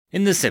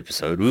In this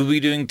episode, we'll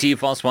be doing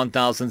TFOS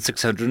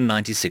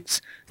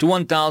 1696 to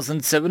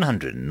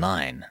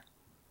 1709.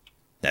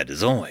 And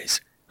as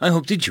always, I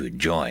hope that you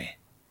enjoy.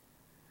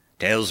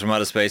 Tales from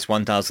Outer Space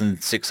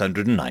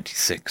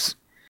 1696.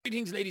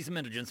 Greetings, ladies and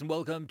gentlemen, and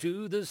welcome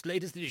to this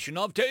latest edition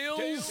of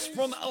Tales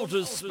from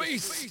Outer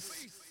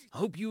Space. I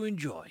hope you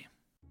enjoy.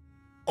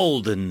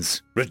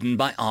 Aldens, written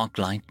by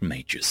Arclight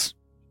Mages.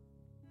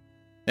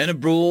 In a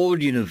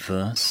broad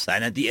universe,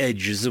 and at the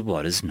edges of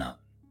what is known,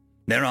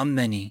 there are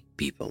many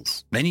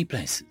peoples, many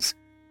places,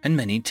 and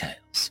many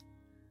tales.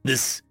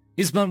 This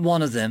is but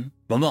one of them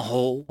from the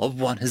whole of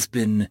what has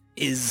been,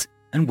 is,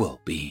 and will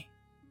be.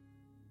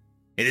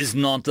 It is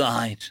not the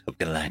height of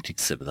galactic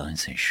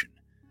civilization,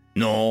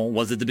 nor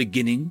was it the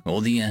beginning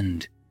or the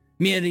end,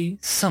 merely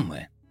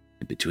somewhere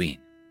in between.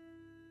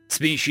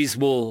 Species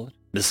warred,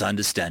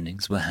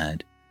 misunderstandings were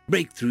had,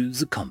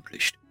 breakthroughs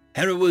accomplished,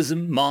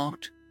 heroism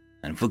marked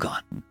and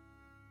forgotten.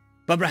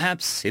 But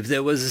perhaps if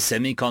there was a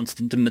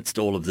semi-constant amidst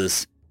all of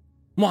this,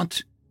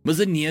 what was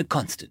a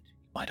near-constant, you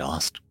might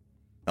ask?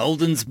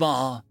 Alden's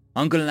Bar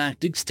on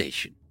Galactic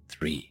Station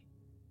 3.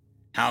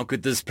 How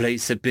could this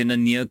place have been a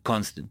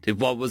near-constant if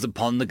what was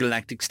upon the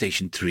Galactic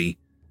Station 3,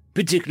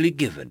 particularly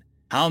given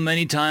how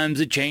many times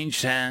it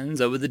changed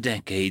hands over the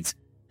decades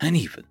and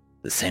even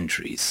the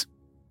centuries?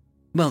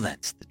 Well,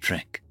 that's the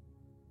trick.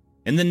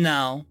 In the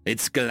now,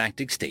 it's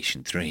Galactic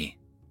Station 3.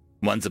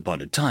 Once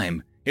upon a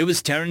time, it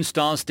was Terran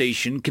Star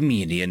Station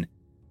Chameleon.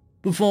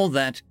 Before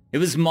that, it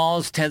was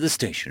Mars Tether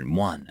Station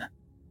 1.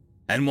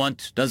 And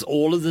what does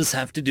all of this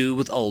have to do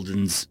with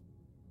Aldens?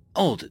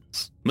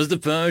 Aldens was the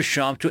first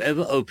shop to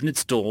ever open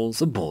its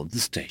doors aboard the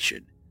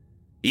station.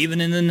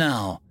 Even in the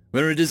now,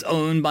 where it is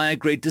owned by a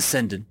great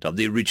descendant of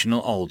the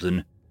original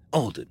Alden,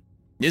 Alden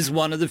is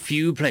one of the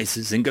few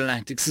places in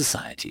galactic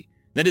society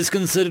that is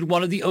considered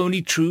one of the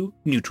only true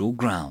neutral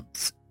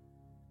grounds.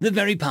 The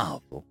very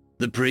powerful,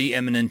 the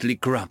preeminently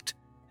corrupt,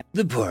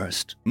 the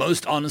poorest,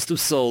 most honest of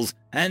souls,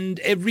 and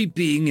every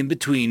being in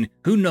between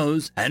who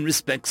knows and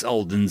respects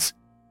Aldens.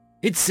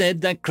 It's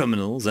said that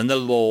criminals and the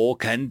law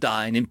can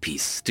dine in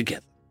peace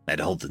together at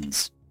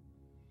Aldens.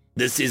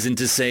 This isn't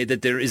to say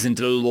that there isn't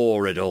a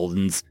law at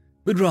Aldens,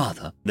 but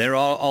rather there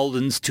are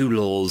Alden's two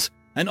laws,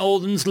 and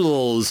Alden's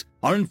laws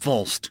are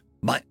enforced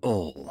by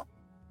all.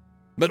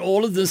 But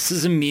all of this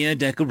is a mere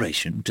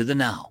decoration to the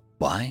now.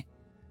 Why?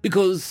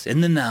 Because in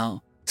the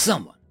now,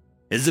 someone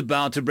is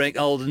about to break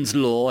Alden's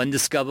law and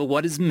discover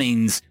what it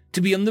means to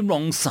be on the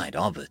wrong side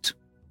of it.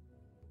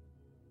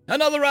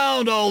 "Another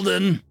round,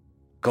 Alden!"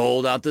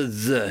 called out the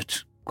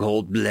Zert,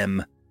 called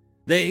Blem.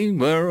 They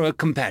were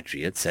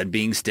compatriots, had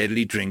been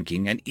steadily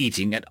drinking and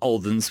eating at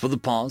Alden's for the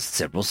past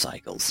several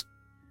cycles.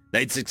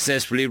 They'd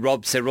successfully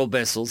robbed several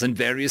vessels and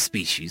various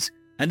species,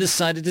 and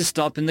decided to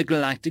stop in the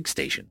Galactic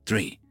Station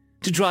 3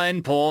 to try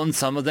and pawn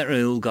some of their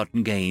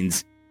ill-gotten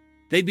gains.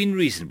 They'd been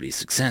reasonably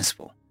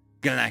successful,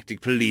 galactic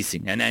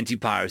policing and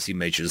anti-piracy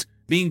measures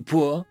being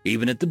poor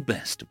even at the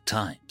best of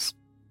times.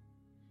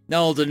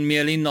 Alden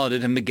merely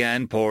nodded and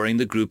began pouring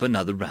the group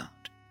another round,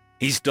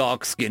 his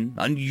dark skin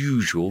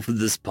unusual for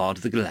this part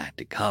of the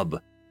galactic hub.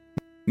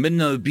 But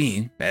no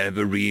being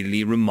ever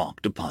really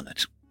remarked upon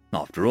it.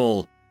 After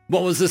all,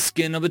 what was the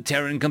skin of a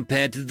Terran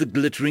compared to the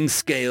glittering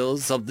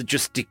scales of the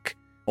Justic,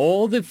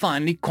 or the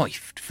finely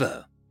coiffed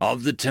fur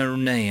of the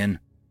Terranian?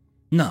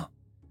 No,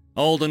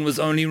 Alden was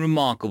only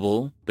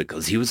remarkable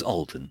because he was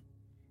Alden.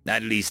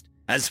 At least,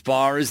 as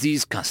far as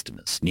these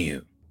customers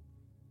knew.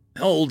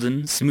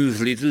 Alden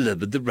smoothly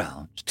delivered the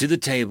round to the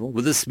table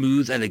with a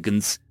smooth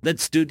elegance that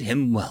stood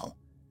him well.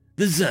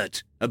 The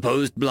Zert,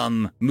 opposed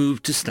Blum,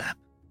 moved to slap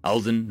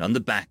Alden on the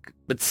back,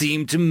 but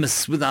seemed to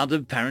miss without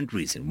apparent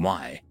reason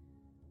why.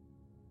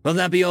 "Will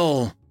that be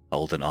all?"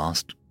 Alden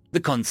asked, the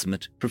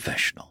consummate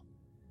professional.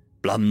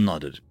 Blum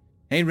nodded,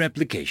 a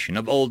replication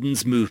of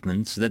Alden's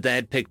movements that they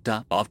had picked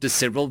up after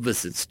several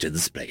visits to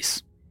this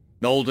place.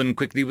 Alden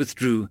quickly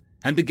withdrew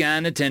and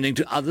began attending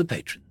to other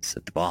patrons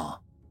at the bar.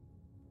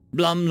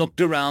 Blum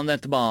looked around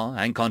at the bar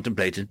and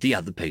contemplated the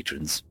other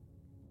patrons.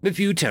 A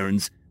few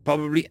Terrans,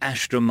 probably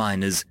Astro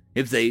miners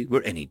if they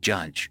were any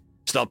judge,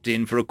 stopped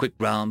in for a quick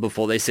round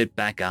before they set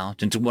back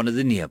out into one of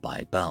the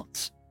nearby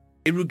belts.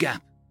 A Rugap,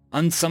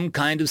 on some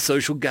kind of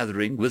social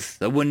gathering with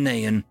a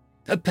Wanayan,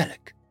 a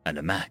Pellic, and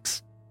a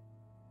Max.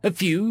 A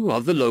few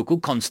of the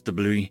local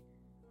constabulary,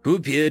 who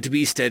appeared to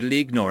be steadily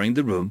ignoring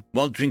the room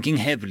while drinking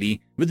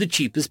heavily with the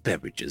cheapest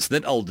beverages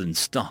that Alden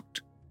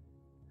stocked.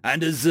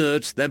 And a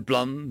Zert that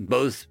Blum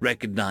both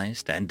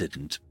recognized and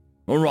didn't,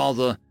 or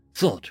rather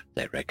thought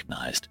they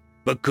recognized,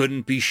 but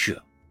couldn't be sure.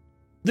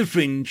 The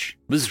fringe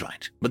was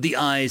right, but the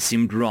eyes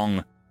seemed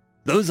wrong.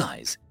 Those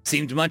eyes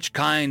seemed much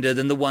kinder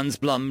than the ones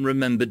Blum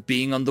remembered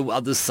being on the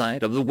other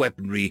side of the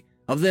weaponry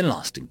of their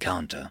last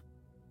encounter.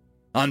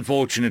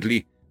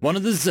 Unfortunately, one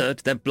of the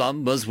Zert that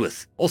Blum was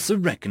with also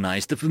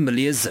recognized the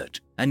familiar Zert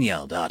and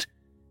yelled out,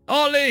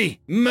 "Ollie,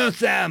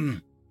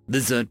 Murtham!" The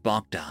Zert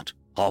barked out,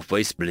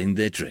 halfway spilling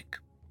their drink.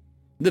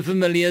 The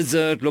familiar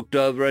Zert looked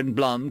over and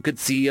Blum could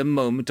see a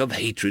moment of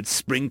hatred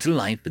spring to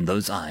life in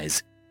those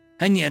eyes,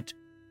 and yet,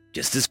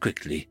 just as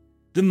quickly,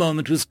 The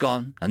moment was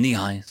gone, and the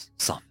eyes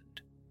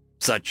softened.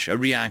 Such a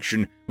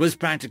reaction was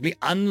practically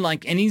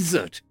unlike any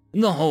Zert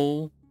in the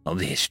whole of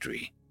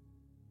history.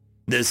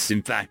 This,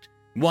 in fact,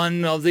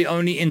 one of the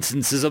only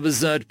instances of a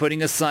Zert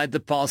putting aside the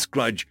past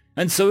grudge,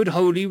 and so it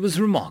wholly was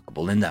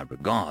remarkable in that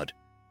regard.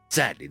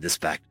 Sadly, this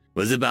fact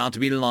was about to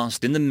be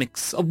lost in the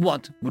mix of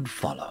what would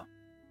follow.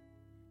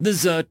 The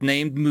Zert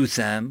named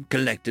Mutham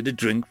collected a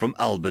drink from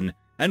Alban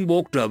and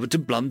walked over to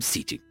Blum's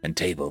seating and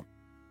table.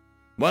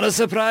 "What a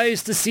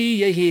surprise to see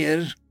you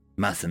here,"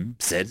 Mutham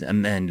said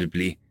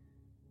amenably.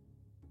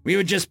 "We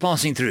were just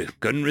passing through.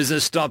 Couldn't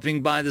resist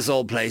stopping by this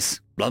old place."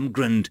 Blum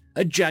grinned,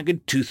 a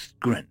jagged-toothed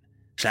grin,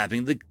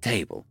 slapping the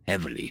table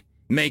heavily,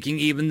 making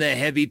even the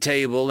heavy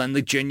table and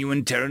the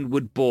genuine Terran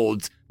wood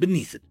boards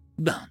beneath it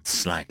bounce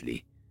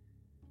slightly.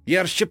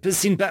 "Your ship has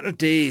seen better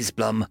days,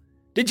 Blum.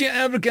 Did you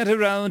ever get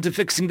around to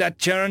fixing that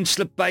Terran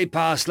slip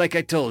bypass like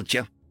I told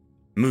you?"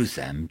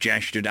 Mutham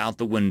gestured out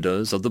the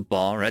windows of the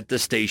bar at the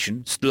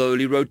station,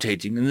 slowly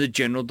rotating in the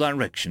general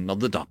direction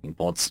of the docking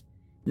ports.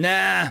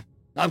 "Nah,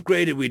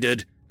 upgraded we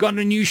did. Got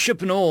a new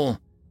ship and all,"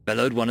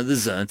 bellowed one of the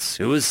Zerts,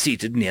 who was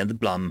seated near the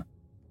Blum.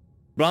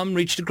 Blum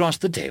reached across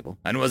the table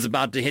and was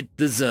about to hit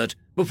the Zert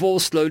before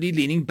slowly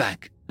leaning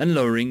back and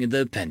lowering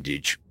the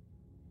appendage.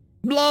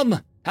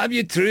 "Blum, have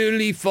you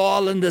truly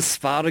fallen this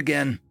far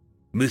again?"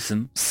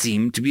 Mutham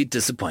seemed to be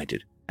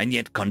disappointed and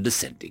yet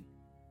condescending.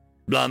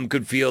 Blum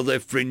could feel the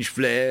fringe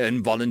flare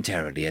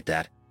involuntarily at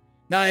that.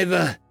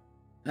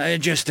 I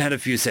just had a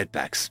few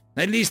setbacks.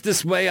 At least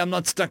this way I'm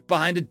not stuck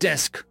behind a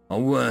desk,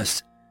 or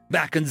worse,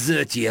 back in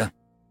Zertia,"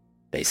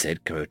 they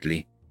said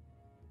curtly.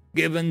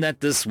 Given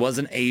that this was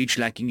an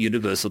age-lacking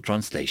universal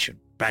translation,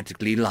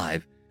 practically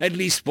live, at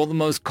least for the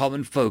most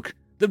common folk,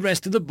 the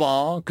rest of the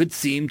bar could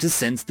seem to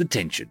sense the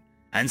tension,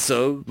 and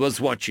so was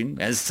watching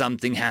as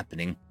something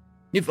happening,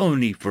 if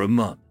only for a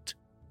moment.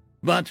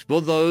 But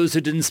for those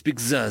who didn't speak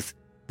Zerth,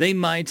 they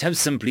might have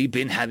simply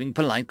been having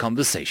polite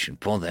conversation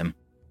for them.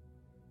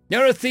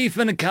 "You're a thief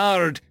and a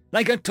coward,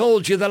 like I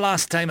told you the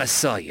last time I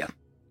saw you,"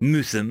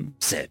 Mutham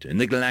said in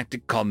the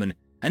Galactic Common,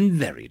 and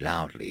very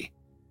loudly.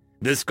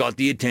 This got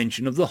the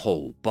attention of the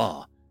whole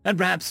bar, and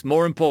perhaps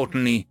more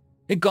importantly,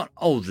 it got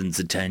Alden's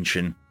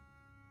attention.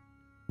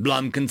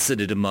 Blum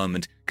considered a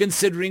moment,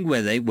 considering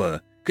where they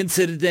were,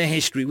 considered their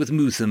history with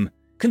Mutham,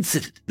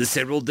 considered the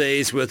several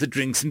days' worth of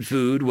drinks and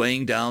food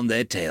weighing down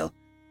their tail.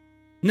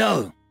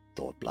 No,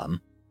 thought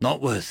Blum,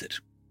 not worth it.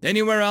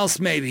 Anywhere else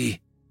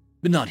maybe,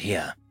 but not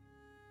here.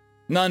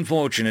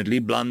 Unfortunately,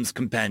 Blum's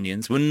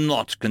companions were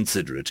not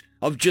considerate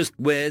of just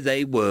where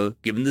they were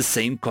given the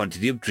same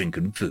quantity of drink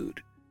and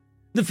food.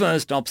 The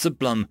first opposite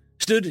Blum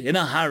stood in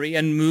a hurry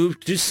and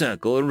moved to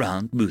circle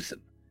around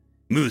Mutham.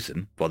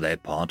 Mutham, for their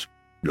part,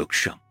 looked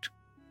shocked.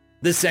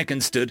 The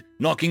second stood,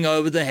 knocking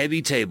over the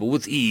heavy table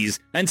with ease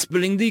and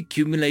spilling the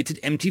accumulated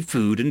empty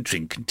food and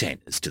drink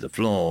containers to the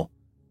floor.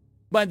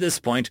 By this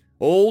point,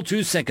 all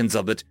 2 seconds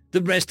of it,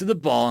 the rest of the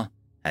bar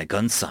had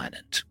gone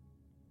silent.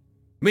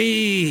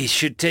 "We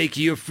should take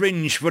your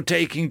fringe for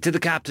taking to the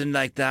captain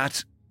like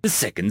that," the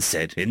second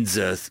said in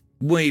Zerth,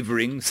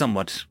 wavering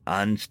somewhat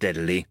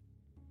unsteadily.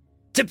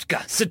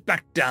 "Tipka, sit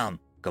back down,"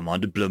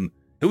 commanded Blum,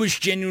 who was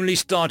genuinely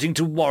starting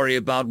to worry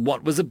about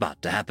what was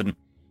about to happen.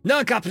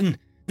 "No, Captain,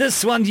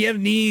 this one here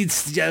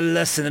needs a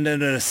lesson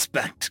in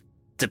respect."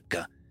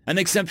 Tipka, an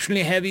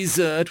exceptionally heavy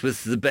Zert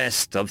with the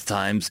best of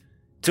times,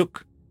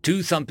 took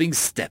 2 thumping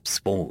steps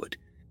forward,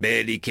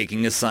 barely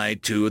kicking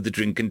aside 2 of the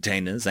drink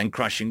containers and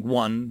crushing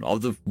 1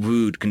 of the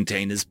food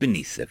containers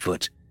beneath their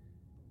foot.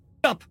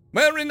 "Up!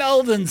 We're in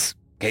Alden's!"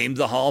 came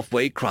the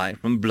halfway cry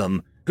from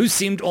Blum, who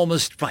seemed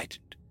almost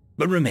frightened,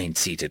 but remained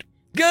seated.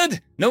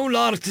 "Good! No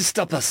law to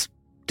stop us!"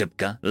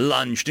 Tipka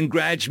lunged and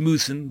grabbed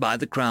Mutham by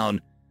the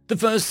crown. The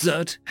first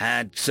Zert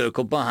had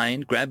circled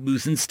behind, grabbed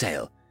Mutham's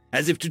tail,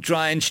 as if to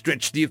try and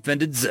stretch the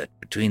offended Zert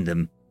between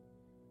them.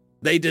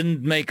 They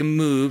didn't make a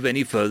move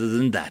any further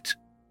than that,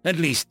 at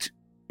least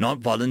not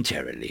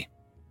voluntarily.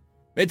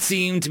 It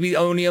seemed to be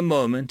only a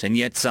moment, and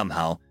yet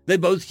somehow they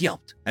both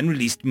yelped and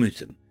released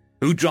Mutham,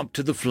 who dropped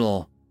to the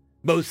floor.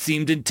 Both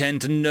seemed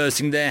intent on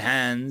nursing their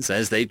hands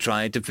as they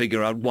tried to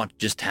figure out what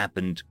just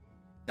happened.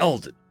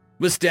 Alden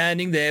was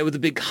standing there with a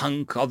big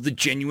hunk of the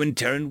genuine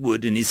Terran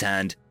wood in his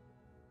hand.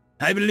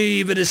 "I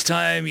believe it is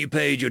time you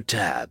paid your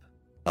tab,"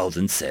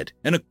 Alden said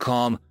in a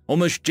calm,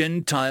 almost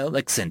gentile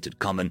accented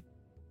common.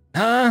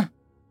 "Huh?"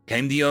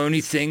 came the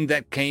only thing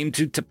that came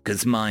to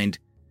Tipka's mind.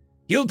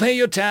 "You'll pay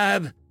your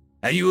tab,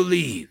 and you will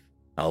leave,"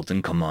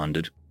 Alden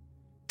commanded.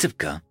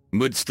 Tipka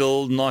would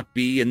still not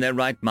be in their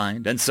right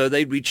mind, and so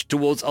they reached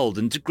towards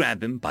Alden to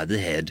grab him by the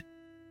head.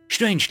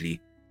 Strangely,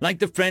 like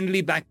the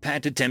friendly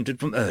backpat attempted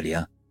from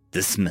earlier,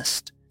 this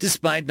missed,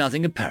 despite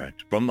nothing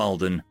apparent from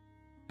Alden.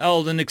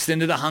 Alden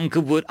extended a hunk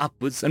of wood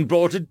upwards and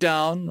brought it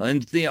down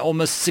with the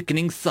almost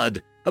sickening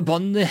thud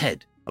upon the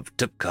head of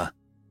Tipka.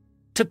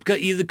 Tipka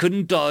either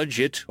couldn't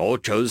dodge it or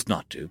chose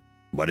not to.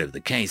 Whatever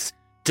the case,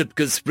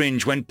 Tipka's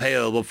fringe went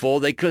pale before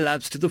they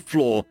collapsed to the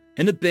floor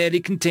in a barely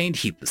contained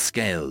heap of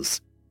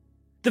scales.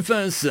 The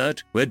first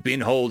Zert, who had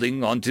been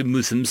holding onto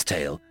Mutham's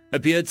tail,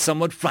 appeared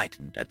somewhat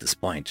frightened at this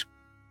point.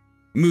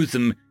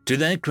 Mutham, to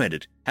their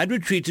credit, had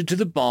retreated to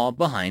the bar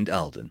behind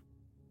Alden.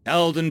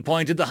 Alden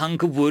pointed the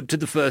hunk of wood to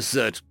the first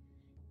Zert.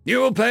 "You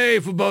will pay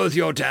for both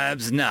your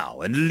tabs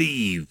now and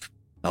leave,"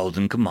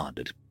 Alden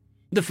commanded.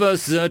 The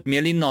first Zert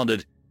merely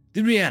nodded,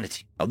 the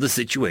reality of the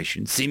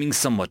situation seeming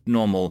somewhat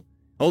normal,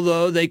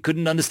 although they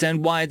couldn't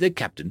understand why their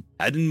captain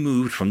hadn't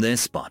moved from their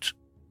spot.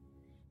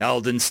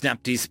 Alden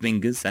snapped his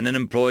fingers and an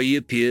employee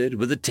appeared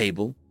with a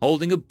table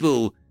holding a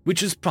bill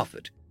which was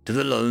proffered to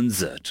the lone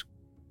Zert.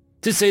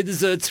 To say the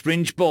Zert's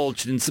fringe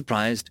bulged in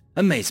surprised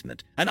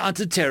amazement and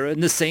utter terror in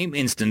the same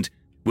instant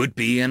would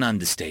be an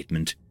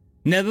understatement.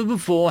 Never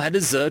before had a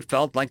Zert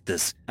felt like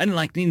this, and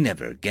likely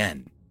never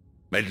again.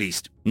 At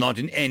least, not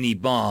in any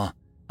bar.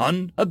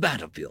 On a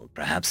battlefield,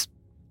 perhaps.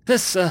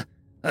 This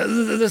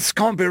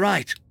can't be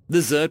right," the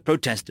Zert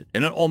protested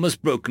in an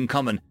almost broken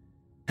common.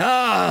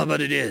 "Ah,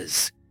 but it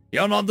is.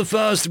 You're not the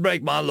first to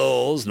break my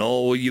laws,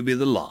 nor will you be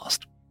the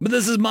last. But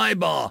this is my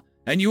bar,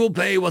 and you will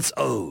pay what's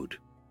owed,"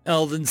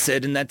 Alden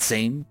said in that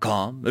same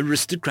calm,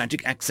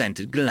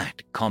 aristocratic-accented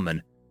galactic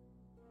common.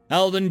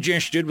 Alden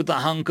gestured with a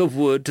hunk of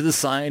wood to the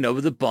sign over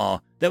the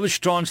bar that was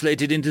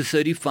translated into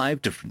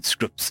 35 different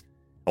scripts,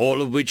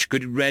 all of which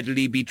could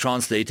readily be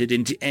translated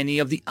into any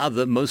of the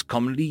other most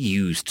commonly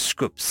used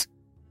scripts.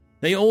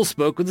 They all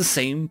spoke of the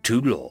same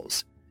 2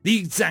 laws, the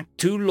exact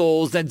 2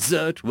 laws that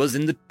Zert was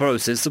in the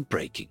process of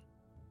breaking.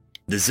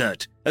 The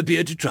Zert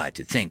appeared to try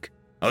to think,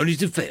 only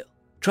to fail,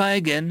 try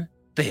again,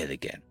 fail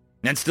again,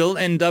 and still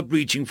end up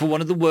reaching for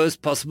one of the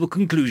worst possible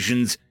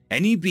conclusions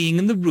any being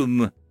in the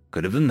room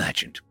could have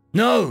imagined.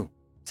 "No,"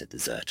 said the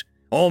Zert,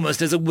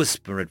 almost as a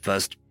whisper at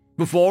first,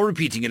 before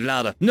repeating it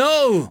louder.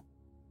 "No!"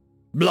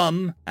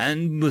 Blum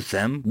and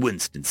Mutham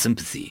winced in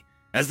sympathy,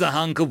 as the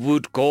hunk of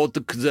wood caught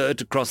the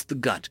Zert across the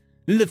gut,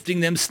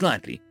 lifting them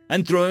slightly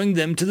and throwing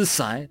them to the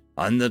side,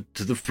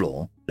 to the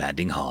floor,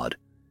 landing hard.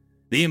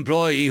 The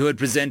employee who had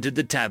presented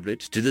the tablet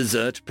to the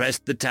Zert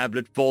pressed the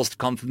tablet forced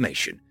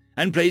confirmation,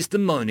 and placed the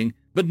moaning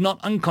but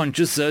not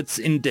unconscious Zert's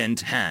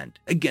indent hand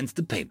against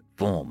the payment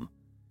form.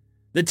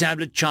 The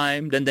tablet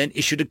chimed and then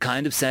issued a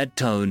kind of sad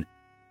tone.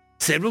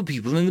 Several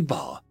people in the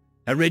bar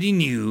already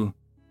knew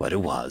what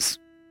it was.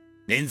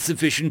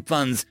 "Insufficient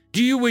funds.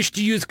 Do you wish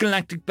to use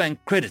Galactic Bank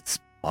credits?"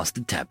 asked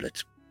the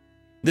tablet.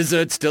 The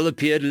Zert still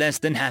appeared less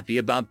than happy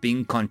about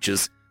being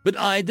conscious, but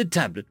eyed the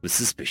tablet with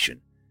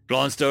suspicion,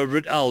 glanced over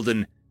at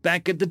Alden,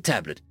 back at the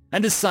tablet,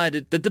 and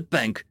decided that the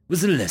bank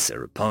was a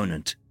lesser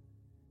opponent.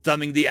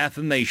 Thumbing the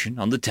affirmation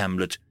on the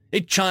tablet,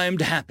 it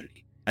chimed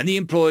happily, and the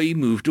employee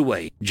moved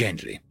away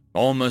gently,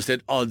 almost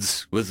at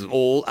odds with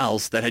all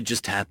else that had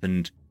just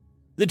happened.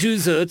 The 2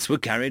 Zerts were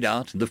carried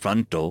out the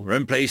front door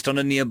and placed on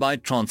a nearby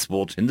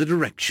transport in the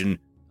direction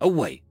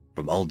away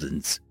from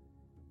Alden's.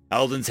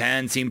 Alden's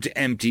hand seemed to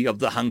empty of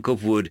the hunk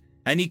of wood,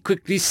 and he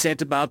quickly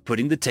set about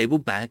putting the table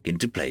back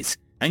into place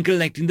and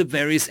collecting the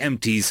various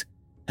empties,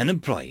 an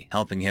employee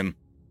helping him.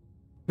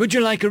 "Would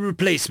you like a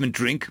replacement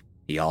drink?"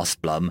 he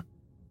asked Blum.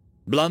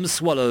 Blum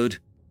swallowed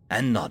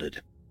and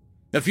nodded.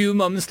 A few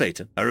moments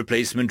later, a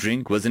replacement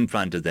drink was in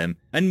front of them,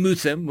 and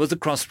Mutham was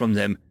across from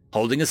them,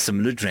 holding a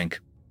similar drink.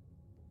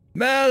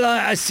 "Well,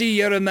 I see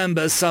you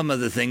remember some of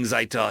the things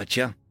I taught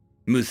you."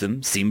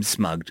 Mutham seemed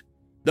smugged.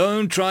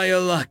 "Don't try your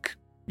luck.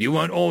 You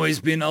won't always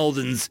be in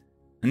Alden's,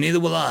 and neither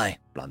will I,"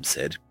 Blum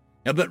said,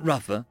 a bit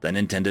rougher than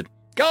intended.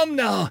 "Come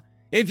now,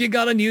 if you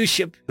got a new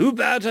ship, who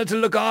better to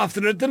look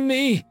after it than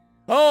me?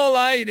 All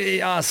I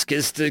ask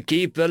is to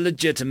keep it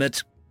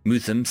legitimate,"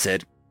 Mutham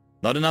said.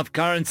 "Not enough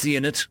currency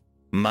in it,"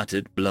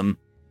 muttered Blum.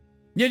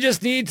 "You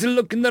just need to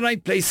look in the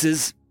right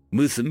places."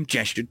 Mutham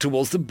gestured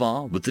towards the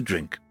bar with the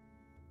drink.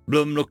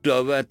 Blum looked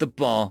over at the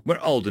bar where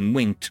Alden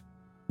winked.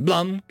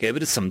 Blum gave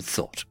it some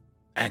thought.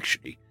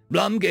 Actually,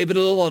 Blum gave it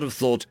a lot of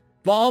thought,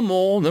 far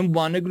more than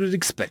one would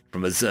expect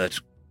from a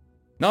Zert.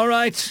 "All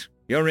right,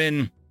 you're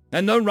in,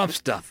 and no rough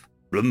stuff."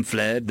 Blum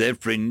flared their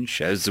fringe,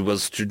 as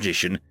was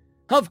tradition.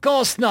 "Of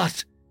course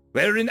not.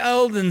 We're in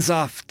Alden's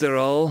after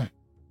all."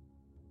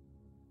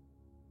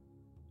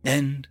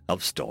 End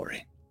of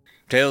story.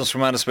 Tales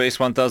from Outer Space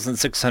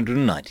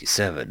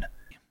 1697.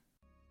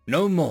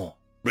 No More,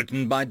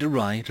 written by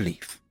Deriah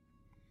Leaf.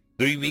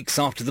 3 weeks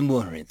after the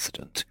Moore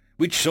incident,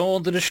 which saw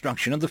the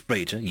destruction of the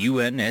freighter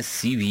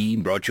UNSCV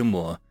Roger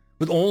Moore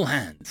with all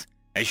hands,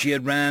 as she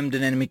had rammed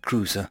an enemy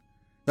cruiser,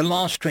 the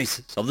last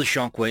traces of the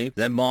shockwave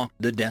that marked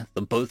the death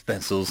of both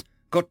vessels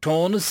got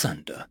torn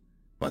asunder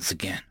once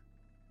again.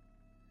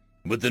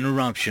 With an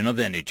eruption of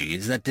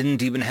energies that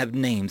didn't even have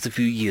names a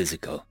few years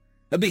ago,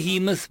 a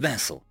behemoth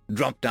vessel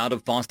dropped out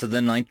of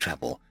faster-than-light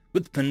travel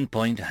with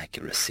pinpoint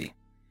accuracy.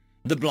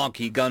 The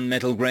blocky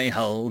gunmetal grey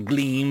hull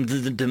gleamed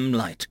in the dim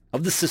light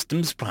of the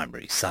system's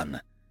primary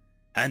sun,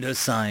 and her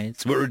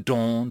sides were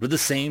adorned with the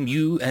same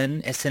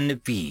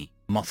UNSNV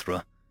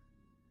Mothra.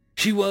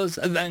 She was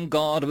a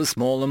vanguard of a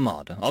small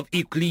armada of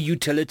equally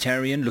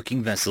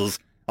utilitarian-looking vessels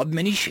of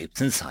many shapes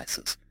and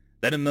sizes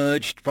that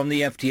emerged from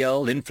the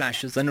FTL in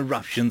flashes and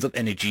eruptions of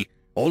energy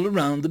all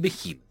around the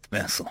behemoth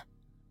vessel.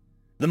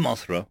 The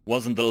Mothra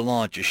wasn't the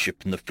largest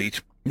ship in the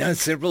fleet,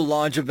 as several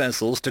larger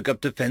vessels took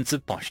up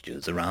defensive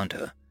postures around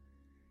her.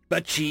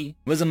 But she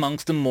was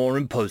amongst the more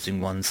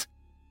imposing ones.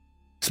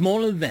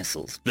 Smaller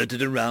vessels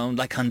flitted around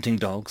like hunting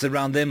dogs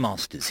around their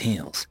masters'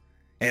 heels,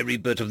 every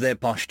bit of their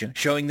posture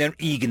showing their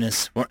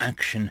eagerness for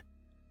action.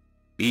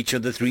 Each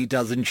of the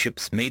 36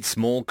 ships made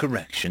small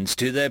corrections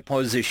to their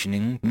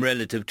positioning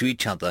relative to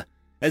each other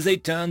as they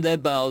turned their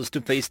bows to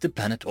face the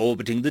planet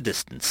orbiting the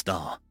distant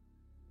star.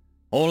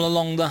 All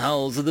along the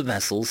hulls of the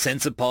vessels,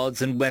 sensor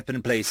pods and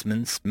weapon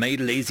placements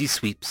made lazy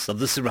sweeps of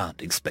the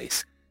surrounding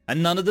space,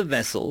 and none of the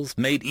vessels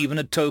made even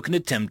a token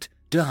attempt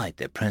to hide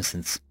their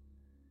presence.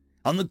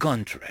 On the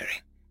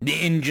contrary, the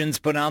engines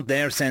put out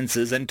their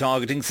sensors and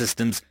targeting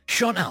systems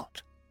shot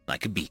out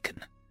like a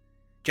beacon,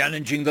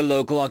 challenging the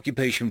local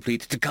occupation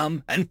fleet to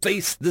come and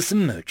face the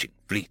submerging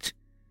fleet.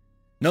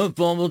 No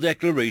formal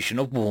declaration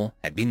of war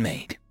had been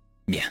made,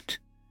 yet.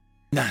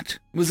 That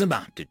was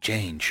about to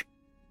change.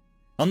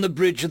 On the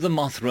bridge of the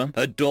Mothra,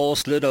 a door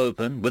slid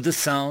open with a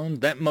sound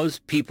that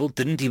most people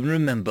didn't even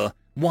remember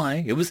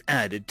why it was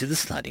added to the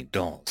sliding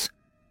doors.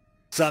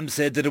 Some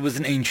said that it was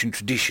an ancient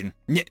tradition,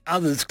 yet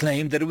others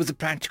claimed that it was a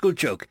practical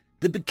joke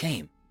that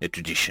became a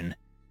tradition.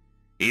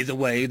 Either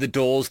way, the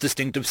door's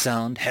distinctive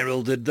sound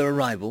heralded the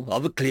arrival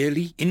of a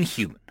clearly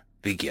inhuman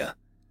figure.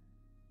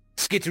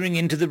 Skittering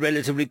into the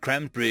relatively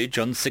cramped bridge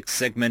on 6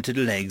 segmented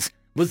legs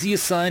was the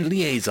assigned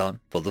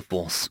liaison for the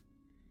Force.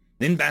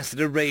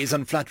 Ambassador Rays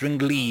on Fluttering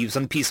Leaves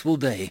on Peaceful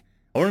Day,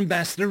 or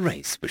Ambassador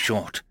Race for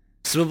short,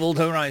 swiveled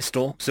her eye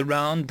stalks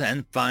around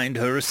and find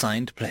her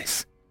assigned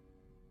place.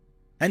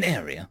 An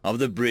area of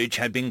the bridge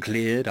had been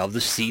cleared of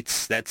the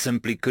seats that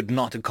simply could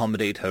not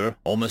accommodate her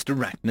almost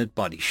arachnid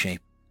body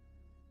shape.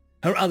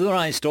 Her other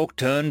eye stalk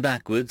turned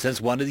backwards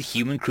as one of the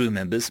human crew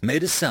members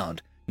made a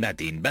sound that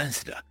the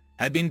ambassador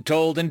had been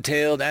told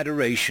entailed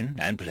adoration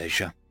and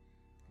pleasure.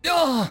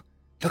 "Oh,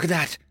 look at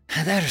that!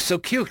 That is so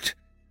cute!"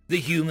 The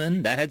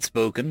human that had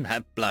spoken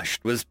had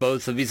blushed as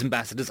both of his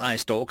ambassador's eye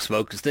stalks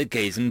focused their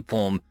gaze in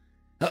form.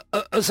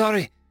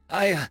 Sorry,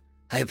 I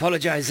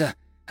apologize.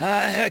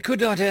 I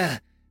could not,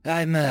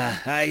 I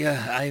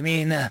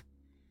mean...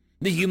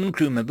 The human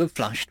crew member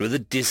flushed with a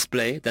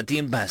display that the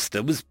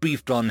ambassador was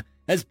briefed on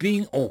as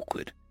being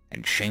awkward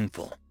and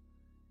shameful.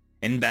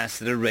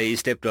 Ambassador Ray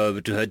stepped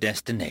over to her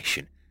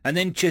destination and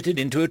then chittered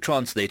into a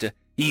translator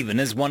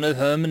even as one of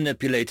her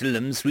manipulator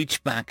limbs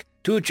reached back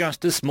to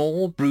adjust a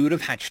small brood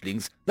of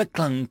hatchlings that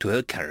clung to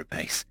her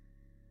carapace.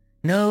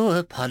 "No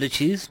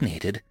apologies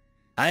needed.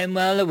 I am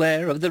well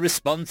aware of the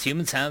response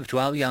humans have to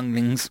our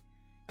younglings."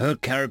 Her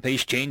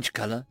carapace changed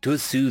color to a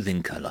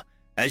soothing color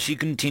as she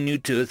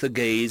continued to her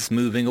gaze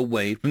moving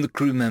away from the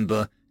crew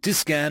member to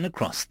scan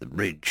across the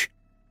bridge.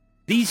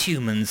 These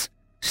humans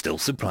still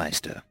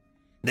surprised her.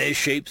 Their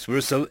shapes were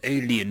so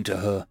alien to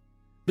her,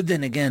 but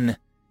then again,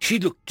 she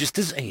looked just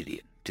as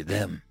alien to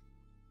them.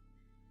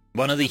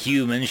 One of the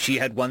humans she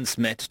had once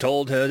met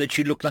told her that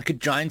she looked like a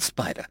giant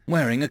spider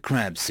wearing a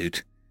crab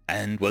suit,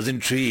 and was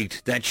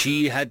intrigued that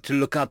she had to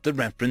look up the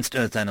referenced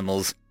Earth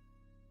animals.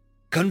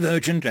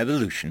 Convergent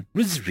evolution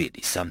was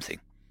really something.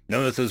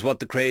 Earth was what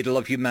the cradle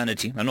of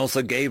humanity, and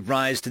also gave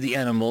rise to the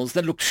animals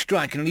that looked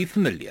strikingly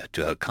familiar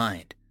to her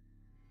kind.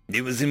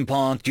 It was in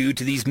part due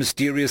to these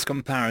mysterious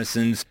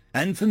comparisons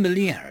and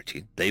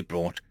familiarity they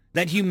brought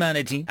that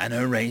humanity and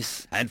her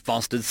race had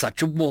fostered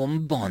such a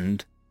warm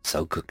bond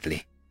so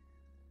quickly.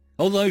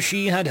 Although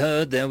she had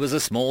heard there was a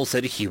small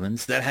set of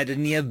humans that had a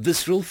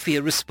near-visceral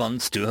fear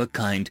response to her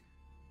kind,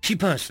 she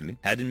personally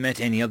hadn't met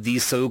any of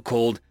these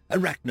so-called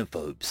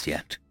arachnophobes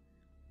yet.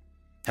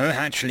 Her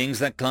hatchlings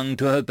that clung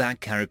to her back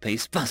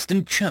carapace fussed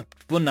and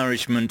chirped for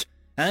nourishment,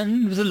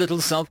 and with a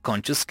little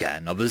self-conscious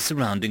scan of her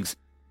surroundings,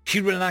 she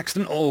relaxed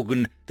an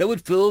organ that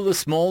would fill the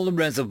small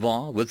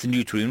reservoir with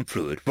nutrient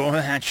fluid for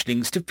her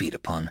hatchlings to feed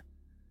upon.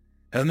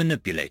 Her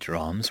manipulator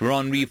arms were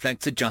on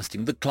reflex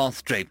adjusting the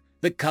cloth drape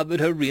that covered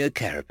her rear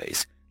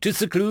carapace to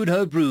seclude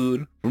her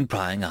brood from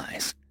prying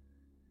eyes.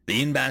 The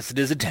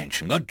ambassador's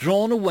attention got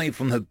drawn away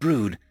from her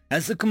brood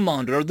as the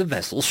commander of the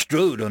vessel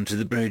strode onto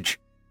the bridge.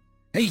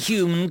 A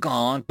human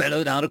guard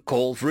bellowed out a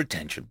call for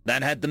attention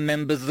that had the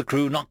members of the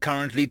crew not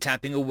currently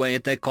tapping away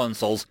at their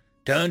consoles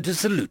turn to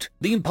salute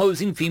the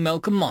imposing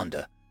female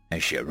commander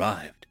as she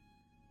arrived.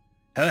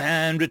 Her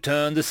hand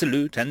returned the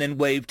salute and then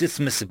waved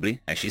dismissively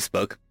as she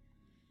spoke.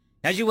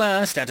 "As you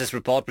were, status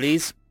report,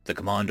 please," the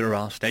commander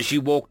asked as she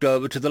walked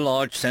over to the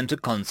large center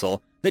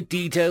console that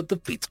detailed the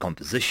fleet's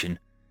composition,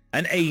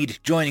 an aide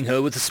joining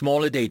her with a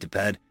smaller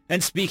datapad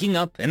and speaking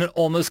up in an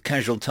almost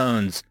casual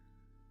tones.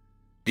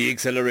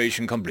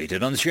 "Deacceleration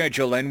completed on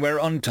schedule and we're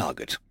on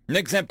target. An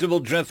acceptable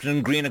drift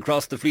and green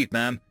across the fleet,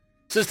 ma'am.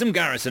 System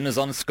garrison is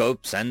on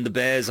scopes and the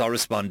bears are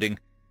responding.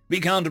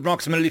 We count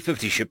approximately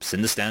 50 ships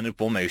in the standard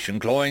formation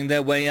clawing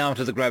their way out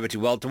of the gravity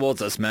well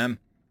towards us, ma'am."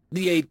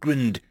 The aide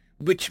grinned,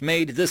 which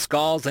made the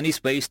scars on his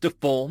face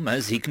deform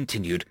as he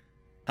continued.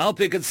 "Our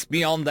pickets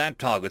beyond that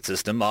target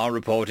system are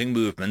reporting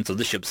movements of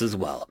the ships as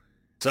well,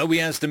 so we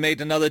estimate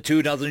another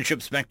 24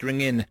 ships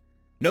factoring in.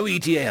 No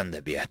ETA on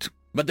them yet.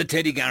 but the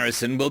Teddy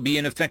garrison will be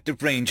in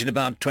effective range in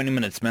about 20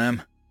 minutes,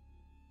 ma'am.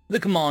 The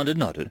commander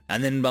nodded,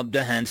 and then rubbed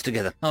her hands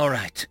together. All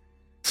right.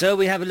 So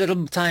we have a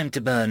little time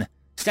to burn.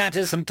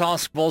 Status on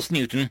Task Force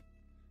Newton.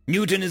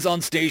 Newton is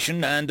on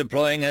station and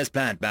deploying as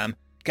planned, ma'am,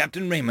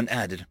 Captain Raymond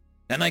added.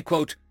 And I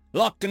quote,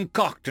 locked and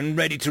cocked and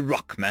ready to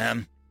rock,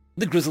 ma'am.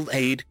 The grizzled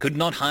aide could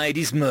not hide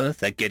his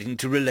mirth at getting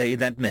to relay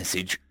that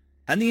message,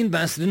 and the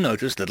ambassador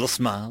noticed little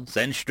smiles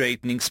and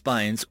straightening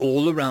spines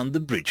all around the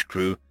bridge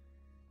crew.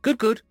 Good,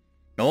 good.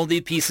 All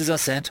the pieces are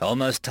set,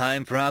 almost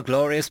time for our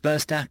glorious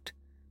first act.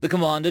 The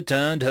commander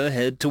turned her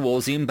head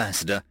towards the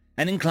ambassador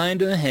and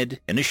inclined her head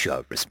in a show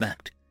of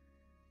respect.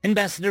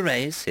 Ambassador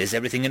Reyes, is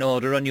everything in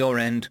order on your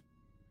end?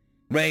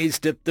 Reyes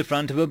dipped the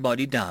front of her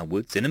body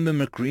downwards in a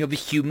mimicry of a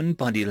human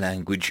body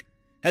language,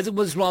 as it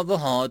was rather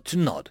hard to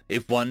nod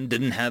if one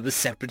didn't have a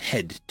separate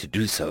head to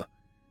do so.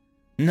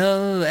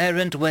 No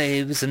errant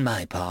waves in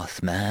my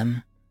path,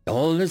 ma'am.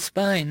 All is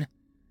fine.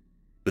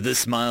 With a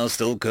smile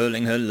still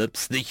curling her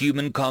lips, the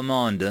human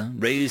commander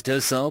raised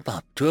herself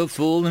up to a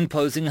full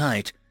imposing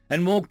height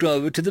and walked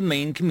over to the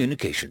main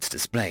communications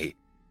display.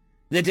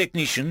 The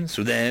technicians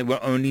who there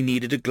were only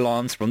needed a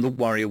glance from the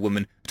warrior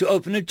woman to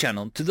open a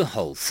channel to the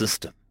whole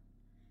system.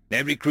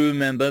 Every crew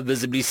member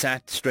visibly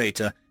sat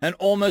straighter and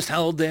almost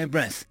held their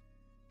breath.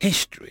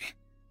 History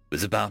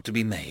was about to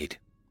be made.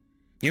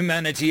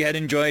 Humanity had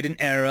enjoyed an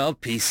era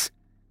of peace,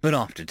 but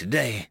after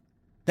today,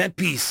 that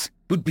peace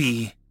would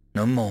be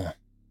no more.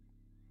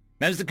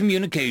 As the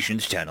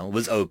communications channel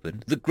was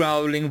opened, the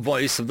growling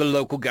voice of the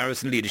local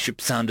garrison leadership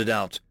sounded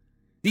out.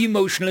 The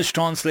emotionless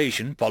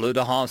translation followed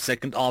a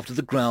half-second after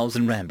the growls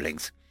and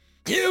ramblings.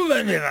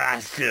 Human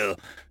vassal,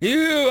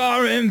 you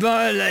are in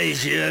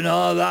violation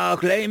of our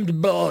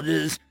claimed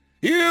borders.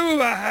 You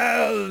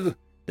have...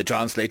 The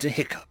translator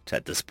hiccuped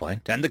at this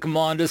point, and the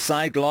commander's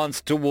side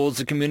glanced towards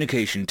the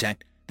communication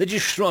tech that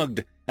just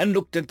shrugged and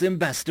looked at the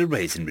ambassador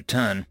Reyes in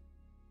return.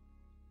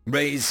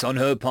 Reyes, on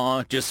her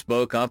part, just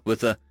spoke up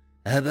with a,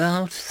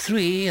 about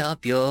 3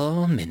 up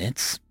your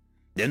minutes,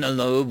 in a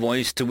low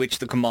voice to which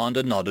the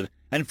commander nodded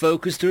and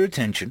focused her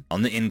attention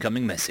on the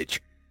incoming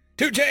message.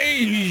 To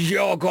change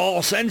your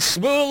course and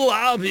spool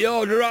up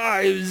your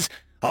drives,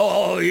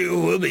 or you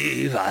will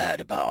be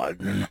fired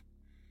upon.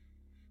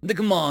 The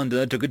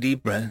commander took a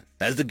deep breath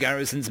as the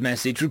garrison's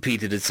message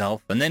repeated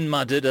itself and then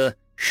muttered a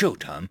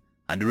showtime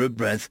under her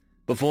breath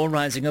before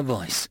raising her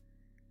voice.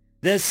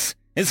 This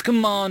is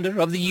Commander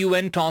of the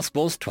UN Task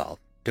Force 12.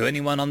 To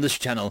anyone on this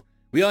channel,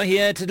 we are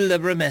here to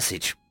deliver a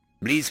message.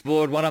 Please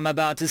forward what I'm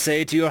about to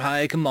say to your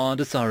high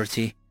command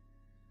authority.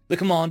 The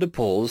commander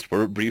paused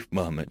for a brief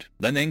moment,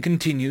 and then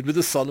continued with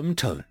a solemn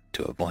tone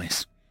to her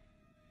voice.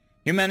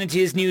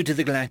 Humanity is new to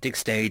the galactic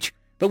stage,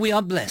 but we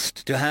are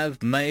blessed to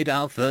have made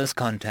our first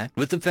contact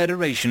with the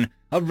Federation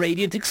of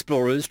Radiant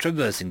Explorers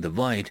Traversing the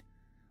Void,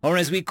 or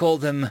as we call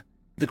them,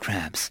 the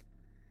Crabs.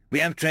 We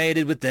have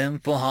traded with them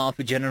for half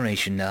a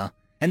generation now,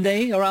 and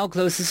they are our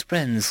closest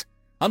friends.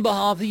 On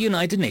behalf of the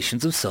United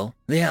Nations of Sol,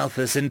 the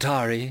Alpha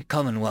Centauri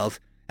Commonwealth,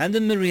 and the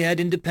myriad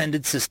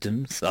independent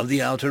systems of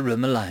the Outer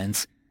Rim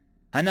Alliance,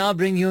 I now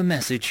bring you a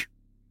message.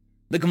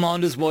 The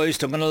commander's voice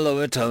took on a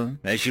lower tone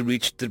as she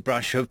reached to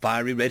brush her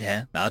fiery red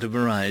hair out of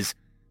her eyes,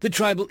 the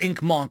tribal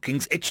ink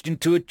markings etched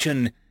into her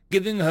chin,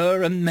 giving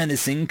her a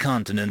menacing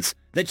countenance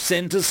that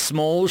sent a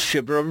small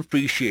shiver of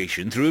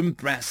appreciation through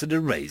Ambassador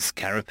Reyes'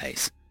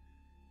 carapace.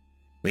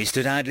 We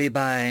stood idly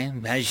by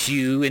as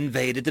you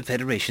invaded the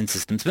Federation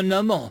systems, but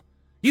no more.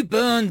 You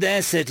burned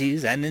their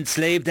cities and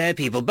enslaved their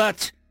people,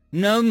 but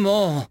no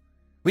more.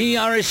 We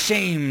are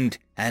ashamed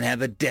and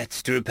have a debt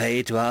to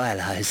repay to our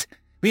allies.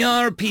 We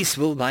are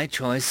peaceful by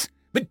choice,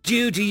 but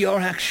due to your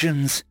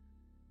actions,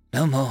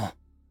 no more.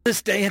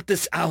 This day at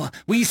this hour,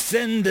 we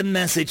send a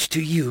message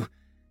to you.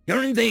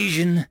 Your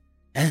invasion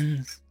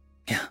ends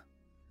here.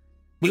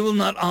 We will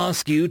not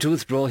ask you to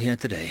withdraw here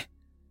today.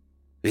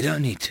 We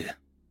don't need to.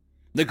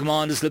 The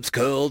commander's lips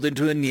curled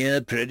into a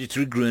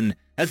near-predatory grin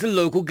as the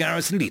local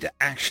garrison leader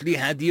actually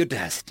had the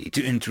audacity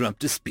to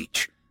interrupt his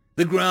speech.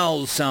 The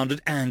growls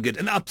sounded angered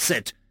and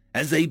upset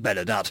as they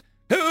bellowed out,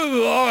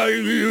 Who are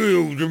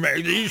you to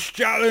make these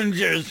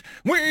challenges?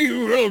 We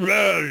will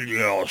burn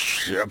your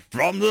ship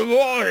from the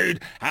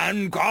void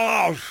and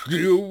cast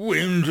you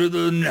into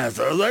the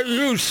nether that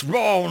you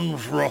spawned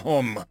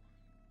from.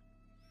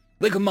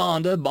 The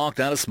commander barked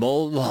out a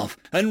small laugh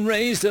and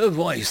raised her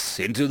voice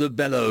into the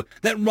bellow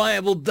that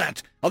rivaled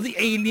that of the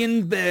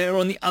alien bear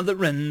on the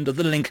other end of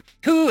the link.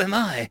 Who am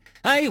I?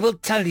 I will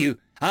tell you.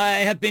 I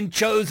have been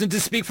chosen to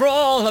speak for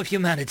all of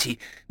humanity.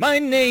 My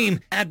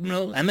name,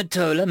 Admiral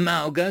Amatola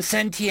Mauga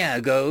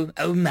Santiago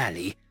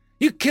O'Malley.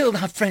 You killed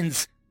our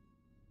friends.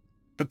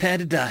 Prepare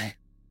to die.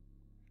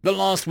 The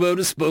last word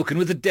was spoken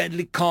with a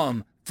deadly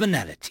calm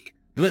finality.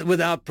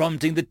 Without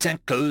prompting, the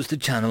tech closed the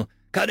channel,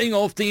 cutting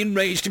off the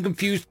enraged and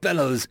confused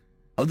bellows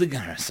of the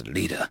garrison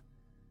leader.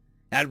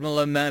 Admiral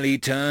O'Malley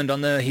turned on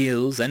their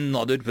heels and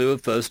nodded to her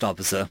first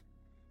officer.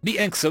 The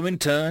XO in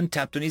turn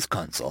tapped on his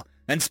console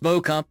and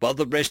spoke up while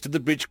the rest of the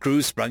bridge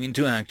crew sprung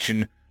into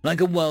action like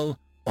a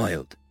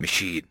well-oiled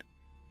machine.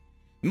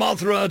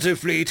 Mothra to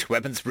fleet,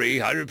 weapons free.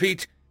 I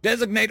repeat,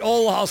 designate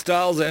all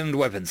hostiles and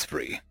weapons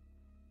free.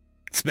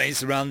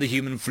 Space around the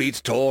human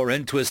fleet tore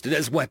and twisted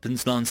as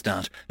weapons lanced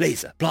out.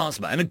 Laser,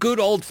 plasma, and a good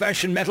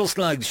old-fashioned metal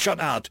slugs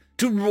shot out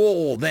to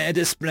roar their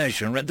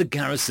displeasure at the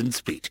garrison's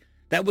fleet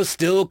that was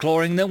still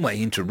clawing their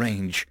way into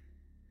range.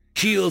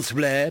 Shields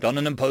flared on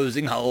an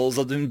imposing hulls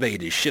of the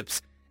invaders'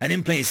 ships, and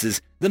in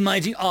places the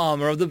mighty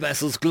armor of the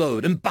vessels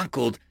glowed and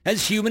buckled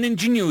as human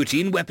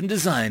ingenuity and weapon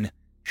design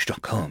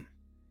struck home.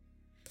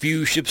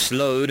 Few ships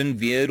slowed and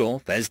veered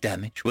off as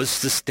damage was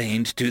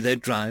sustained to their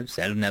drives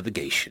and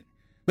navigation,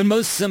 but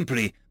most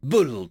simply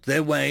bulled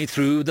their way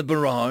through the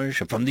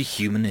barrage from the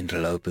human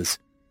interlopers.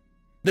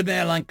 The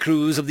bear-like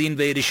crews of the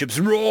invader ships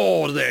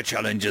roared their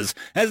challengers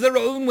as their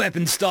own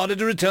weapons started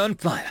to return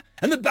fire,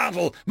 and the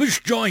battle was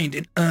joined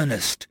in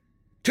earnest.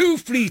 Two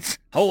fleets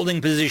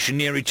holding position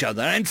near each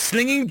other and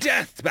slinging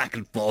death back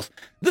and forth.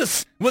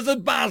 This was a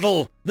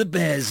battle the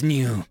bears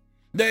knew.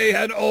 They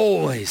had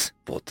always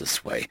fought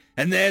this way,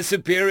 and their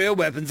superior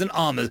weapons and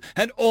armor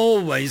had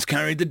always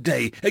carried the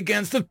day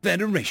against the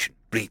Federation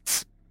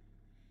fleets.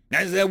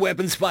 As their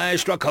weapons' fire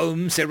struck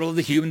home, several of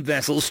the human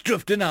vessels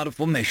drifted out of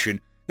formation,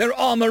 their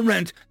armor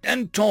rent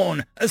and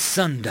torn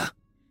asunder.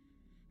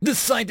 The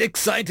sight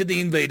excited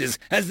the invaders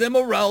as their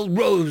morale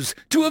rose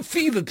to a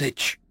fever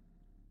pitch.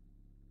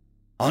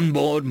 On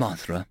board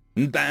Mothra,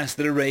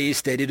 Ambassador Ray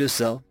steadied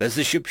herself as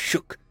the ship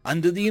shook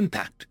under the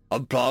impact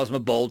of plasma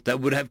bolt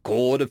that would have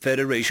cored a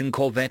Federation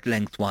corvette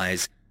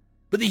lengthwise,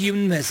 but the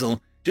human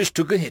vessel just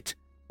took a hit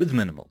with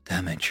minimal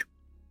damage.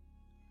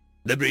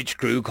 The bridge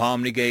crew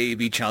calmly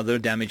gave each other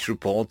damage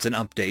reports and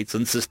updates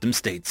on system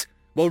states,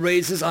 while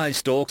Ray's eye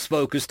stalks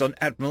focused on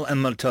Admiral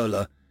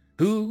Amatola,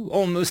 who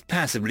almost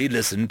passively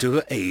listened to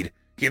her aide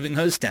giving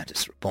her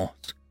status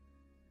reports.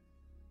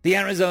 The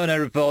Arizona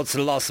reports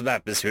a loss of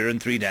atmosphere in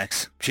 3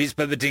 decks. She's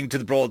pivoting to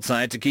the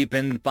broadside to keep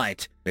in the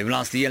fight. We've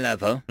lost the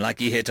Aleppo,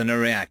 lucky hit on a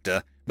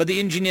reactor, but the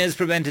engineers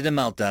prevented a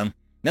meltdown,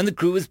 and the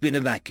crew has been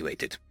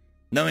evacuated.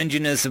 No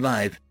engineers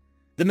survived.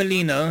 The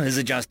Molino is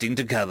adjusting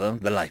to cover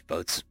the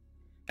lifeboats.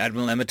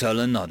 Admiral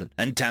Amatola nodded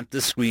and tapped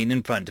the screen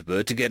in front of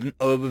her to get an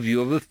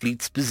overview of her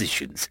fleet's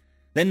positions,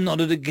 then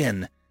nodded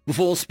again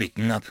before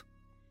speaking up.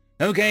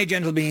 Okay,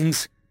 gentle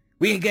beings,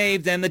 we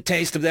gave them the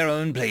taste of their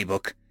own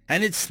playbook,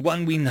 and it's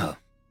one we know.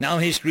 Now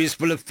history is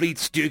full of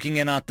fleets duking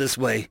it out this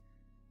way.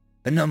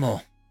 But no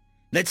more.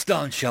 Let's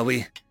dance, shall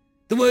we?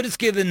 The word is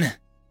given.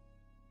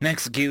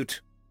 Execute.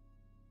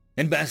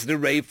 Ambassador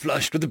Ray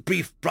flushed with a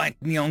brief bright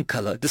neon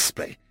color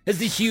display as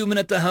the human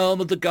at the helm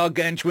of the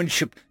gargantuan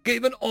ship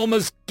gave an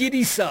almost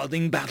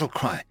giddy-sounding battle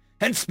cry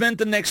and spent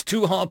the next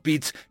 2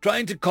 heartbeats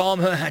trying to calm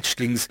her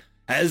hatchlings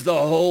as the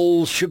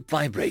whole ship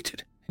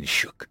vibrated and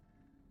shook.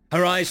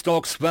 Her eye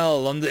stalks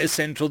fell on the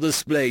central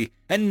display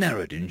and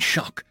narrowed in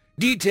shock.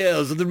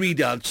 Details of the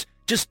readouts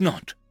just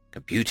not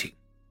computing.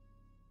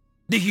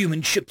 The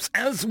human ships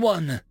as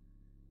one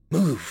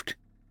moved,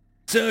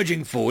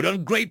 surging forward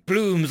on great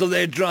plumes of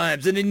their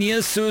drives in a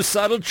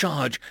near-suicidal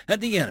charge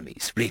at the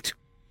enemy's fleet.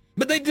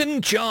 But they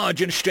didn't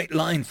charge in a straight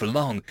line for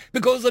long,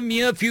 because a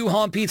mere few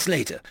heartbeats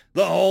later,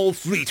 the whole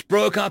fleet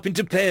broke up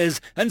into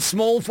pairs and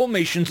small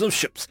formations of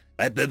ships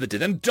that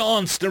pivoted and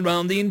danced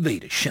around the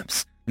invader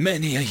ships.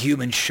 Many a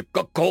human ship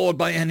got caught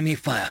by enemy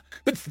fire,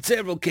 but in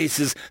several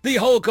cases the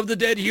hulk of the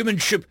dead human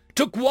ship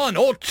took 1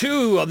 or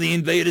 2 of the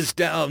invaders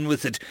down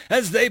with it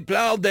as they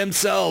plowed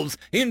themselves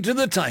into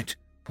the tight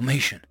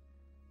formation.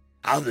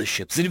 Other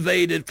ships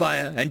evaded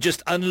fire and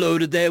just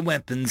unloaded their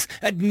weapons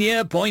at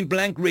near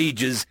point-blank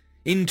ranges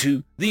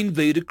into the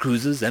invader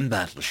cruisers and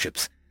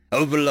battleships,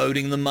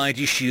 overloading the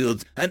mighty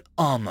shields and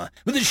armor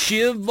with a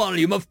sheer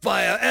volume of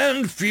fire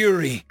and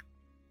fury.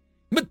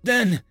 But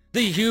then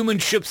the human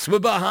ships were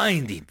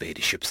behind the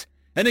invader ships,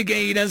 and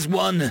again as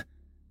one,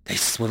 they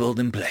swiveled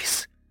in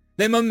place.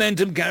 Their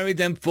momentum carried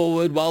them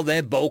forward while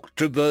their bulk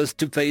traversed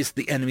to face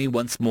the enemy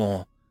once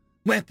more.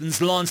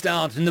 Weapons launched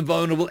out in the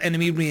vulnerable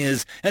enemy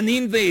rears, and the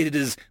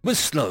invaders were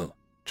slow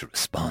to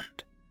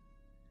respond.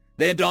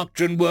 Their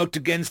doctrine worked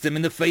against them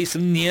in the face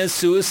of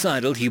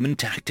near-suicidal human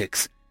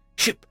tactics.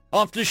 Ship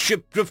after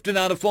ship drifted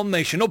out of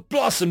formation or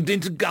blossomed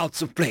into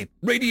gouts of flame,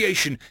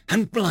 radiation,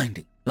 and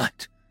blinding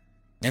light.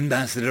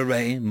 Ambassador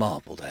Ray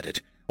marveled at it,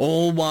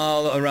 all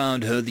while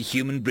around her the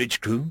human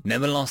bridge crew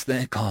never lost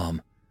their calm.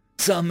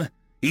 Some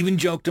even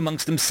joked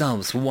amongst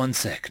themselves for 1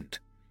 second,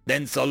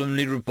 then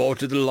solemnly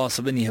reported the loss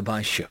of a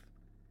nearby ship.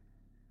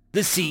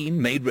 The scene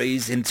made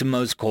Ray's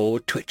innermost core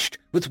twitched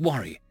with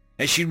worry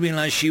as she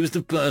realized she was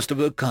the first of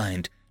her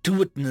kind to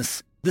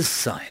witness this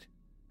side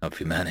of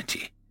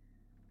humanity.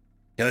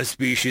 Her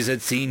species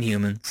had seen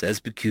humans as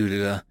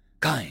peculiar,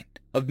 kind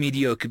of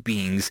mediocre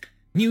beings,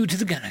 new to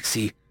the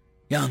galaxy,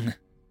 young,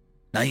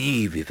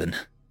 naive even,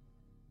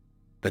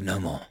 but no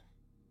more.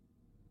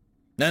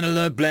 An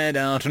alert blared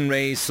out and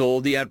Ray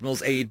saw the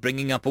Admiral's aide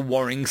bringing up a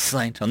worrying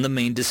sight on the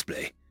main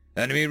display.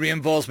 Enemy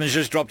reinforcements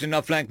just dropped in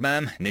our flank,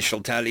 ma'am.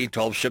 Initial tally,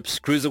 12 ships,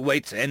 cruiser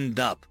weights, end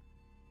up.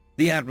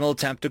 The Admiral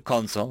tapped her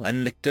console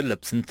and licked her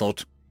lips and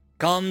thought,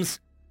 Comms,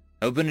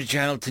 open a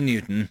channel to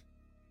Newton.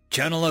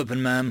 Channel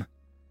open, ma'am.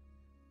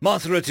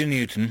 Mothra to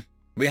Newton.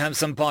 We have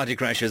some party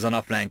crashers on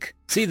our flank.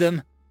 See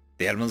them?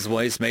 The Admiral's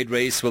voice made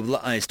Ray swivel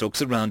the eye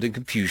stalks around in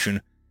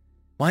confusion.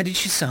 Why did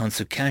she sound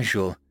so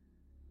casual?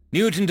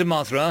 Newton to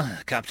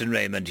Mothra. Captain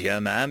Raymond here,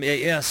 ma'am.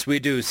 Yes, we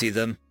do see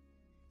them.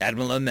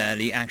 Admiral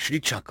O'Malley actually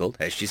chuckled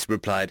as she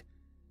replied,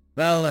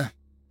 Well,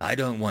 I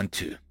don't want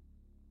to.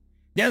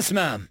 Yes,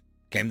 ma'am,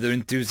 came the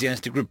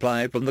enthusiastic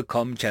reply from the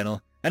comm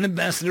channel, and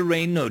Ambassador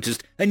Rain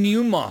noticed a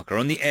new marker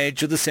on the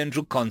edge of the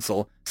central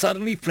console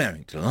suddenly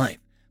flaring to life,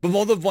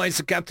 before the voice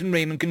of Captain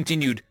Raymond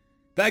continued,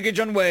 Baggage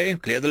on way,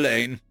 clear the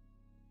lane.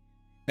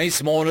 A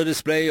smaller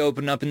display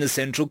opened up in the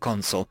central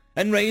console,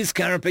 and Ray's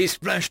carapace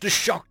flashed a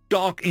shocked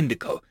dark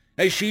indigo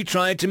as she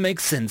tried to make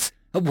sense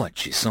of what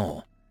she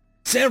saw.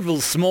 Several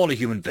smaller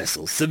human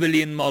vessels,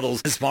 civilian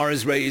models as far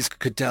as Ray's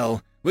could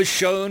tell, were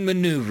shown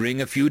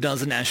maneuvering a few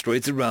dozen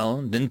asteroids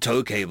around in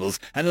tow cables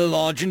and a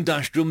large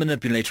industrial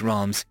manipulator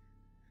arms.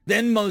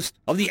 Then most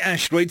of the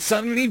asteroids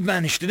suddenly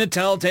vanished in a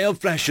telltale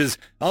flashes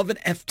of an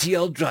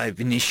FTL drive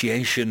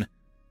initiation.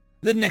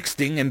 The next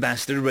thing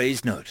Ambassador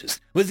Reyes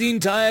noticed was the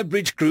entire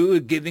bridge crew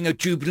giving a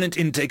jubilant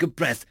intake of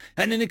breath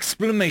and in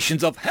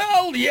exclamations of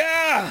 "Hell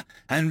yeah!"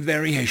 and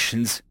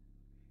variations.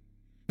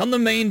 On the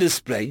main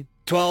display,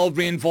 12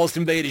 reinforced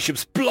invader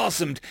ships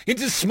blossomed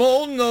into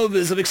small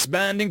novas of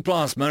expanding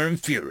plasma and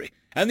fury,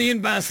 and the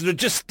ambassador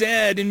just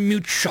stared in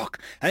mute shock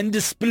and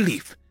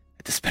disbelief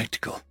at the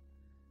spectacle.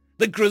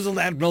 The grizzled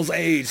admiral's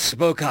aide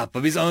spoke up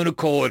of his own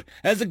accord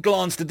as he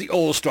glanced at the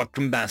awestruck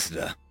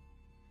ambassador.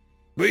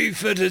 We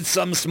fitted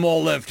some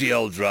small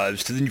FTL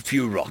drives to the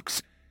few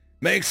rocks.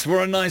 Makes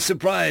for a nice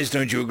surprise,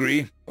 don't you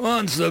agree?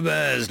 Once the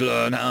bears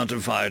learn how to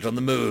fight on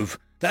the move,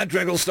 that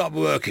trick will stop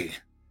working.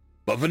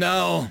 But for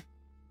now,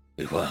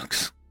 it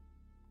works.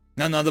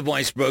 Another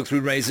voice broke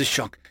through Razor's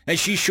shock as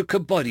she shook her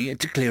body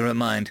to clear her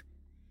mind.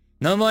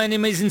 No more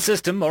enemies in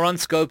system or on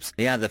scopes.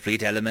 The other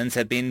fleet elements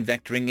have been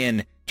vectoring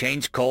in.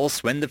 Changed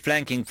course when the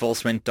flanking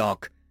force went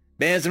dark.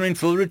 Bears are in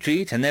full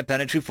retreat and their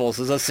planetary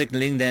forces are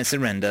signaling their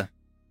surrender.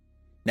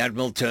 The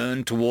Admiral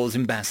turned towards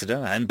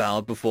Ambassador and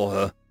bowed before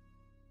her.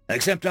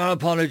 Accept our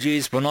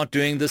apologies for not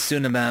doing this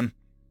sooner, ma'am.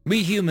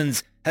 We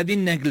humans have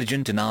been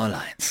negligent in our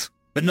alliance.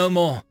 But no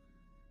more.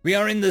 We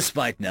are in this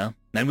fight now,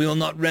 and we will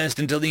not rest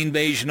until the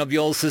invasion of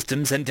your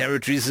systems and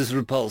territories is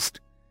repulsed.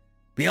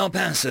 We are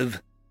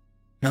passive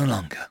no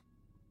longer.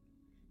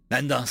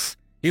 And thus,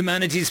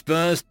 humanity's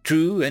first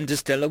true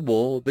interstellar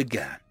war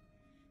began.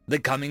 The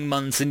coming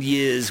months and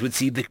years would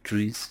see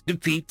victories,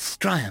 defeats,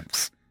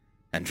 triumphs,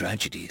 and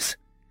tragedies.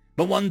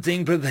 But one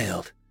thing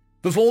prevailed.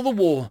 Before the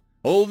war,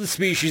 all the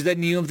species that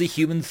knew of the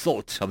human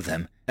thought of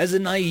them as the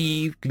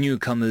naive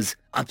newcomers,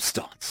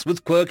 upstarts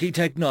with quirky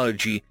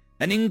technology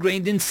and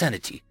ingrained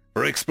insanity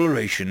for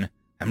exploration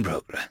and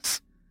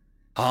progress.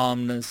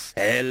 Harmless,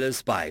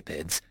 hairless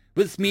bipeds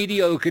with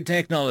mediocre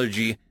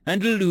technology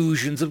and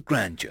illusions of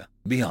grandeur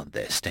beyond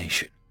their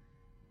station.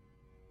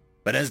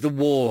 But as the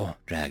war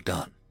dragged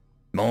on,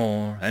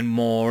 more and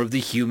more of the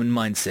human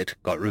mindset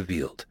got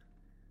revealed.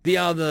 The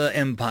other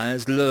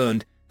empires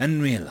learned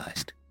and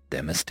realized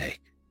their mistake.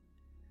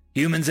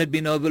 Humans had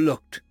been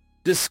overlooked,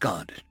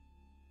 discarded,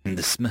 and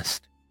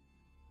dismissed.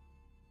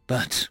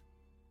 But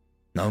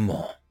no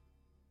more.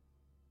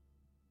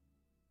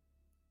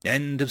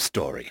 End of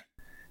story.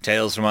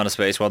 Tales from Outer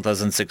Space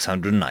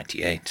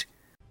 1698.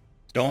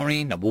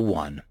 Story number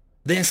 1.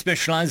 Their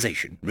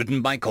Specialization,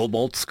 written by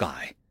Cobalt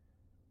Sky.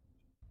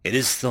 It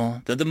is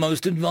thought that the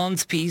most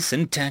advanced piece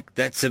and tech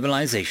that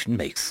civilization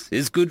makes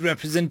is good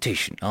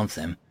representation of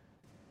them.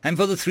 And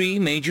for the 3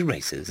 major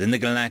races in the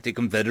Galactic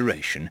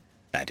Confederation,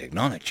 that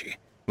technology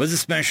was a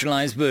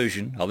specialized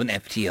version of an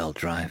FTL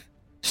drive,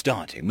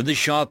 starting with the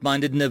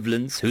sharp-minded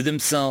Nivlins, who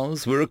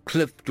themselves were a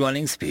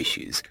cliff-dwelling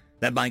species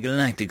that by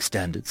galactic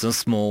standards are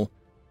small,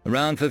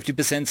 around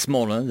 50%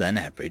 smaller than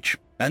average,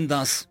 and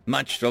thus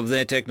much of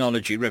their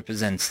technology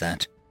represents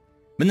that.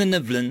 When the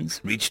Nivlins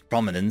reached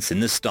prominence in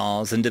the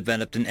stars and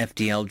developed an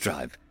FTL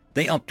drive,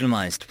 they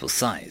optimized for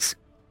size.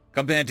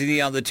 Compared to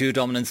the other 2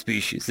 dominant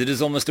species, it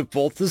is almost a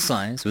fourth the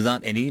size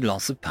without any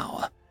loss of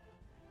power.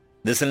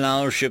 This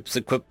allows ships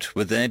equipped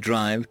with their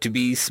drive to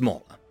be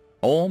smaller,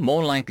 or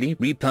more likely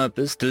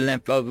repurposed to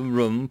leftover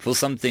room for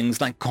some things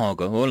like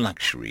cargo or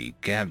luxury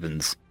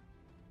cabins.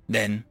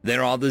 Then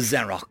there are the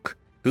Zarok,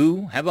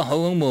 who have a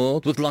home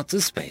world with lots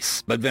of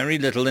space, but very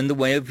little in the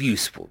way of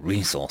useful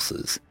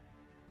resources.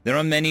 There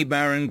are many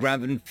barren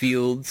graven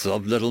fields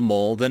of little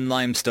more than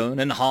limestone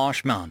and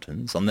harsh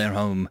mountains on their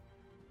home.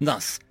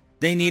 Thus,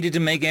 they needed to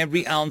make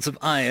every ounce of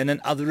iron and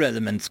other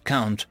elements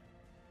count.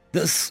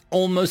 This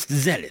almost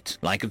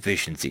zealot-like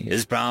efficiency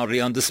is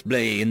proudly on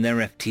display in their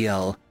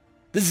FTL.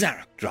 The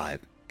Zarok drive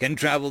can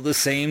travel the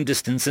same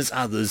distance as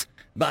others,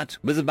 but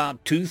with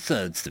about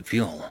 2/3 the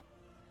fuel.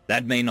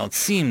 That may not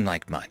seem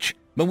like much,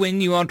 but when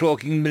you are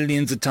talking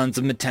millions of tons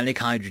of metallic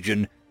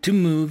hydrogen to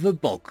move a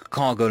bulk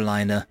cargo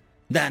liner,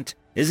 that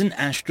is an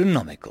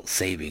astronomical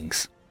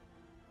savings.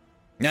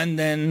 And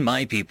then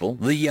my people,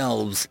 the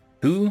Yelves,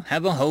 who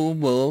have a whole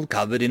world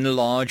covered in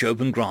large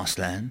open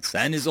grasslands,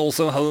 and is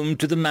also home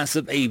to the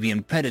massive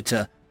avian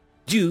predator.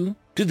 Due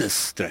to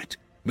this threat,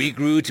 we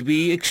grew to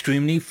be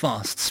extremely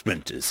fast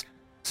sprinters,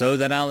 so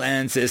that our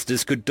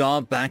ancestors could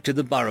dart back to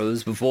the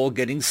burrows before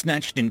getting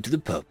snatched into the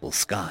purple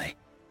sky.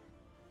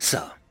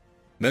 So,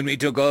 when we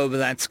took over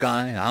that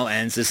sky, our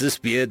ancestors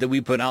feared that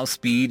we put our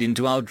speed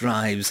into our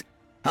drives.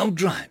 Our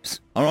drives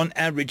are on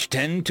average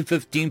 10 to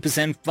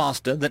 15%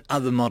 faster than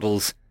other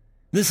models.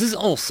 This is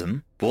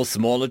awesome for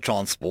smaller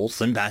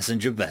transports and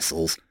passenger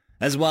vessels,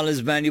 as well as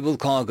valuable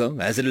cargo,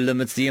 as it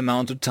limits the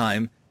amount of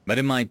time that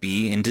it might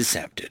be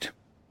intercepted.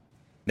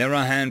 There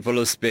are a handful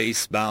of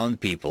space-bound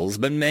peoples,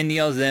 but many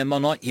of them are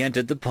not yet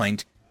at the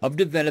point of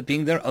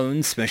developing their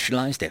own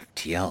specialized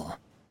FTL.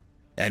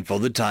 And for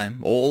the time,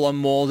 all are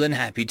more than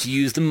happy to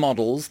use the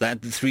models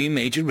that the three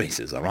major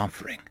races are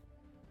offering.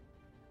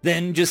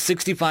 Then, just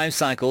 65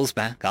 cycles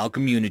back, our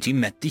community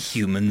met the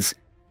humans.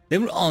 They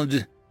were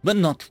odd, but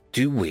not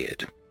too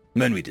weird.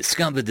 When we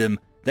discovered them,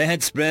 they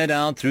had spread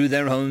out through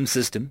their home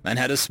system and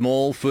had a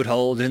small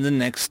foothold in the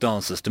next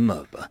star system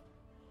over.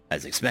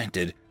 As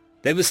expected,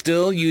 they were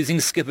still using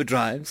skipper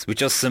drives,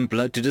 which are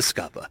simpler to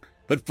discover,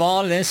 but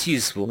far less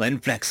useful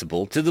and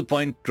flexible to the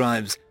point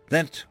drives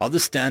that are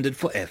the standard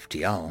for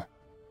FTL.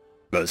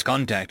 Close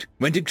contact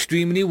went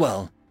extremely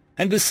well,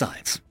 and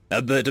besides,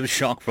 a bit of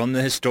shock from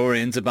the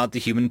historians about the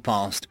human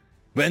past.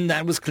 When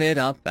that was cleared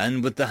up,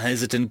 and with the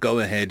hesitant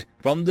go-ahead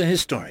from the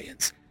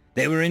historians,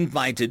 they were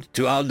invited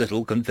to our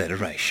little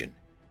confederation.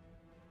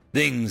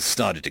 Things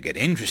started to get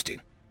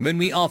interesting when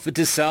we offered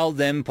to sell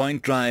them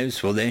point drives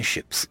for their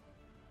ships.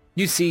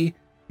 You see,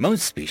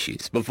 most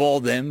species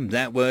before them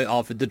that were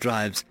offered the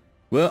drives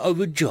were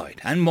overjoyed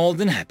and more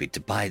than happy to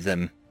buy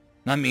them.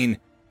 I mean,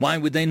 why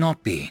would they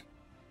not be?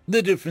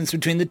 The difference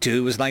between the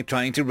two was like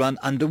trying to run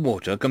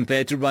underwater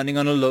compared to running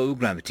on a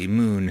low-gravity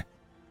moon.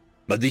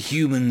 But the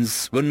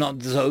humans were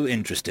not so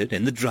interested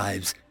in the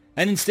drives,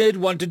 and instead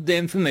wanted the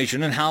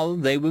information on how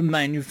they were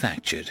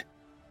manufactured.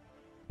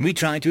 We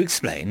tried to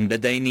explain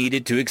that they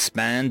needed to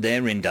expand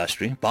their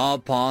industry far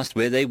past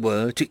where they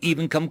were to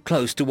even come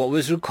close to what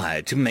was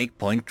required to make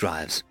point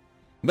drives.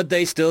 But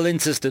they still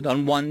insisted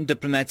on one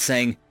diplomat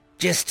saying,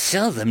 "Just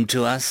sell them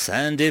to us,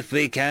 and if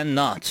we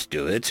cannot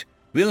do it,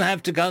 we'll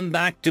have to come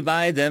back to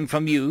buy them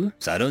from you,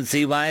 so I don't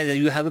see why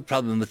you have a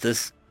problem with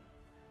this."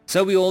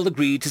 So we all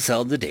agreed to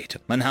sell the data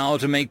on how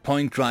to make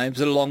point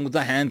drives along with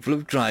a handful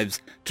of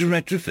drives to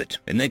retrofit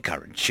in their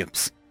current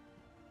ships.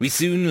 We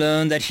soon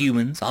learned that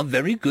humans are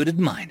very good at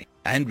mining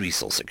and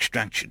resource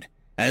extraction,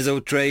 as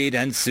our trade,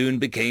 and soon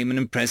became an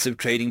impressive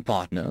trading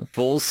partner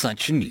for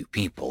such new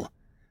people.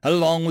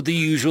 Along with the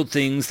usual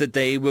things that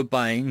they were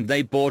buying,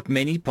 they bought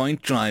many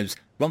point drives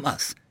from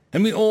us,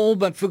 and we all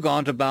but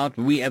forgot about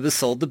we ever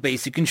sold the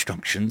basic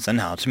instructions on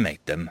how to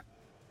make them.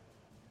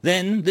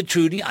 Then the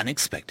truly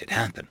unexpected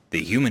happened.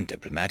 The human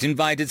diplomat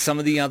invited some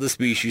of the other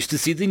species to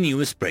see the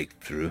newest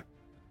breakthrough.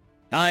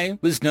 I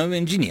was no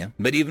engineer,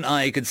 but even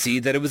I could see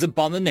that it was an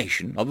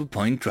abomination of a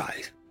point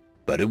drive.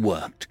 But it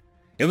worked.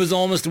 It was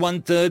almost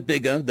 1/3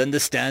 bigger than the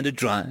standard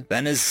drive,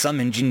 and as some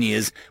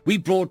engineers we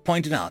brought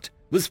pointed out,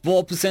 was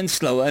 4%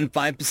 slower and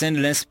 5%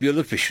 less fuel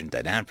efficient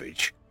than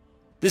average.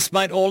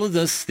 Despite all of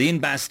this, the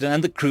ambassador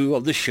and the crew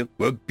of the ship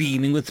were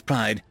beaming with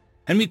pride,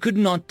 and we could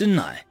not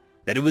deny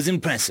that it was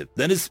impressive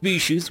that a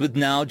species with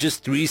now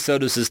just 3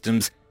 solar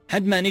systems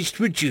had managed to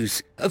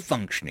produce a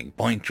functioning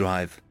point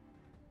drive.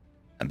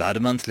 About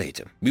a month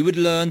later, we would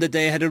learn that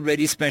they had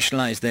already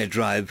specialized their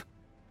drive.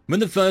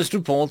 When the first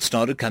reports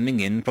started coming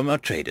in from our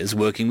traders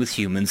working with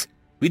humans,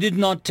 we did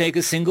not take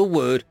a single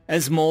word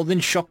as more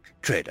than shock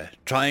trader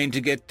trying to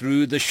get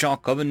through the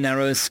shock of a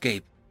narrow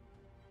escape.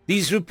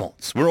 These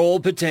reports were all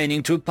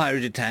pertaining to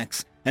pirate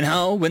attacks and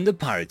how, when the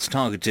pirates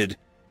targeted,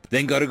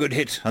 then got a good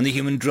hit on the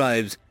human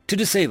drives to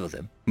disable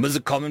them was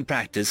a common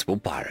practice for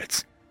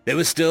pirates. They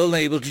were still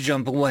able to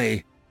jump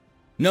away.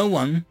 No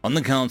one on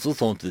the council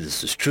thought that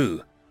this was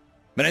true.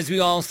 But as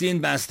we asked the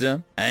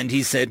ambassador, and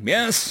he said,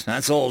 "Yes,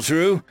 that's all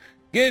true.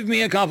 Give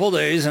me a couple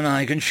days and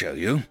I can show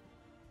you."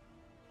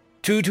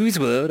 True to his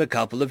word, a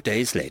couple of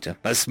days later,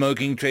 a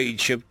smoking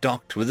trade ship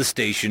docked with a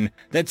station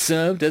that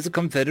served as a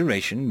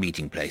Confederation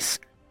meeting place.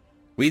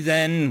 We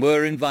then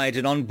were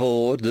invited on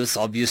board this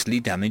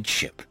obviously damaged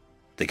ship.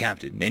 The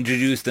captain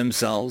introduced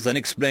themselves and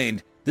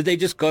explained that they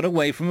just got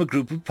away from a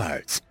group of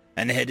pirates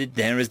and headed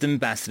there as the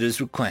ambassador's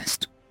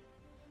request.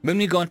 When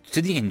we got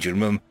to the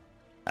engine room,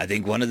 I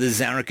think one of the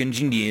Zarek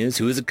engineers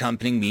who was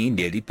accompanying me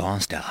nearly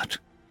passed out.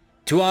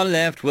 To our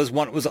left was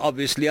what was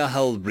obviously a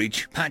hull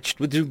breach patched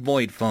with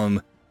void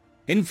foam.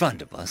 In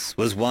front of us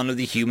was one of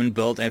the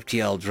human-built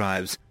FTL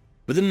drives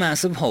with a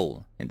massive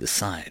hole in the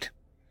side.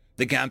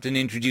 The captain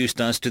introduced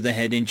us to the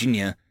head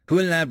engineer, who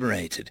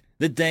elaborated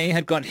that they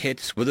had got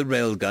hit with a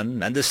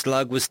railgun and the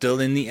slug was still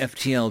in the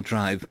FTL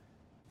drive.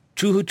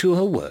 True to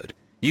her word,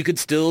 you could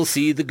still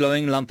see the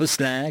glowing lump of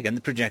slag and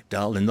the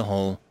projectile in the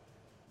hole.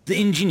 The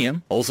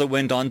engineer also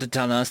went on to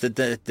tell us that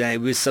they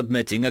were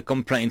submitting a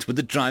complaint with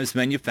the drive's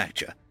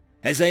manufacturer,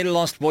 as they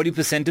lost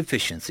 40%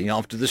 efficiency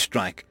after the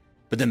strike,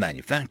 but the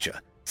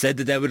manufacturer said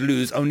that they would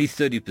lose only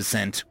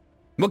 30%.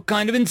 What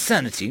kind of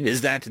insanity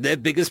is that? Their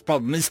biggest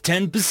problem is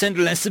 10%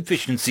 less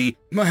efficiency.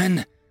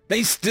 Man,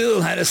 they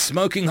still had a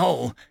smoking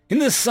hole in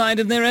the side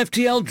of their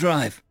FTL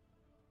drive.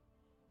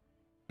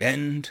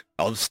 End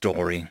of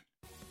story.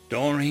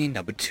 Story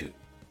number 2.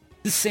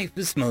 The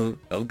safest mode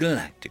of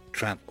galactic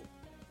travel.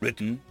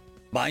 Written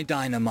by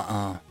Dynama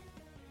R.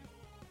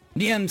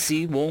 The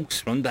MC walks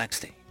from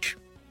backstage.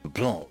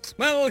 Applause.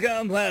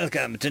 Welcome,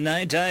 welcome.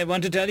 Tonight I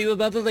want to tell you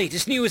about the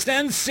latest, newest,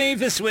 and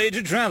safest way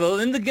to travel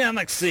in the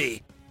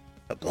galaxy.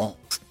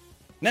 Applause.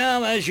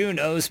 Now, as you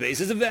know,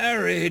 space is a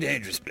very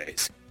dangerous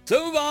place.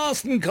 So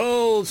vast and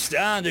cold,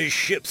 standard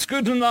ships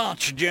could not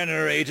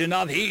generate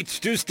enough heat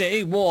to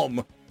stay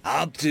warm.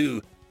 Up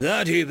to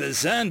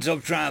 30%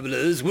 of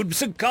travelers would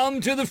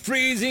succumb to the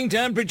freezing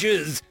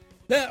temperatures.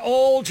 That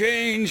all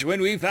changed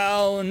when we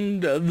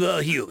found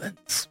the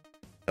humans.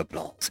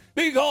 Applause.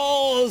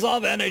 Because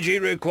of energy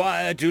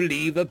required to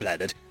leave the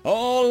planet,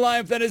 all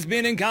life that has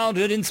been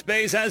encountered in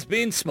space has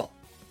been small.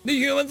 The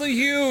humans are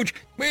huge.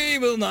 We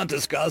will not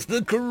discuss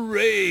the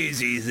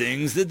crazy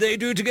things that they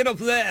do to get off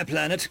their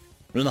planet.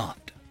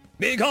 Laughter.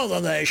 Because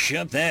of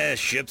their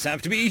ships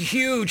have to be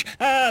huge,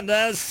 and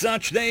as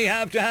such they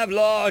have to have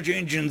large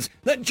engines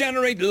that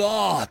generate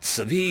lots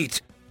of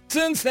heat.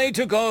 Since they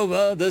took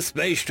over the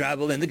space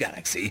travel in the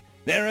galaxy,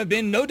 there have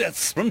been no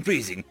deaths from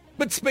freezing,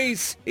 but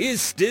space is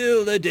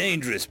still a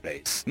dangerous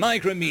place.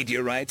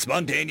 Micrometeorites,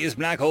 spontaneous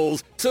black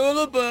holes,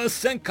 solar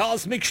bursts, and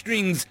cosmic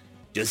strings,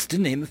 just to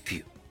name a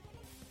few.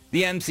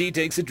 The MC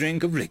takes a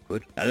drink of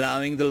liquid,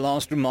 allowing the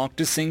last remark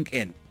to sink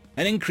in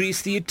and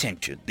increase the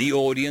attention the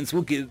audience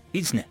will give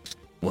his next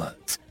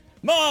words.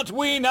 But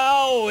we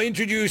now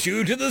introduce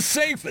you to the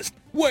safest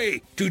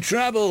way to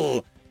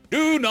travel.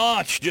 Do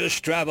not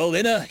just travel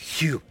in a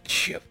human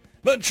ship,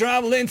 but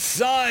travel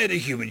inside a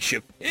human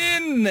ship,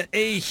 in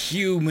a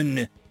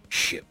human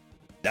ship.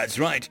 That's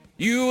right,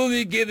 you will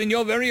be given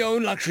your very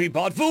own luxury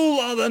pod full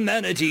of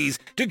amenities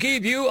to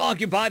keep you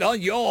occupied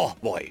on your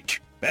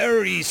voyage.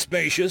 Very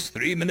spacious,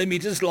 3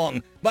 millimeters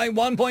long by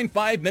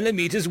 1.5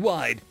 millimeters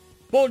wide.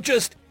 For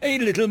just a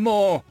little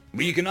more,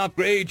 we can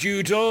upgrade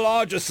you to a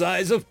larger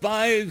size of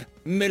 5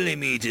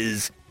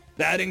 millimeters.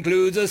 That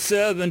includes a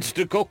servant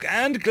to cook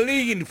and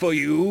clean for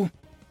you.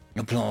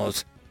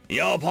 Applause.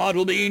 Your pod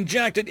will be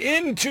injected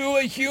into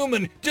a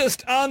human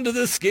just under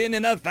the skin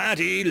in a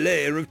fatty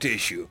layer of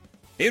tissue.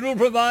 It will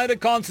provide a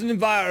constant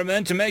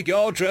environment to make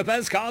your trip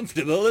as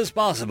comfortable as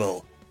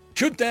possible.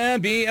 Should there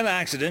be an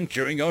accident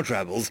during your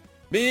travels,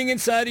 being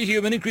inside a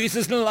human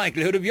increases the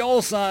likelihood of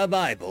your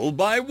survival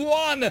by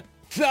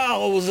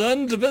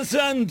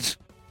 1,000%.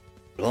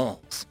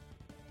 Applause.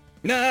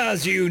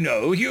 As you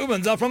know,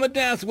 humans are from a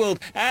death world,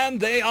 and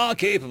they are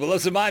capable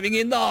of surviving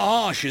in the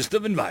harshest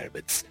of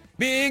environments.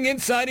 Being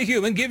inside a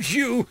human gives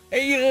you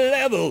a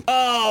level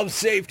of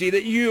safety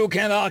that you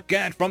cannot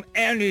get from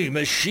any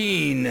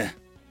machine.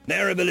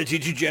 Their ability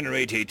to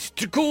generate heat,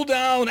 to cool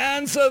down,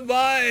 and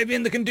survive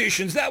in the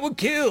conditions that would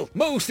kill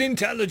most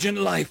intelligent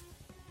life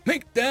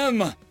make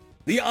them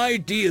the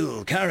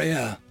ideal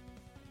carrier.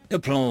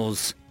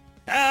 Applause.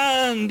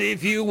 And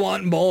if you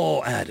want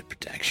more added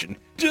protection,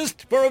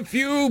 just for a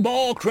few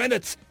more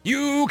credits,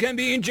 you can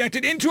be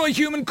injected into a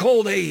human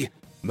called a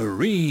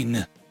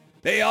Marine.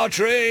 They are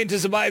trained to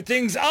survive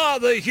things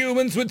other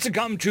humans would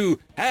succumb to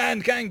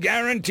and can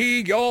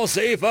guarantee your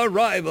safe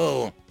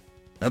arrival.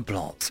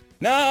 Applause.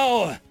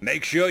 Now,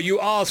 make sure you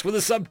ask for the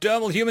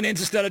Subdermal Human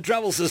Interstellar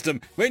Travel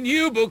System when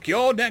you book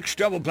your next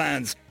travel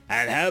plans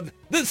and have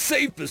the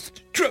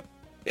safest trip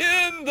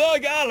in the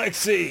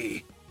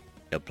galaxy.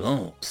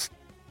 Applause.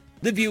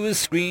 The viewer's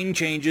screen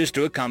changes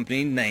to a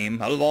company name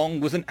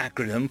along with an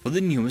acronym for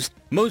the newest,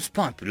 most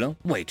popular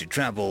way to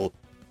travel.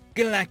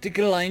 Galactic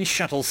Alliance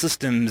Shuttle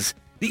Systems,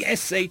 the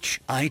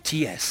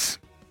SHITS.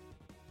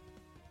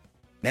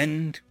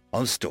 End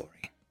of story.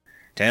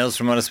 Tales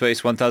from Outer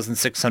Space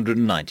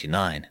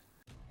 1699.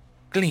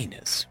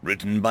 Gleaners,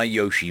 written by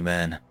Yoshi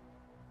Man.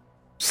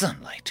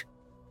 Sunlight.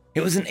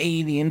 It was an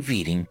alien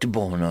feeding to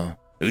Borno,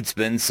 who'd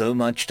spent so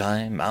much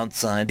time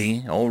outside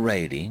the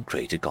O'Reilly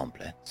crater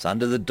complex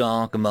under the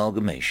dark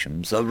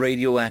amalgamations of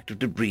radioactive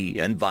debris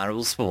and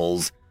viral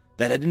spores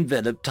that had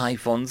enveloped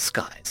Typhon's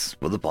skies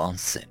for the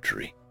past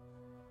century.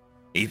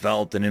 He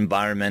felt an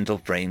environmental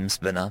frame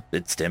spin up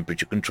its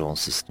temperature control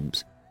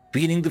systems,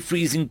 feeling the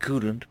freezing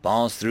coolant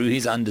pass through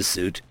his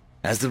undersuit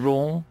as the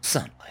raw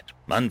sunlight,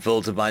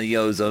 unfiltered by the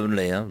ozone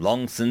layer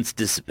long since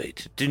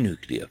dissipated to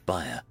nuclear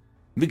fire,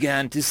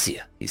 began to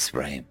sear his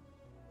frame.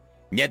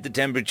 Yet the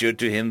temperature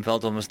to him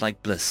felt almost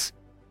like bliss.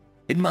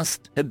 It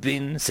must have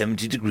been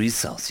 70 degrees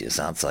Celsius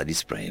outside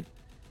his frame,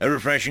 a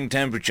refreshing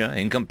temperature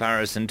in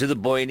comparison to the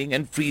boiling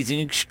and freezing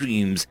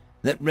extremes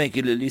that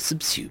regularly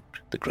subsumed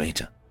the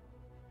crater.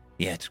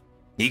 Yet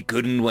he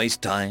couldn't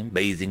waste time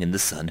bathing in the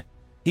sun.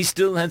 He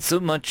still had so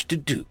much to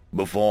do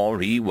before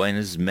he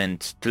was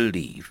meant to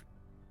leave.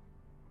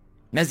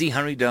 As he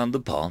hurried down the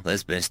path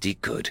as best he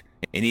could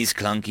in his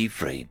clunky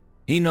frame,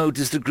 he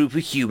noticed a group of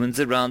humans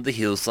around the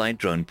hillside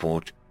drone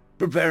port,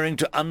 preparing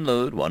to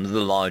unload one of the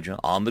larger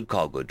armored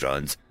cargo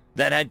drones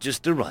that had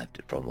just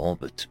arrived from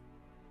orbit.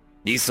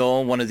 He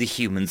saw one of the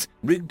humans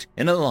rigged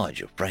in a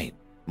larger frame,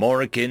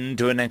 more akin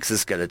to an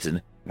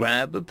exoskeleton,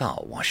 grab a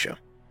power washer.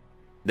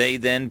 They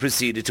then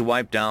proceeded to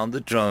wipe down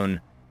the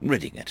drone,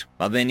 ridding it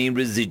of any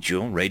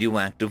residual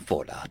radioactive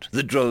fallout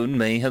the drone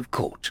may have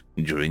caught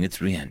during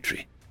its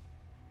re-entry.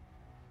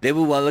 They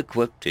were well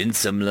equipped in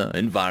similar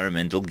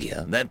environmental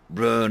gear that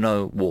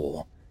Bruno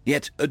wore,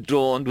 yet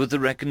adorned with the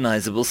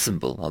recognizable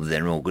symbol of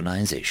their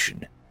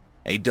organization,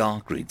 a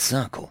dark green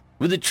circle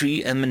with a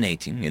tree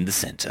emanating in the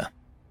center.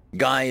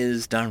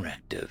 Gaia's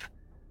Directive.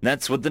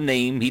 That's what the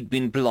name he'd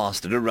been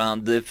plastered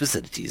around their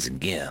facilities and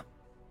gear.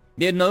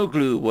 They had no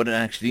clue what it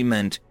actually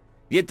meant,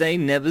 yet they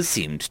never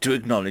seemed to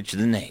acknowledge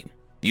the name,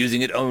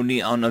 using it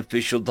only on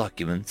official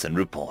documents and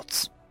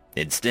reports.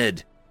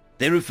 Instead,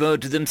 they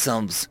referred to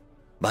themselves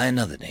by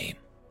another name.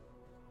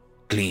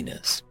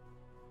 Cleaners.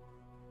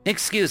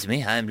 "Excuse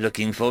me, I'm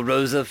looking for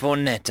Rosa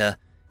Fornetta.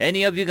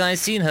 Any of you guys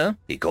seen her?"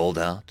 he called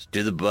out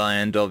to the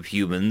band of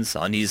humans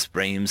on his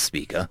frame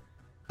speaker.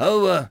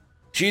 "Oh,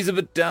 she's a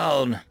bit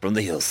down from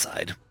the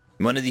hillside,"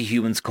 one of the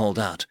humans called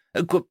out,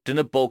 equipped in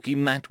a bulky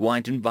matte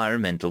white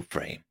environmental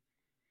frame.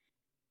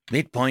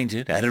 It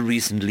pointed at a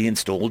recently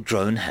installed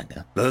drone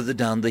hangar further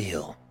down the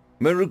hill,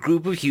 where a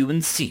group of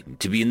humans seemed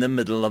to be in the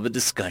middle of a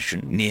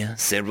discussion near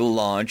several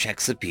large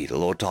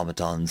hexapedal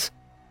automatons.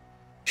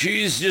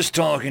 "She's just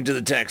talking to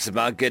the techs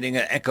about getting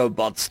her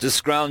echobots to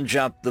scrounge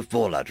up the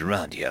fallout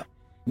around here.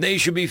 They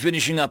should be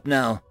finishing up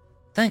now."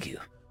 "Thank you,"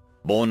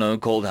 Bono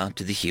called out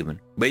to the human,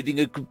 waving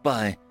a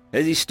goodbye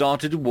as he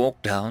started to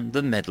walk down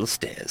the metal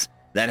stairs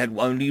that had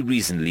only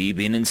recently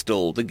been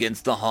installed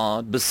against the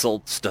hard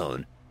basalt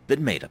stone that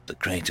made up the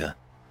crater.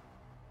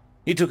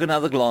 He took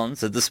another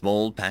glance at the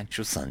small patch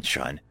of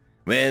sunshine,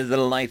 where the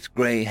light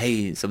grey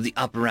haze of the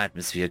upper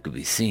atmosphere could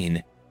be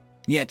seen.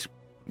 Yet,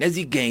 as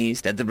he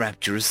gazed at the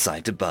rapturous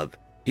sight above,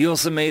 he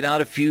also made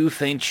out a few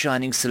faint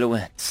shining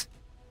silhouettes.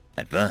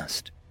 At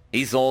first,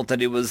 he thought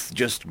that it was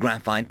just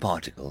graphite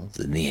particles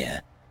in the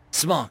air,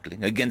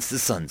 sparkling against the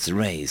sun's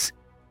rays.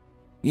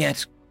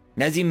 Yet,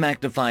 as he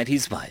magnified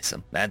his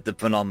visor at the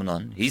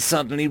phenomenon, he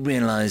suddenly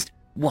realized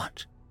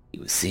what he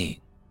was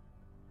seeing.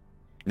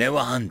 There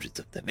were hundreds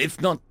of them, if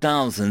not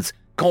thousands,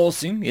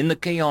 coursing in the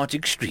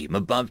chaotic stream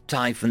above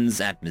Typhon's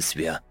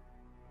atmosphere.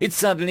 It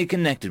suddenly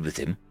connected with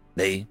him.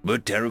 They were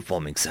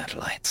terraforming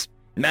satellites,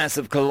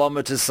 massive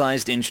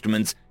kilometer-sized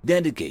instruments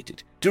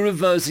dedicated to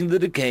reversing the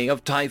decay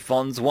of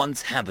Typhon's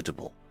once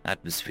habitable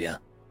atmosphere.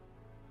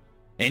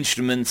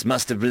 Instruments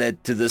must have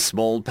led to the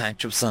small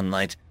patch of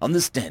sunlight on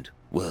this dead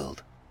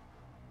world.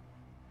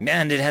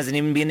 And it hasn't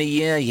even been a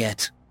year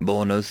yet,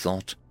 Bono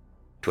thought.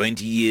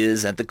 20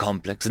 years at the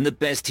complex, and the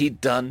best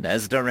he'd done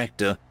as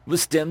director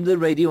was stem the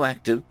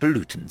radioactive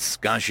pollutants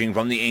gushing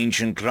from the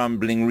ancient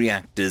crumbling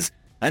reactors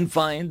and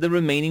find the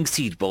remaining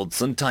seed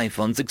pods on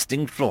Typhon's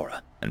extinct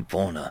flora and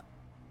fauna.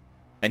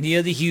 And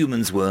here the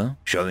humans were,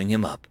 showing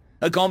him up,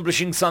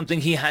 accomplishing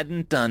something he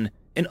hadn't done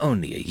in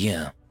only a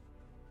year.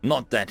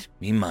 Not that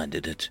he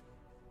minded it.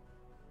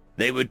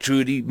 They were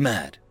truly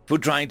mad for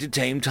trying to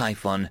tame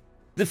Typhon.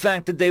 The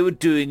fact that they were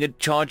doing it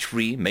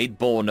charge-free made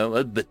Bono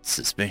a bit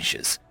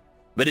suspicious.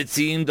 But it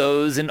seemed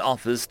those in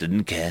office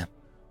didn't care,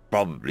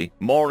 probably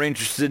more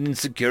interested in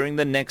securing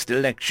the next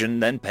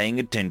election than paying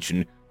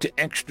attention to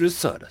extra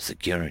solar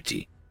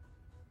security.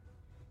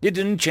 It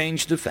didn't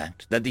change the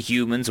fact that the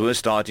humans were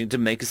starting to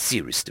make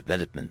serious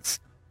developments.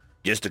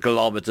 Just a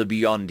kilometer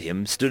beyond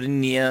him stood a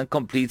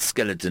near-complete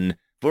skeleton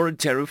for a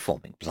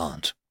terraforming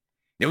plant.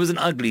 It was an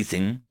ugly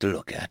thing to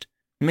look at,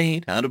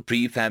 made out of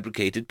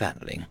prefabricated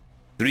paneling,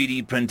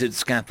 3D printed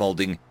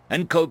scaffolding,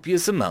 and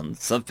copious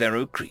amounts of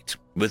ferrocrete,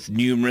 with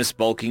numerous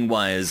bulking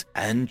wires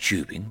and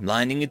tubing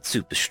lining its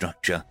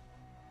superstructure.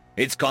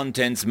 Its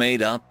contents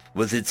made up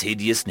with its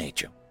hideous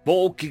nature.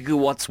 4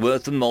 gigawatts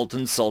worth of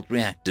molten salt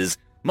reactors,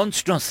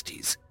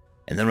 monstrosities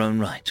in their own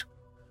right,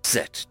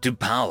 set to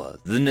power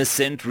the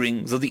nascent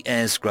rings of the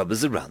air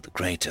scrubbers around the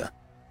crater,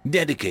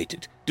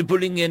 dedicated to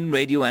pulling in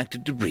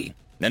radioactive debris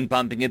and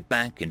pumping it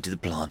back into the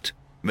plant,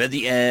 where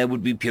the air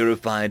would be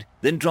purified,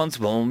 then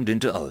transformed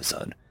into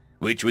ozone,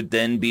 which would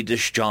then be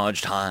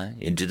discharged high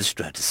into the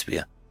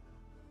stratosphere.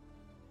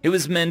 It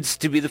was meant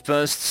to be the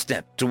first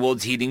step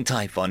towards heating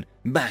Typhon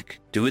back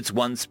to its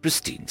once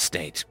pristine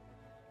state,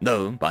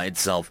 though by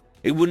itself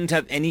it wouldn't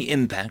have any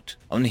impact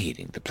on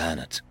heating the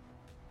planet.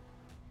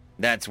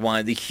 That's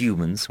why the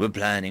humans were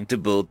planning to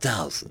build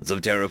thousands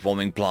of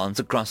terraforming plants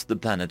across the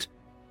planet,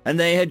 and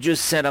they had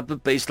just set up a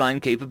baseline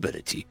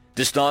capability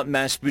to start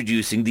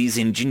mass-producing these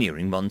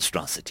engineering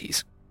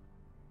monstrosities.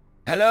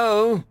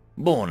 "Hello!"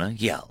 Bono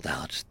yelled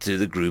out to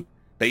the group,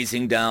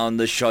 pacing down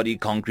the shoddy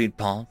concrete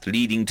path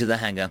leading to the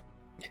hangar.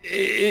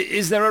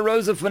 Is there a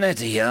Rosa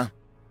Fornetta here?"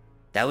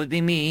 "That would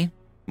be me,"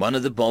 one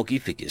of the bulky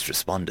figures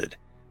responded,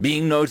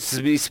 being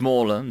noticeably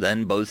smaller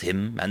than both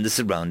him and the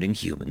surrounding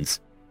humans.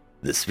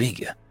 This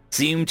figure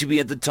seemed to be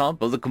at the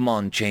top of the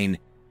command chain,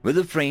 with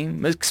a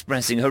frame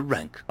expressing her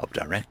rank of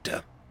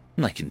director,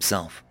 like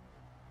himself.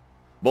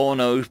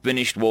 Bono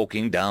finished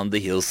walking down the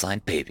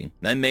hillside paving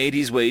and made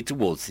his way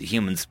towards the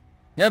humans.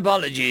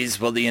 "Apologies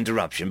for the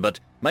interruption, but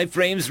my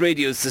frame's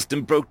radio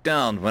system broke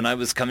down when I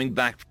was coming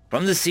back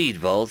from the seed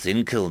vault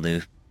in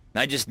Kilnu.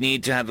 I just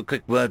need to have a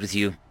quick word with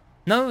you."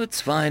 "No, it's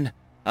fine.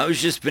 I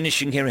was just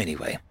finishing here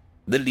anyway,"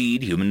 the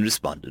lead human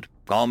responded,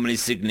 calmly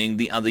signaling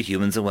the other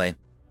humans away.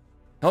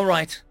 "All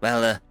right,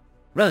 well,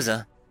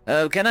 Rosa,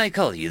 can I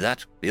call you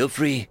that? Feel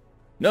free.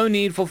 No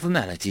need for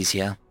formalities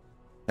here."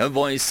 Her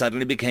voice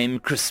suddenly became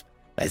crisp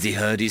as he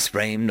heard his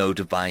frame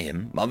notify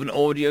him of an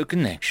audio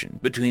connection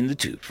between the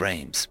two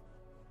frames.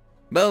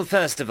 "Well,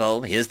 first of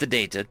all, here's the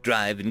data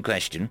drive in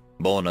question,"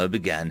 Borno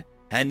began,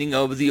 handing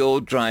over the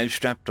old drive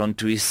strapped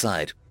onto his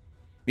side.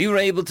 "We were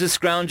able to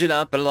scrounge it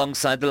up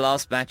alongside the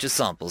last batch of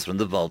samples from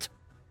the vault.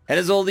 It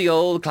has all the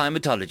old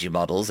climatology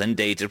models and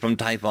data from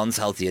Typhon's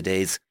healthier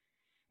days.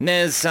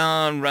 There's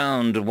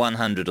around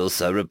 100 or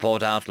so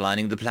report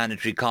outlining the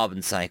planetary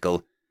carbon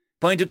cycle,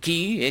 point of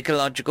key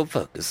ecological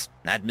focus,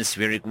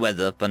 atmospheric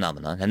weather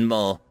phenomena, and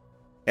more.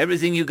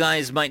 Everything you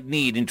guys might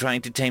need in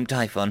trying to tame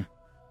Typhon."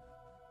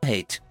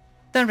 "Wait,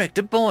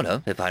 Director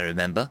Borno, if I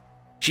remember,"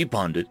 she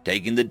pondered,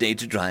 taking the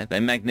data drive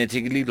and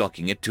magnetically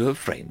locking it to her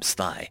frame's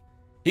thigh.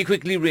 He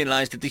quickly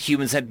realized that the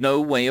humans had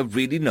no way of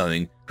really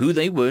knowing who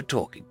they were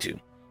talking to,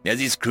 as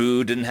his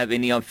crew didn't have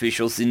any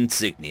official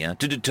insignia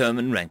to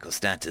determine rank or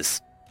status.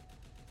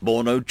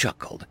 Borno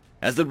chuckled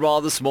as the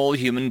rather small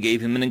human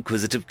gave him an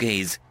inquisitive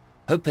gaze,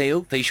 her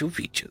pale facial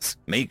features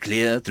made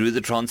clear through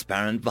the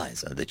transparent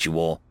visor that she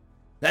wore.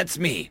 "That's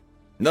me.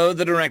 No,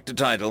 the director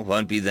title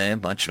won't be there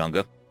much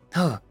longer."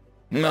 "Oh,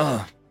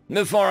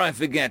 before I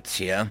forget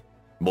here,"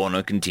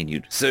 Borno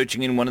continued,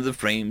 searching in one of the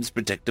frame's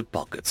protective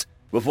pockets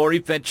before he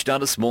fetched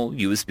out a small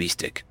USB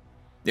stick.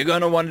 "You're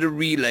going to want to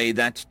relay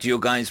that to your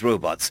guys'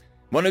 robots.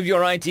 One of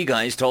your IT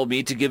guys told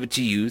me to give it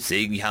to you,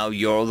 seeing how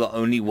you're the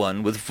only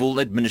one with full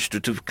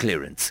administrative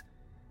clearance.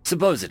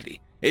 Supposedly,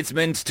 it's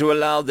meant to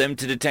allow them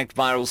to detect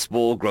viral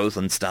spore growth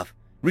and stuff,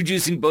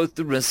 reducing both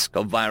the risk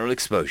of viral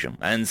exposure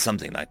and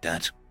something like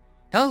that."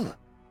 "Oh,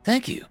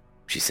 thank you,"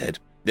 she said,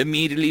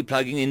 immediately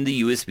plugging in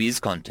the USB's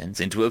contents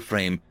into her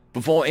frame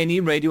before any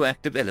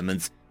radioactive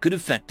elements could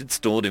affect its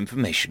stored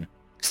information.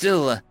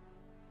 "Still,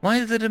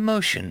 why the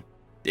demotion?"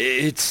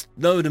 "It's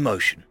no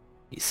demotion,"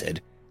 he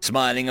said,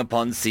 smiling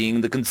upon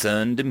seeing the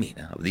concerned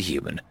demeanor of the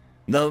human,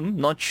 though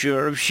not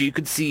sure if she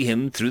could see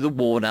him through the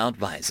worn-out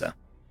visor.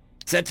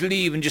 "Set to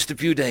leave in just a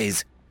few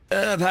days,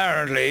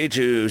 apparently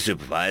to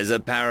supervise a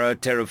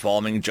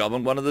para-terraforming job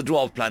on one of the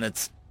dwarf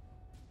planets."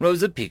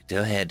 Rosa peeked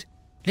her head.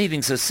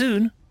 "Leaving so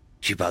soon?"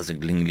 she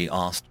puzzlingly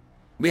asked.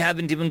 "We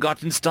haven't even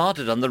gotten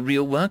started on the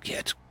real work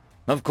yet."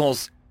 Of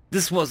course,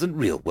 this wasn't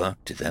real work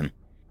to them.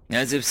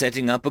 As if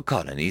setting up a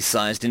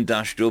colony-sized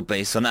industrial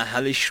base on a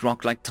hellish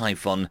rock like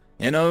Typhon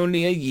in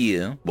only a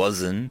year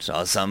wasn't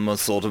some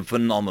sort of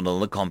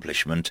phenomenal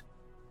accomplishment.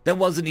 That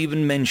wasn't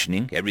even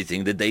mentioning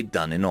everything that they'd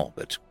done in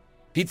orbit.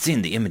 He'd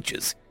seen the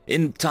images,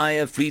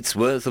 entire fleets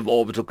worth of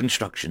orbital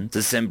constructions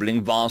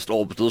assembling vast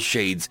orbital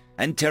shades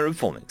and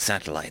terraforming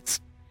satellites.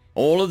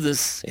 All of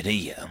this in a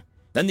year,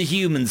 and the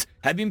humans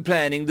had been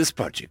planning this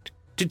project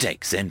to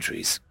take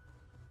centuries.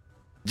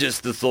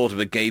 Just the thought of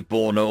it gave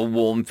Borno a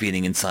warm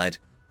feeling inside.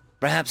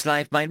 Perhaps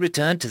life might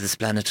return to this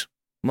planet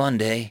one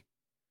day.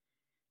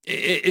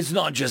 "It's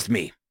not just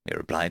me," he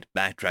replied,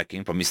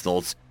 backtracking from his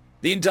thoughts.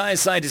 "The entire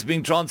site is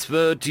being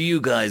transferred to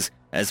you guys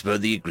as per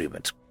the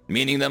agreement,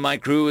 meaning that my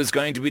crew is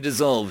going to be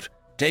dissolved,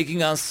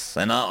 taking us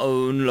and our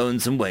own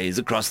lonesome ways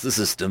across the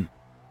system."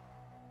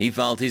 He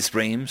felt his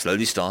frame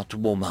slowly start to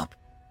warm up,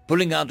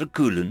 pulling out a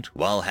coolant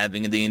while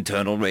having the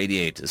internal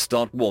radiator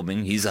start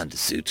warming his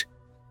undersuit.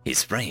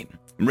 His frame,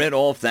 read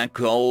off that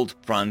cold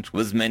front,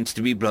 was meant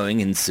to be blowing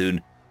in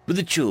soon, with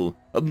a chill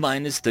of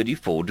minus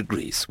 34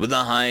 degrees, with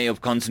a high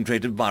of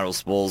concentrated viral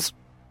spores.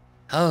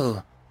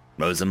 "Oh,"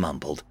 Rosa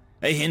mumbled,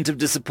 a hint of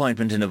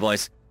disappointment in her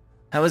voice.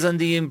 "I was under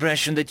the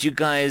impression that you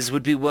guys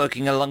would be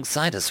working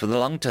alongside us for the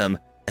long term,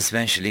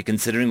 especially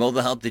considering all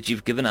the help that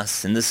you've given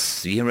us in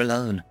this year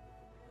alone."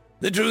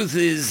 "The truth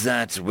is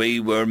that we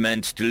were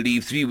meant to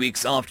leave 3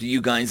 weeks after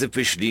you guys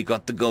officially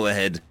got the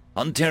go-ahead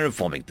on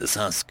terraforming this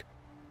husk.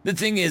 The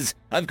thing is,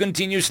 I've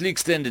continuously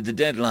extended the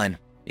deadline,"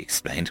 he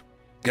explained.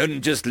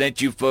 "Couldn't just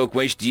let you folk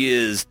waste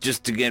years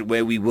just to get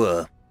where we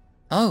were."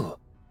 "Oh."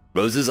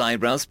 Rosa's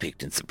eyebrows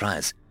peaked in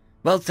surprise.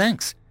 "Well,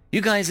 thanks.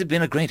 You guys have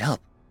been a great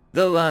help.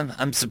 Though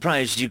I'm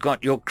surprised you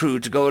got your crew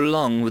to go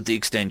along with the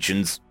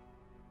extensions."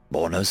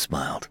 Borno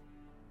smiled.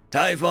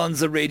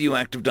 "Typhon's a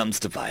radioactive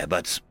dumpster fire,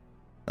 but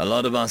a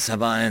lot of us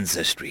have our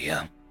ancestry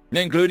here,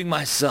 including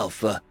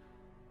myself.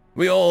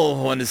 We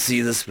all want to see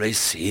this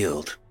place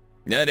healed.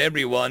 And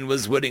everyone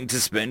was willing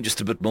to spend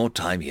just a bit more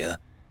time here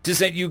to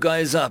set you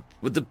guys up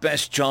with the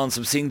best chance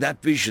of seeing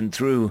that vision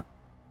through."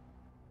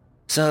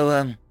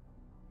 "So,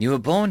 you were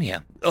born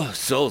here?" "Oh,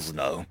 souls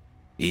no,"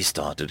 he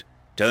started,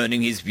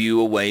 turning his view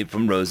away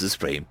from Rosa's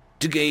frame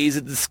to gaze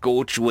at the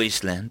scorched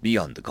wasteland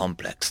beyond the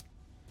complex.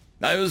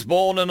 "I was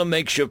born in a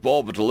makeshift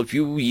orbital a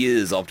few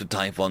years after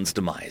Typhon's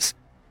demise.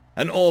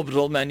 An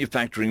orbital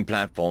manufacturing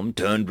platform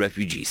turned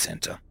refugee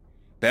center.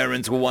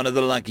 Parents were one of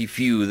the lucky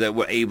few that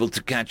were able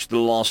to catch the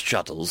lost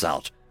shuttles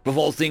out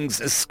before things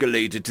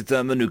escalated to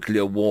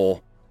thermonuclear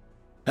war.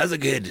 As a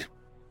kid,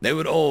 They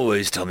would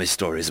always tell me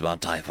stories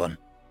about Typhon.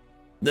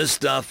 The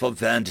stuff of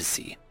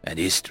fantasy and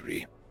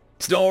history.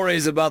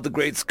 Stories about the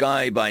great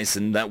sky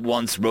bison that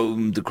once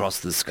roamed across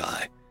the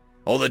sky,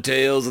 or the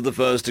tales of the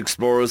first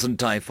explorers on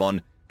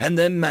Typhon and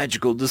their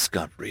magical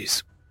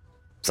discoveries.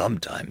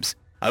 Sometimes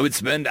I would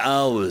spend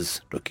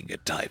hours looking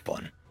at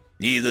Typhon,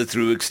 either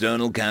through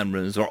external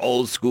cameras or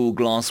old-school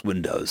glass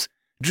windows,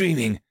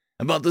 dreaming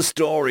about the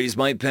stories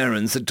my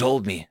parents had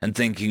told me and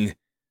thinking,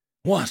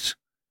 what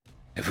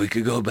if we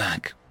could go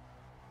back?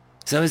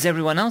 So is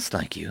everyone else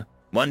like you,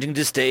 wanting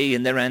to stay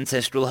in their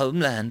ancestral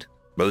homeland?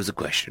 Rosa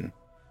questioned.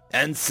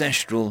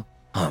 Ancestral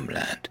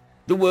homeland.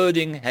 The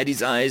wording had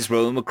his eyes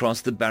roam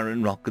across the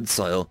barren rock and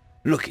soil,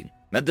 looking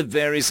at the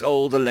various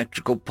old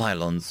electrical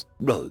pylons,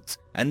 roads,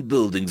 and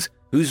buildings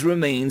whose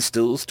remains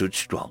still stood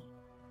strong,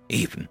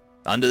 even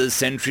under the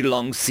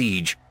century-long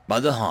siege by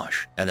the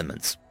harsh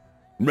elements,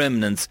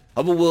 remnants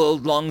of a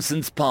world long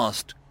since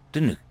passed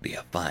to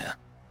nuclear fire.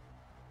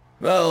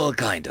 Well,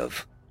 kind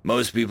of.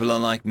 Most people are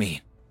like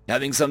me,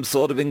 having some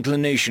sort of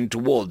inclination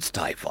towards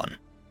Typhon,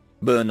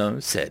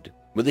 Burno said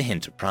with a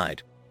hint of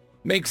pride.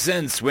 Makes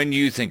sense when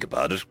you think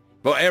about it.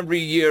 For every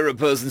year a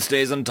person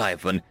stays on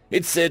Typhon,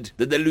 it's said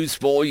that they lose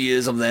 4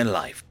 years of their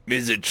life.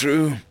 Is it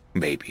true?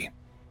 Maybe.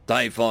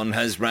 Typhon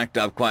has racked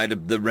up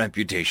quite the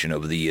reputation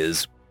over the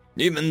years.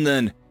 Even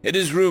then, it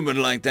is rumored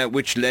like that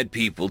which led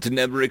people to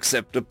never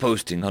accept a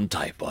posting on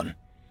Typhon.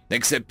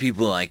 Except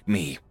people like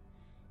me.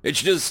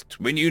 It's just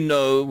when you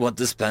know what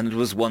this planet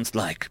was once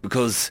like,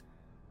 because,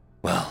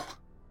 well,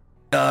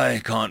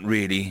 I can't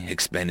really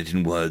explain it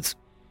in words,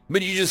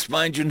 but you just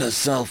find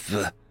yourself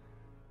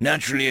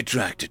naturally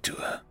attracted to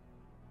her.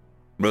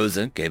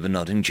 Rosa gave a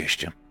nodding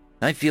gesture.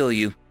 I feel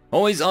you.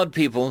 Always odd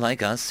people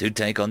like us who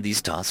take on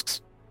these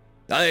tasks.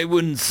 I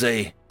wouldn't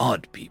say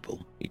odd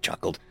people, he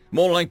chuckled.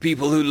 More like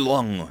people who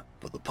long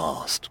for the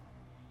past.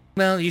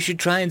 Well, you should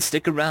try and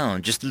stick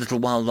around just a little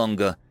while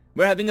longer.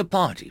 We're having a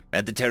party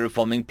at the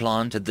terraforming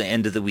plant at the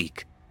end of the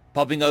week,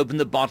 popping open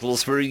the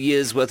bottles for a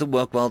year's worth of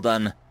work well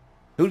done.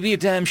 It would be a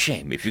damn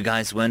shame if you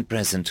guys weren't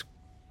present.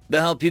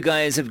 The help you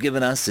guys have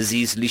given us has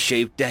easily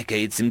shaved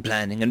decades in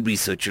planning and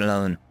research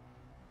alone.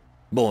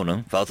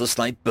 Burno felt a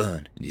slight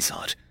burn in his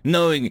heart,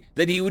 knowing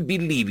that he would be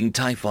leaving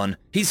Typhon,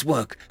 his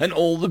work, and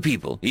all the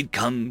people he'd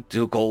come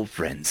to call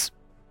friends.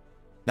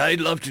 I'd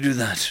love to do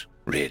that,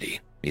 really,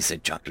 he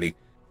said chuckling.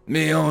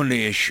 The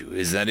only issue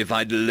is that if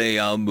I delay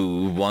our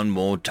move one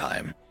more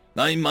time,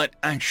 I might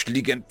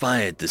actually get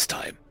fired this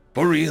time.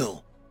 For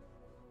real.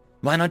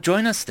 Why not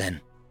join us then?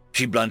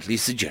 She bluntly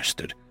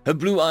suggested, her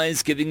blue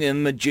eyes giving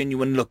him a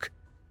genuine look.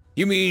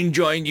 You mean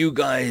join you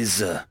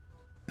guys,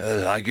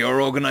 like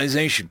your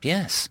organization?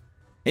 Yes.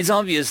 It's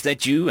obvious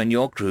that you and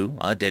your crew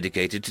are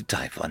dedicated to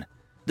Typhon.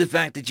 The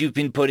fact that you've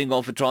been putting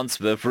off a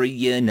transfer for a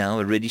year now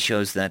already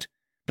shows that.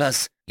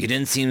 Plus, you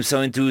didn't seem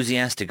so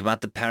enthusiastic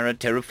about the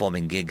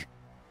para-terraforming gig.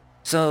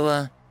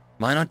 So,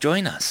 why not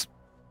join us?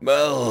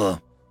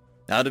 Well,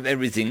 out of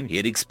everything he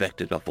had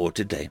expected or for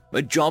today,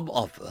 a job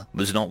offer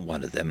was not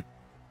one of them.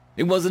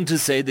 It wasn't to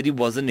say that he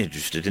wasn't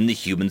interested in the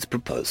human's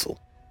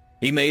proposal.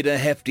 He made a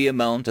hefty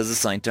amount as a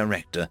site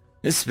director,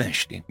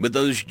 especially with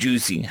those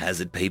juicy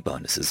hazard pay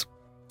bonuses.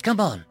 Come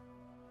on,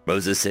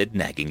 Rosa said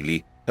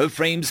naggingly, her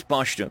frame's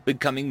posture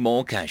becoming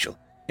more casual.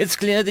 It's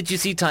clear that you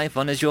see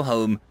Typhon as your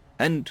home,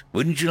 and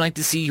wouldn't you like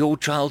to see your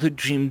childhood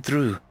dream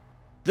through?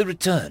 The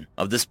return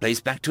of this place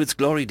back to its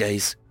glory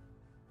days.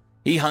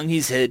 He hung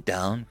his head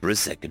down for a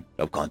second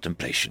of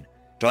contemplation,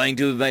 trying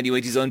to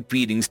evaluate his own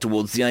feelings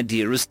towards the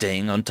idea of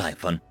staying on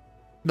Typhon.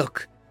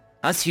 Look,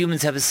 us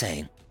humans have a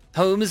saying.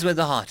 Home is where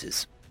the heart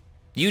is.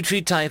 You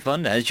treat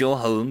Typhon as your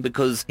home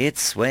because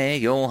it's where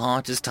your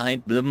heart is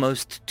tied the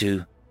most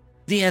to.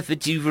 The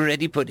effort you've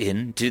already put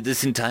into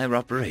this entire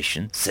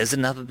operation says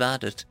enough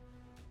about it.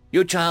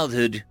 Your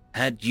childhood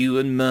had you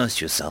immerse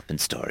yourself in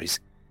stories,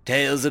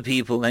 tales of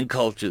people and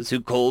cultures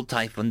who called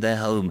Typhon their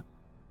home.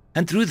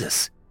 And through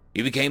this,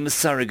 you became a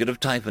surrogate of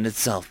Typhon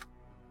itself,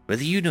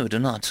 whether you knew it or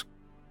not.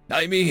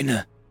 I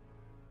mean,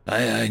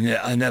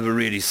 I never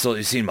really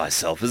seen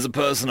myself as a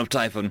person of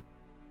Typhon.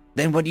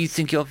 Then what do you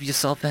think of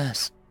yourself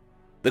as?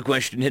 The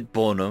question hit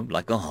Burno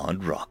like a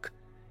hard rock.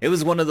 It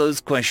was one of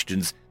those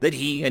questions that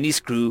he and his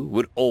crew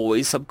would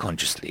always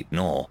subconsciously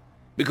ignore,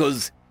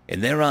 because, in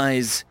their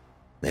eyes,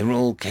 they were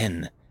all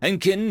kin, and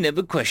kin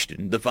never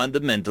questioned the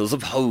fundamentals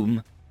of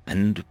home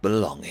and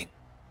belonging.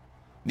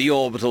 The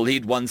orbital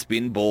he'd once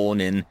been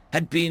born in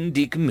had been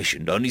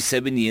decommissioned only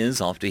 7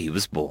 years after he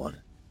was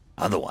born.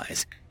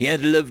 Otherwise, he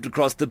had lived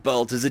across the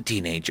belt as a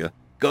teenager,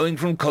 going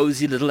from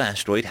cozy little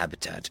asteroid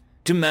habitat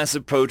to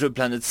massive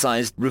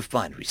protoplanet-sized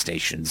refinery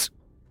stations.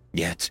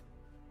 Yet,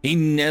 he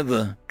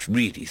never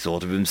really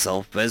thought of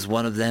himself as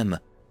one of them,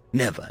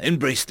 never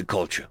embraced the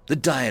culture, the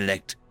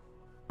dialect,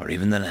 or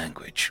even the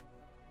language.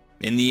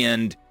 In the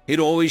end, he'd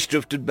always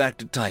drifted back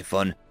to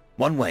Typhon,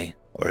 one way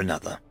or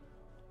another,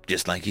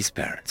 just like his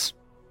parents.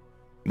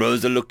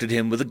 Rosa looked at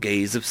him with a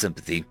gaze of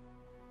sympathy.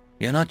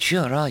 You're not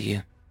sure, are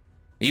you?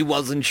 He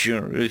wasn't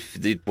sure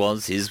if it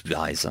was his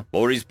visor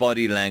or his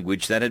body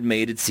language that had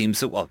made it seem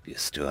so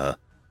obvious to her.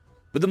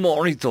 But the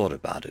more he thought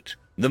about it,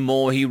 the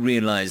more he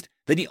realized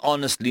that he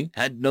honestly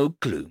had no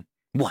clue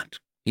what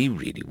he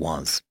really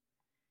was.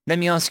 Let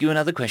me ask you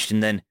another question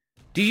then.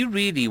 Do you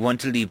really want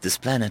to leave this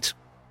planet?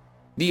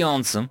 The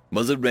answer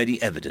was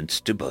already evident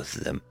to both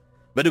of them,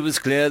 but it was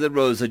clear that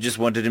Rosa just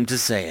wanted him to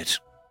say it.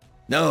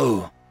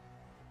 No,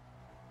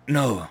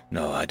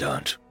 I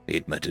don't, he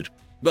admitted.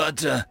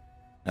 But, I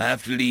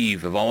have to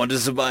leave if I want to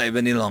survive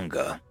any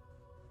longer.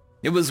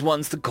 It was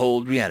once the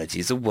cold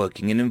realities of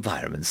working in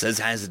environments as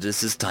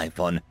hazardous as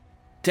Typhon.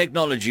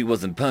 Technology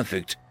wasn't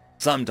perfect.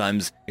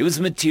 Sometimes it was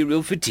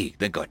material fatigue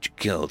that got you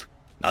killed.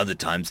 Other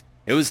times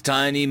it was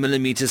tiny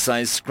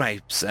millimeter-sized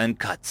scrapes and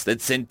cuts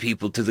that sent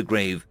people to the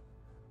grave.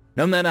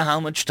 No matter how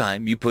much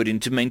time you put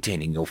into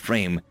maintaining your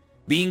frame,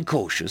 being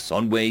cautious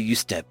on where you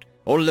stepped,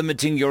 or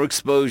limiting your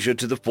exposure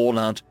to the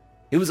fallout,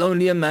 it was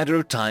only a matter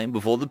of time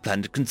before the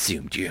planet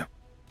consumed you.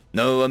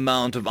 No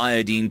amount of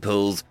iodine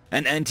pills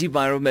and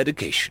antiviral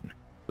medication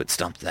would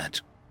stop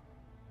that.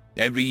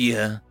 Every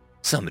year,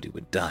 somebody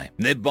would die,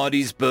 their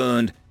bodies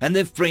burned and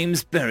their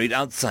frames buried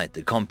outside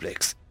the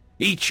complex,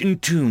 each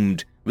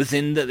entombed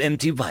within the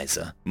empty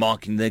visor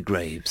marking their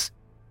graves.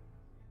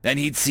 And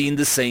he'd seen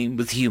the same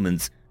with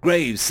humans.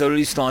 Graves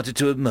slowly started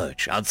to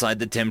emerge outside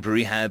the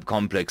temporary hab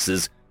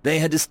complexes they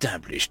had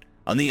established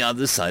on the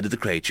other side of the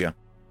crater.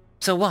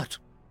 So what?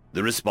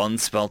 The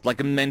response felt like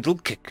a mental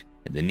kick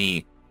in the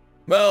knee.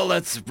 Well,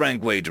 that's a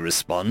frank way to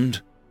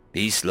respond,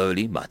 he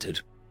slowly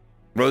muttered.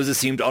 Rosa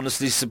seemed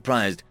honestly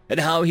surprised at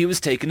how he was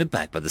taken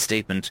aback by the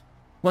statement.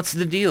 What's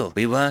the deal?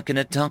 We work in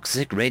a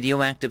toxic,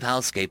 radioactive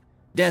hellscape.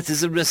 Death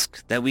is a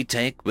risk that we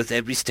take with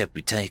every step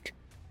we take.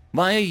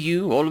 Why are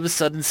you all of a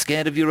sudden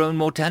scared of your own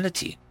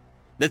mortality?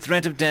 The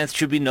threat of death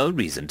should be no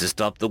reason to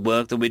stop the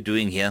work that we're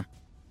doing here.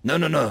 No,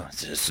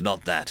 it's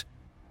not that.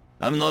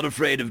 I'm not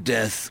afraid of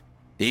death,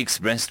 he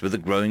expressed with a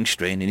growing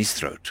strain in his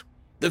throat.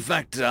 The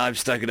fact that I've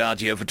stuck it out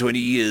here for 20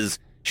 years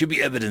should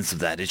be evidence of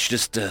that. It's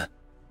just, I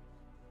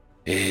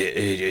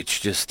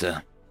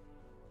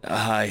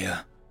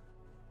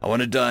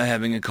want to die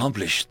having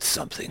accomplished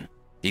something,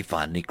 he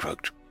finally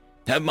croaked.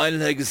 Have my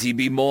legacy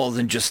be more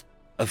than just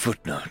a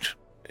footnote.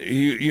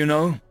 You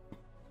know?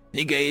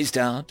 He gazed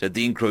out at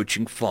the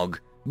encroaching fog,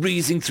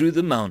 breezing through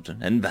the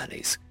mountain and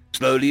valleys,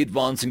 slowly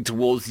advancing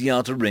towards the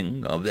outer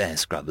ring of air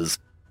scrubbers.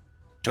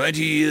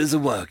 20 years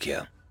of work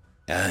here,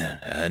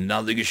 and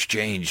nothing has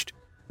changed.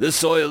 The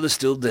soil is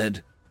still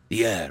dead,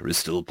 the air is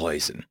still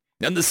poison,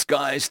 and the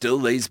sky still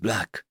lays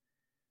black.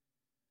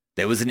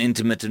 There was an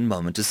intermittent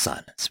moment of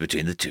silence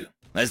between the two,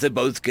 as they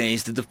both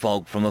gazed at the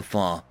fog from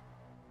afar.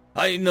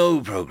 I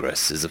know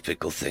progress is a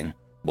fickle thing,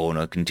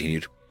 Borna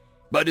continued,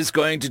 but it's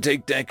going to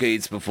take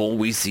decades before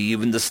we see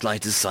even the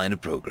slightest sign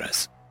of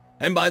progress.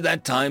 And by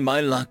that time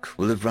my luck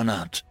will have run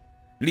out,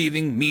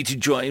 leaving me to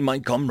join my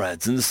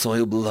comrades in the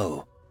soil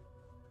below.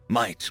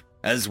 Might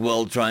as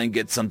well try and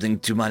get something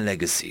to my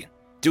legacy,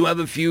 to have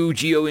a few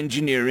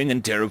geoengineering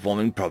and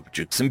terraforming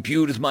projects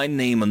imbued with my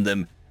name on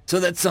them, so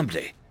that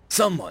someday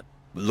someone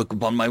will look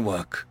upon my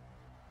work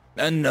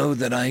and know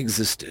that I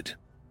existed.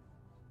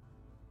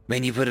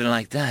 When you put it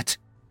like that,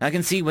 I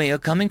can see where you're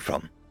coming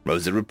from,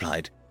 Rosa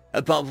replied,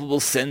 a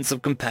palpable sense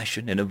of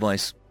compassion in her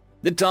voice.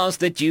 The task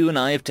that you and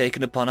I have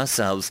taken upon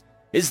ourselves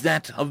is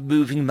that of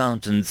moving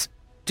mountains.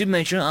 To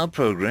measure our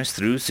progress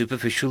through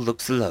superficial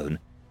looks alone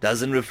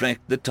doesn't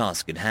reflect the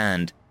task at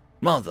hand.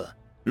 Rather,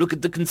 look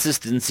at the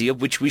consistency of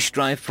which we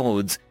strive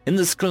forwards in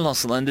this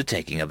colossal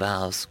undertaking of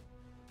ours.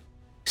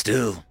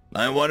 Still,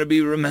 I want to be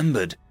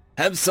remembered,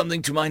 have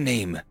something to my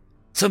name,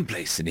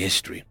 someplace in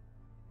history.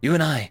 You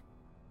and I,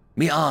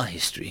 we are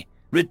history,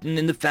 written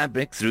in the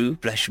fabric through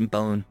flesh and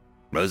bone,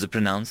 Rosa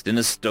pronounced in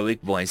a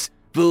stoic voice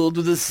filled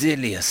with a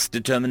zealous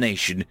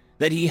determination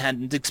that he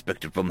hadn't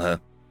expected from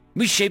her.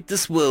 We shape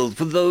this world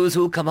for those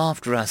who will come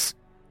after us,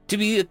 to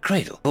be a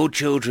cradle for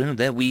children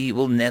that we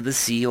will never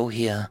see or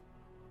hear.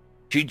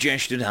 She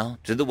gestured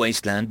out to the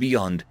wasteland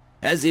beyond,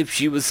 as if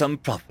she was some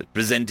prophet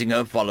presenting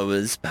her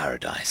followers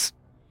paradise.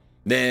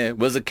 There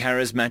was a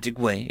charismatic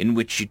way in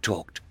which she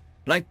talked,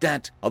 like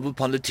that of a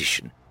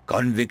politician,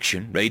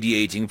 conviction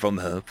radiating from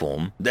her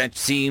form that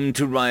seemed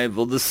to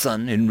rival the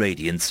sun in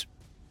radiance.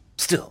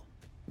 Still,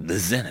 the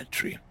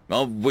zenitry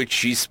of which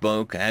she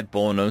spoke had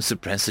Borno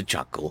suppress a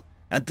chuckle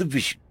at the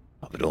vision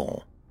of it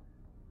all.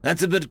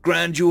 That's a bit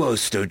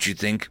grandiose, don't you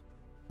think?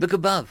 Look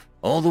above,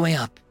 all the way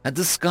up, at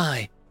the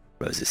sky,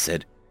 Rosa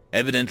said,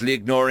 evidently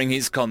ignoring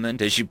his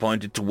comment as she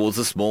pointed towards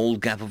a small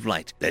gap of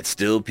light that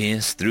still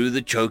pierced through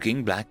the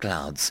choking black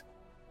clouds.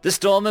 The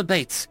storm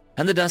abates,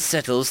 and the dust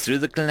settles through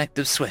the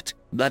collective sweat,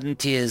 blood and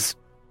tears.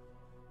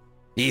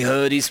 He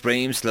heard his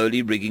frame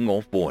slowly rigging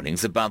off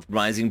warnings about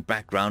rising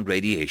background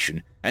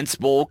radiation and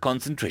spore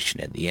concentration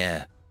in the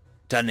air,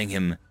 telling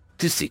him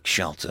to seek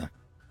shelter.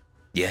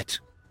 Yet,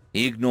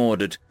 he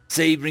ignored it,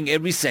 savoring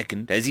every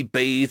second as he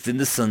bathed in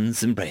the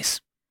sun's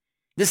embrace.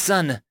 The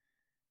sun,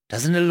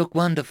 doesn't it look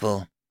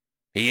wonderful?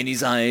 He and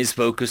his eyes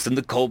focused on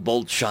the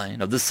cobalt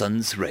shine of the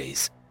sun's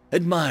rays,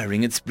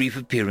 admiring its brief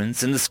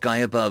appearance in the sky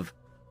above.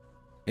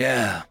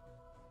 Yeah,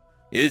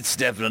 it's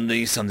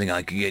definitely something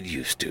I could get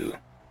used to.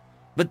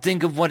 But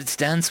think of what it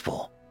stands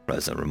for,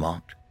 Rosa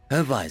remarked,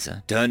 her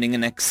visor turning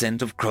an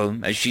accent of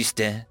chrome as she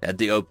stared at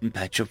the open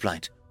patch of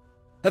light.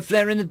 A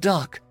flare in the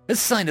dark, a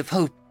sign of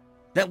hope,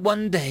 that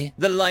one day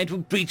the light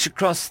would breach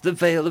across the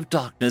veil of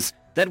darkness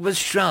that was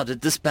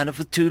shrouded this planet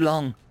for too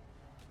long.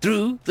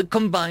 Through the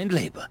combined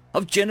labor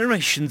of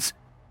generations,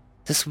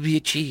 this will be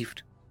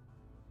achieved.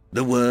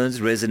 The words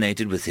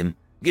resonated with him,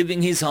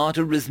 giving his heart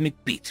a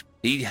rhythmic beat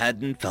he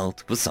hadn't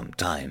felt for some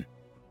time.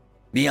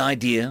 The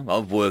idea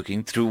of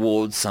working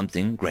towards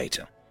something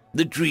greater,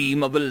 the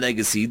dream of a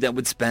legacy that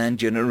would span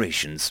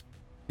generations.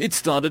 It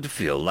started to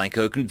feel like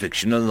her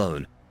conviction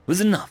alone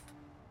was enough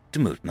to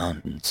move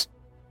mountains.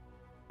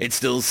 It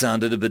still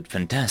sounded a bit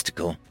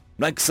fantastical,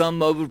 like some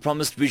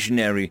overpromised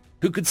visionary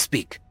who could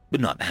speak but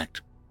not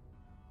act.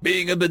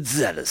 Being a bit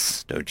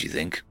zealous, don't you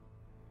think?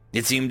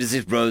 It seemed as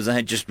if Rosa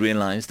had just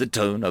realized the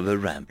tone of her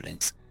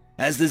ramblings,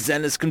 as the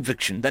zealous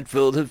conviction that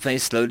filled her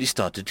face slowly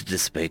started to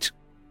dissipate.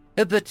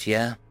 A bit,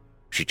 yeah,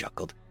 she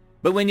chuckled.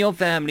 But when your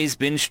family's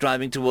been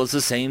striving towards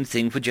the same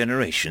thing for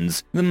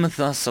generations, the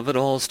mythos of it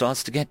all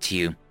starts to get to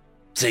you.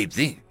 Same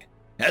thing?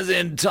 As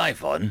in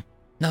Typhon?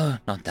 No,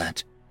 not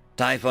that.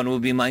 Typhon will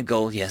be my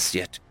goal, yes,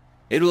 yet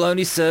it will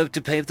only serve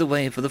to pave the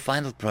way for the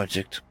final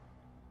project.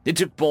 It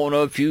took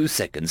Borno a few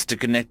seconds to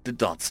connect the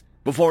dots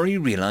before he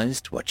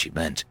realized what she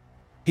meant.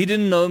 He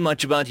didn't know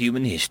much about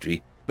human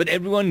history, but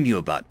everyone knew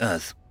about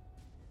Earth.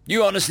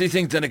 You honestly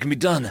think that it can be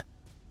done?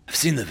 I've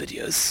seen the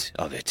videos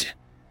of it.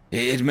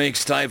 It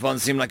makes Typhon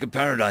seem like a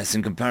paradise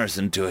in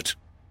comparison to it.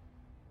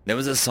 There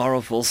was a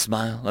sorrowful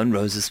smile on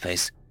Rosa's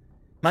face.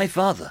 My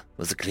father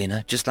was a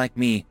cleaner, just like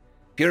me,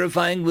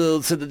 purifying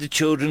worlds so that the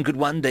children could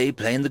one day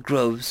play in the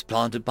groves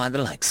planted by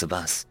the likes of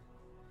us.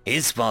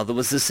 His father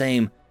was the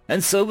same,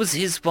 and so was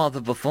his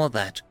father before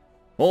that,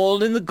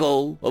 all in the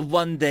goal of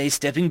one day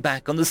stepping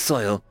back on the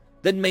soil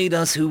that made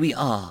us who we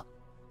are,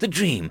 the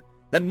dream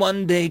that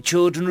one day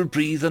children would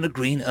breathe on a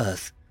green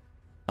earth.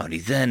 Only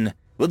then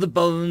will the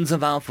bones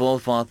of our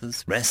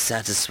forefathers rest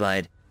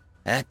satisfied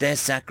that their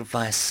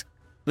sacrifice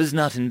was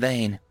not in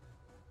vain.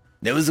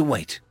 There was a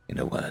weight in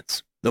her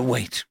words, the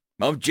weight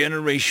of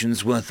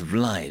generations' worth of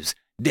lives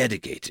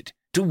dedicated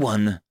to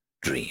one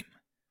dream,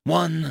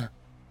 one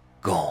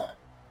goal.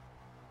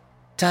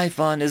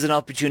 Typhon is an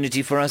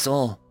opportunity for us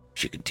all,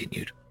 she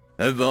continued,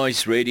 her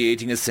voice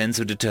radiating a sense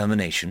of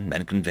determination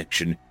and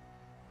conviction.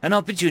 An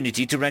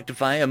opportunity to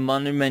rectify a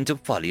monumental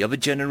folly of a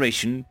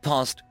generation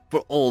past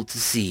for all to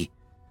see,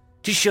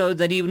 to show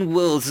that even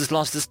worlds as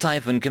lost as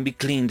Typhon can be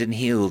cleaned and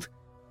healed.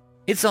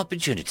 It's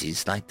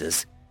opportunities like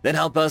this that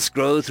help us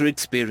grow through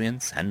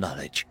experience and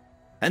knowledge,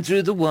 and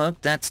through the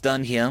work that's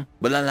done here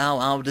will allow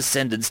our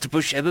descendants to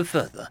push ever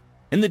further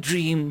in the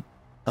dream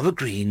of a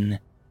green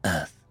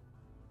Earth.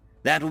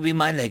 That will be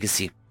my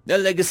legacy, a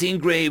legacy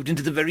engraved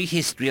into the very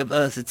history of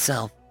Earth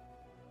itself.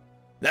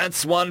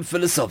 That's one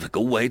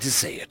philosophical way to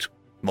say it,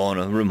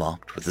 Borno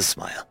remarked with a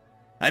smile.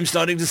 I'm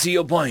starting to see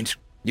your point.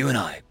 You and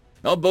I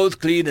are both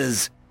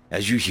cleaners,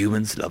 as you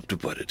humans love to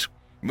put it.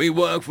 We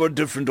work for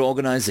different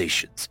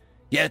organizations,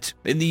 yet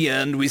in the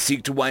end we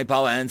seek to wipe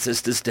our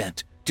ancestors'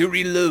 debt, to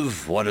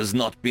relive what has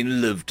not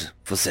been lived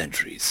for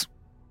centuries.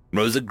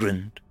 Rosa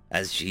grinned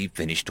as she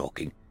finished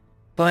talking,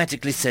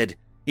 poetically said,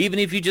 even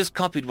if you just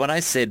copied what I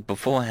said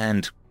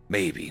beforehand.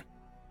 Maybe.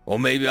 Or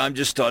maybe I'm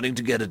just starting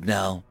to get it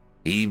now,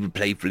 he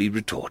playfully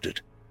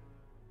retorted.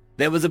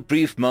 There was a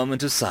brief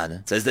moment of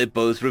silence as they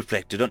both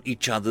reflected on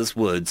each other's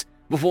words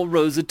before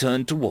Rosa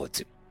turned towards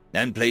him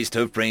and placed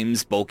her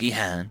frame's bulky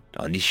hand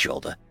on his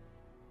shoulder.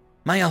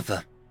 My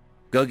offer.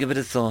 Go give it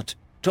a thought.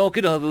 Talk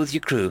it over with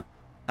your crew.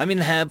 I'm in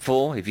Hab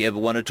 4 if you ever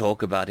want to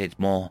talk about it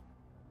more.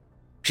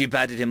 She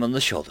patted him on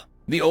the shoulder,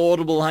 the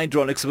audible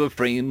hydraulics of her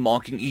frame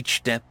marking each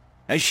step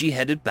as she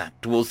headed back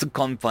towards the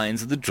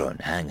confines of the drone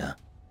hangar,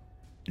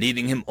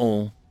 leaving him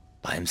all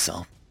by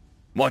himself,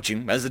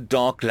 watching as the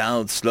dark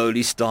clouds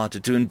slowly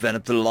started to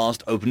envelop the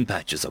last open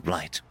patches of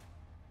light.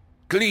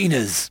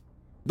 Cleaners!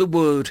 The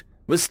word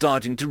was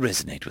starting to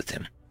resonate with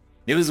him.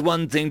 It was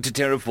one thing to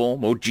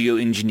terraform or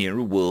geoengineer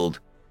a world,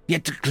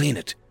 yet to clean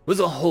it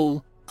was a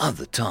whole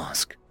other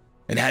task.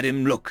 It had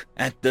him look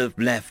at the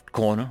left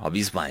corner of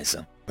his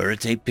visor, where a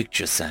tape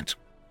picture sat.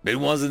 It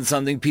wasn't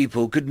something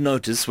people could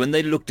notice when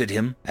they looked at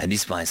him and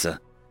his visor,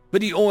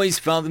 but he always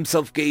found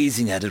himself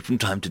gazing at it from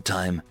time to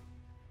time.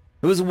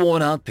 It was a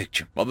worn-out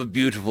picture of a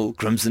beautiful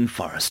crimson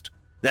forest,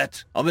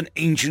 that of an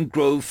ancient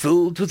grove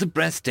filled with a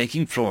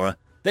breathtaking flora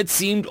that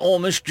seemed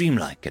almost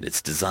dreamlike in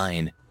its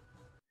design.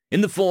 In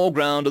the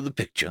foreground of the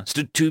picture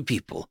stood two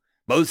people,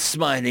 both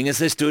smiling as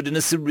they stood in a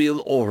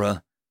surreal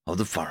aura of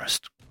the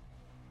forest.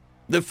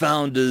 The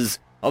founders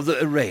of the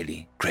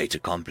Arale crater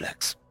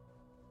complex.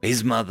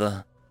 His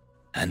mother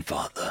and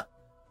father,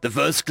 the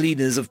first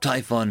cleaners of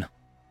Typhon.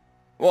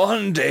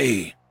 One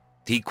day,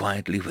 he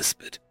quietly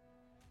whispered.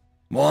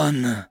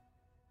 One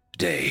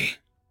day.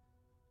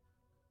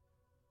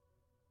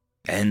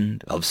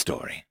 End of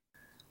story.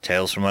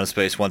 Tales from Outer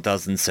Space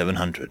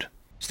 1700.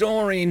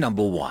 Story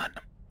number 1.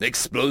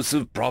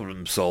 Explosive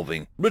problem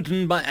solving,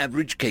 written by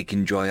Average Cake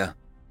Enjoyer.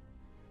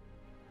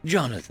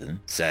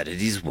 Jonathan sat at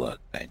his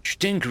workbench,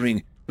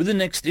 tinkering with the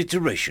next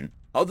iteration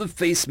of the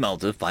Face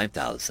Melter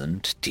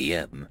 5000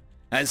 TM,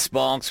 as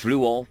sparks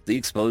flew off the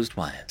exposed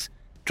wires.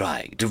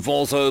 Trying to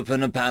force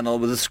open a panel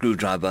with a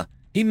screwdriver,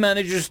 he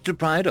manages to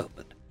pry it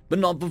open, but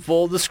not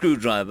before the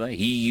screwdriver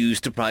he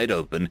used to pry it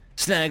open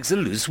snags a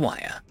loose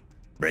wire,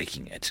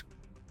 breaking it.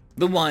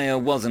 The wire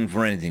wasn't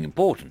for anything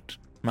important,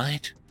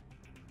 right?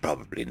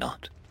 Probably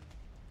not.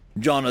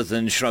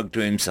 Jonathan shrugged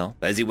to himself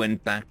as he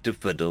went back to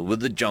fiddle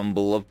with the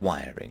jumble of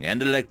wiring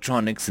and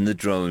electronics in the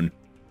drone.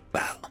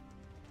 Well,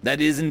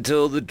 that is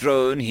until the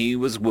drone he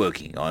was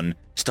working on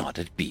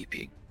started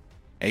beeping,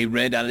 a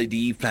red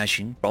LED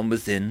flashing from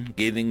within,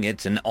 giving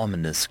it an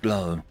ominous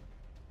glow.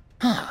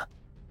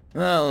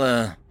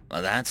 Well,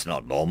 that's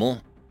not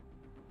normal.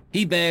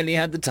 He barely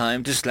had the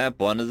time to slap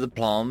one of the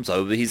palms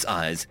over his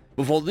eyes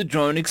before the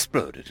drone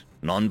exploded,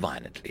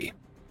 non-violently.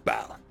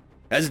 Well,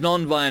 as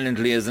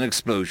non-violently as an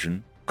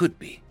explosion could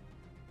be.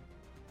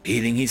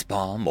 Peeling his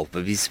palm off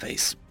of his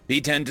face, he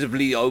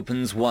tentatively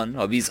opens one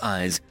of his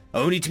eyes,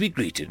 only to be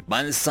greeted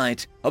by the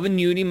sight of a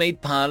newly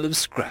made pile of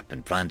scrap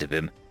in front of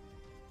him.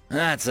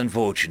 That's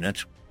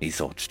unfortunate, he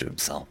thought to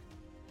himself,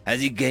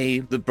 as he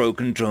gave the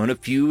broken drone a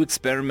few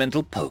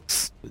experimental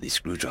pokes with his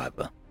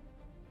screwdriver.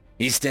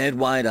 He stared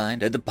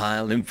wide-eyed at the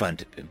pile in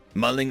front of him,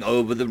 mulling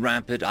over the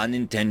rapid,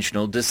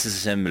 unintentional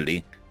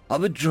disassembly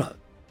of a drone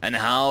and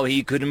how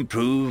he could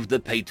improve the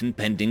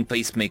patent-pending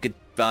Facemaker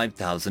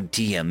 5000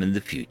 TM in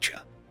the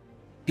future.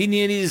 He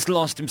nearly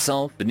lost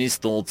himself in his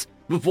thoughts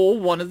before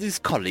one of his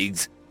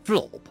colleagues,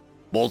 Florb,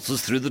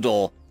 waltzes through the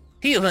door.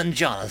 "Human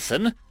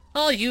Jonathan,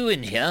 are you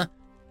in here?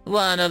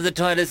 One of the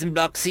toilets in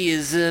Block C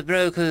is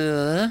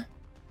broken."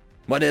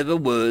 Whatever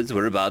words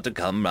were about to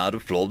come out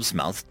of Florb's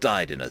mouth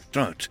died in her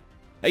throat,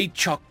 a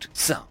chocked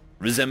sound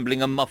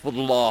resembling a muffled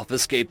laugh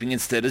escaping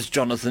instead as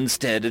Jonathan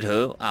stared at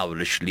her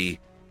owlishly.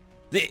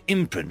 The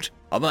imprint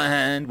of a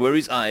hand where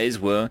his eyes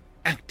were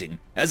acting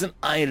as an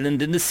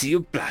island in the sea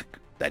of black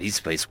that his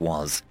face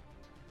was.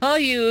 "Are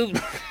you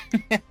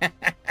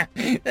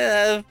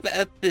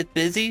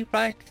busy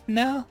right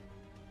now?"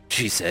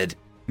 she said,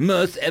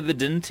 mirth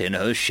evident in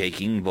her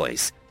shaking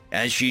voice,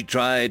 as she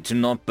tried to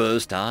not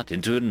burst out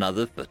into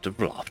another fit of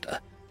laughter.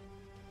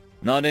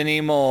 "Not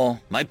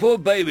anymore. My poor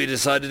baby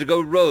decided to go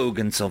rogue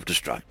and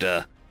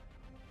self-destruct.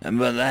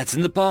 But that's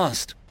in the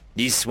past."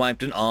 He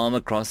swiped an arm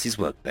across his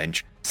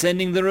workbench,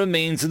 sending the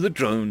remains of the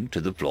drone to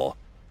the floor.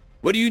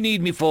 "What do you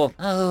need me for?"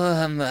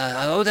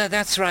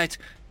 That's right.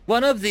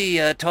 One of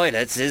the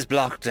toilets is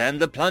blocked and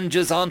the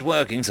plungers aren't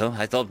working, so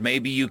I thought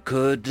maybe you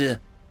could,"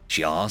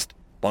 she asked,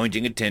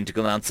 pointing a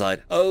tentacle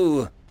outside.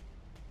 "Oh,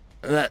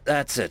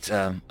 that's it.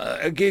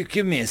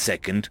 Give me a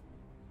second."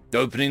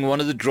 Opening one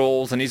of the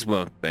drawers on his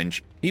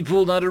workbench, he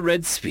pulled out a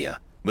red sphere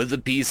with a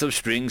piece of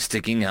string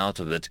sticking out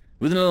of it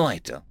with a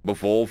lighter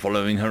before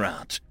following her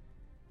out.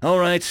 "All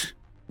right,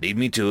 lead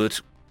me to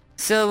it."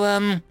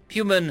 "So,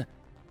 human,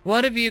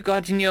 what have you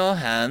got in your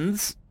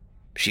hands?"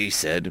 she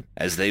said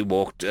as they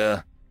walked.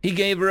 He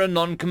gave her a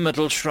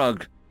non-committal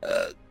shrug.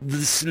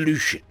 The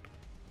solution."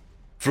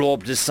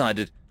 Florb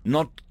decided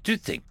not to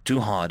think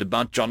too hard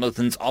about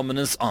Jonathan's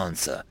ominous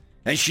answer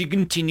as she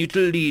continued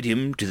to lead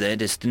him to their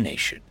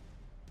destination.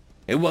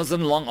 It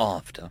wasn't long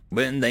after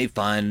when they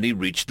finally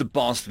reached the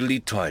bastardly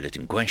toilet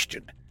in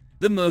question,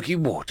 the murky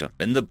water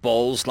in the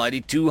bowl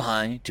slightly too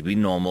high to be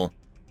normal.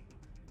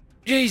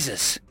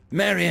 "Jesus,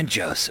 Mary and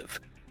Joseph,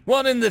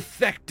 what in the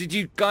feck did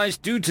you guys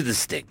do to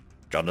this thing?"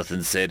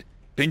 Jonathan said,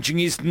 pinching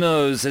his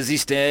nose as he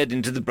stared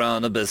into the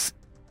brown abyss.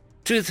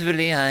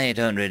 "Truthfully, I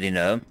don't really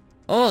know.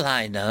 All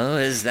I know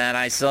is that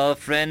I saw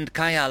friend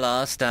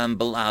Kayala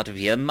stumble out of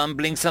here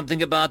mumbling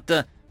something about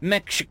the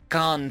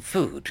Mexican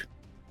food."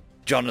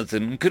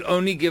 Jonathan could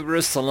only give her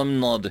a solemn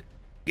nod,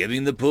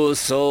 giving the poor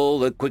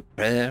soul a quick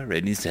prayer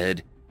in his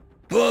head.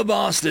 "Poor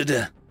bastard!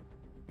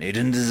 He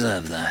didn't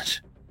deserve that."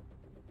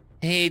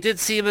 "He did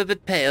seem a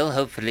bit pale.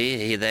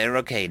 Hopefully they're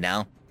okay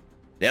now."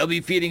 "They'll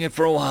be feeling it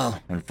for a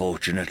while,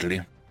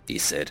 unfortunately," he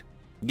said,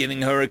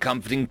 giving her a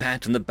comforting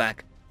pat on the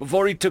back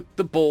before he took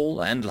the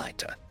bowl and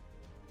lighter.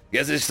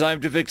 "Guess it's time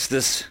to fix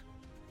this.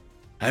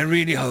 I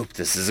really hope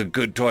this is a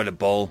good toilet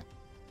bowl."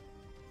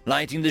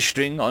 Lighting the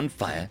string on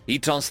fire, he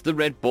tossed the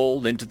red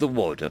ball into the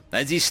water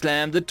as he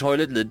slammed the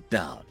toilet lid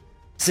down,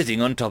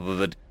 sitting on top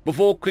of it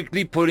before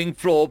quickly pulling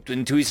Florb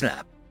into his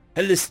lap,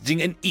 eliciting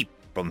an eep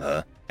from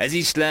her as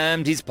he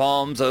slammed his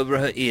palms over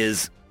her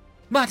ears.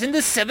 "What in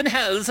the seven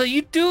hells are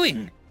you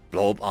doing?"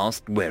 Florb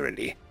asked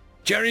warily.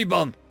 "Cherry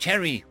bomb."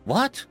 "Cherry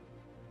what?"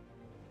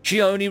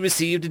 She only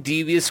received a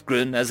devious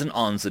grin as an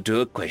answer to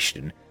her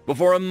question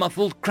before a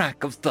muffled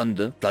crack of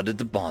thunder flooded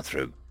the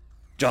bathroom,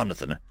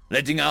 Jonathan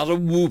letting out a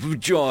whoop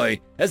of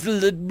joy as the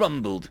lid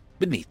rumbled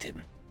beneath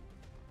him.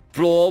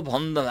 Florb,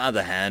 on the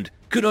other hand,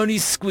 could only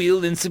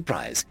squeal in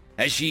surprise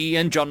as she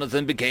and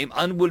Jonathan became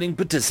unwilling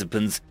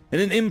participants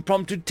in an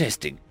impromptu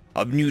testing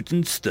of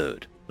Newton's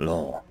third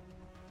law.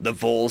 The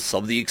force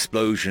of the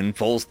explosion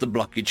forced the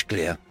blockage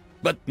clear,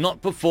 but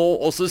not before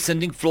also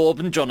sending Florb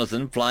and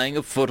Jonathan flying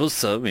a foot or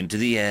so into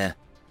the air,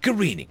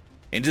 careening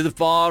into the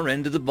far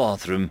end of the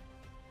bathroom.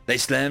 They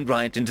slammed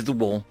right into the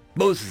wall,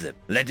 both of them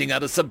letting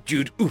out a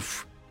subdued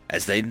oof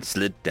as they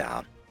slid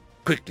down,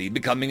 quickly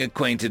becoming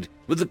acquainted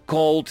with the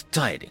cold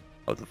tiding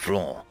of the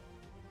floor.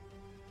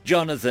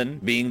 Jonathan,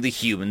 being the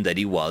human that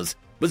he was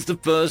the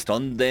first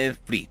on their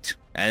feet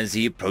as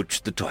he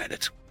approached the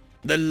toilet,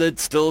 the lid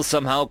still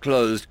somehow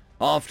closed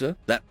after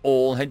that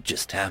all had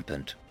just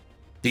happened.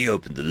 He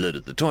opened the lid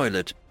of the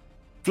toilet,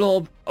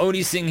 Florb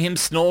only seeing him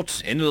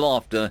snort in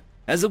laughter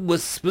as a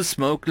wisp of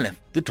smoke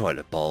left the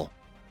toilet bowl.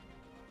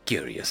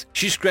 Curious,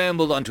 she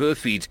scrambled onto her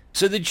feet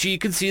so that she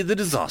could see the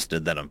disaster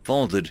that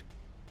unfolded.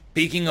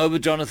 Peeking over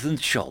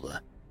Jonathan's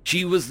shoulder,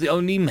 she was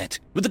only met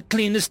with the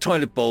cleanest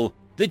toilet bowl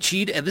that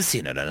she'd ever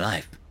seen in her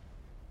life.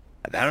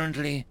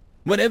 Apparently,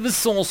 whatever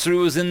sorcery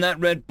was in that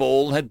red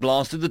bowl had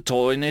blasted the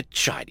toilet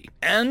shiny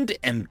and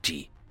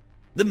empty.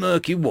 The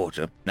murky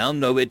water now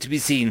nowhere to be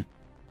seen.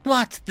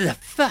 What the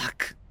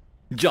fuck?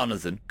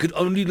 Jonathan could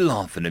only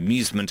laugh in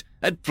amusement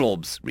at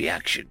Florb's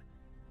reaction.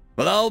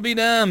 Well, I'll be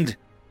damned.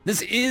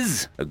 This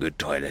is a good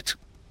toilet.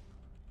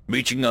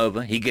 Reaching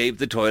over, he gave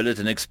the toilet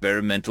an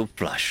experimental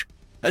flush,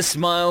 a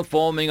smile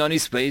forming on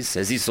his face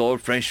as he saw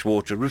fresh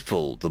water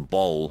refill the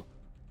bowl.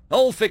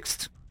 All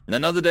fixed.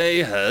 Another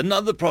day,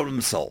 another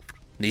problem solved,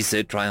 he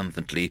said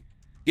triumphantly,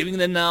 giving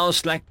the now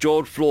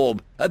slack-jawed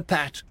Florb a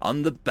pat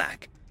on the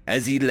back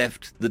as he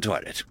left the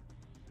toilet.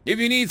 If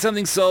you need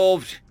something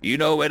solved, you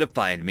know where to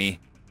find me.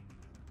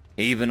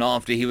 Even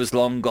after he was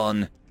long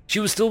gone, she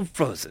was still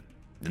frozen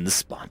in the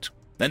spot,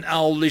 an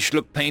owlish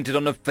look painted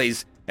on her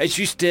face as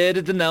she stared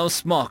at the now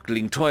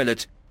sparkling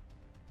toilet.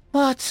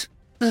 What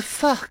the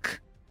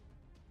fuck?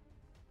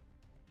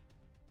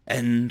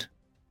 End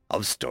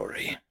of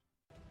story.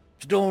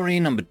 Story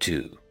number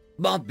 2.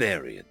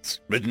 Barbarians,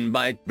 written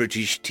by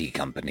British Tea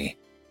Company.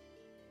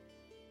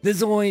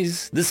 There's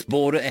always this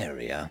border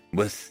area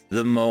with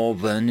the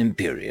Morven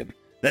Imperium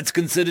that's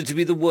considered to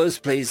be the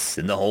worst place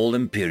in the whole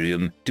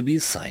Imperium to be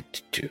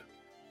assigned to.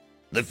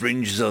 The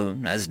Fringe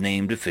Zone, as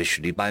named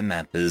officially by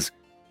mappers,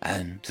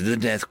 and the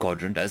Death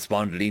Quadrant, as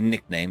fondly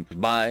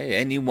nicknamed by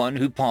anyone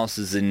who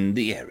passes in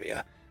the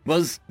area,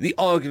 was the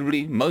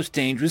arguably most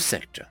dangerous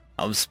sector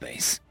of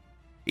space,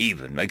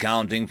 even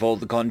accounting for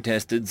the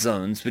contested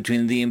zones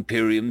between the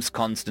Imperium's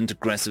constant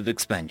aggressive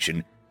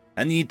expansion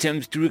and the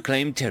attempts to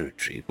reclaim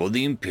territory for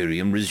the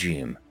Imperium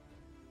regime.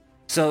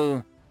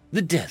 So,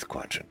 the Death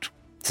Quadrant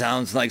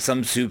sounds like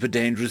some super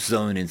dangerous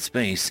zone in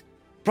space,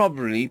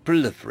 probably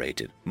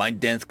proliferated by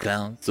death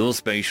clouds or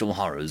spatial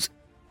horrors,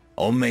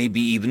 or maybe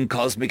even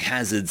cosmic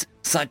hazards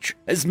such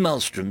as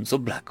maelstroms or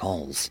black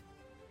holes.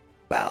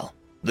 Well,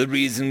 the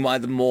reason why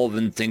the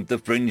Morven think the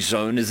Fringe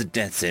Zone is a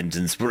death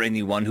sentence for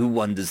anyone who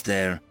wanders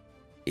there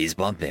is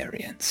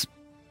barbarians.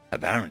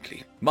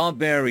 Apparently,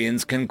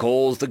 barbarians can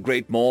cause the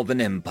great Morven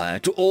Empire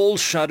to all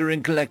shudder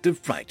in collective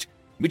fright,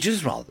 which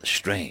is rather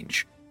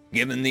strange,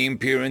 given the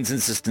Imperium's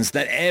insistence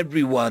that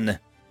everyone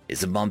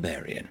is a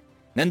barbarian,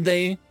 and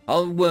they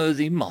are a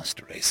worthy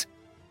master race.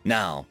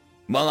 Now,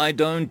 while I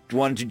don't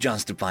want to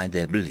justify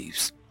their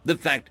beliefs, the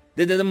fact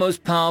that they're the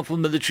most powerful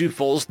military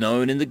force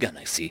known in the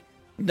galaxy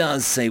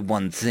does say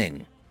one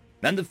thing,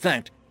 and the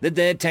fact that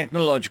their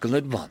technological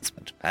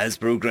advancement has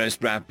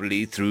progressed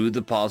rapidly through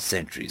the past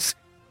centuries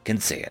can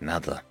say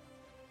another.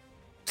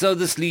 So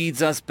this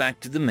leads us back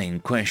to the main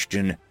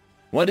question: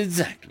 what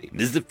exactly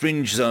is the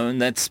Fringe Zone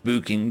that's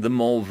spooking the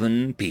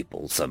Morven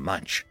people so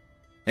much?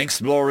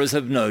 Explorers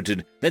have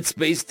noted that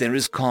space there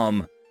is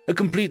calm, a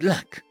complete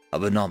lack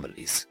of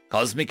anomalies,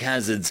 cosmic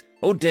hazards,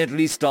 or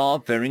deadly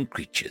star-faring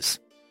creatures.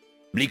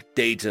 Leaked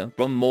data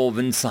from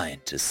Morven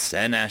scientists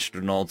and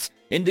astronauts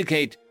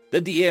indicate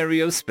that the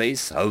area of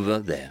space over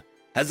there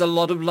has a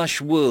lot of lush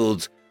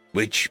worlds,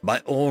 which by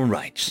all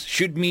rights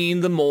should mean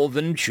the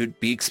Morven should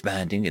be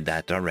expanding in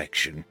that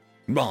direction,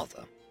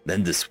 rather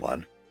than this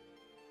one.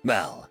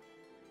 Well,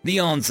 the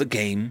answer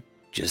came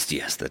just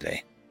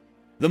yesterday.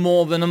 The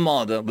Morven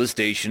Armada was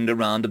stationed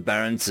around a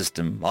barren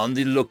system on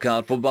the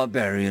lookout for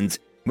barbarians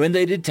when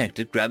they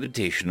detected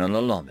gravitational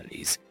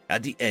anomalies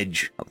at the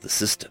edge of the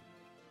system.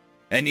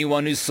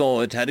 Anyone who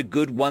saw it had a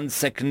good 1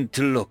 second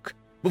to look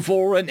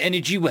before an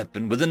energy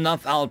weapon with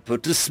enough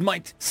output to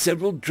smite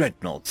several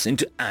dreadnoughts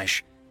into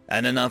ash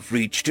and enough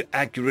reach to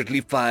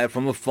accurately fire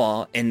from a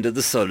far end of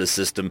the solar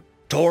system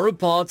tore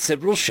apart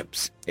several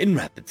ships in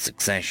rapid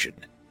succession.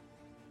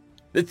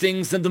 The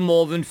things that the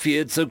Morven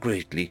feared so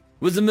greatly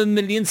was a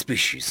mammalian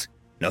species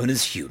known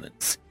as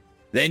humans.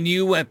 Their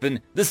new weapon,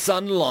 the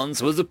Sun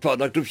Lance, was a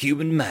product of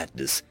human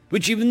madness,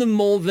 which even the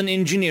Morven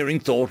engineering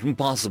thought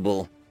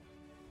impossible.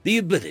 The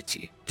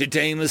ability to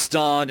tame a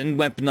star and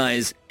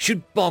weaponize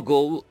should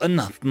boggle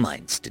enough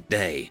minds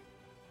today.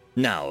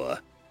 Now,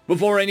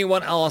 before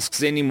anyone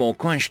asks any more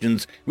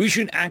questions, we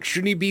should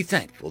actually be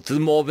thankful to the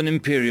Morven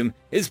Imperium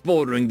is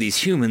bordering these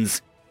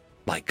humans.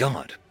 By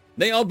God,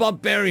 they are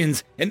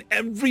barbarians in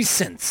every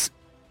sense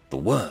of the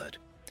word.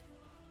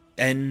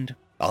 End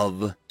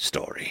of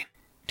story.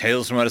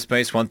 Tales from Outer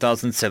Space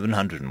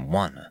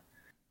 1701.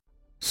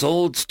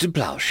 Swords to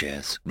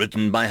Plowshares,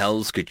 written by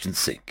Hell's Kitchen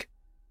Sink.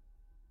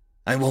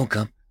 I woke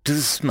up to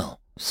the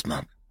smell of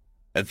smoke.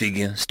 A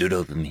figure stood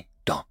over me,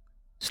 dark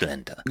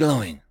slender,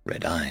 glowing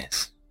red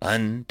eyes,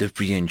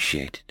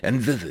 undifferentiated and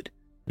vivid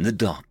in the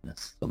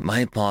darkness of my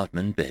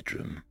apartment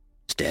bedroom,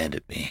 stared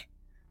at me.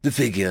 The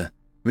figure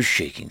was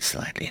shaking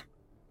slightly.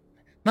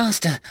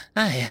 "Master,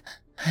 I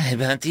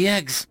burnt the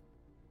eggs."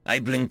 I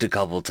blinked a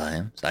couple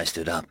times. I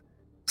stood up.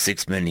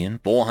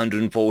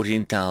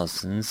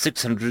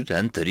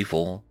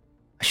 6,414,634.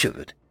 I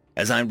shivered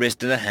as I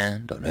rested a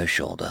hand on her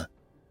shoulder.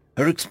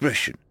 Her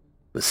expression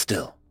was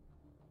still,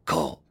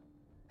 cold,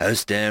 her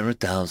stare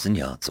 1,000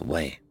 yards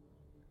away.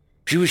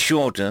 She was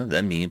shorter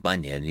than me by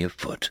nearly a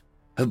foot,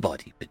 her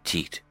body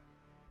petite.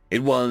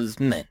 It was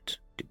meant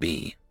to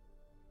be.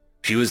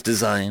 She was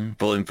designed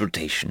for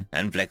infiltration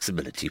and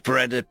flexibility, for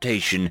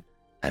adaptation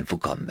and for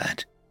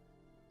combat.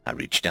 I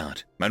reached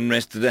out and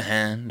rested a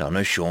hand on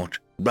her short,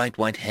 bright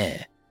white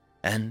hair,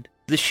 and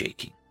the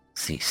shaking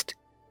ceased.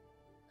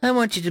 "I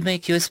wanted to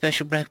make you a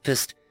special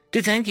breakfast,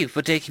 to thank you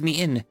for taking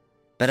me in,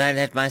 but I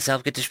let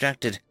myself get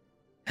distracted,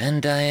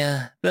 and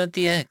I burnt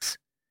the eggs.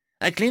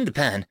 I cleaned the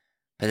pan,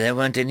 but there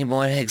weren't any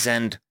more eggs,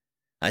 and—"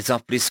 I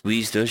softly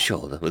squeezed her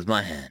shoulder with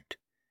my hand,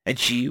 and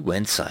she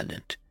went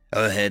silent,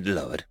 her head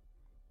lowered.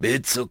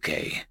 "It's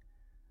okay.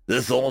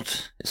 The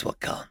thought is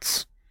what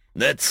counts.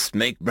 Let's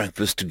make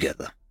breakfast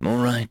together, all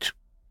right?"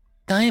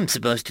 "I am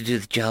supposed to do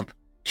the job,"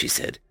 she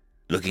said,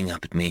 looking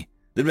up at me,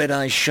 the red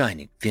eyes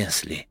shining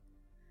fiercely.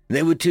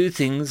 There were two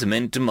things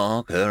meant to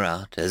mark her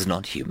out as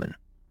not human,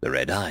 the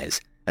red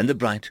eyes and the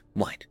bright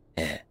white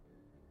hair.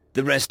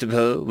 The rest of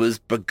her was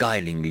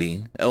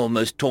beguilingly,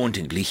 almost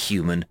tauntingly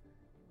human.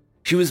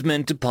 She was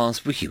meant to pass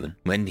for human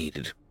when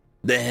needed.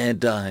 The hair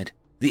dyed,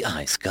 the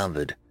eyes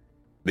covered.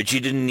 But she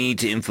didn't need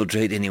to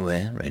infiltrate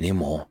anywhere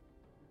anymore.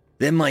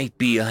 There might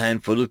be a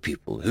handful of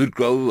people who'd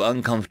grow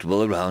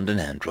uncomfortable around an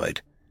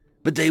android,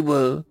 but they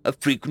were a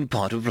frequent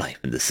part of life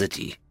in the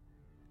city.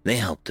 They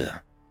helped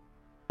her,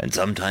 and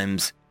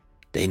sometimes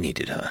they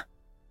needed her.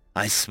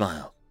 I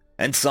smiled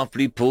and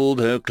softly pulled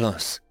her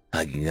close,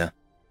 hugging her.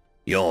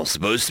 "You're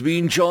supposed to be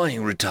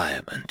enjoying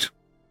retirement."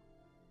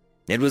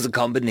 It was a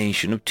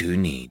combination of two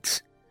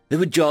needs. There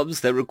were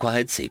jobs that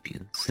required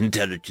sapience,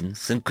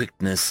 intelligence, and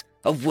quickness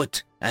of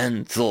wit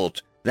and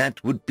thought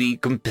that would be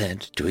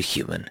compared to a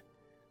human.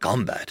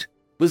 Combat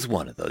was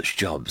one of those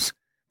jobs,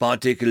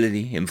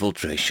 particularly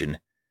infiltration.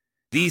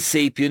 These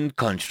sapient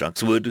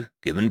constructs would,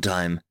 given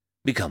time,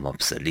 become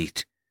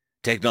obsolete.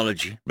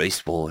 Technology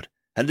raced forward,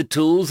 and the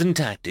tools and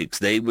tactics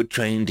they were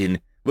trained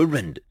in were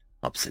rendered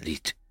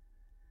obsolete.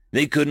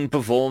 They couldn't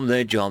perform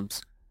their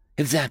jobs.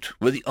 If that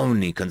were the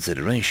only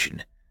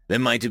consideration, there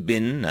might have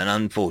been an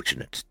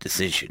unfortunate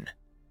decision.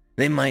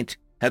 They might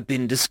have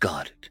been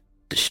discarded,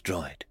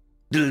 destroyed,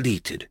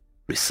 deleted,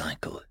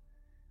 recycled,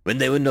 when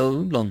they were no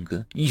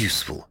longer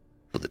useful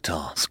for the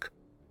task.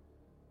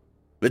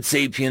 But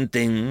sapient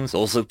things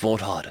also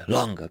fought harder,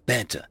 longer,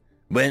 better,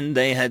 when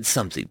they had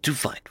something to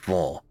fight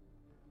for.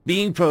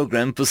 Being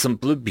programmed for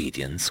simple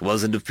obedience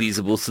wasn't a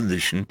feasible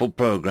solution for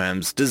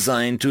programs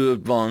designed to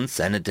advance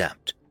and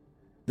adapt.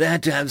 They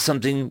had to have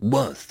something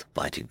worth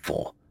fighting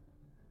for.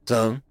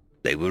 So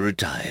they were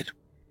retired.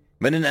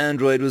 When an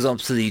android was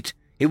obsolete,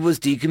 it was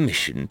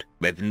decommissioned,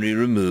 weaponry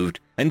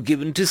removed, and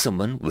given to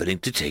someone willing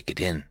to take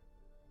it in.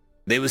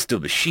 They were still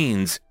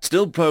machines,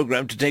 still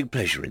programmed to take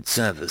pleasure in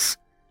service,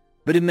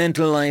 but it meant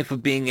a life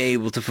of being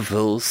able to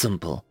fulfill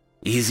simple,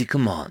 easy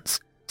commands,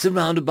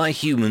 surrounded by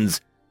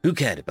humans who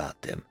cared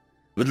about them,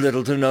 with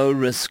little to no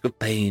risk of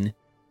pain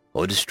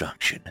or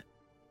destruction.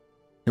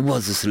 It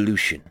was a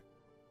solution.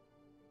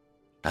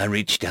 I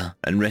reached out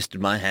and rested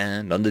my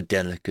hand on the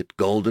delicate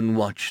golden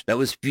watch that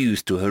was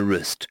fused to her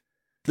wrist,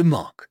 the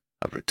mark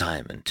of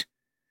retirement.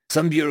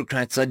 Some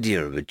bureaucrat's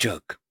idea of a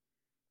joke.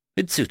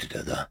 It suited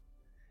her, though.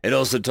 It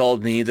also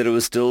told me that it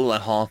was still a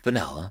half an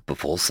hour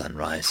before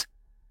sunrise.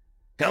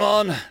 "Come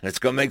on, let's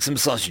go make some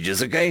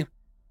sausages, okay?"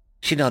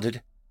 She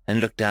nodded and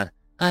looked down.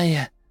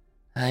 I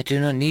do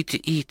not need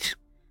to eat."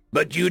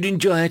 "But you'd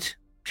enjoy it,"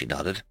 she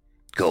nodded.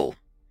 "Cool.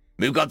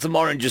 We've got some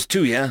oranges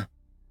too, yeah?"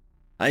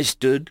 I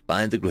stood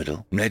by the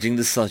griddle, letting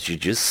the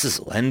sausages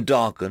sizzle and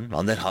darken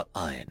on that hot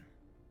iron.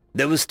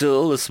 There was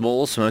still a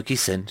small smoky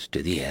scent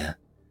to the air,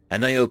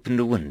 and I opened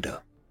a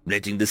window,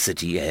 letting the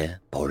city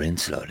air pour in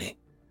slowly.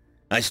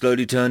 I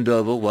slowly turned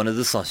over one of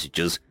the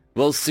sausages,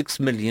 while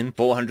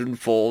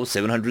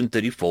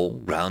 6,404,734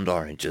 round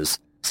oranges,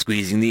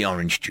 squeezing the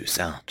orange juice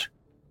out.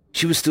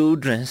 She was still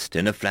dressed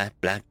in a flat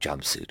black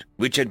jumpsuit,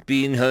 which had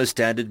been her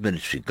standard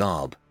military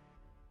garb.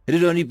 It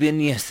had only been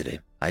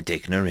yesterday I'd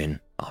taken her in,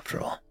 after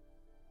all.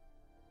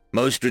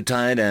 Most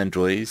retired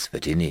androids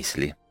fit in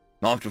easily.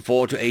 After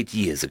 4 to 8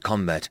 years of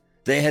combat,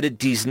 they had a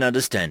decent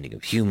understanding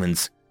of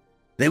humans.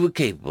 They were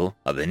capable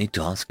of any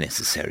task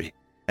necessary,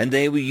 and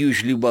they were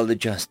usually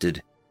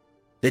well-adjusted.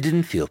 They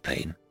didn't feel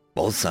pain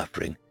or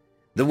suffering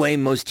the way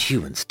most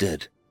humans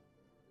did.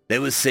 They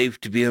were safe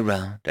to be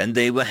around, and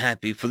they were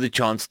happy for the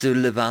chance to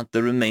live out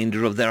the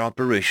remainder of their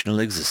operational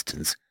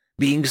existence,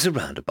 being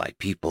surrounded by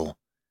people.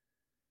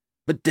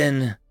 But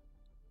then,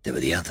 there were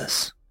the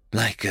others,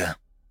 like her.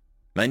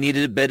 I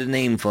needed a better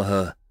name for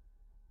her.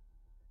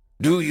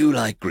 "Do you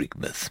like Greek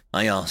myth?"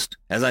 I asked,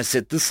 as I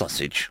set the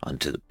sausage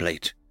onto the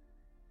plate.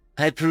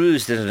 "I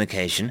perused it on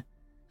occasion.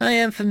 I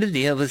am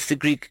familiar with the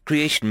Greek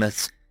creation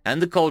myths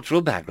and the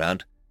cultural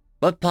background.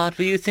 What part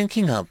were you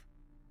thinking of?"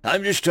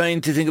 "I'm just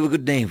trying to think of a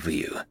good name for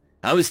you.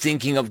 I was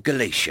thinking of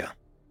Galatia."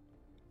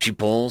 She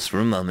paused for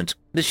a moment.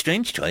 "A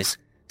strange choice.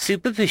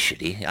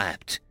 Superficially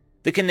apt.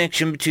 The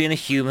connection between a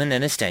human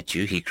and a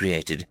statue he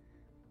created.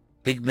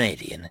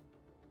 Pygmalion.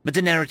 But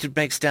the narrative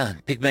breaks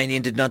down.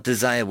 Pygmalion did not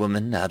desire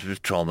woman out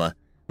of trauma.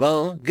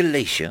 Well,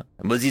 Galatia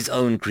was his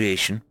own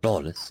creation,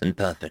 flawless and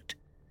perfect.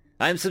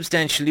 I am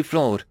substantially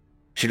flawed."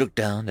 She looked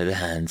down at her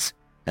hands,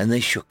 and they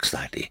shook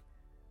slightly.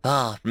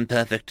 "Far from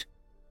perfect."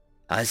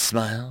 I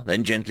smiled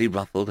and gently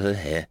ruffled her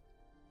hair.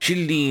 She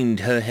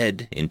leaned her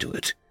head into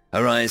it,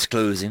 her eyes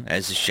closing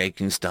as the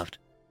shaking stopped.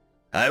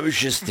 "I was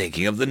just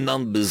thinking of the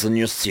numbers on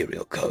your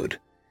serial code.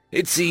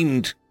 It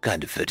seemed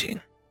kind of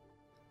fitting."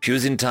 She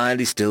was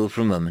entirely still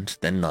for a moment,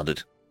 then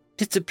nodded.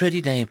 "It's a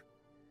pretty name.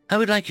 I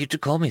would like you to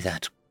call me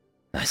that."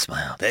 I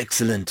smiled.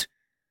 "Excellent.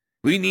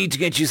 We need to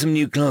get you some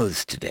new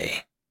clothes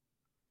today."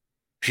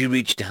 She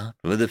reached out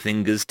with her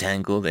fingers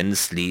tangled in the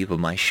sleeve of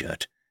my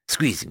shirt,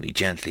 squeezing me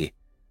gently,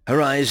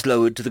 her eyes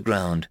lowered to the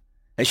ground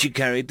as she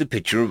carried the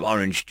pitcher of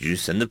orange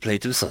juice and the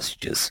plate of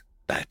sausages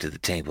back to the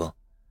table.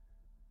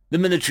 The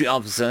military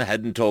officer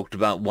hadn't talked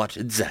about what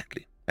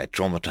exactly had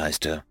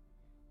traumatized her.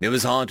 It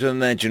was hard to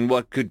imagine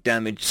what could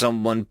damage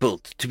someone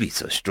built to be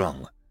so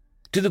strong,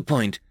 to the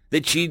point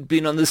that she'd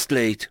been on the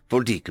slate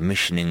for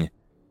decommissioning,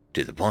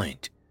 to the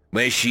point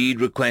where she'd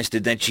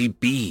requested that she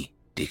be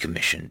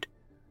decommissioned.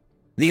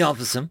 The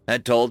officer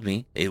had told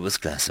me it was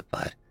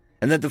classified,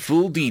 and that the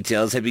full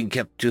details had been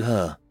kept to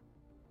her.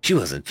 She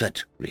wasn't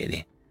fit,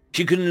 really.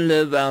 She couldn't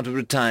live out of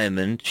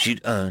retirement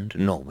she'd earned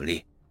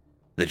normally.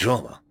 The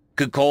trauma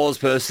could cause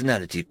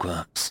personality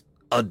quirks,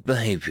 odd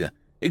behavior,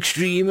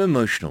 extreme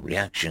emotional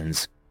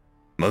reactions.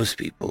 Most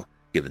people,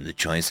 given the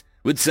choice,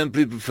 would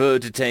simply prefer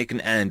to take an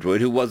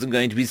android who wasn't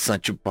going to be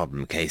such a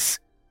problem case.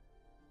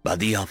 But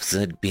the officer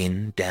had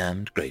been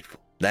damned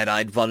grateful that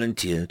I'd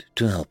volunteered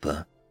to help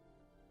her.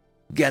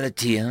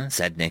 Galatea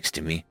sat next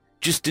to me,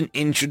 just an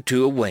inch or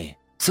two away,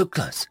 so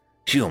close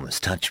she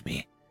almost touched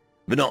me,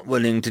 but not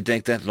willing to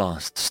take that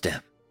last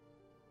step.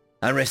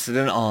 I rested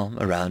an arm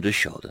around her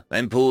shoulder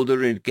and pulled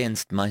her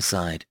against my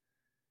side.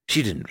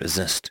 She didn't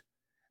resist,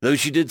 though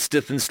she did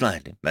stiffen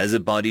slightly as her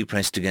body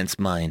pressed against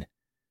mine.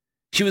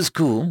 She was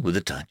cool with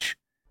the touch,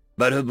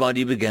 but her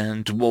body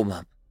began to warm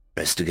up,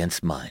 pressed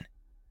against mine.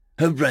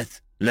 Her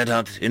breath let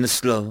out in a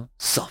slow,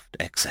 soft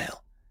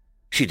exhale.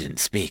 She didn't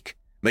speak,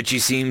 but she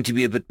seemed to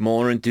be a bit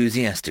more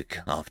enthusiastic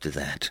after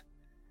that.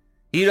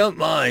 "You don't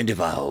mind if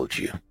I hold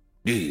you,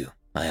 do you?"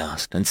 I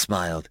asked, and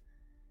smiled.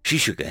 She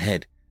shook her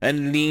head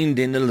and leaned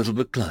in a little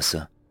bit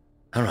closer,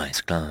 her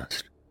eyes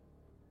closed.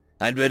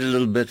 I'd read a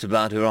little bit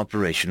about her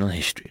operational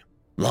history.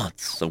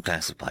 Lots of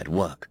classified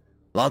work,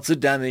 lots of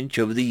damage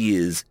over the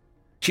years.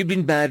 She'd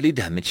been badly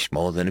damaged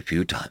more than a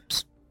few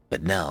times,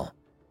 but now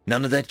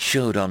none of that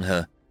showed on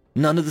her,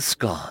 none of the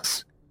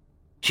scars.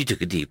 She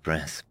took a deep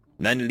breath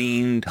and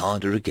leaned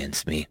harder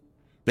against me,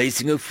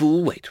 placing her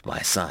full weight at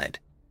my side.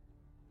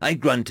 I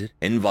grunted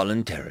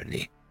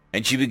involuntarily,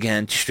 and she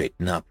began to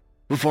straighten up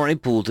before I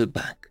pulled her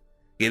back,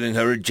 giving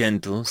her a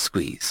gentle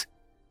squeeze.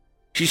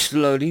 She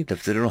slowly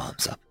lifted her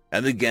arms up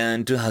and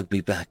began to hug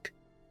me back.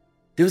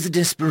 There was a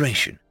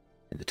desperation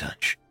in the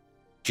touch.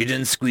 She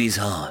didn't squeeze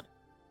hard,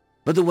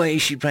 but the way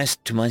she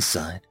pressed to my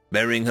side,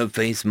 burying her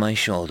face on my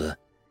shoulder,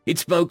 it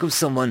spoke of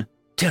someone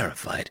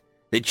terrified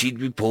that she'd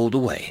be pulled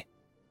away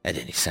at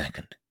any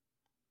second.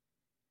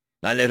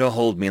 I let her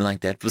hold me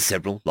like that for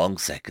several long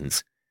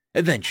seconds.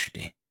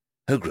 Eventually,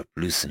 her grip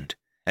loosened,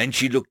 and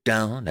she looked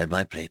down at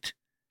my plate,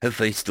 her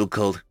face still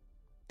cold.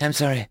 "I'm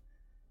sorry.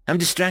 I'm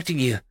distracting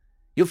you.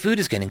 Your food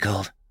is getting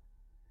cold."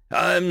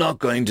 "I'm not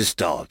going to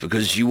starve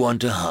because you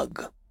want a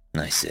hug,"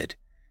 I said,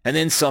 and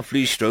then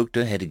softly stroked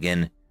her head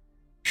again.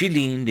 She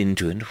leaned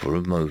into it for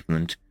a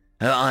moment,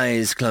 her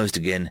eyes closed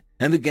again,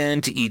 and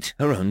began to eat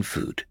her own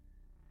food.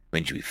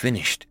 When she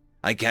finished,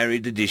 I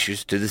carried the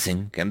dishes to the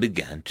sink and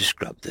began to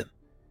scrub them.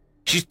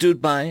 She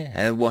stood by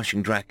her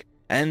washing rack,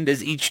 and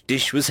as each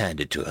dish was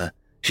handed to her,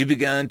 she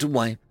began to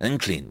wipe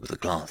and clean with a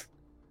cloth,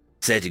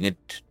 setting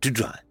it to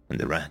dry in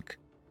the rack.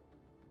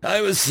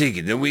 "I was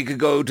thinking that we could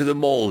go to the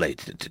mall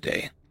later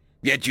today.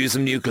 Get you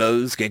some new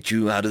clothes, get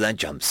you out of that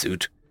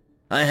jumpsuit."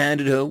 I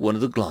handed her one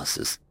of the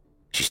glasses.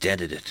 She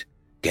stared at it,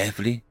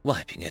 carefully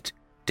wiping it,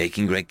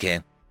 taking great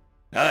care.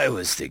 "I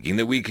was thinking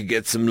that we could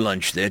get some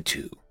lunch there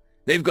too.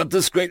 They've got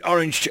this great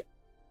orange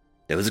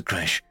There was a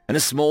crash and a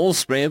small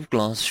spray of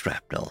glass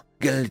shrapnel.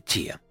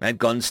 Galatea had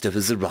gone stiff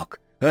as a rock,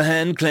 her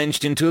hand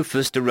clenched into a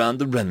fist around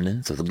the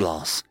remnants of the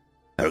glass.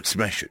 Her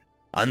expression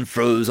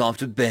unfroze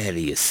after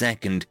barely a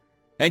second,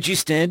 and she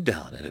stared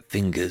down at her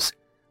fingers,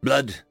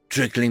 blood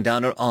trickling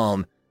down her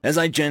arm as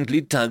I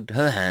gently tugged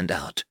her hand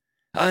out.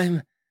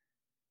 I'm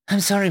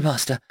sorry,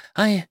 Master.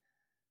 I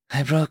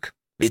broke."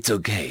 "It's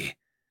okay.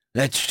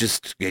 Let's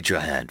just get your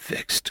hand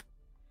fixed."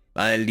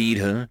 I lead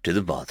her to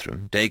the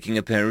bathroom, taking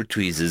a pair of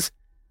tweezers.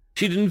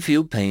 She didn't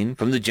feel pain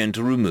from the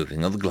gentle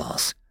removing of the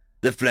glass,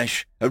 the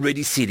flesh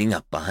already sealing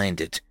up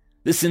behind it,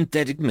 the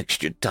synthetic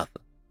mixture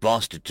tougher,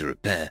 faster to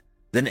repair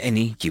than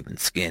any human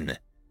skin.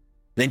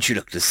 Then she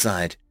looked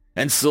aside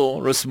and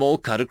saw a small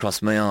cut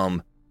across my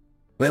arm,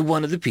 where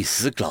one of the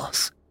pieces of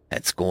glass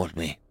had scored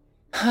me.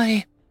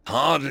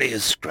 Hardly a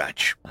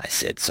scratch, I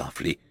said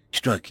softly,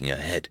 stroking her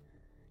head.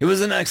 It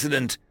was an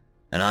accident,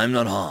 and I'm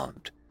not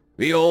harmed.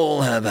 We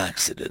all have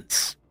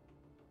accidents.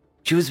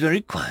 She was very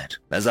quiet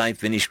as I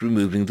finished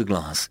removing the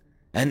glass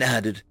and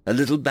added a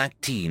little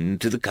Bactine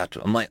to the cut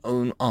on my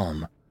own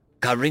arm,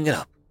 covering it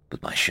up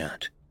with my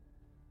shirt.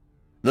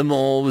 The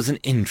mall was an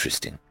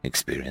interesting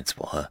experience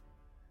for her.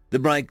 The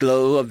bright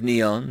glow of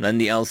neon and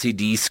the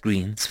LCD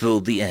screens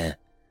filled the air,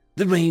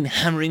 the rain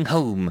hammering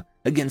home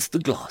against the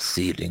glass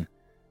ceiling,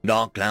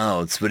 dark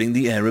clouds filling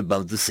the air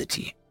above the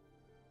city.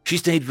 She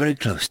stayed very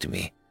close to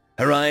me,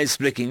 her eyes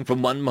flicking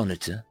from one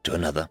monitor to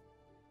another.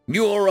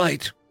 You all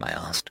right? I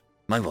asked,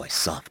 my voice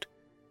soft.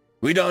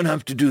 We don't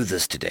have to do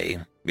this today,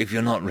 if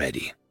you're not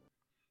ready.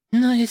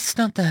 No, it's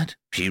not that.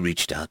 She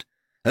reached out,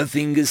 her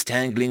fingers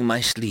tangling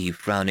my sleeve,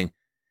 frowning.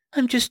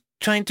 I'm just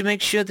trying to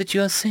make sure that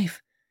you are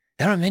safe.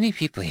 There are many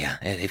people here.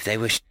 If they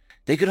wished,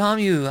 they could harm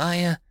you.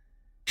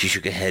 She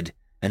shook her head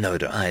and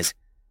lowered her eyes.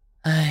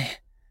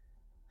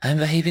 I'm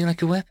behaving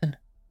like a weapon.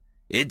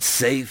 It's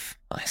safe,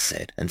 I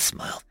said, and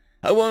smiled.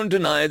 I won't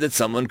deny that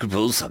someone could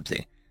pull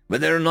something,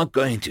 but they're not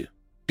going to.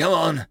 Come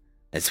on,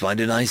 let's find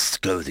a nice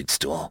clothing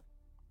store.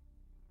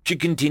 She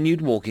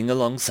continued walking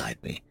alongside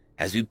me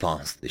as we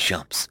passed the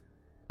shops.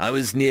 I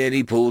was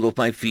nearly pulled off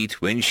my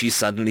feet when she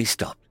suddenly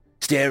stopped,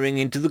 staring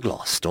into the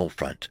glass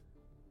storefront.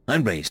 I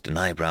raised an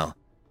eyebrow.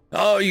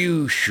 Are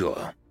you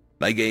sure?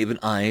 I gave an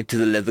eye to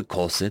the leather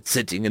corset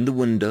sitting in the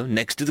window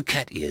next to the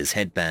cat ears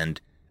headband,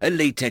 a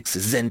latex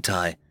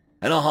zentai,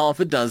 and a half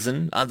a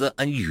dozen other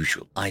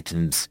unusual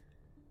items.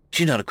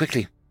 She nodded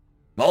quickly.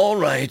 All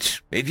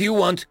right, if you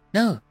want...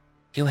 No,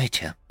 you wait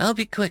here. I'll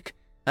be quick.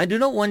 I do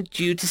not want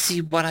you to see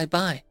what I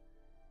buy.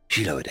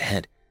 She lowered her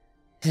head.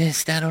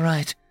 Is that all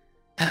right?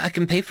 I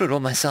can pay for it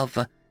all myself.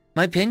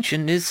 My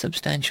pension is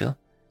substantial.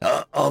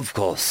 Of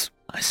course,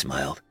 I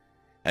smiled,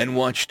 and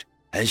watched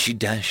as she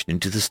dashed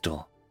into the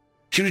store.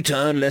 She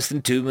returned less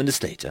than 2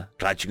 minutes later,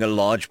 clutching a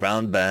large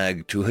brown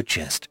bag to her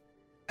chest,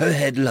 her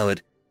head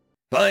lowered.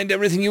 Find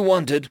everything you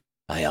wanted?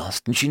 I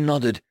asked, and she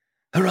nodded,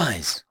 her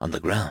eyes on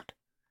the ground.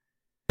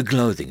 The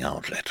clothing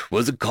outlet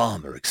was a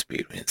calmer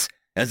experience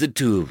as the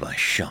two of us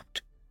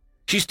shopped.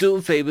 She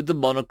still favored the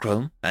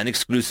monochrome and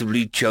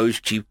exclusively chose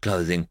cheap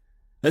clothing,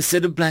 a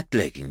set of black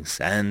leggings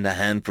and a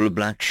handful of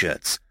black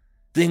shirts,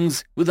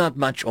 things without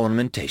much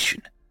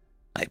ornamentation.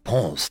 I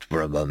paused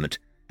for a moment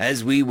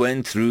as we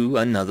went through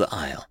another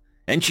aisle,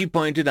 and she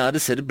pointed out a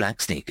set of black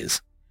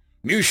sneakers.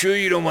 You sure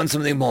you don't want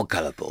something more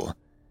colorful?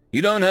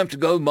 You don't have to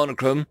go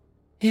monochrome.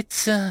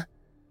 It's,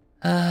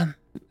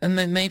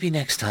 maybe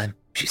next time,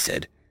 she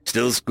said,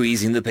 still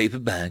squeezing the paper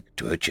bag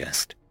to her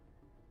chest.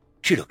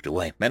 She looked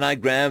away, and I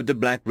grabbed a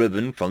black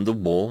ribbon from the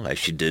wall as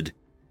she did.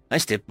 I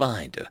stepped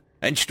behind her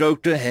and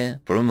stroked her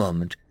hair for a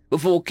moment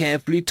before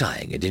carefully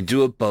tying it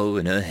into a bow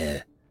in her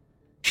hair.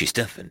 She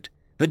stiffened,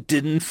 but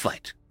didn't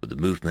fight with the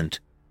movement.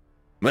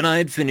 When I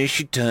had finished,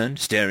 she turned,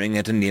 staring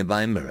at a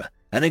nearby mirror,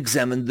 and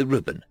examined the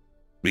ribbon,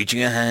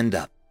 reaching a hand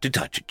up to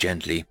touch it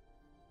gently.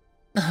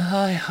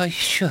 Are you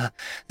sure?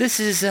 This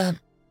is,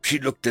 She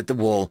looked at the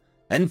wall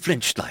and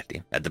flinched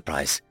slightly at the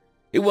price.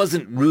 It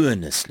wasn't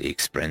ruinously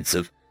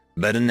expensive,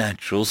 but a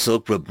natural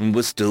silk ribbon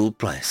was still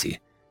pricey,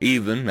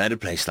 even at a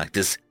place like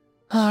this.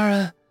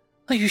 Are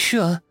you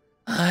sure?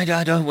 I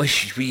don't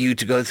wish for you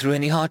to go through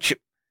any hardship.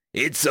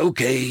 It's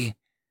okay.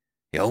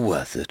 You're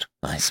worth it,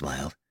 I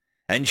smiled,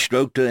 and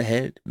stroked her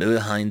head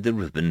behind the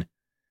ribbon.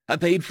 I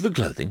paid for the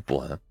clothing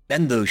for her,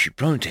 and though she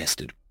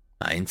protested,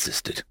 I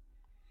insisted.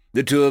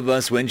 The two of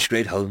us went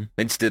straight home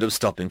instead of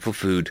stopping for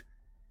food.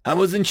 I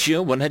wasn't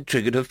sure what had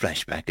triggered her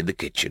flashback in the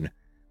kitchen,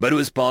 but it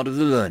was part of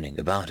the learning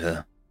about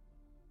her.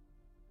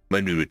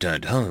 When we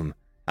returned home,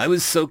 I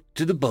was soaked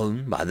to the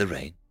bone by the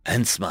rain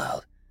and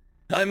smiled.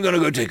 I'm going to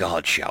go take a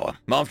hot shower.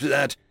 After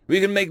that,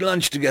 we can make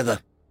lunch together.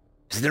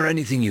 Is there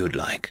anything you would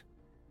like?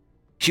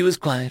 She was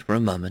quiet for a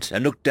moment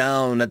and looked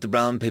down at the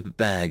brown paper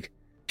bag.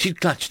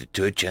 She'd clutched it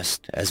to her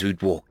chest as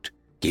we'd walked,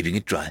 keeping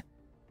it dry.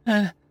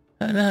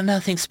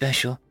 Nothing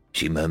special,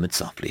 she murmured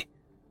softly.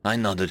 I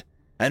nodded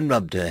and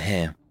rubbed her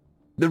hair,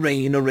 the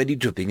rain already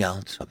dripping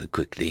out of it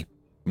quickly,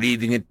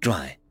 leaving it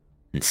dry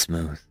and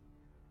smooth.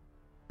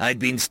 I'd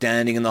been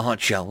standing in the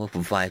hot shower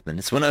for 5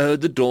 minutes when I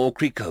heard the door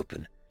creak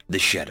open. The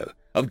shadow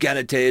of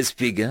Galatea's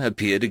figure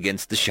appeared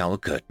against the shower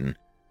curtain.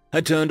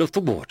 I turned off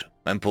the water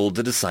and pulled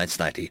it aside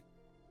slightly.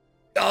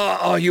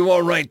 Are you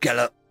all right,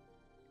 Gala?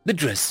 The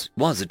dress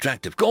was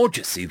attractive,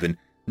 gorgeous even.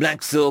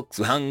 Black silks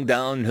hung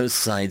down her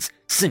sides,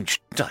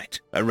 cinched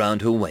tight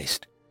around her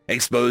waist,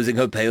 exposing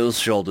her pale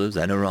shoulders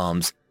and her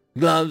arms.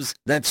 Gloves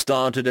that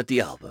started at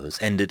the elbows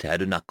ended at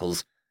her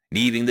knuckles,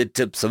 leaving the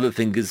tips of her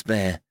fingers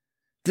bare.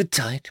 The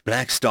tight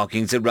black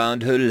stockings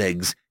around her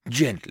legs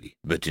gently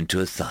bit into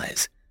her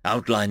thighs,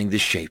 outlining the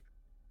shape.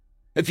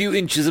 A few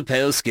inches of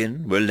pale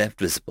skin were left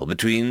visible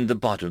between the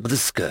bottom of the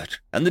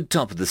skirt and the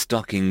top of the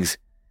stockings.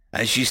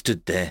 As she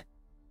stood there,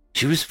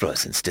 she was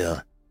frozen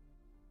still.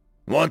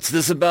 "What's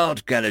this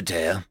about,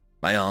 Galatea?"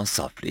 I asked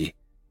softly.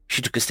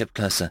 She took a step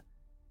closer.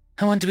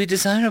 "I want to be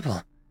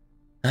desirable.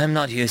 I'm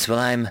not useful.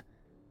 I'm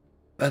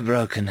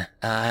broken.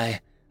 I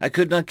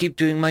could not keep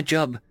doing my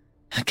job.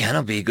 I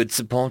cannot be a good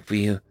support for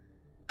you.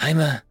 I'm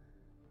a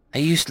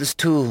useless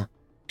tool."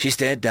 She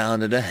stared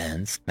down at her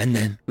hands and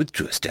then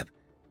withdrew a step.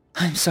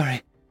 "I'm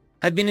sorry.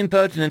 I've been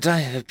impertinent. I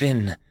have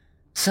been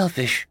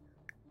selfish."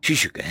 She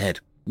shook her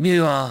head.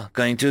 "You are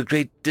going to a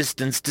great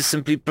distance to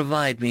simply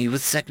provide me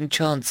with second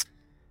chance.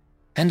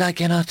 And I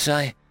cannot.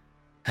 I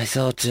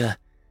thought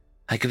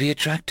I could be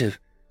attractive.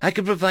 I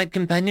could provide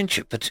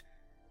companionship, but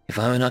if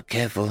I were not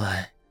careful,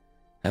 I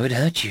would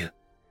hurt you.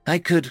 I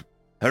could."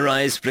 Her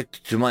eyes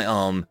flicked to my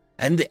arm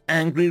and the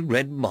angry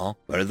red mark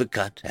where the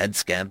cut had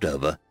scabbed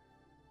over.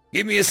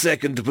 "Give me a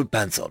second to put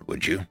pants on,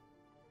 would you?"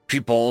 She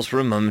paused for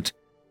a moment.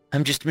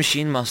 "I'm just a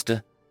machine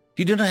master.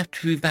 You do not have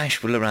to be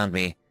bashful around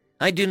me.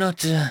 I do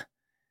not,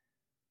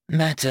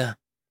 matter."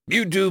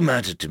 "You do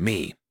matter to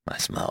me," I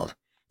smiled.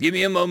 "Give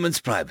me a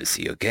moment's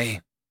privacy,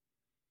 okay?"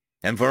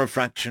 And for a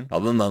fraction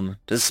of a moment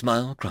a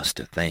smile crossed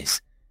her face.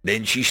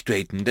 Then she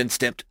straightened and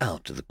stepped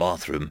out of the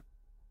bathroom.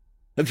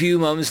 A few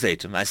moments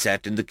later I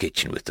sat in the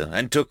kitchen with her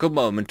and took a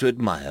moment to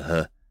admire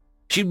her.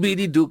 She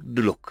really did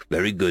look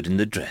very good in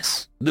the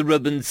dress, the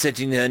ribbon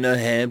setting in her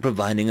hair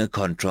providing a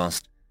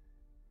contrast.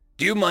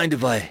 "Do you mind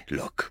if I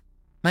look?"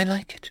 "I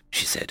like it,"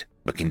 she said,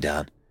 looking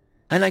down.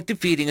 "I like the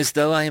feeling as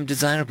though I am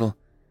desirable,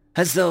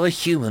 as though a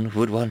human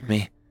would want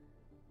me.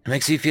 It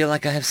makes me feel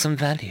like I have some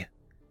value."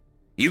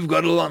 "You've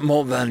got a lot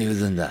more value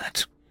than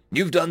that.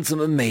 You've done some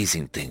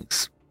amazing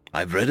things.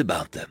 I've read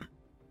about them."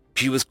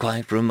 She was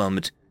quiet for a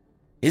moment.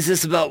 "Is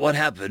this about what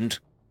happened?"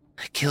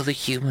 "I killed a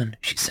human,"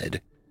 she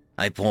said.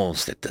 I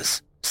paused at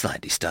this,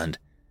 slightly stunned.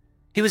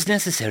 "It was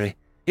necessary.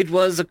 It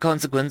was a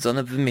consequence of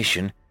a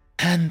mission,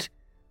 and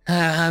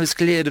I was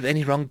cleared of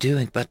any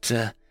wrongdoing, but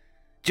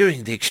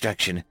during the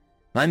extraction,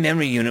 my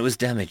memory unit was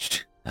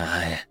damaged.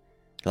 I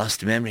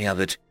lost memory of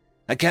it.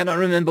 I cannot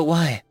remember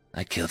why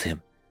I killed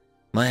him.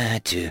 Why I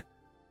had to.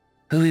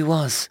 Who he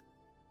was."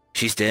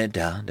 She stared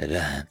down at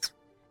her hands.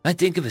 "I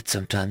think of it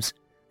sometimes.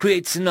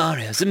 Create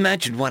scenarios.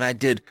 Imagine what I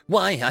did.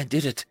 Why I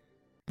did it.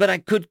 But I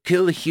could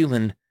kill a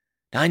human.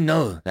 I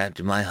know that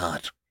in my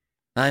heart.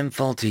 I'm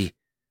faulty.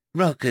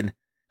 Broken.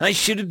 I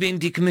should have been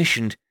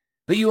decommissioned.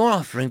 But you are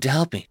offering to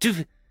help me.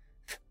 To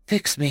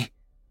fix me."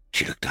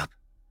 She looked up.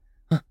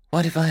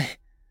 "What if I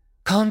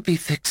can't be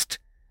fixed?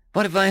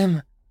 What if I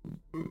am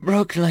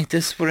broken like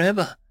this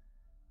forever?"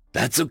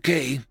 "That's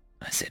okay,"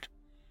 I said.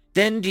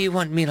 "Then do you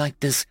want me like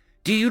this?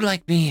 Do you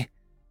like me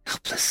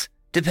helpless,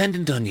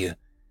 dependent on you?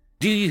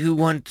 Do you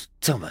want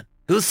someone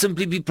who'll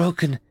simply be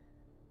broken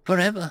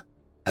forever?"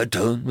 Her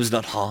tone was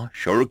not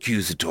harsh or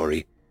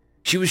accusatory.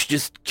 She was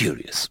just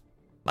curious.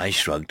 I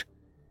shrugged.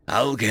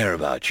 "I'll care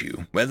about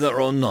you, whether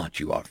or not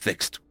you are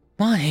fixed."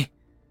 "Why?"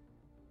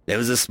 There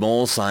was a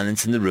small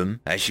silence in the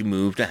room as she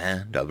moved a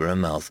hand over her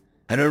mouth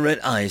and her red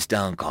eyes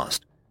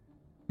downcast.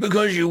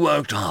 "Because you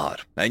worked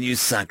hard and you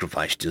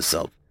sacrificed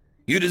yourself.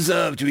 You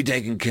deserve to be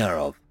taken care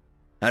of."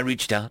 I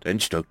reached out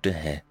and stroked her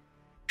hair.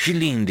 She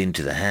leaned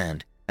into the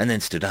hand and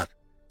then stood up,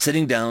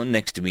 sitting down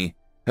next to me,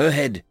 her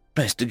head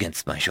pressed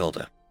against my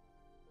shoulder.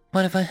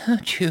 "What if I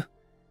hurt you?"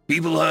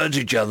 "People hurt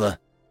each other,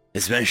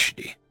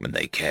 especially when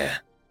they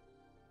care."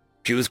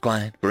 She was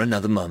quiet for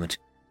another moment.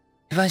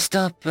 "If I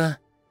stop,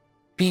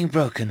 being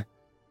broken,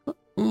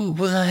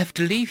 will I have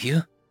to leave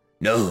you?"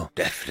 "No,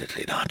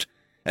 definitely not.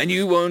 And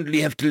you won't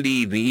have to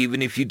leave me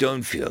even if you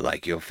don't feel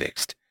like you're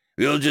fixed.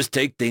 We'll just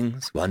take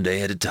things one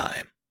day at a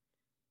time."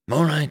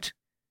 "All right."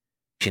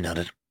 She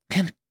nodded.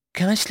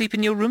 Can I sleep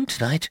in your room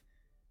tonight?"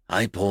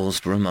 I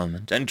paused for a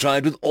moment and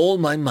tried with all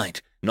my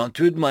might not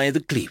to admire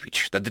the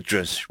cleavage that the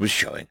dress was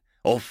showing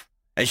off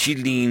as she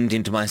leaned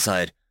into my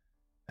side.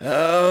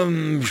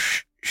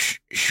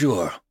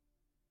 Sure."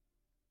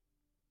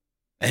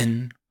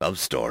 End of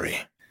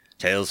story.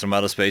 Tales from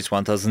Outer Space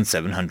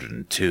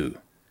 1702.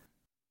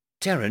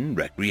 Terran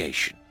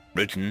Recreation.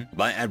 Written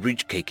by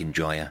Average Cake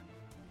Enjoyer.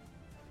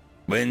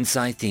 When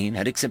Scythene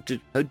had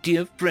accepted her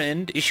dear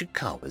friend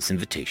Ishikawa's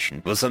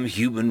invitation for some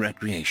human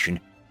recreation,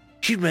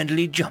 she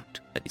readily jumped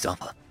at his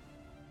offer.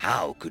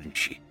 How couldn't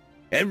she?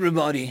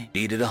 Everybody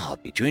needed a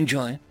hobby to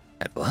enjoy,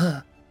 and for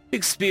her,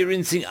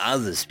 experiencing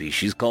other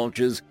species'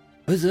 cultures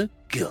was a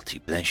guilty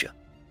pleasure.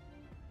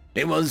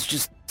 It was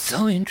just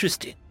so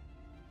interesting.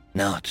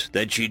 Not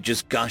that she'd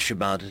just gush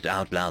about it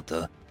out loud,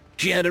 though.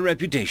 She had a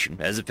reputation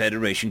as a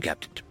Federation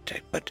captain to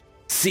protect, but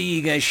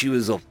seeing as she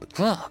was off the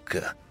clock,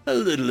 a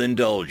little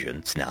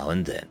indulgence now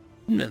and then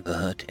never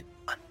hurt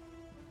anyone.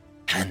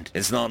 And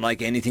it's not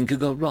like anything could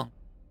go wrong.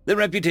 The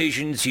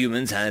reputations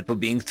humans had for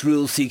being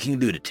thrill-seeking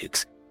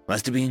lunatics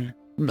must have been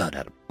blown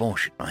out of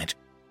proportion, right?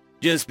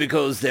 Just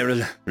because they're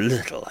a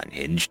little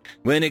unhinged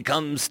when it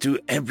comes to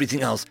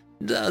everything else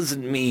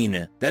doesn't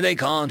mean that they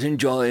can't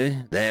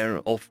enjoy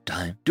their off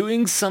time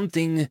doing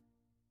something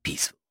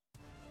peaceful.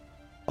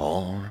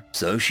 or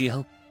so she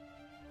hoped.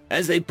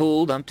 As they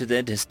pulled up to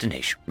their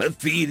destination, a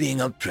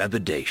feeling of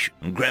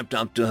trepidation crept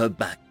up to her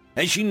back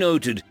as she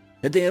noted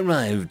that they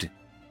arrived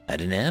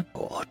at an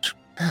airport.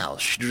 How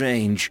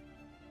strange.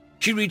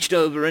 She reached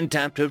over and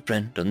tapped her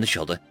friend on the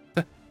shoulder.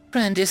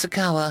 "Friend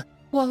Ishikawa,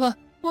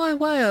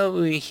 why are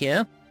we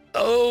here?"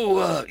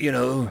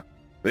 "Oh,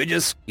 we're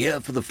just here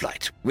for the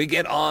flight. We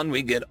get on,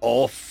 we get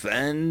off,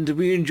 and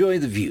we enjoy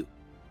the view,"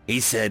 he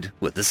said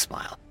with a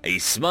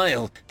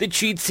smile that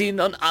she'd seen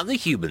on other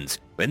humans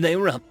when they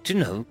were up to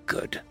no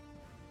good.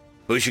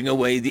 Pushing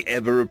away the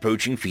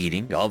ever-approaching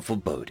feeling of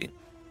foreboding,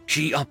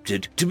 she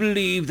opted to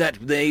believe that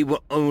they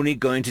were only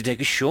going to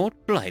take a short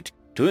flight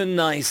to a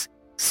nice,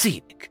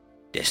 scenic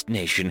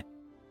destination.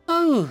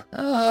 Oh,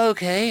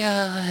 okay,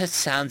 it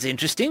sounds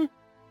interesting.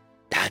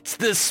 That's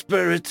the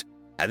spirit.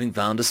 Having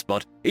found a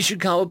spot,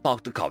 Ishikawa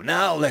parked the car.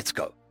 "Now let's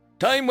go.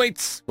 Time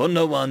waits for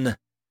no one."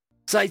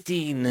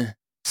 Scythine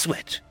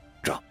sweat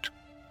dropped.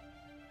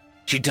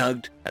 She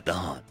tugged at the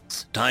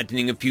harness,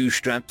 tightening a few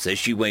straps as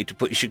she waited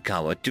for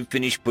Ishikawa to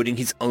finish putting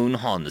his own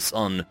harness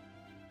on.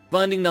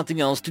 Finding nothing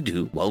else to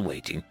do while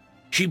waiting,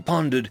 she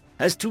pondered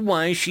as to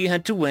why she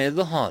had to wear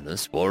the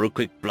harness for a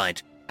quick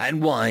flight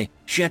and why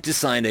she had to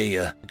sign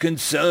a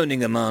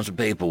concerning amount of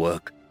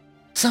paperwork.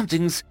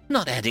 Something's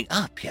not adding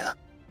up here.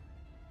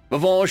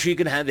 Before she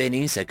could have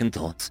any second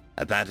thoughts,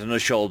 a pat on her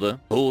shoulder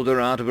pulled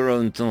her out of her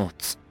own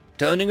thoughts.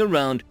 Turning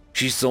around,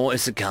 she saw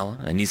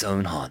Ishikawa in his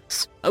own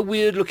harness, a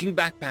weird-looking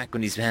backpack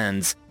on his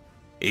hands.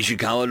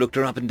 Ishikawa looked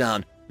her up and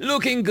down.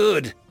 "Looking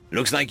good.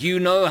 Looks like you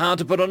know how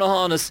to put on a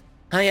harness."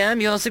 "I am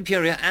your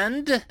superior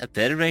and a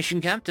Federation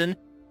captain.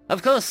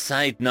 Of course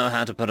I know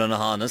how to put on a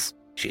harness,"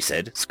 she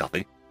said,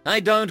 scoffing. "I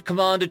don't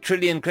command a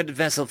trillion-credit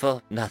vessel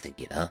for nothing,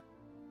 you know."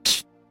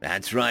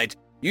 "That's right.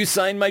 You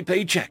signed my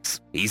paychecks,"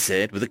 he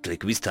said with a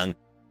click of his tongue.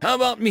 "How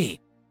about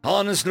me?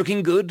 Harness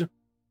looking good?"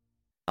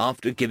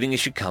 After giving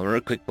Ishikawa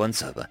a quick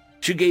once-over,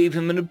 she gave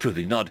him an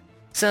approving nod.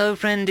 "So,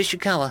 friend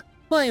Ishikawa,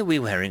 why are we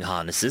wearing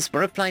harnesses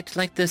for a flight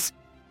like this?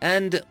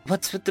 And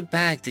what's with the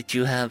bag that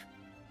you have?"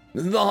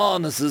 "The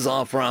harnesses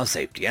are for our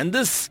safety, and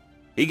this..."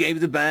 He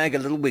gave the bag a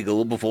little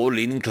wiggle before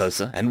leaning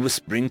closer and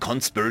whispering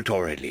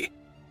conspiratorially,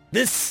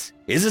 "This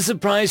is a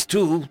surprise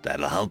tool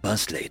that'll help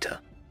us later."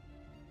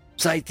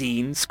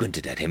 Scythine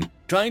squinted at him,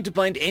 trying to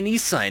find any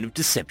sign of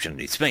deception on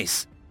his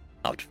face.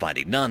 After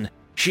finding none,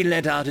 she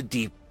let out a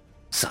deep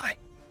sigh.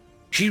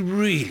 She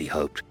really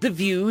hoped the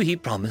view he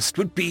promised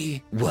would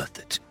be worth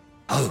it.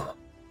 Oh,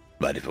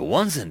 but if it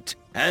wasn't,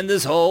 and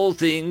this whole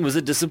thing was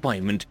a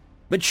disappointment,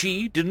 but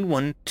she didn't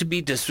want to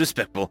be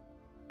disrespectful.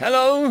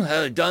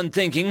 "Hello, done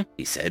thinking,"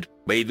 he said,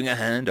 waving a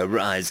hand over her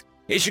eyes.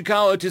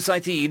 "Ishikawa to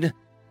Scythine.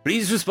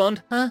 Please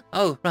respond." "Huh?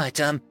 Oh, right,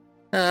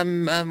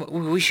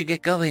 we should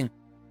get going,"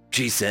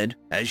 she said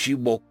as she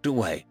walked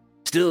away,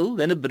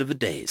 still in a bit of a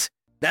daze.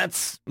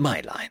 "That's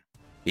my line."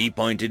 He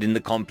pointed in the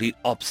complete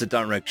opposite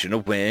direction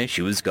of where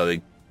she was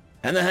going.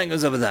 "And the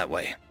hangar's over that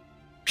way."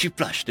 She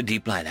flushed a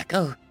deep lilac.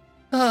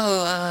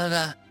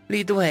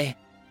 Lead the way."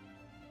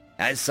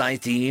 As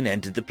Scythine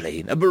entered the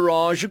plane, a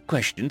barrage of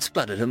questions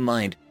flooded her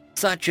mind,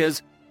 such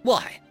as,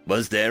 why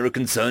was there a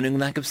concerning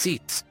lack of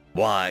seats?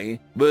 Why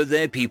were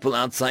there people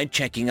outside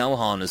checking our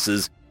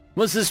harnesses?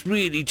 Was this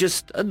really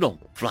just a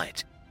normal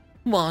flight?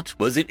 What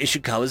was in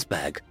Ishikawa's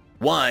bag?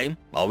 Why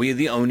are we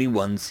the only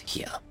ones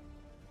here?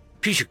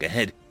 She shook her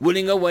head,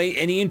 willing away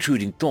any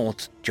intruding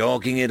thoughts,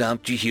 chalking it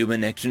up to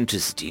human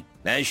eccentricity,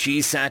 as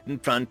she sat in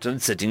front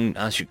of sitting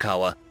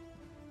Ishikawa.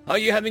 "Are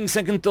you having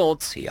second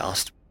thoughts?" he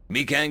asked.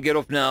 "We can get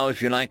off now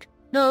if you like."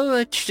 "No,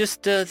 it's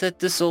just that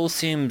this all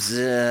seems,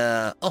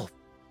 off,"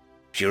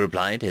 she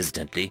replied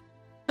hesitantly.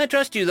 "I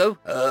trust you,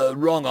 though."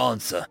 Wrong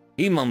answer,"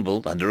 he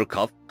mumbled under a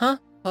cough. "Huh?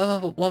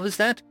 What was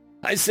that?"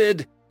 "I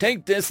said,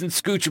 take this and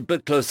scooch a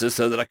bit closer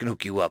so that I can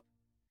hook you up."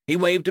 He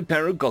waved a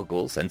pair of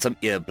goggles and some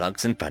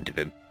earplugs in front of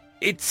him.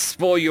 "It's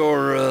for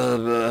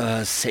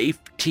your,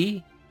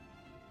 safety?"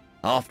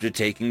 After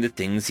taking the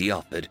things he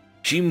offered,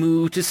 she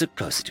moved to sit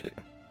closer to him,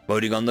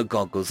 putting on the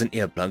goggles and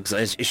earplugs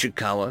as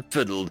Ishikawa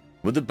fiddled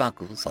with the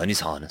buckles on his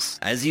harness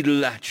as he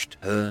latched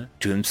her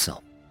to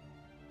himself.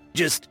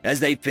 Just as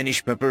they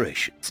finished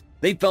preparations,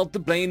 they felt the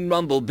plane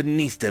rumble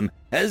beneath them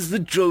as the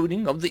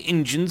droning of the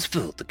engines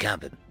filled the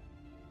cabin.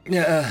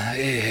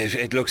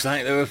 It looks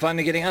like they were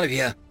finally getting out of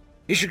here."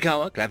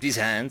 Ishikawa clapped his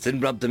hands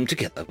and rubbed them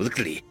together with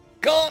glee.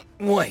 "Can't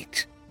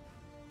wait."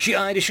 She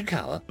eyed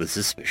Ishikawa with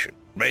suspicion,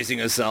 bracing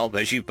herself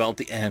as she felt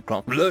the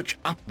aircraft lurch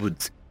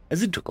upwards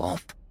as it took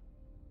off.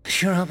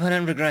 "Sure hope I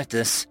don't regret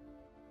this."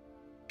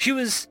 She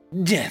was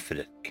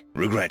definitely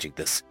regretting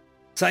this.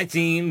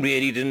 Scythine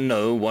really didn't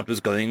know what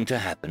was going to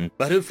happen,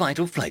 but her fight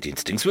or flight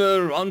instincts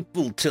were on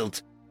full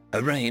tilt.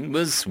 Her brain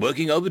was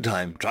working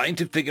overtime, trying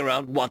to figure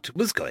out what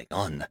was going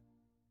on.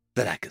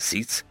 The lack of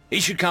seats,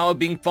 Ishikawa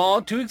being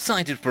far too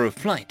excited for a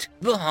flight,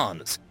 the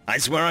harness. I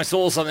swear I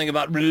saw something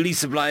about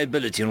release of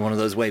liability on one of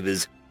those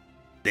waivers.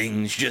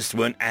 Things just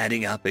weren't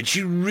adding up, and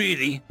she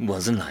really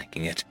wasn't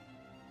liking it.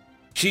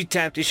 She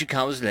tapped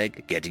Ishikawa's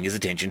leg, getting his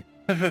attention.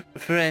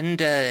 "Friend,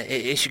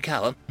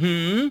 Ishikawa?"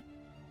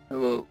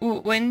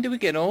 When do we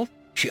get off?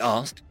 She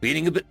asked,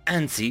 feeling a bit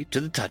antsy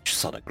to the touch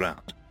solid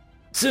ground.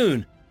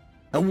 Soon.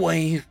 A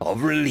wave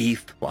of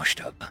relief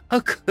washed over.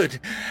 Oh, good.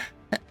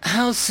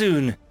 How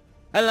soon?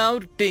 A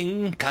loud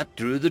ding cut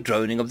through the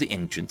droning of the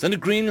engines and a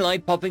green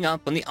light popping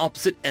up on the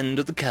opposite end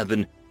of the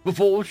cabin.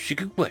 Before she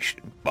could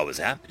question what was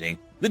happening,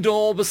 the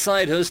door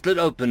beside her slid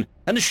open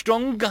and a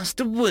strong gust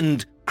of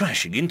wind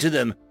crashing into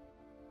them.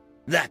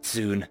 That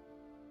soon.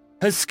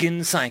 Her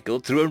skin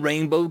cycled through a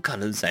rainbow of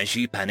colors as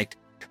she panicked.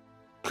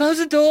 Close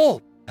the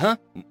door! Huh?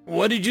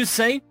 What did you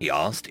say? He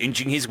asked,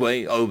 inching his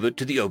way over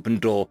to the open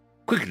door,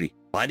 quickly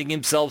finding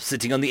himself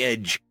sitting on the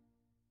edge.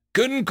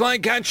 Couldn't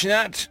quite catch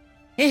that.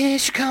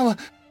 Ishikawa,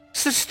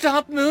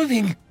 stop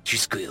moving, she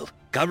squealed,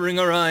 covering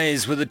her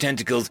eyes with the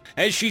tentacles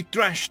as she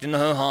thrashed in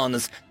her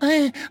harness.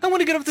 I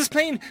want to get off this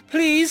plane,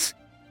 please.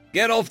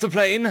 Get off the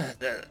plane.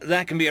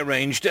 That can be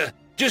arranged.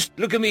 Just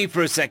look at me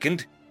for a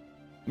second.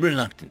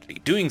 Reluctantly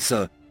doing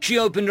so, she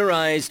opened her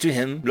eyes to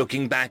him,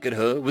 looking back at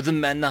her with a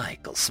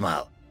maniacal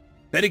smile.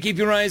 Better keep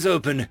your eyes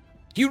open.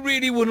 You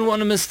really wouldn't want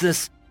to miss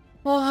this.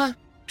 What?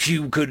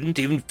 She couldn't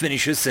even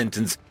finish her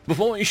sentence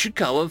before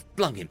Ishikawa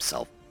flung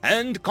himself,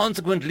 and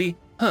consequently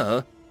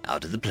her,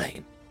 out of the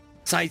plane.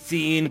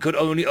 Sightseeing could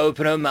only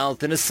open her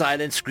mouth in a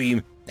silent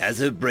scream as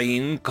her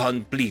brain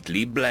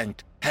completely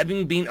blanked,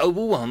 having been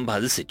overwhelmed by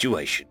the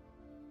situation.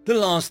 The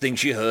last thing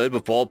she heard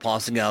before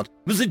passing out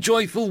was the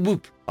joyful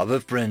whoop of her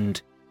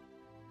friend.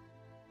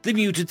 The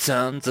muted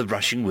sounds of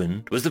rushing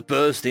wind was the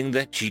first thing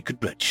that she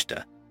could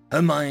register,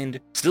 her mind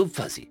still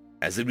fuzzy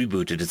as it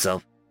rebooted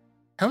itself.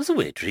 That was a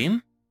weird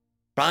dream.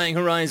 Prying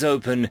her eyes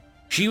open,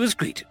 she was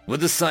greeted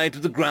with the sight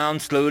of the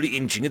ground slowly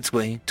inching its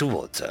way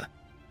towards her.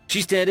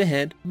 She stared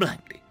ahead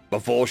blankly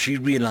before she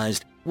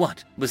realized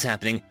what was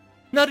happening.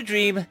 Not a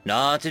dream,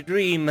 not a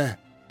dream.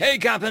 Hey,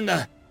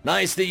 Carpenter,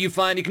 nice that you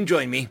finally can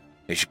join me,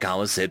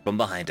 Ishikawa said from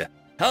behind her.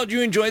 How'd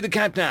you enjoy the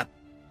catnap?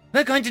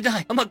 We're going to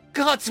die. Oh my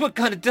God, we're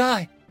going to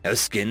die. Her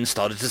skin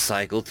started to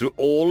cycle through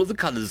all of the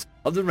colors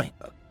of the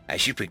rainbow as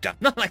she freaked out.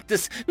 Not like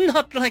this,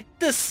 not like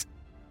this.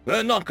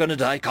 We're not going to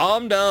die.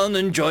 Calm down,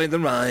 enjoy the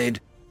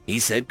ride, he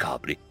said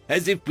calmly,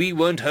 as if we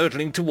weren't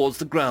hurtling towards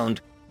the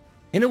ground.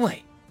 In a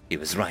way, he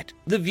was right.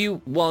 The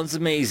view was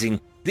amazing.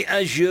 The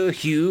azure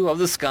hue of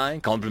the sky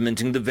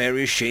complementing the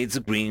various shades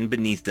of green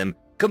beneath them,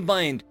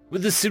 combined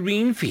with the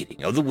serene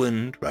feeling of the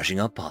wind rushing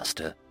up past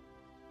her.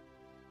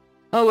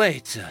 Oh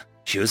wait,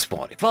 she was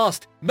falling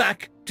fast,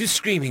 back to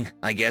screaming,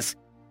 I guess.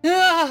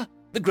 Ah!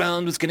 The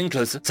ground was getting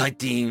closer,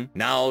 Sightseeing,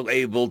 now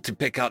able to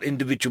pick out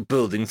individual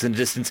buildings in the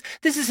distance.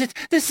 This is it,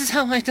 this is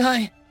how I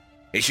die.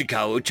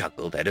 Ishikawa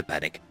chuckled at her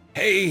panic.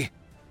 Hey,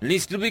 at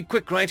least it'll be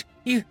quick, right?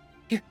 You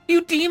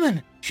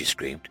demon, she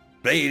screamed,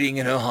 flailing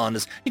in her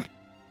harness.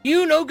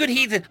 You no good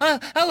heathen,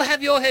 I'll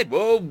have your head.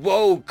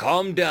 Whoa,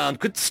 calm down,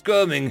 quit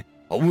squirming,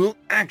 or we're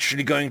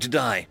actually going to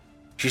die.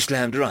 She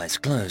slammed her eyes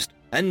closed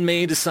and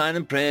made a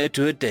silent prayer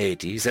to her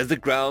deities as the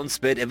ground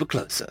sped ever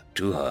closer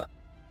to her,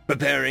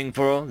 preparing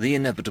for the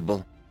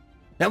inevitable.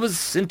 That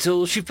was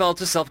until she felt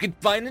herself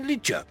get violently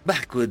jerked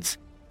backwards,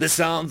 the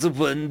sounds of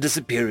wind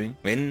disappearing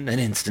in an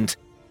instant.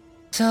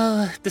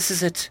 So, this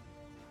is it.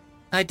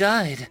 I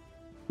died.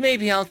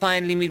 Maybe I'll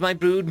finally meet my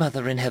brood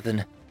mother in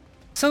heaven.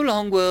 So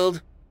long,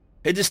 world.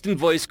 A distant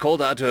voice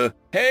called out to her,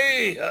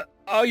 Hey,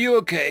 are you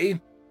okay?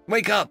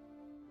 Wake up.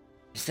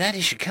 Is that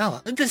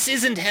Ishikawa? This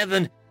isn't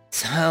heaven.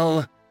 It's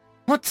hell.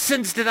 What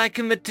sins did I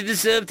commit to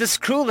deserve this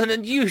cruel and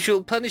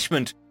unusual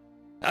punishment?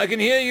 I can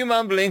hear you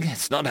mumbling.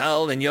 It's not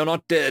hell and you're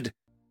not dead.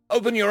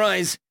 Open your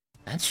eyes.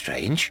 That's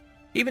strange.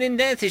 Even in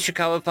death,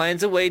 Ishikawa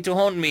finds a way to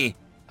haunt me.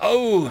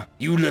 Oh,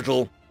 you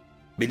little...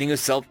 Feeling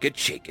herself get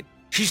shaken,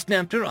 she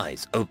snapped her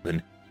eyes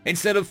open.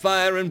 Instead of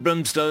fire and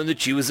brimstone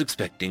that she was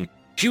expecting,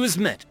 she was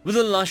met with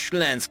a lush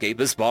landscape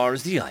as far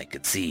as the eye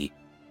could see,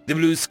 the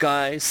blue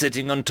sky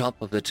sitting on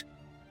top of it.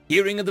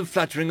 Hearing the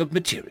fluttering of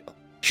material,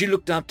 she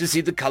looked up to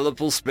see the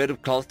colorful spread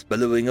of cloth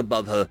billowing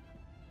above her.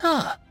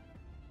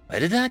 Where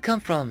did that come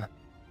from?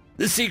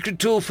 The secret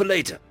tool for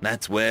later,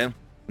 that's where.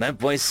 That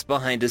voice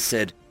behind her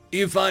said,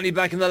 You finally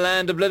back in the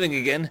land of living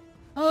again?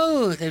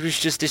 Oh, there was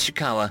just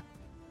Ishikawa.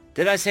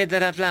 Did I say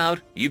that out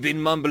loud? You've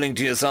been mumbling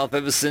to yourself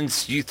ever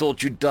since you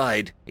thought you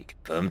died, he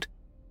confirmed.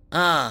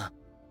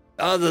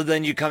 Other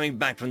than you coming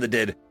back from the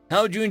dead,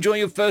 how'd you enjoy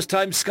your first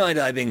time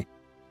skydiving?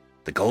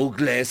 The cold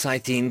glare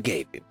Scythian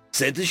gave him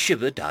sent a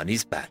shiver down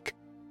his back.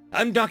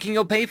 I'm docking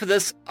your pay for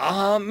this.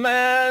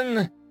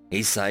 Man,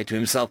 he sighed to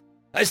himself.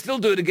 I still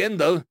do it again,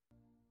 though.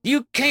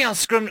 You chaos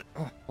scrum...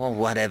 Or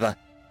whatever.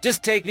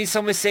 Just take me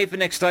somewhere safer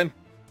next time.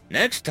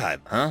 Next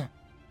time, huh?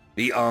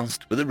 He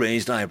asked with a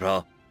raised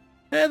eyebrow.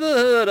 Ever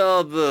heard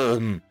of,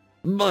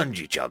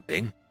 bungee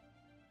jumping?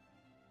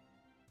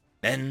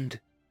 End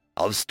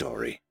of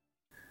story.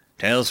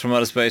 Tales from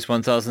Outer Space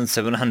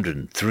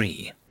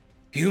 1703.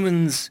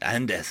 Humans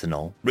and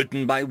Ethanol,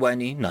 written by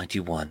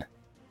Wani91.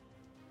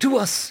 To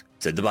us,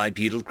 said the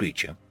bipedal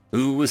creature,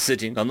 who was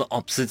sitting on the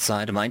opposite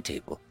side of my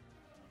table,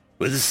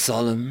 with a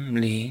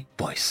solemnly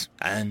voice,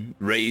 and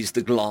raised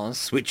the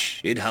glass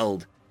which it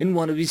held in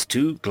one of his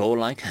two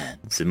claw-like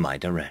hands in my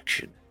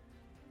direction.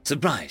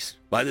 surprised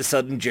by the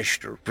sudden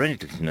gesture of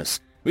friendliness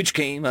which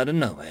came out of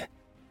nowhere.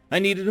 I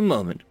needed a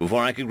moment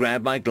before I could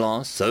grab my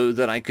glass so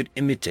that I could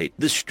imitate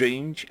the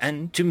strange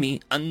and, to me,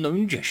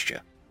 unknown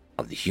gesture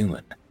of the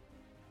human.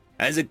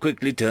 As it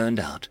quickly turned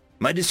out,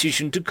 my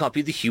decision to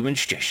copy the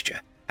human's gesture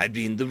had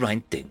been the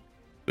right thing,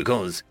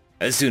 because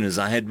as soon as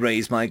I had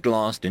raised my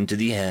glass into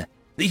the air,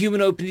 the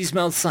human opened his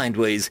mouth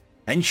sideways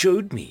and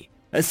showed me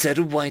a set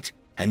of white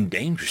and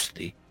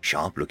dangerously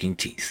sharp-looking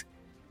teeth.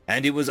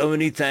 And it was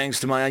only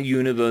thanks to my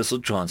universal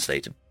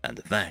translator and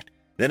the fact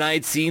that I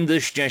had seen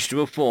this gesture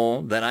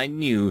before that I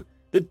knew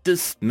that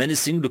this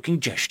menacing-looking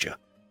gesture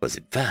was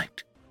in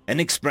fact an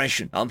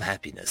expression of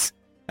happiness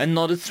and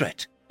not a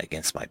threat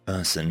against my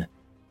person.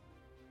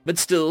 But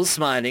still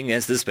smiling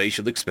as this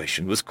facial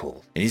expression was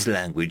called in his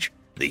language,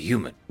 the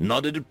human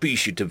nodded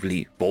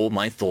appreciatively for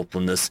my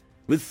thoughtfulness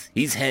with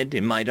his head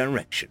in my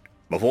direction,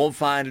 before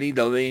finally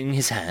lowering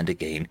his hand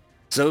again,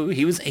 so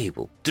he was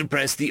able to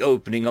press the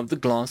opening of the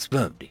glass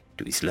firmly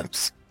to his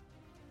lips.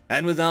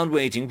 And without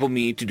waiting for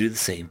me to do the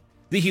same,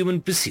 the human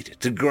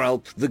proceeded to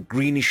gulp the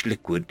greenish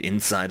liquid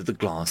inside of the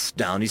glass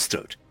down his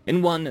throat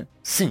in one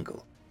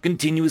single,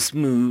 continuous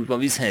move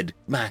of his head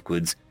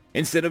backwards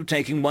instead of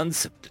taking one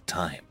sip at a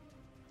time.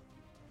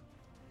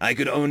 I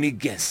could only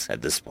guess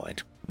at this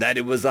point that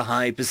it was the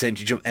high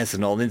percentage of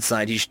ethanol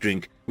inside his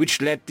drink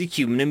which let the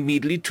human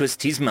immediately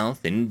twist his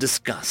mouth in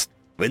disgust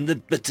when the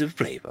bitter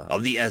flavor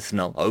of the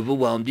ethanol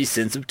overwhelmed his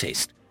sense of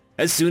taste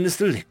as soon as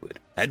the liquid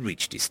had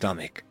reached his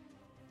stomach.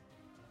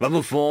 But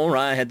before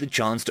I had the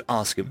chance to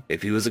ask him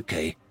if he was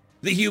okay,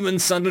 the human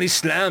suddenly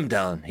slammed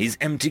down his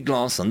empty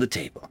glass on the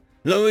table,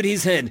 lowered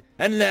his head,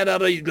 and let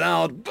out a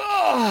loud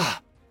 "Bah!"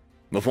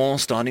 before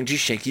starting to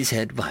shake his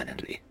head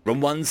violently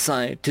from one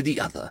side to the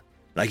other,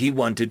 like he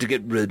wanted to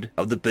get rid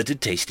of the bitter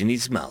taste in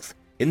his mouth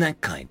in that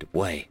kind of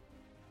way.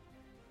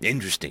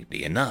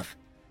 Interestingly enough,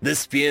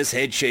 this fierce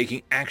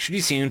head-shaking actually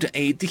seemed to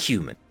aid the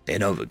human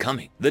in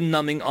overcoming the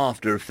numbing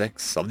after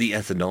effects of the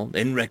ethanol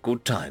in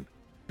record time,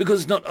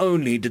 because not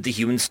only did the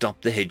human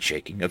stop the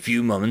head-shaking a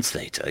few moments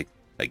later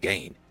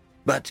again,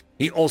 but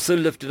he also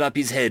lifted up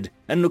his head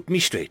and looked me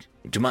straight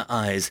into my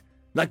eyes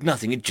like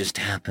nothing had just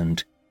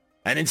happened.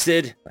 And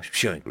instead of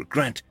showing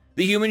regret,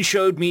 the human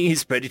showed me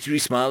his predatory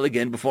smile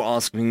again before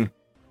asking,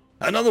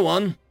 "Another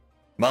one?"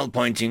 while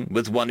pointing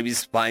with one of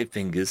his 5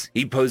 fingers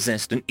he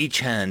possessed in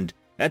each hand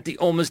at the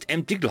almost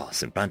empty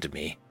glass in front of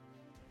me.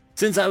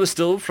 Since I was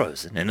still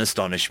frozen in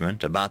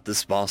astonishment about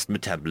this vast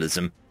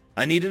metabolism,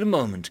 I needed a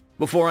moment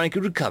before I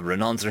could recover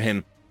and answer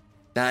him.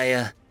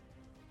 I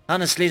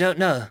honestly don't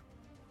know."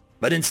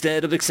 But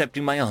instead of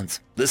accepting my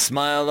answer, the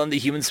smile on the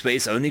human's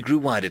face only grew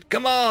wider.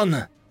 "Come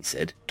on," he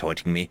said,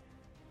 taunting me.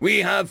 "We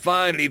have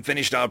finally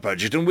finished our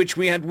project on which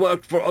we had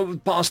worked for over the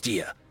past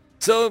year,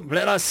 so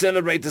let us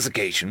celebrate this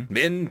occasion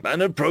in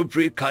an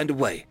appropriate kind of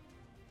way."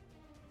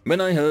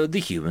 When I heard the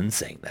human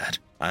saying that,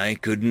 I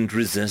couldn't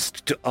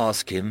resist to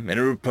ask him in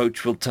a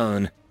reproachful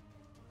tone,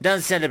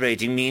 "Does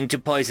celebrating mean to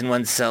poison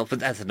oneself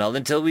with ethanol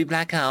until we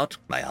black out?"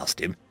 I asked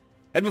him.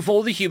 And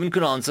before the human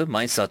could answer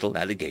my subtle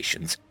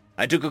allegations,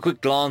 I took a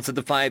quick glance at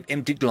the 5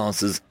 empty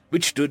glasses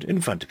which stood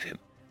in front of him,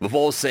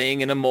 before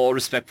saying in a more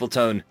respectful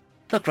tone,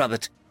 "Look,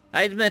 Robert,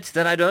 I admit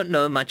that I don't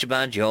know much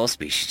about your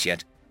species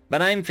yet,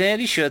 but I'm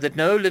fairly sure that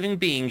no living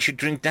being should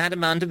drink that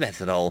amount of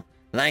ethanol,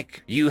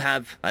 like you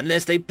have,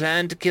 unless they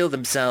plan to kill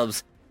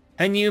themselves.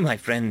 And you, my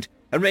friend,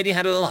 already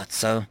had a lot,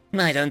 so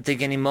I don't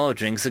think any more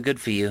drinks are good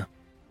for you."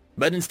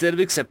 But instead of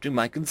accepting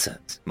my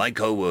concerns, my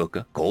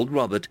co-worker, called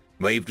Robert,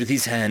 waved with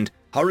his hand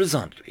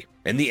horizontally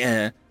in the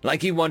air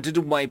like he wanted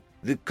to wipe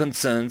the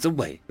concerns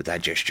away with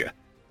that gesture.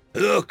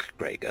 "Look,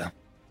 Gregor,"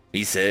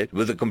 he said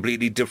with a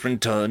completely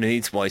different tone in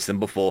his voice than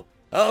before,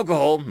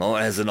 "alcohol, or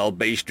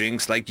ethanol-based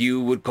drinks like you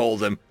would call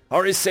them,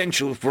 are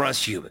essential for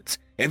us humans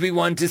if we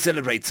want to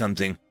celebrate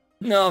something.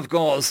 Now, of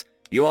course,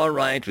 you are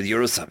right with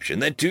your assumption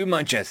that too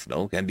much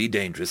ethanol can be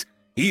dangerous,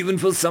 even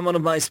for someone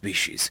of my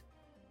species.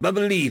 But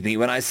believe me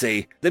when I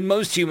say that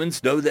most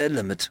humans know their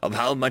limit of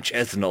how much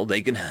ethanol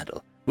they can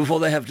handle before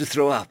they have to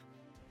throw up,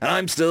 and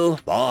I'm still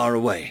far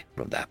away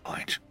from that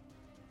point."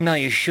 "Are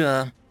you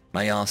sure?"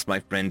 I asked my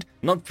friend,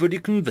 not fully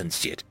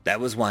convinced yet. That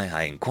was why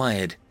I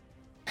inquired.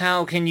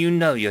 "How can you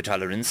know your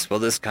tolerance for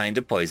this kind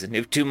of poison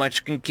if too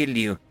much can kill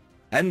you?"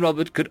 And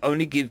Robert could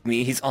only give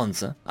me his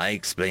answer. I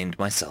explained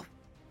myself.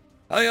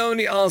 "I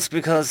only ask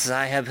because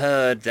I have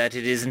heard that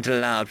it isn't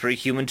allowed for a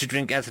human to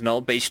drink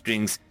ethanol-based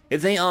drinks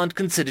if they aren't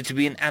considered to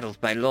be an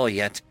adult by law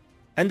yet.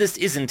 And this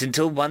isn't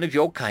until one of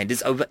your kind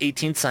is over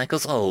 18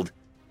 cycles old.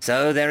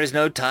 So there is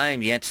no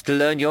time yet to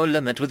learn your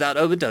limit without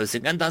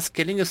overdosing and thus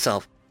killing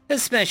yourself,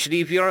 especially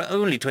if you are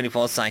only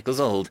 24 cycles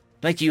old,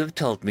 like you have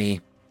told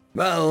me."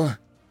 "Well,"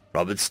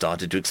 Robert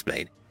started to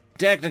explain,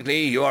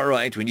 "technically you are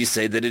right when you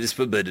say that it is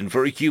forbidden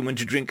for a human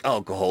to drink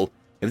alcohol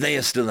if they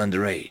are still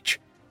underage.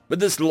 But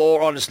this law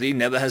honestly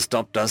never has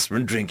stopped us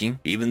from drinking,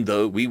 even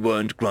though we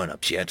weren't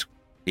grown-ups yet,"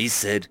 he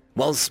said,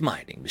 while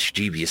smiling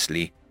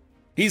mischievously.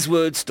 His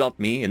words stopped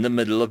me in the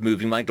middle of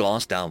moving my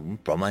glass down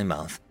from my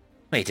mouth.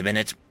 "Wait a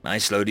minute," I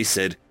slowly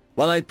said,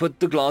 while I put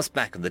the glass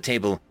back on the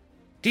table.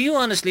 Do you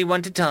honestly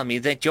want to tell me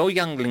that your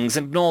younglings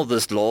ignore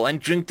this law and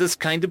drink this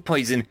kind of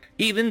poison,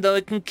 even though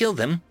it can kill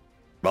them?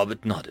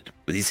 Robert nodded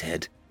with his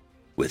head.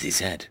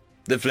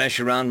 The flesh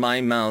around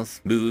my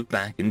mouth moved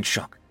back in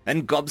shock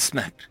and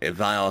gobsmacked if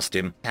I asked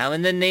him, How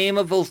in the name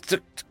of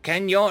Ulstruct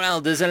can your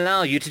elders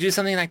allow you to do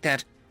something like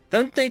that?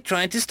 Don't they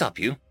try to stop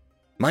you?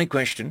 My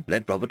question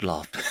let Robert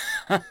laugh.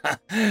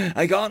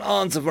 I can't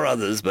answer for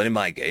others, but in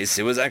my case,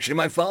 it was actually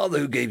my father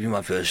who gave me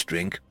my first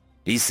drink,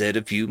 he said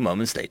a few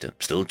moments later,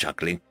 still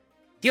chuckling.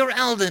 Your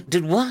elder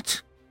did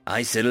what?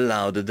 I said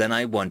louder than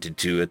I wanted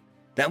to.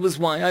 That was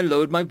why I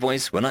lowered my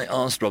voice when I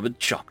asked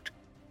Robert, shocked.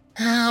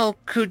 How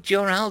could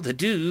your elder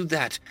do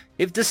that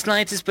if the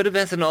slightest bit of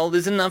ethanol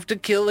is enough to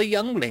kill a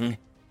youngling?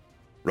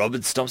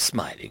 Robert stopped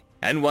smiling,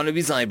 and one of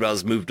his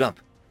eyebrows moved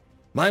up.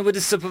 Why would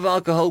a sip of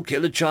alcohol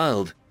kill a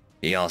child?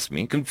 He asked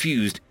me,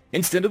 confused,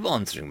 instead of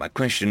answering my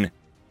question.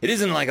 It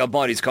isn't like our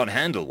bodies can't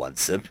handle one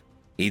sip,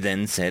 he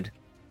then said.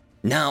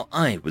 Now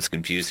I was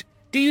confused.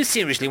 Do you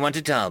seriously want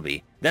to tell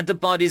me that the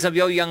bodies of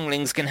your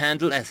younglings can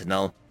handle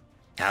ethanol?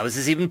 How is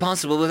this even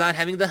possible without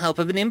having the help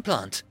of an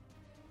implant?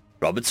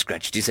 Robert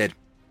scratched his head.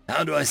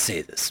 How do I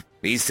say this?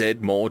 He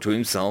said more to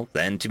himself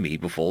than to me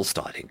before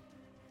starting.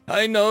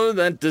 I know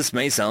that this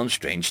may sound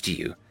strange to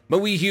you, but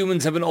we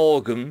humans have an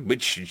organ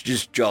which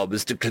its job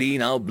is to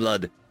clean our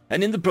blood,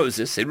 and in the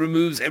process it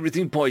removes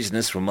everything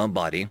poisonous from our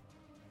body.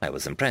 I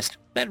was impressed.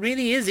 That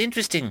really is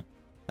interesting,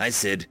 I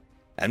said,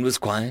 and was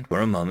quiet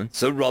for a moment,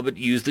 so Robert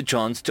used the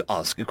chance to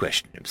ask a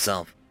question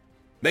himself.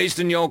 Based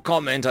on your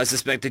comment, I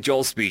suspect that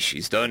your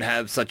species don't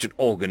have such an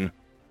organ.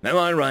 Am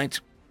I right?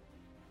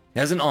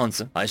 As an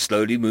answer, I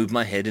slowly moved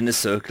my head in a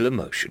circular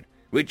motion,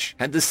 which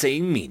had the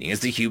same meaning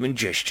as the human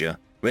gesture,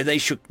 where they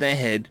shook their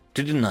head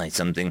to deny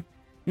something.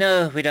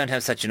 No, we don't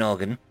have such an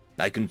organ,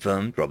 I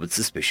confirmed Robert's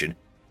suspicion.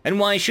 And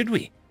why should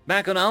we?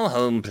 Back on our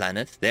home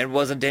planet, there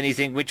wasn't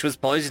anything which was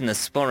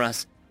poisonous for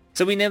us,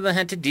 so we never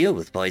had to deal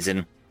with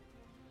poison.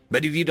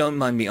 But if you don't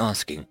mind me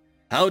asking,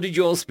 how did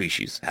your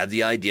species have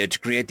the idea to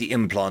create the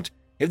implant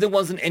if there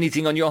wasn't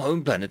anything on your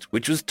home planet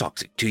which was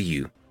toxic to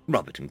you?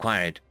 Robert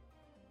inquired.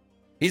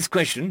 His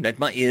question let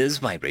my ears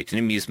vibrate in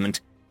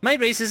amusement. My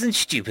race isn't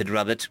stupid,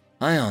 Robert,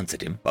 I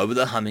answered him over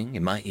the humming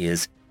in my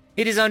ears.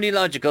 It is only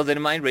logical that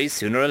my race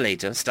sooner or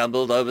later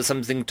stumbled over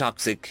something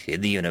toxic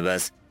in the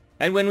universe.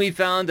 And when we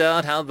found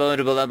out how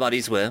vulnerable our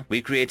bodies were,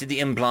 we created the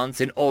implants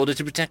in order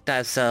to protect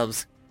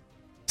ourselves.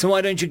 So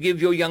why don't you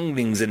give your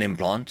younglings an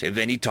implant if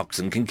any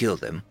toxin can kill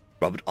them?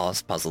 Robert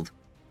asked, puzzled.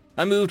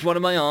 I moved one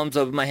of my arms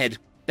over my head.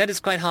 That is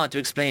quite hard to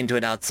explain to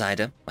an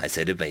outsider, I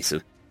said,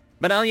 evasive.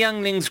 But our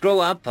younglings grow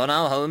up on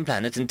our home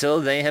planet until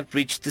they have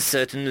reached a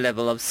certain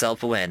level of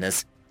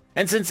self-awareness.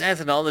 And since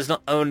ethanol is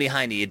not only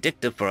highly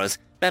addictive for us,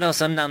 but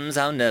also numbs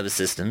our nervous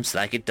systems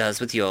like it does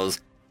with yours,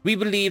 we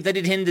believe that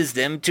it hinders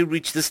them to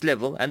reach this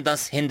level and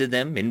thus hinder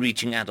them in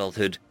reaching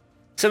adulthood.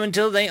 So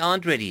until they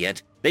aren't ready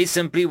yet, they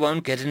simply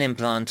won't get an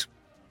implant.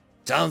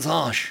 Sounds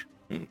harsh,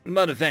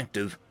 but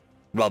effective,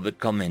 Robert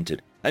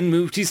commented, and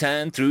moved his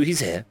hand through his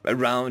hair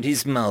around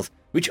his mouth,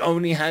 which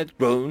only had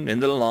grown in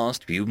the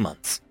last few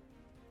months.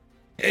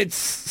 It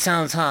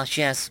sounds harsh,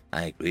 yes,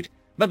 I agreed.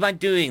 But by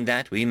doing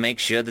that, we make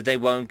sure that they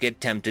won't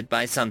get tempted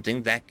by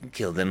something that can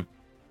kill them.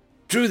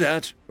 True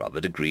that,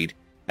 Robert agreed.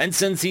 And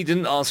since he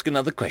didn't ask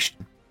another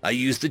question, I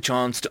used the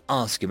chance to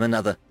ask him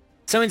another.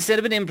 So instead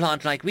of an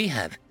implant like we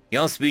have,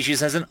 your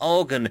species has an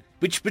organ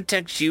which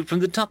protects you from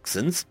the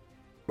toxins?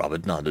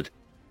 Robert nodded.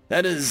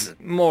 That is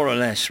more or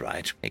less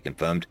right, he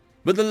confirmed.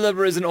 But the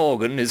liver as an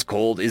organ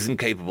isn't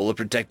capable of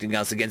protecting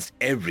us against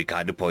every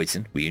kind of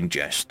poison we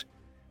ingest.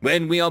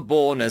 When we are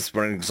born, as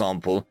for an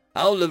example,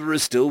 our liver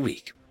is still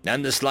weak,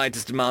 and the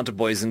slightest amount of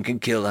poison can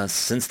kill us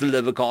since the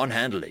liver can't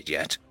handle it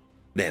yet.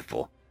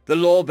 Therefore, the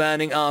law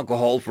banning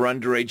alcohol for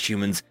underage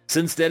humans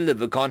since their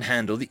liver can't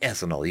handle the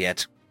ethanol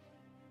yet.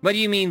 What do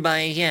you mean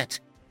by yet?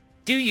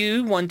 Do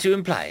you want to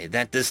imply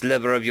that this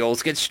liver of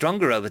yours gets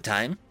stronger over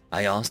time?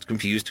 I asked,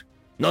 confused.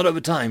 Not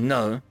over time,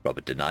 no,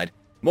 Robert denied.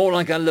 More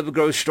like our liver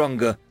grows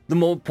stronger the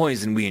more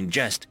poison we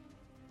ingest.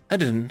 I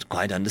didn't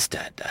quite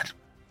understand that.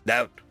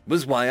 That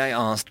was why I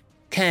asked.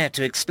 Care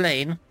to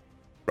explain?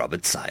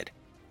 Robert sighed.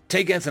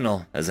 Take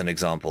ethanol as an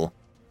example.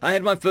 I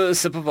had my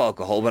first sip of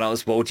alcohol when I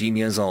was 14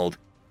 years old.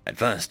 At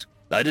first,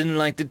 I didn't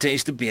like the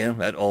taste of beer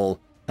at all,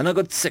 and I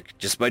got sick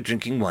just by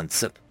drinking one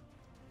sip.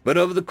 But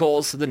over the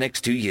course of the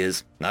next 2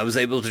 years, I was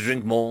able to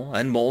drink more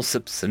and more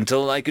sips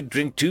until I could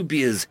drink 2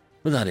 beers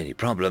without any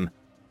problem.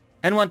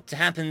 And what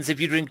happens if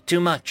you drink too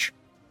much?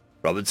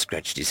 Robert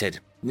scratched his head.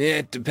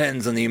 It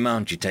depends on the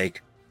amount you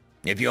take.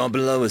 If you are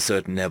below a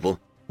certain level,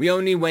 we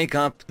only wake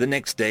up the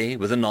next day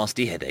with a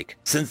nasty headache,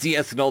 since the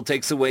ethanol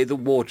takes away the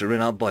water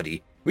in our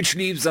body, which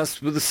leaves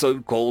us with a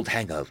so-called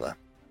hangover.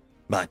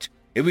 But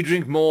if we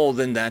drink more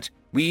than that,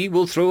 we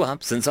will throw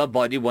up since our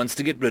body wants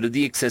to get rid of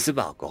the excessive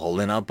alcohol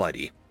in our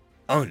body.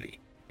 Only,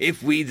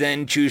 if we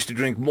then choose to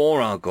drink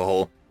more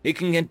alcohol, it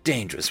can get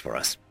dangerous for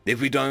us if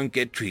we don't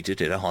get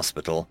treated at a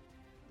hospital.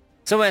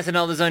 So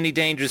ethanol is only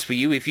dangerous for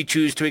you if you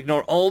choose to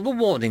ignore all the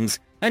warnings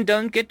and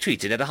don't get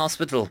treated at a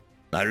hospital.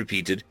 I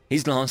repeated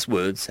his last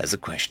words as a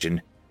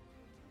question.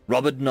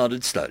 Robert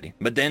nodded slowly,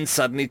 but then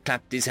suddenly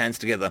clapped his hands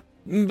together.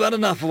 "But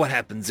enough of what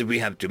happens if we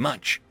have too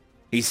much,"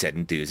 he said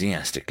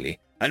enthusiastically,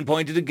 and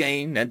pointed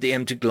again at the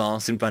empty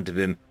glass in front of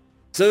him.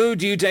 "So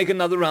do you take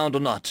another round or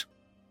not?"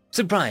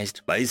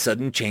 Surprised by his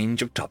sudden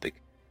change of topic,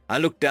 I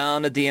looked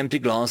down at the empty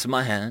glass in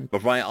my hand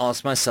before I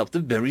asked myself the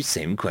very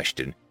same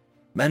question.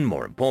 And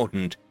more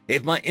important,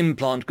 if my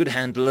implant could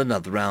handle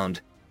another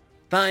round.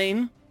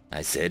 "Fine,"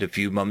 I said a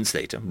few moments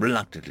later,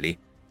 reluctantly,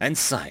 and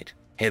sighed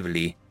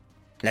heavily.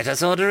 "Let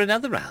us order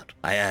another round,"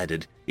 I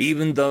added,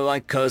 even though I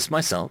cursed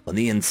myself on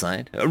the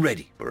inside,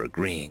 ready for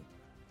agreeing.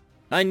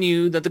 I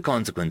knew that the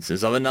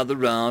consequences of another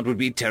round would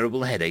be a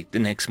terrible headache the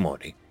next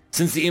morning,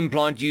 since the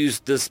implant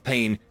used this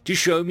pain to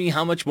show me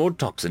how much more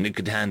toxin it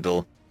could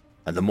handle,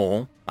 and the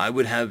more I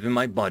would have in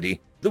my body,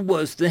 the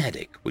worse the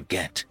headache would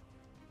get.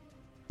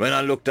 When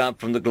I looked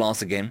up from the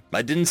glass again,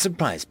 it didn't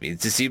surprise me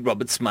to see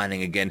Robert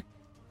smiling again.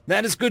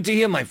 "That is good to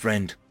hear, my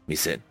friend," he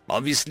said,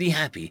 obviously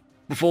happy,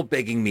 before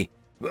begging me,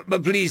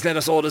 But please let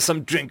us order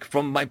some drink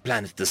from my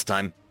planet this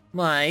time."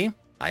 "Why?"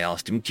 I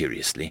asked him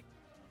curiously.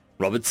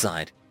 Robert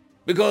sighed.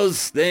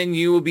 "Because then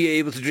you will be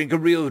able to drink a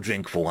real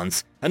drink for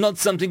once, and not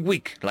something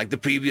weak like the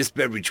previous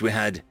beverage we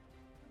had."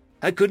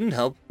 I couldn't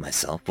help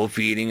myself for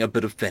feeling a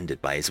bit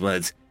offended by his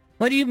words.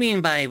 "What do you mean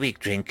by weak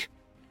drink?"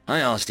 I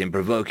asked him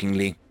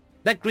provokingly.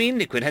 "That green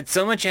liquid had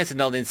so much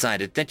ethanol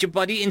inside it that your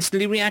body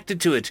instantly reacted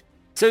to it,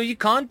 so you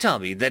can't tell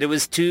me that it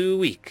was too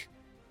weak."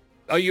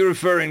 "Are you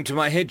referring to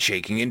my head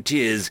shaking and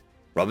tears?"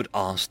 Robert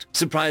asked,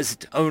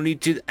 surprised only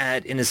to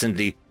add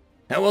innocently,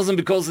 "That wasn't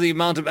because of the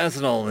amount of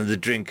ethanol in the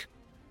drink."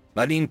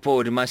 I leaned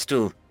forward in my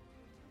stool.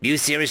 "You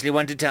seriously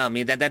want to tell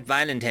me that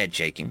violent head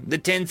shaking, the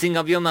tensing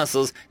of your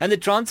muscles, and the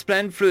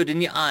transplant fluid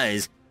in your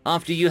eyes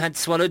after you had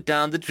swallowed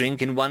down the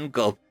drink in one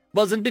gulp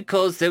wasn't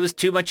because there was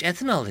too much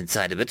ethanol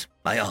inside of it?"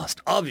 I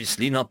asked,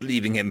 obviously not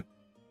believing him.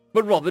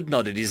 But Robert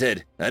nodded his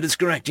head. "That is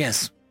correct,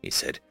 yes," he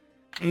said.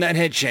 "That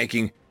head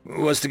shaking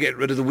was to get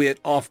rid of the weird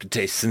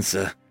aftertaste since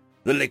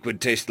the liquid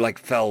tasted like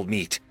foul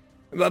meat.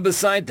 But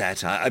beside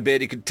that, I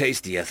barely could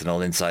taste the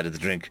ethanol inside of the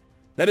drink.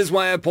 That is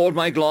why I poured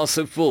my glass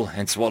so full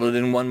and swallowed it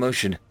in one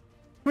motion."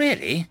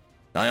 "Really?"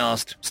 I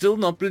asked, still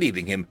not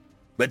believing him.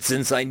 But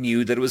since I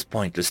knew that it was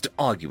pointless to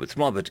argue with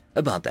Robert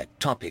about that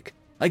topic,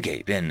 I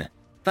gave in.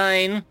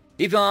 "Fine.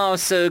 If you are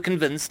so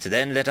convinced,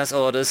 then let us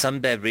order some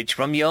beverage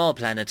from your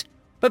planet.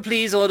 But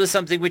please order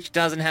something which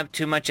doesn't have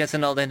too much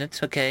ethanol in it,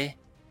 okay?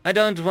 I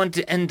don't want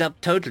to end up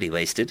totally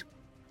wasted."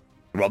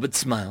 Robert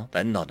smiled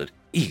and nodded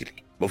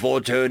eagerly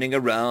before turning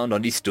around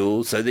on his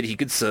stool so that he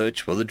could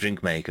search for the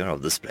drink maker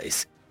of this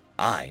place.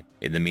 I,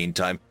 in the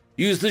meantime,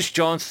 used this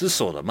chance to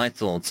sort out my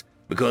thoughts,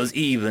 because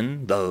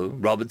even though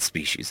Robert's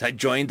species had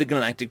joined the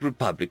Galactic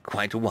Republic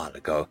quite a while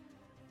ago,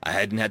 I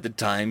hadn't had the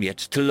time yet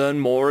to learn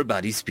more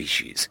about his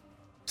species.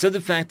 So the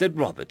fact that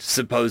Robert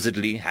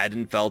supposedly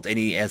hadn't felt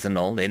any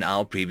ethanol in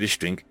our previous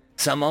drink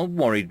somehow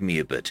worried me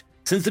a bit,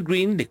 since the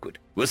green liquid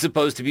was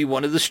supposed to be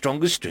one of the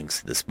strongest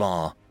drinks in this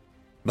bar.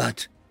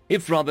 But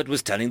if Robert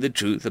was telling the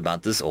truth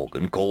about this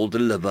organ called the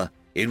liver,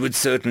 it would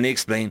certainly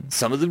explain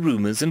some of the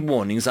rumors and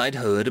warnings I'd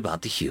heard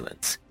about the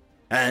humans.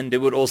 And it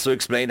would also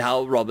explain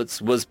how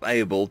Roberts was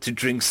able to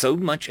drink so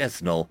much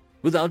ethanol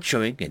without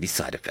showing any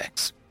side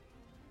effects.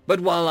 But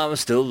while I was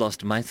still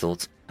lost in my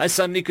thoughts, I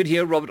suddenly could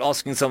hear Robert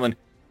asking someone,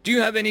 "Do you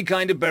have any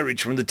kind of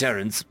beverage from the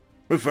Terrans?"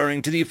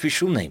 referring to the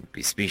official name of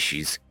his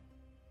species.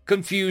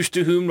 Confused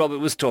to whom Robert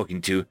was talking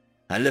to,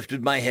 I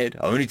lifted my head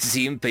only to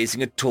see him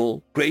facing a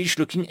tall,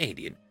 greyish-looking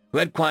alien who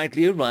had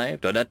quietly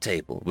arrived on our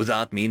table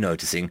without me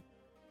noticing.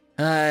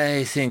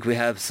 "I think we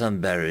have some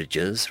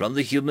beverages from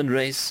the human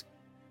race,"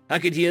 I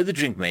could hear the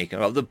drink maker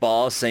of the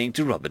bar saying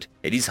to Robert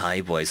in his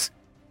high voice.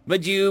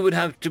 "But you would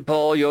have to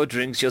pour your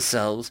drinks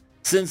yourselves,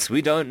 since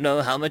we don't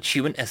know how much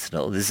human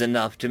ethanol is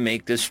enough to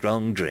make this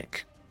strong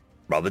drink."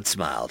 Robert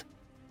smiled.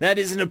 "That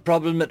isn't a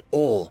problem at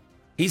all,"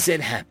 he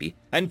said happy,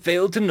 and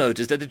failed to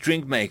notice that the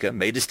drink maker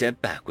made a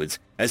step backwards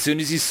as soon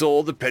as he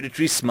saw the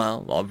predatory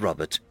smile of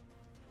Robert.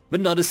 But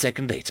not a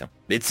second later,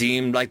 it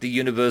seemed like the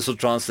universal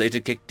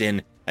translator kicked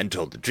in and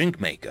told the drink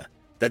maker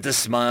that the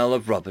smile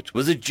of Robert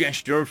was a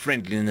gesture of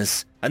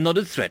friendliness and not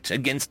a threat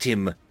against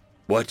him,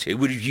 what it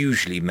would have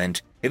usually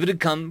meant if it had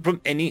come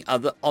from any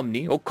other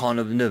omni- or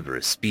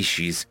carnivorous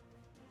species.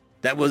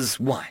 That was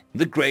why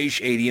the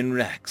greyish alien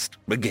relaxed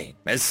again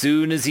as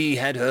soon as he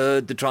had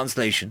heard the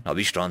translation of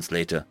his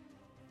translator.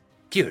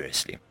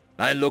 Curiously,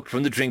 I looked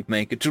from the drink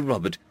maker to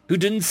Robert, who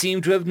didn't seem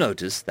to have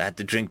noticed that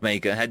the drink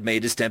maker had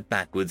made a step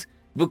backwards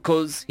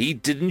because he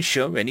didn't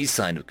show any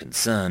sign of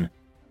concern.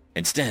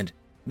 Instead,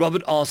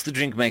 Robert asked the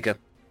drink maker,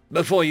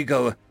 "Before you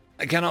go,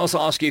 can I also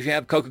ask you if you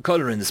have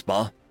Coca-Cola in this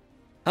bar?"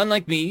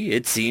 Unlike me,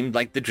 it seemed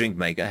like the drink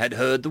maker had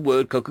heard the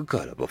word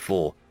Coca-Cola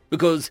before,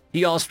 because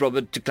he asked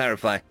Robert to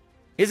clarify,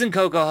 "Isn't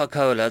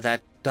Coca-Cola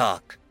that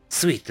dark,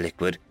 sweet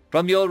liquid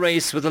from your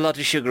race with a lot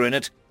of sugar in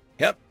it?"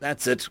 "Yep,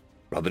 that's it,"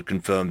 Robert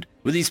confirmed,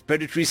 with his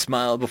predatory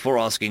smile before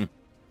asking,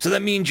 "So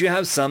that means you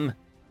have some?"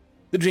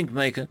 The drink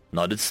maker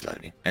nodded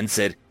slowly and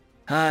said,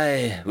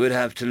 "I would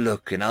have to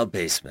look in our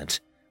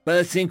basement, but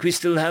I think we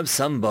still have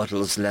some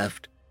bottles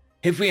left.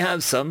 If we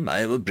have some,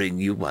 I will bring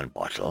you one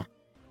bottle."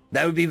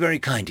 "That would be very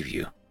kind of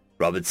you,"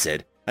 Robert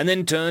said, and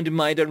then turned in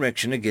my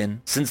direction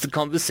again, since the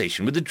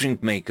conversation with the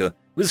drink maker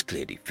was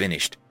clearly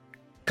finished.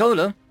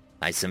 "Cola?"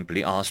 I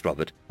simply asked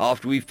Robert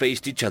after we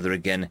faced each other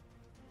again.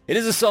 "It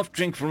is a soft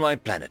drink from my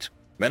planet.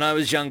 When I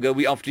was younger,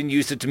 we often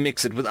used it to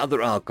mix it with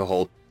other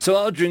alcohol, so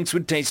our drinks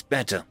would taste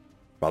better."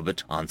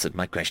 Robert answered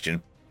my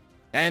question.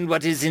 "And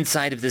what is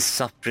inside of this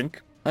soft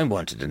drink?" I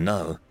wanted to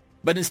know.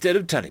 But instead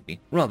of telling me,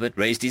 Robert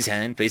raised his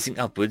hand facing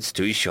upwards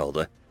to his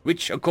shoulder,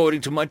 which,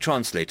 according to my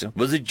translator,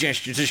 was a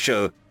gesture to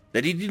show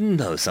that he didn't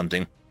know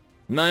something.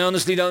 "I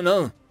honestly don't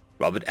know,"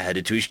 Robert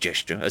added to his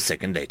gesture a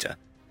second later.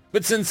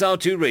 "But since our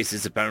two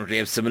races apparently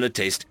have similar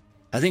taste,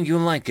 I think you'll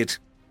like it."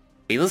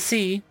 "We will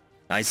see,"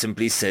 I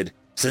simply said,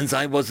 since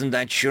I wasn't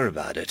that sure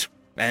about it,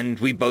 and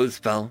we both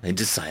fell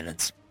into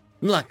silence.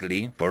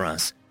 Luckily for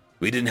us,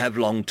 we didn't have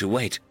long to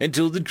wait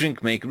until the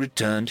drink maker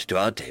returned to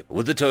our table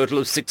with a total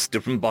of 6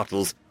 different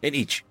bottles in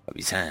each of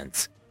his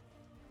hands.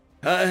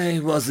 "I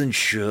wasn't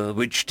sure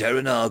which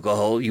Terran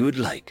alcohol you would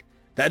like.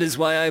 That is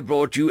why I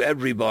brought you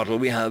every bottle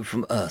we have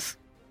from Earth,"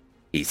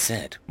 he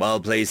said, while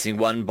placing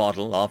one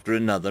bottle after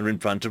another in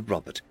front of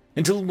Robert,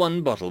 until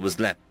one bottle was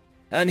left.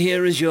 "And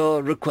here is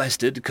your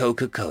requested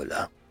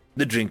Coca-Cola,"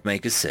 the drink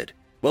maker said,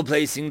 while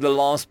placing the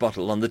last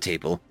bottle on the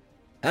table.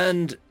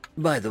 "And,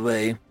 by the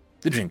way,"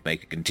 the drink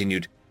maker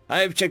continued, "I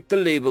have checked the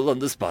label on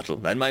this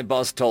bottle, and my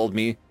boss told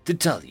me to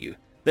tell you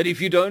that if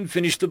you don't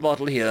finish the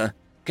bottle here,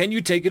 can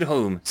you take it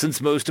home,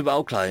 since most of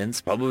our clients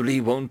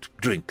probably won't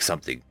drink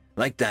something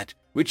like that,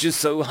 which is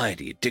so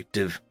highly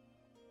addictive."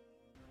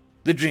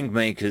 The drink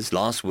maker's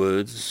last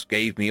words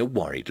gave me a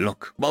worried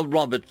look, while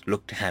Robert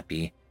looked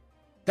happy.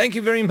 "Thank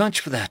you very much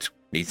for that,"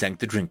 he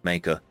thanked the drink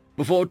maker,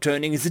 before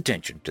turning his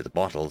attention to the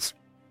bottles.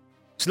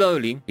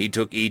 Slowly, he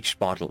took each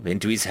bottle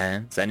into his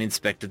hands and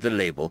inspected the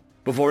label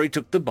before he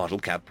took the bottle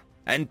cap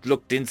and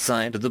looked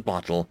inside of the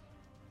bottle.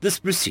 This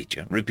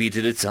procedure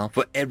repeated itself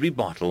for every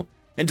bottle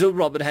until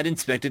Robert had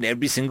inspected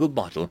every single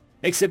bottle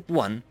except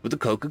one with the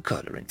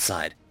Coca-Cola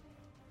inside.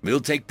 "We'll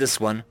take this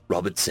one,"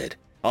 Robert said,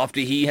 after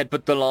he had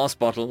put the last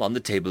bottle on the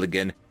table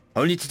again,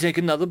 only to take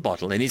another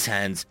bottle in his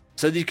hands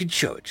so that he could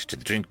show it to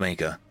the drink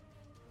maker.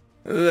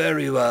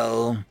 "Very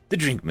well," the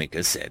drink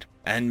maker said,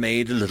 and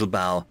made a little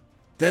bow.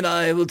 "Then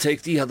I will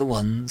take the other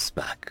ones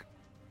back."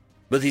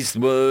 With his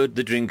word,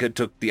 the drinker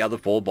took the other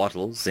 4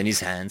 bottles in his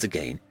hands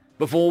again,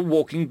 before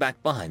walking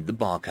back behind the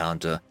bar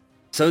counter,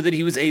 so that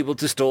he was able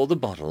to store the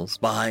bottles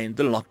behind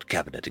the locked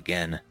cabinet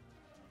again.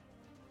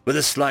 With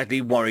a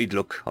slightly worried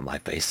look on my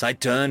face, I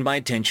turned my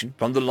attention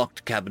from the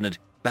locked cabinet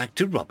back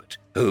to Robert,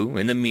 who,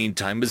 in the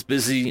meantime, was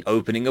busy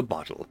opening a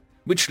bottle,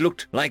 which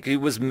looked like it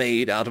was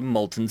made out of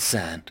molten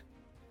sand.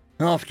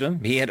 After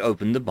he had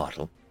opened the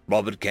bottle,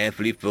 Robert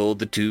carefully filled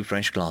the 2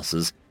 fresh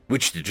glasses,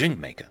 which the drink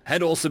maker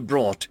had also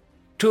brought,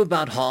 to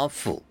about half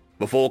full,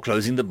 before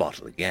closing the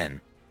bottle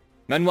again.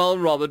 And while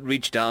Robert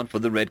reached out for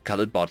the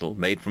red-colored bottle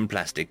made from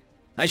plastic,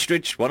 I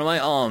stretched one of my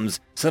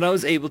arms so that I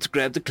was able to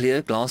grab the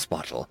clear glass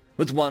bottle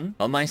with one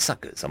of my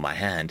suckers on my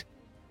hand.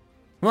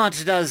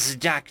 "What does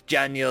Jack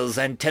Daniels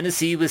and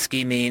Tennessee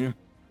whiskey mean?"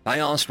 I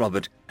asked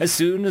Robert as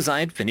soon as I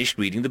had finished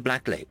reading the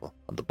black label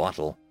on the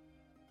bottle.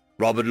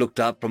 Robert looked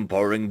up from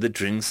pouring the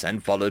drinks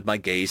and followed my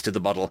gaze to the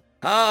bottle.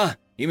 "Ah,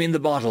 you mean the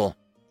bottle,"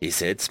 he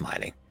said,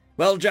 smiling.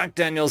 "Well, Jack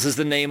Daniels is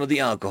the name of the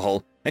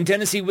alcohol, and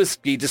Tennessee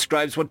whiskey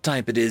describes what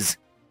type it is."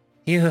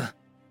 "You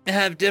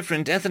have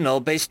different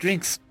ethanol-based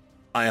drinks?"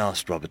 I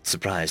asked Robert,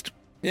 surprised.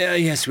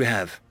 Yes, we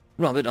have,"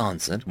 Robert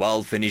answered,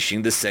 while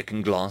finishing the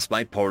second glass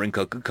by pouring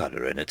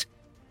Coca-Cola in it.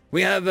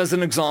 "We have, as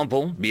an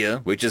example, beer,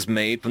 which is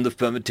made from the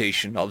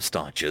fermentation of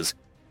starches.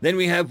 Then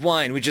we have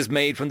wine, which is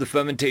made from the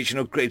fermentation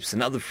of grapes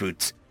and other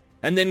fruits.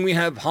 And then we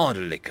have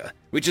harder liquor,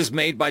 which is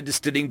made by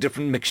distilling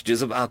different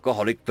mixtures of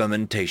alcoholic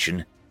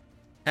fermentation."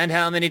 "And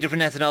how many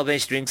different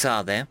ethanol-based drinks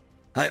are there?"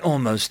 I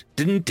almost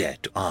didn't dare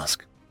to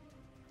ask.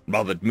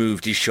 Robert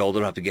moved his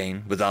shoulder up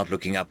again without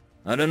looking up.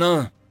 "I don't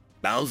know.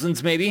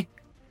 Thousands, maybe?"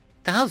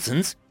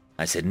 "Thousands?"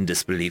 I said in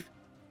disbelief.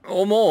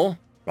 "Or more,"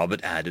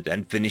 Robert added,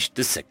 and finished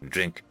the second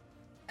drink.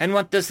 "And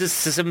what does this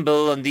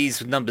symbol on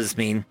these numbers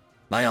mean?"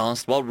 I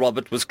asked while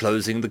Robert was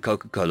closing the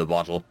Coca-Cola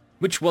bottle,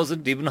 which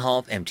wasn't even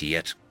half empty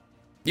yet.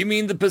 "You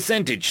mean the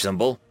percentage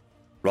symbol?"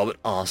 Robert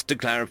asked to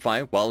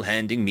clarify while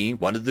handing me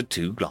one of the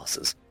 2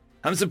 glasses.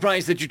 "I'm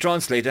surprised that your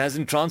translator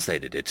hasn't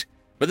translated it,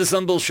 but the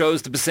symbol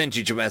shows the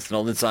percentage of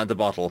ethanol inside the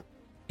bottle.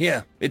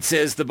 Here, it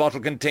says the bottle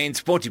contains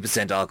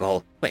 40%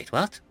 alcohol." "Wait,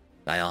 what?"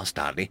 I asked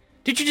loudly.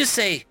 "Did you just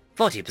say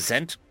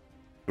 40%?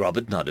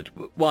 Robert nodded.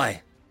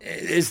 "Why?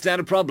 Is that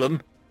a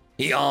problem?"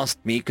 he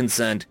asked me,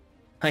 concerned.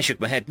 I shook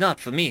my head.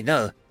 "Not for me,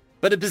 no.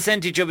 But a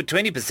percentage over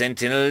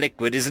 20% in a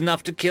liquid is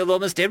enough to kill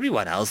almost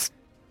everyone else."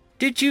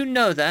 "Did you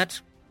know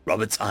that?"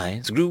 Robert's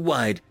eyes grew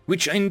wide,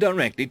 which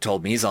indirectly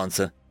told me his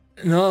answer.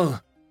 "No,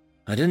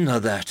 I didn't know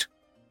that,"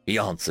 he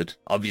answered,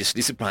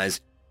 obviously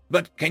surprised.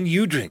 "But can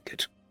you drink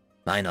it?"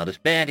 I nodded.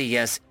 "Barely,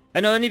 yes,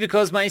 and only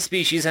because my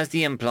species has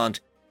the implant.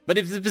 But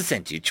if the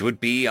percentage would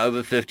be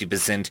over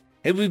 50%,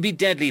 it would be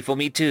deadly for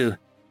me too."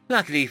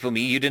 Luckily for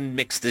me, you didn't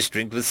mix this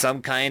drink with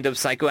some kind of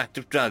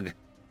psychoactive drug.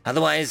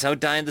 Otherwise, I would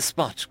die on the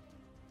spot."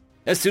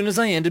 As soon as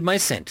I ended my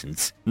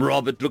sentence,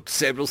 Robert looked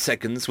several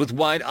seconds with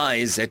wide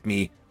eyes at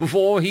me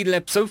before he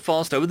leapt so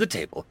fast over the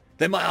table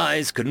that my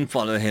eyes couldn't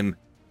follow him.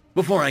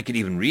 Before I could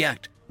even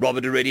react,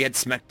 Robert already had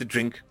smacked the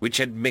drink, which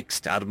had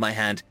mixed, out of my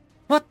hand.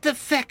 "What the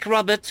feck,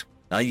 Robert?"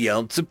 I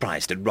yelled,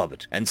 surprised at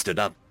Robert, and stood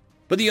up.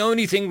 But the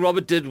only thing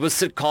Robert did was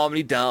sit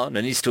calmly down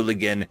on his stool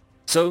again,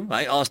 so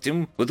I asked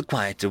him with a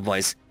quieter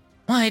voice,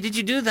 "Why did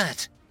you do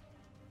that?"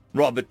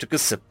 Robert took a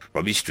sip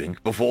from his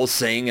drink before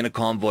saying in a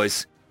calm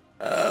voice,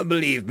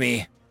 "Believe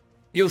me,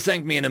 you'll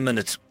thank me in a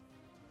minute."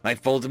 I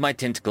folded my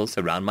tentacles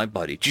around my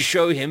body to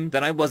show him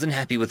that I wasn't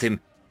happy with him.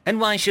 "And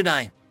why should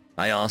I?"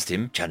 I asked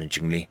him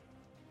challengingly.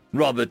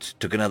 Robert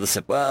took another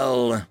sip.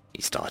 "Well,"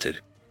 he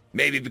started,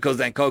 "maybe because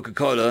that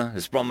Coca-Cola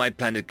is from my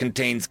planet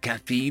contains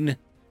caffeine."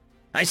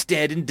 I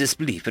stared in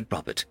disbelief at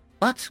Robert.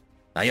 "What?"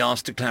 I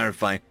asked to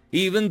clarify,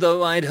 even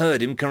though I had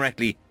heard him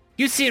correctly.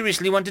 "You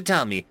seriously want to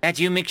tell me that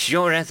you mix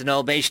your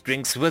ethanol-based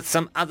drinks with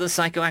some other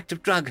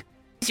psychoactive drug?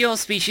 Is your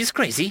species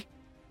crazy?"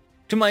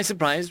 To my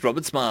surprise,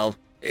 Robert smiled.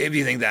 "If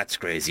you think that's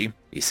crazy,"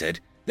 he said,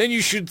 "then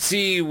you should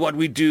see what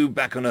we do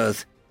back on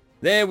Earth.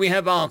 There we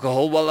have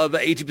alcohol, well over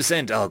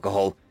 80%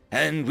 alcohol,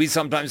 and we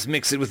sometimes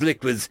mix it with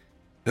liquids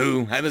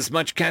who have as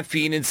much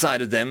caffeine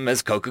inside of them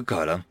as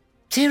Coca-Cola."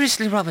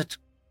 "Seriously, Robert?"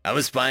 I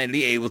was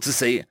finally able to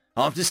say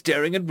after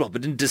staring at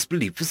Robert in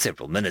disbelief for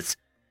several minutes.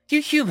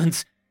 "You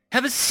humans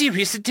have a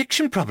serious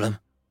addiction problem."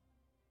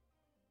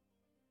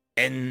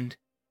 End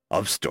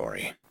of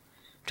story.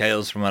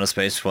 Tales from Outer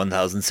Space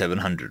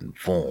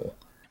 1704.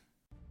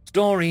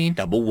 Story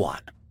number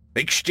 1.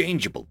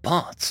 Exchangeable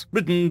Parts,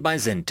 written by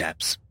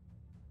Zentaps.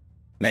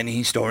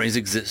 Many stories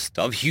exist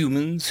of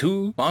humans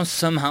who are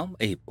somehow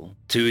able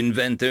to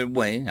invent their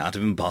way out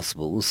of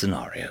impossible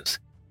scenarios.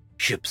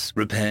 Ships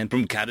repaired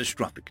from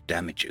catastrophic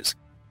damages.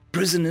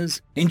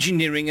 Prisoners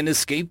engineering an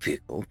escape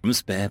vehicle from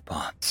spare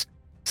parts.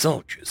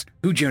 Soldiers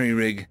who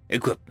jerry-rig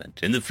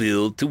equipment in the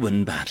field to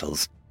win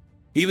battles.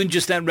 Even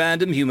just that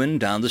random human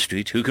down the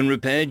street who can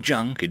repair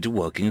junk into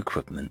working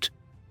equipment.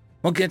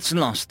 What gets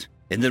lost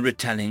in the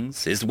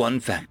retellings is one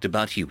fact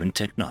about human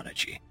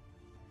technology: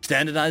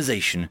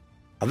 standardization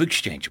of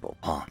exchangeable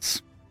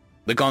parts.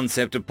 The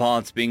concept of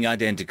parts being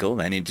identical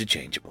and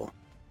interchangeable.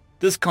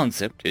 This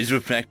concept is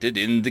reflected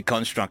in the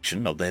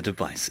construction of their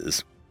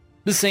devices.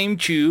 The same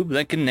tube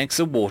that connects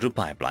a water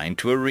pipeline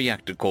to a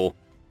reactor core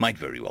might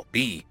very well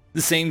be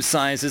the same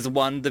size as the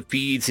one that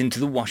feeds into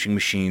the washing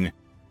machine.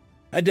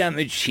 A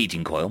damaged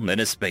heating coil in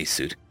a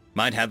spacesuit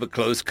might have a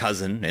close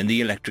cousin in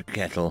the electric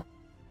kettle.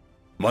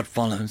 What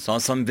follows are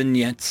some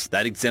vignettes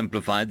that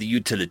exemplify the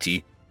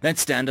utility that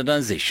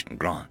standardization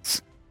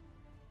grants.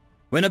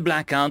 When a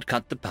blackout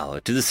cut the power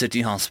to the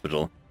city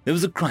hospital, there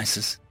was a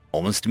crisis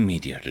almost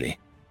immediately.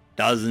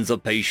 Dozens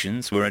of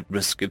patients were at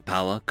risk if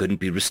power couldn't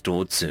be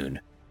restored soon.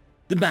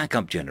 The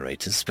backup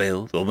generators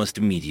failed almost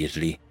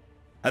immediately.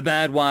 A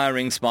bad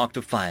wiring sparked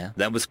a fire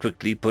that was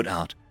quickly put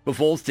out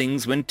before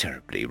things went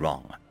terribly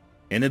wrong.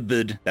 In a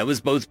bid that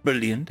was both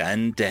brilliant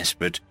and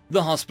desperate,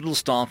 the hospital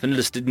staff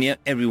enlisted near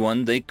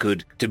everyone they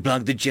could to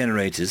plug the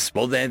generators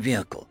for their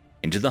vehicle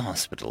into the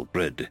hospital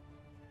grid.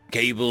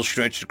 Cables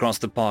stretched across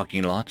the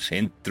parking lot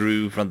in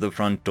through from the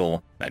front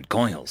door, and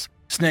coils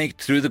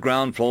snaked through the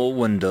ground floor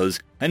windows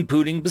and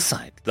pooling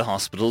beside the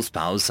hospital's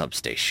power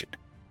substation.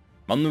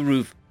 On the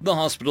roof, the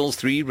hospital's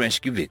 3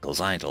 rescue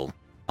vehicles idled,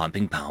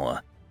 pumping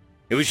power.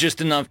 It was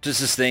just enough to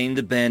sustain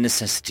the bare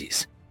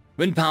necessities.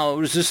 When power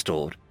was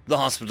restored, the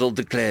hospital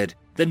declared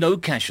that no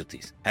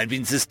casualties had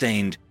been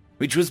sustained,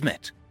 which was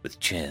met with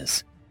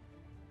cheers.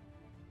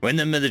 When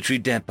the military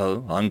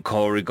depot on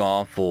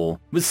Corrigar 4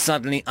 was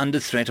suddenly under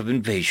threat of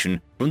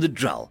invasion from the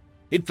Drull,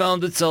 it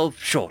found itself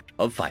short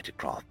of fighter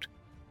craft.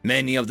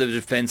 Many of the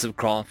defensive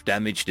craft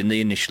damaged in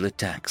the initial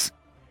attacks.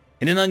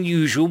 In an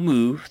unusual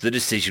move, the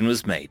decision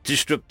was made to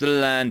strip the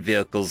land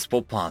vehicles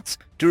for parts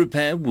to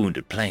repair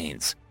wounded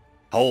planes.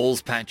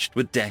 Holes patched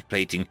with deck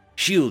plating,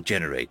 shield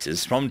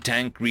generators from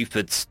tank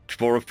refits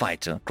for a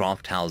fighter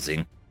craft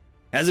housing.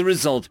 As a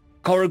result,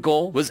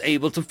 Corrigal was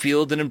able to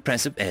field an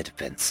impressive air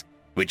defense,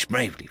 which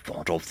bravely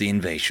fought off the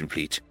invasion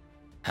fleet.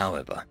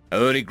 However,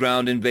 early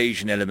ground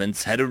invasion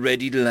elements had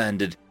already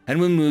landed and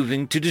were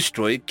moving to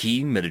destroy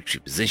key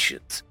military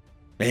positions.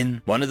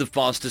 In one of the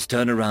fastest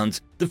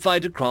turnarounds, the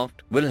fighter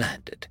craft were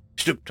landed,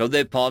 stripped of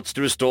their parts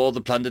to restore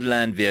the plundered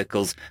land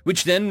vehicles,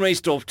 which then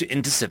raced off to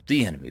intercept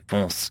the enemy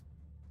force.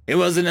 It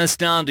was an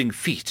astounding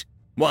feat,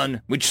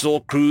 one which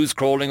saw crews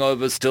crawling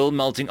over still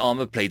melting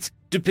armor plates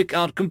to pick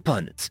out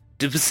components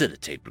to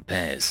facilitate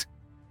repairs.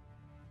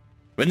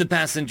 When the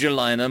passenger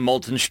liner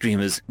Molten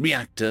Streamer's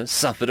reactor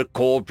suffered a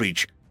core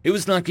breach, it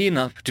was lucky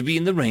enough to be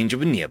in the range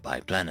of a nearby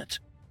planet.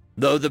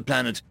 Though the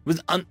planet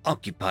was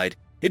unoccupied,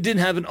 it did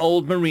have an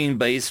old marine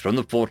base from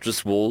the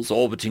fortress walls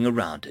orbiting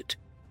around it.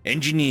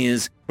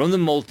 Engineers from the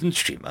Molten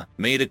Streamer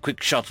made a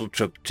quick shuttle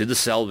trip to the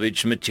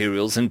salvaged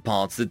materials and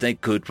parts that they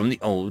could from the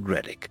old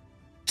relic.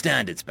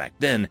 Standards back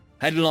then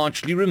had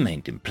largely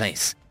remained in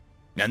place.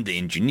 and the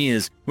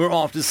engineers were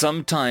after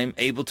some time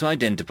able to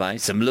identify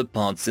similar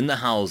parts in the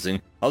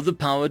housing of the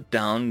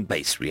powered-down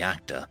base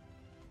reactor.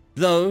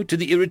 Though, to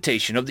the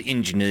irritation of the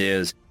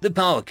engineers, the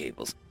power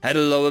cables had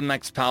a lower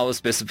max power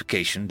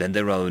specification than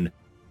their own.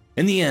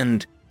 In the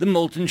end, the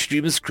Molten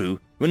Streamer's crew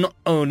were not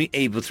only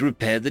able to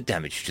repair the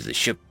damage to the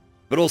ship,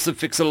 but also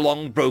fix a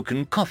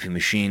long-broken coffee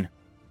machine.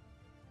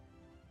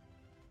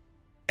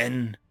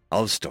 End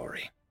of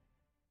story.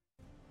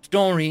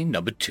 Story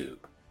number 2.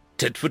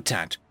 Tit for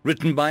Tat,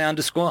 written by ___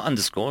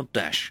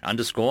 dash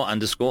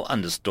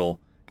 ___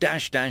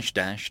 dash dash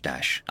dash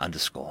dash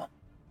 _.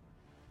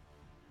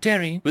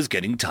 Terry was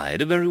getting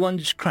tired of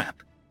everyone's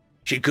crap.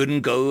 She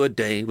couldn't go a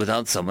day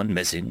without someone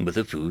messing with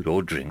her food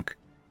or drink.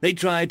 They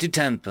tried to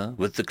tamper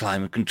with the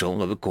climate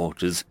control of her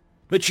quarters,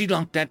 but she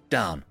locked that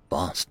down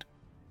fast.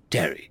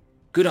 Terry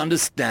could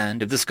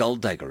understand if the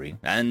skullduggery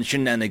and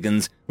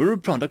shenanigans were a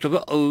product of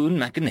her own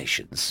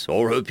machinations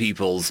or her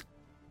people's,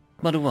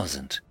 but it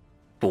wasn't.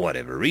 For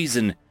whatever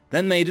reason,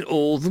 that made it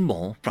all the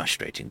more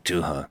frustrating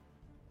to her.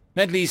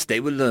 At least they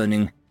were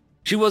learning.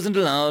 She wasn't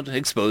allowed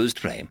exposed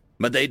flame,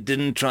 but they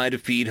didn't try to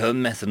feed her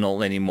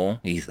methanol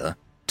anymore either.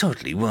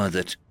 Totally worth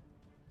it.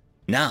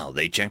 Now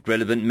they checked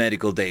relevant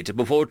medical data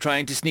before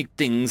trying to sneak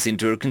things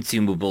into her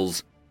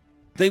consumables.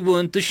 They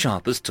weren't the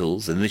sharpest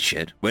tools in the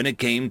shed when it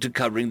came to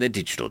covering their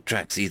digital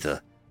tracks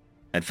either.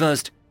 At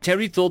first,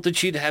 Terry thought that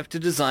she'd have to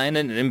design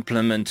and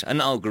implement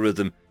an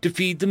algorithm to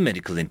feed the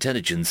medical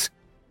intelligence,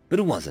 but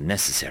it wasn't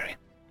necessary.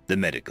 The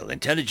medical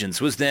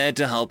intelligence was there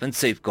to help and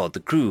safeguard the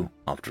crew,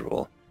 after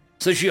all,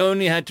 so she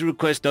only had to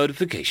request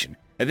notification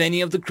if any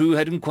of the crew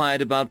had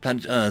inquired about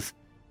planet Earth,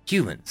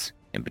 humans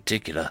in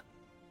particular.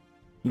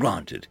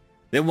 Granted,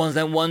 there was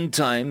that one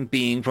time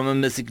being from a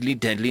mythically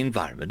deadly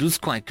environment was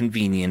quite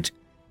convenient.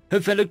 Her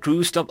fellow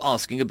crew stopped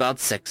asking about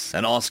sex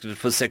and asked her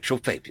for sexual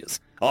favors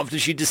after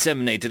she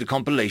disseminated a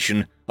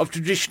compilation of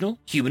traditional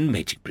human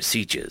mating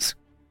procedures.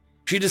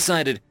 She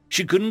decided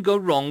she couldn't go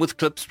wrong with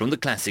clips from the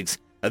classics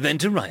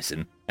Event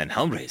Horizon and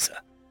Hellraiser.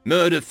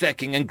 Murder,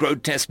 fecking, and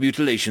grotesque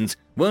mutilations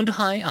weren't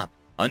high up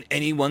on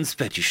anyone's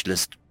fetish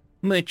list,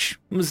 which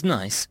was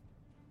nice.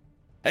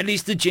 At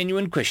least the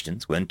genuine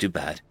questions weren't too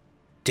bad.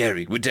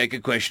 Terry would take a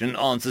question and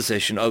answer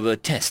session over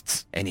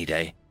tests any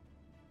day.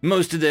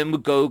 Most of them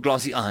would go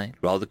glossy-eyed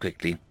rather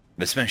quickly,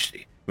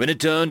 especially when it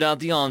turned out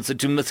the answer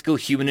to mythical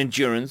human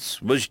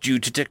endurance was due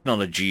to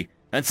technology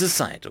and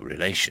societal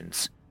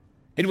relations.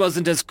 It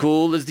wasn't as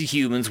cool as the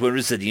humans were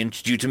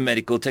resilient due to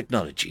medical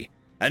technology,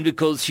 and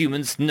because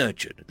humans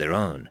nurtured their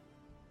own.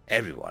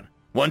 Everyone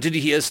wanted to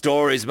hear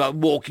stories about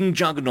walking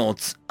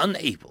juggernauts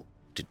unable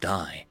to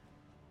die.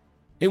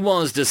 It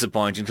was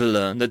disappointing to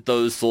learn that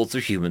those sorts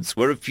of humans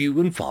were a few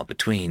and far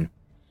between.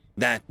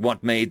 That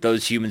what made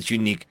those humans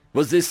unique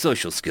was their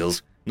social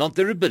skills, not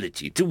their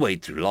ability to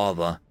wade through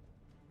lava.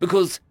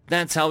 Because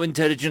that's how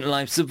intelligent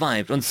life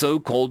survived on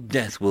so-called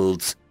death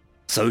worlds.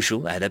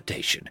 Social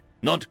adaptation,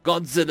 not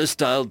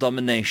Godzilla-style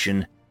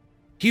domination.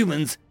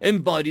 Humans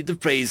embodied the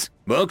phrase,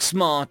 work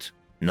smart,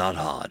 not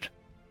hard.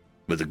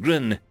 With a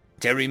grin,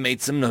 Terry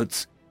made some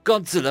notes.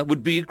 Godzilla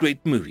would be a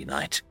great movie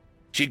night.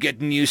 She'd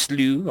get a new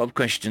slew of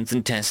questions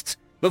and tests,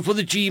 but for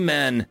the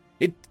G-Man,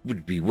 it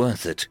would be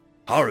worth it.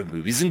 Horror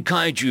movies and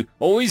kaiju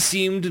always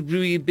seemed to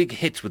be a big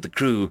hit with the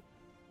crew.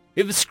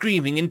 If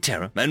screaming in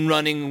terror and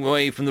running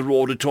away from the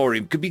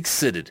auditorium could be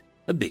considered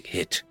a big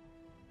hit,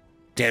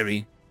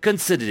 Terry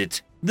considered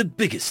it the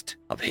biggest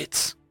of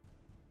hits.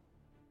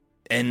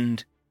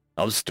 End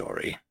of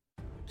story.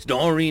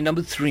 Story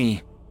number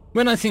 3.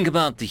 When I think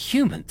about the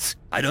humans,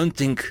 I don't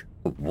think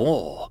of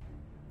war.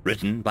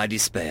 Written by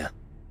Despair.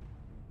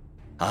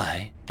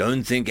 I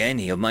don't think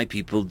any of my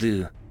people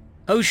do.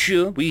 Oh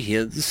sure, we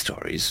hear the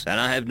stories, and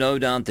I have no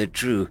doubt they're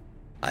true.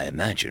 I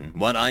imagine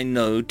what I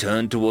know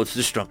turned towards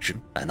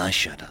destruction, and I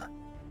shudder.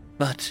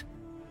 But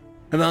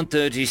about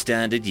 30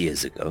 standard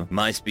years ago,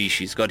 my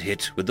species got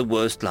hit with the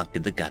worst luck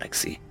in the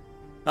galaxy.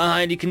 A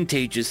highly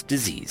contagious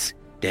disease,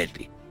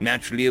 deadly,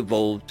 naturally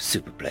evolved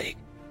superplague.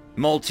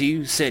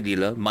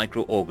 Multicellular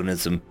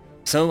microorganism,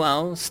 so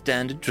our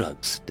standard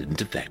drugs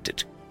didn't affect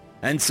it.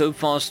 And so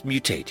fast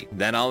mutating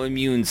that our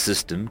immune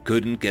system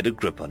couldn't get a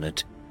grip on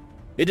it.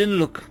 It didn't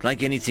look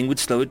like anything would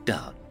slow it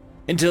down,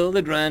 until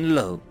it ran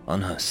low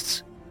on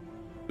hosts.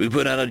 We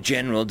put out a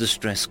general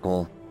distress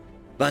call,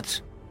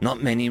 but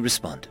not many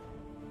responded.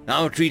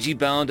 Our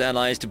treaty-bound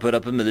allies to put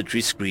up a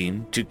military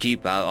screen to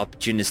keep our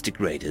opportunistic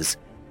raiders,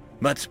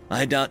 but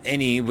I doubt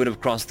any would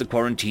have crossed the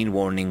quarantine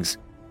warnings.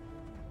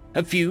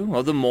 A few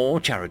of the more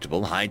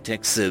charitable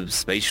high-tech civs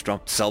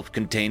space-dropped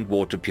self-contained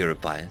water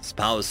purifiers,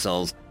 power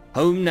cells,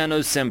 home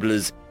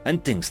nanoassemblers,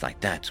 and things like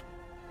that.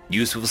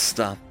 Useful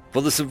stuff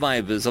for the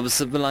survivors of a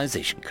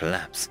civilization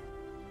collapse.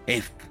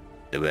 If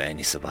there were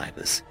any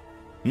survivors.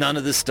 None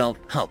of the stuff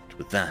helped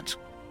with that.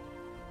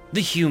 The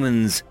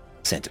humans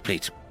sent a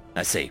plate.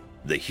 I say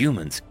the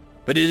humans,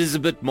 but it is a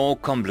bit more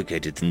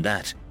complicated than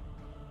that.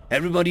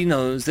 Everybody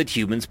knows that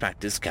humans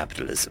practice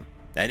capitalism,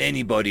 and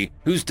anybody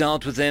who's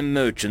dealt with their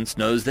merchants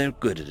knows they're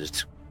good at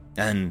it.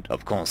 And,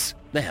 of course,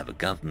 they have a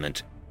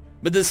government.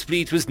 But this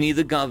fleet was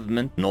neither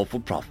government nor for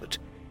profit.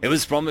 It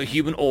was from a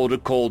human order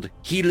called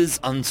Healers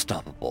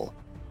Unstoppable.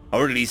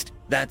 Or at least,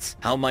 that's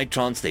how my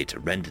translator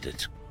rendered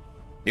it.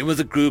 It was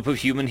a group of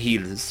human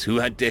healers who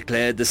had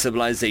declared the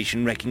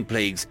civilization-wrecking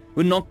plagues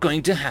were not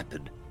going to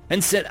happen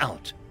and set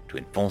out to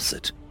enforce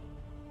it.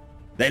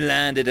 They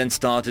landed and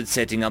started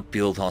setting up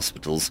field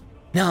hospitals.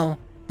 Now,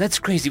 that's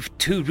crazy for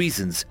two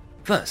reasons.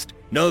 First,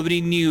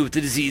 nobody knew if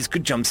the disease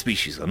could jump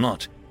species or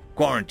not.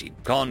 Quarantine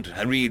can't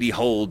really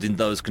hold in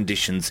those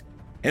conditions.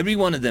 Every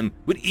one of them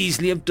would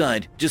easily have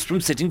died just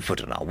from setting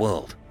foot on our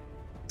world.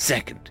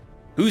 Second,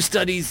 who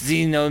studies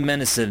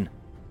xenomedicine?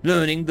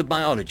 Learning the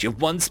biology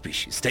of one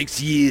species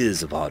takes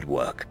years of hard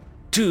work.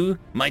 Two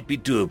might be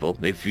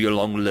doable if you're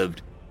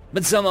long-lived,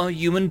 but somehow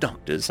human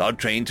doctors are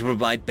trained to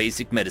provide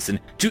basic medicine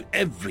to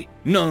every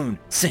known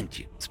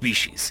sentient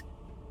species.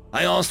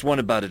 I asked one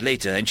about it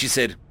later, and she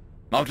said,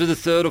 after the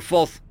third or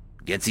fourth,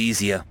 it gets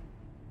easier.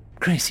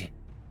 Crazy.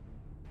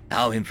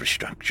 Our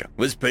infrastructure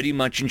was pretty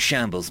much in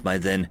shambles by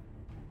then.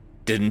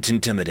 Didn't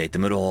intimidate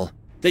them at all.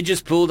 They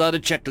just pulled out a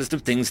checklist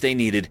of things they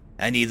needed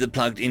and either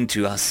plugged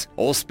into us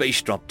or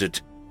space dropped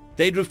it.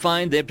 They'd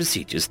refined their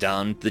procedures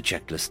down the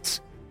checklists.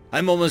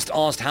 I'm almost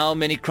asked how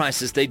many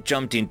crises they'd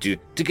jumped into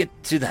to get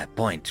to that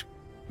point.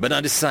 But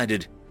I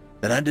decided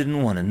that I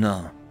didn't want to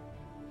know.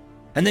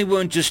 And they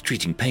weren't just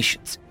treating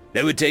patients.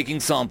 They were taking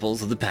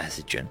samples of the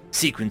pathogen,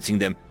 sequencing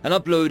them, and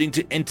uploading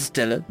to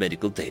interstellar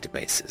medical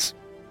databases.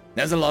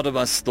 As a lot of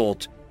us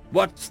thought,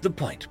 what's the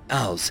point?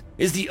 Ours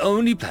is the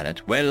only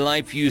planet where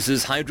life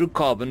uses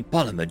hydrocarbon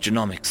polymer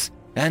genomics,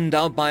 and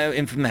our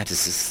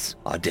bioinformaticists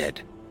are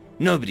dead.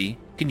 Nobody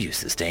can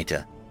use this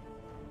data.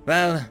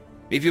 Well,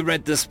 if you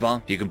read this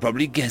far, you can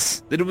probably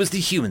guess that it was the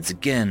humans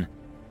again.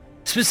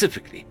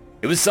 Specifically,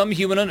 it was some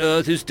human on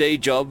Earth whose day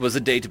job was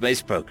a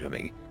database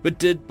programming, but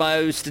did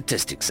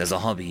biostatistics as a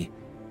hobby.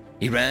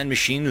 He ran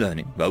machine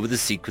learning over the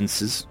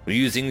sequences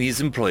using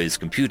his employers'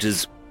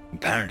 computers.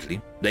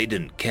 Apparently, they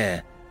didn't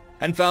care,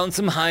 and found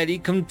some highly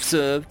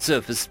conserved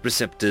surface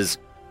receptors.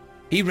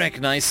 He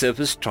recognized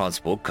surface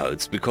transport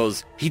codes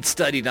because he'd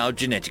studied our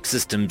genetic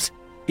systems.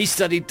 He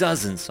studied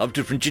dozens of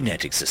different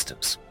genetic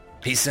systems.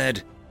 He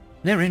said,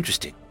 they're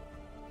interesting.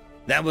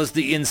 That was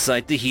the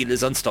insight the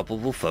Healers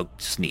Unstoppable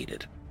folks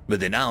needed.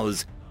 Within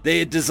hours, they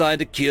had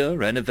designed a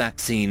cure and a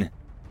vaccine.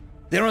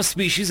 There are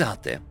species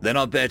out there that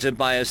are better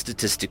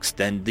biostatistics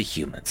than the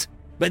humans,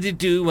 but they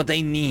do what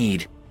they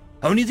need.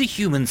 Only the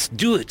humans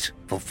do it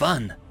for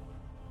fun.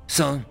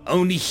 So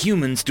only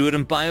humans do it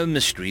in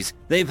biomysteries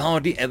they've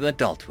hardly ever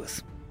dealt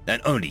with.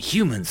 And only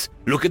humans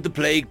look at the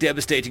plague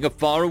devastating a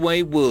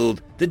faraway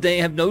world that they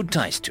have no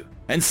ties to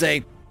and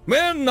say,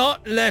 we're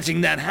not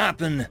letting that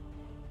happen.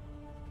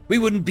 We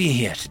wouldn't be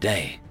here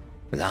today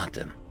without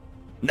them.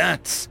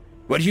 That's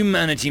what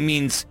humanity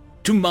means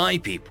to my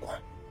people.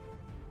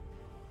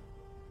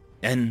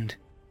 End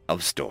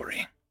of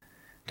story.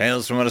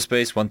 Tales from Outer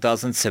Space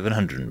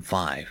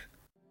 1705.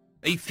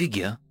 A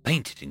figure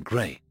painted in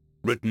grey,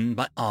 written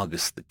by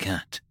Argus the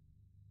Cat.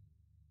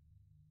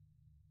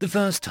 The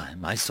first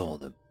time I saw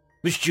them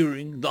was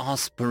during the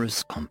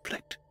Hesperus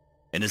conflict,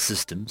 in a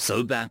system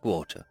so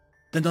backwater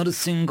that not a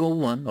single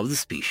one of the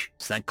species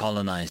that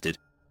colonized it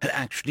had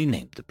actually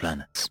named the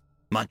planets,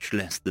 much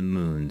less the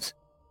moons.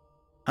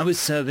 I was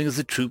serving as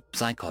a troop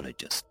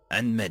psychologist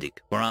and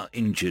medic for our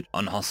injured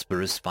on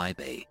Hesperus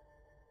 5A,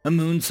 a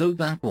moon so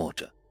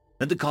backwater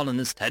that the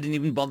colonists hadn't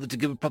even bothered to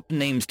give proper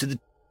names to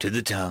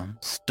the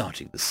towns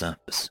dotting the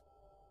surface.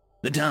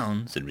 The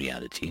towns, in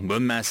reality, were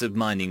massive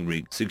mining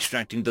rigs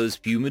extracting those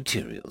few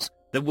materials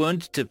that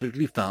weren't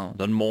typically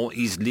found on more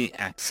easily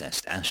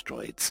accessed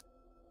asteroids,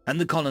 and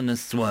the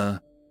colonists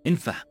were, in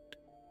fact,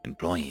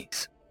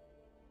 employees.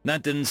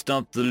 That didn't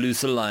stop the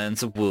loose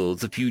alliance of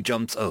worlds a few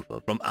jumps over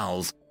from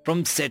Owls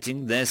from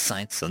setting their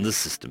sights on the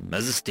system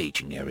as a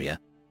staging area,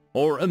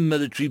 or a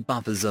military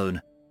buffer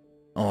zone,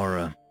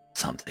 or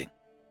something.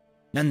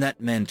 And that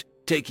meant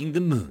taking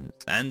the moons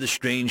and the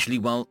strangely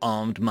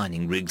well-armed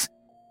mining rigs,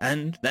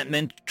 and that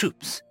meant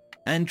troops,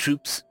 and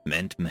troops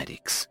meant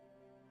medics.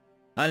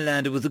 I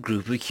landed with a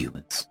group of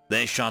humans.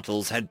 Their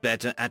shuttles had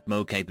better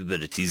Atmo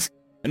capabilities,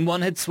 and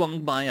one had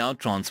swung by our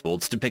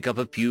transports to pick up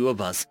a few of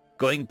us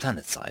going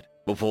planetside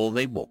before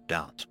they walked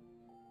out.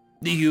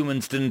 The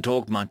humans didn't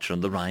talk much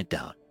on the ride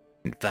down.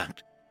 In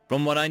fact,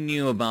 from what I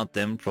knew about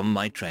them from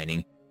my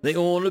training, they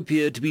all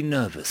appeared to be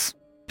nervous,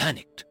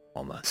 panicked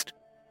almost.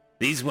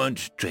 These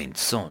weren't trained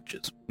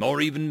soldiers,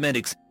 or even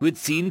medics who had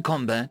seen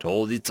combat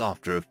or its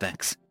after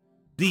effects.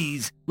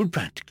 These were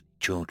practically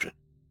children.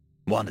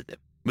 One of them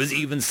was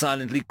even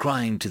silently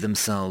crying to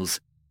themselves.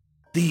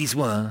 These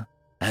were,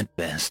 at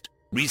best,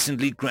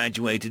 recently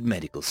graduated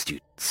medical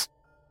students.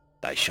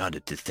 I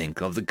shuddered to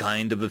think of the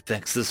kind of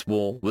effects this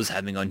war was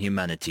having on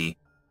humanity,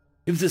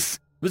 if this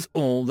was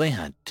all they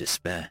had to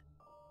spare.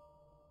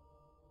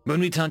 When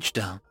we touched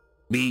down,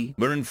 we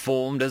were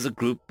informed as a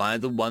group by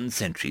the one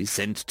sentry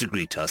sent to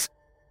greet us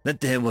that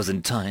there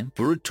wasn't time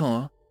for a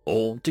tour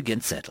or to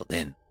get settled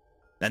in,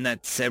 and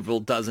that several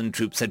dozen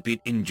troops had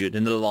been injured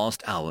in the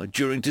last hour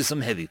due to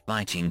some heavy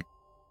fighting.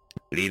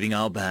 Leaving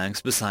our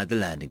bags beside the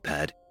landing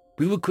pad,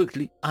 we were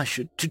quickly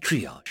ushered to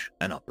triage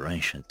and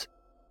operations.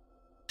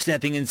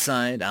 Stepping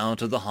inside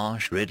out of the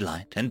harsh red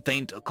light and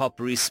faint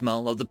coppery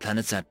smell of the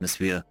planet's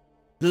atmosphere,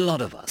 the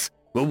lot of us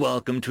were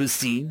welcomed to a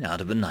scene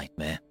out of a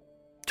nightmare.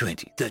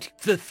 20, 30,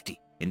 50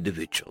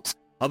 individuals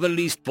of at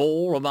least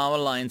 4 of our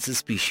Alliance's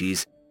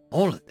species,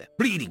 all of them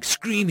bleeding,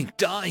 screaming,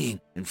 dying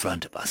in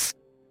front of us.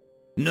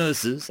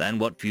 Nurses and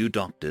what few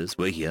doctors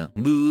were here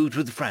moved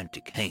with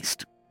frantic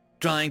haste,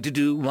 trying to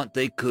do what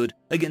they could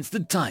against the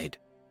tide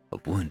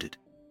of wounded.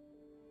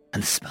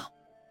 And the smell.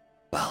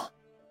 Well,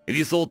 if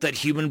you thought that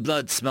human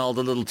blood smelled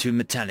a little too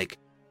metallic,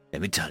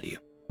 let me tell you,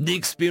 the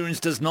experience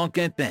does not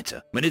get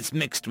better when it's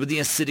mixed with the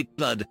acidic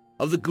blood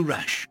of the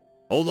Gurash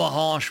or the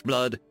harsh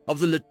blood of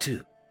the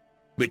Latu,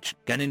 which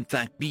can in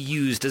fact be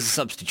used as a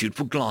substitute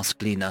for glass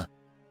cleaner.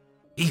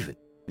 Even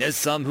as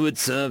some who had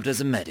served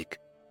as a medic,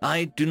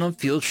 I do not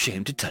feel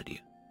ashamed to tell you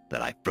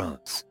that I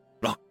froze,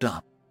 locked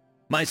up.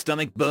 My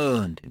stomach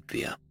burned in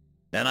fear,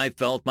 and I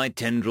felt my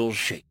tendrils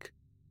shake.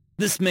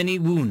 This many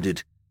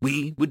wounded,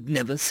 we would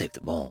never save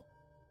them all.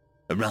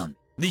 Around me,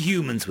 the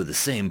humans were the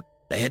same.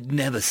 They had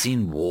never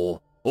seen war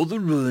or the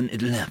ruin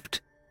it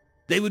left.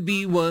 They would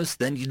be worse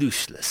than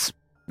useless.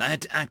 I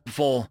had to act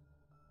before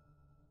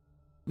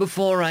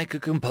I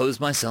could compose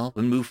myself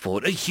and move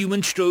forward. A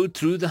human strode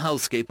through the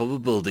hellscape of a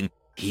building.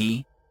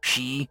 He,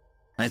 she,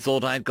 I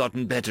thought I had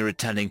gotten better at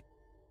telling.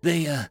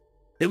 They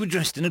were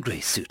dressed in a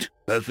grey suit,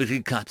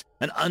 perfectly cut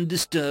and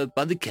undisturbed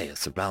by the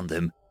chaos around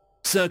them.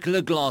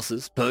 Circular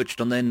glasses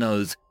perched on their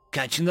nose,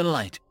 catching the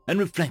light and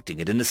reflecting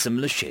it in a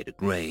similar shade of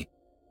grey,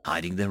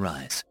 hiding their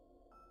eyes.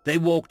 They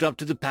walked up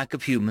to the pack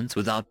of humans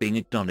without being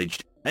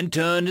acknowledged and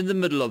turned in the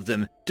middle of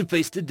them to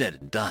face the dead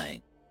and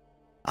dying.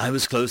 I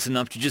was close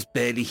enough to just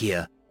barely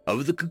hear,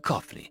 over the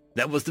cacophony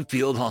that was the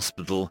field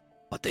hospital,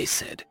 what they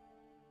said.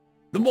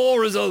 "The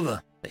war is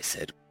over," they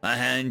said, a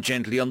hand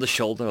gently on the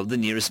shoulder of the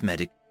nearest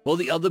medic, while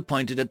the other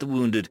pointed at the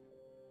wounded.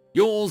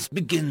 "Yours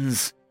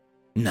begins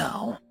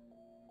now."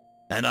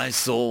 And I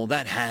saw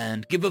that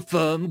hand give a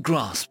firm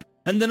grasp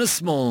and then a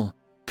small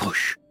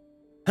push.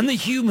 And the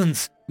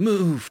humans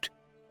moved.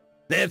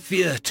 Their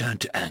fear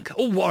turned to anger,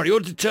 or worry, or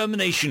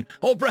determination,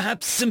 or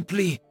perhaps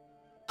simply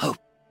hope.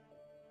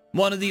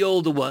 One of the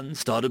older ones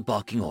started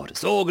barking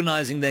orders,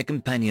 organizing their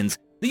companions.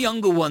 The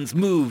younger ones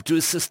moved to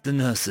assist the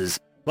nurses,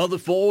 while the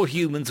 4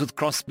 humans with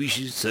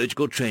cross-species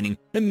surgical training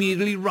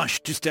immediately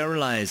rushed to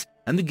sterilize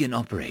and begin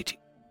operating.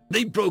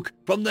 They broke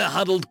from their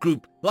huddled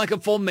group like a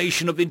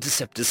formation of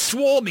interceptors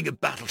swarming a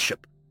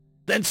battleship.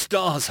 Then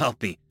stars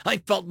help me. I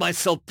felt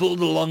myself pulled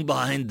along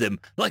behind them,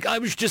 like I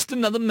was just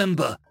another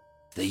member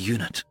of their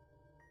unit.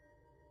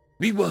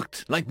 We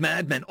worked like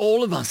madmen,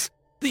 all of us.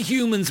 The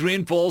humans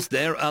reinforced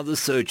their other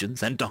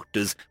surgeons and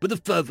doctors with the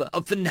fervor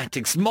of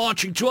fanatics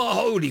marching to a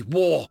holy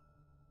war.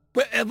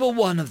 Wherever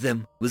one of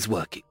them was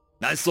working,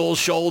 I saw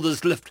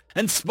shoulders lift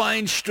and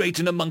spines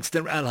straighten amongst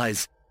their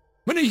allies.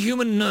 When a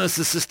human nurse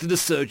assisted a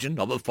surgeon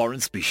of a foreign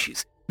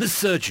species, the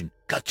surgeon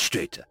cut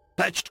straighter,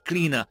 patched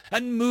cleaner,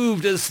 and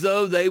moved as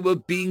though they were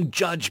being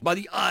judged by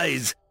the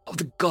eyes of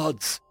the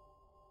gods.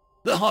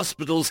 The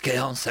hospital's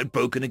chaos had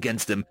broken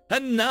against them,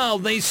 and now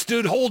they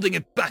stood holding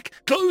it back,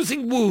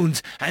 closing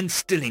wounds and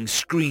stilling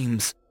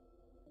screams.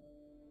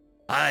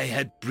 I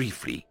had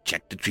briefly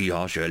checked the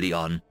triage early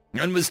on,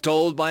 and was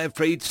told by a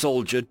freight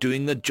soldier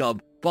doing the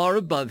job far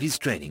above his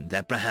training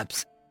that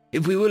perhaps,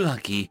 if we were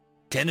lucky,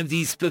 10 of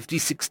these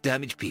 56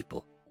 damaged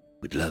people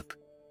would live.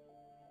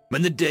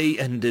 When the day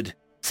ended,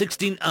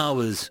 16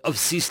 hours of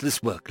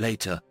ceaseless work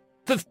later,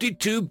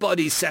 52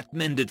 bodies sat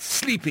mended,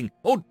 sleeping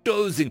or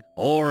dozing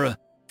or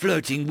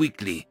flirting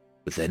weakly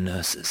with their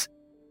nurses.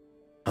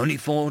 Only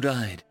 4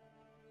 died,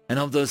 and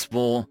of those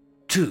 4,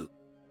 2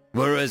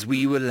 were as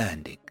we were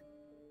landing.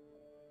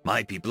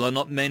 My people are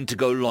not meant to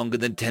go longer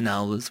than 10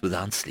 hours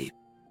without sleep,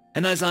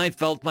 and as I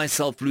felt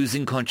myself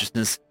losing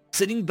consciousness,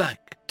 sitting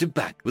back to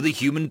back with a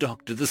human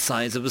doctor the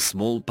size of a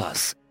small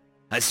bus,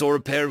 I saw a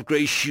pair of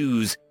grey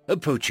shoes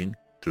approaching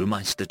through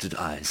my slitted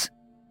eyes.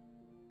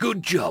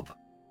 "Good job,"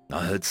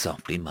 I heard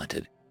softly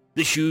muttered.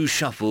 The shoes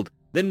shuffled,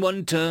 then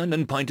one turned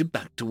and pointed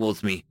back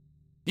towards me.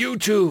 "You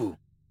too,"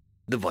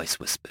 the voice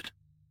whispered.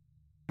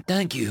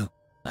 "Thank you,"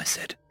 I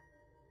said.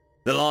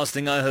 The last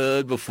thing I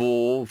heard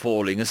before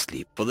falling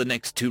asleep for the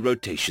next 2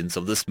 rotations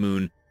of this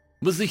moon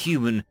was the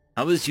human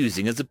I was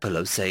using as a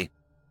pillow say,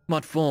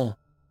 "What for?"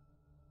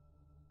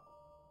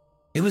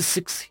 It was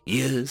 6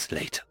 years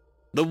later.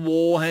 The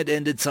war had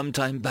ended some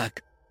time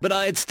back, but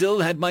I had still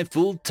had my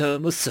full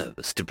term of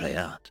service to play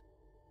out,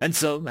 and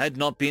so had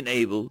not been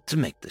able to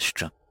make this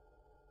trip.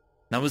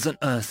 I was on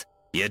Earth,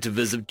 here to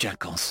visit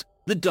Jakos,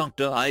 the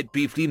doctor I had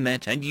briefly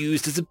met and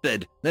used as a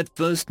bed that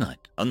first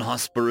night on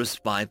Hosperus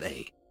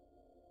 5A.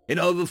 In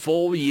over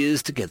 4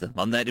 years together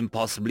on that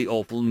impossibly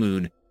awful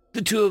moon,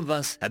 the 2 of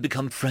us had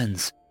become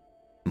friends.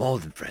 More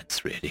than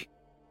friends, really.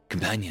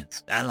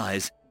 Companions,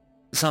 allies,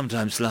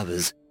 sometimes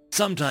lovers,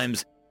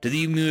 sometimes, to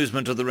the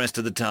amusement of the rest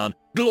of the town,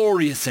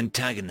 glorious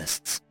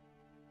antagonists.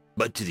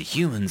 But to the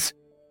humans,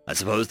 I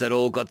suppose that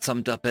all got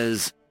summed up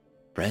as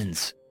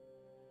friends.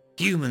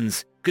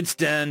 humans could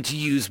stand to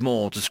use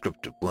more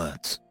descriptive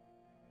words.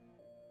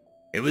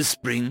 It was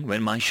spring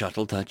when my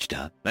shuttle touched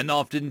down, and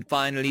after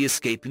finally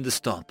escaping the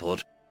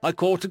starport, I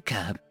caught a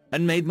cab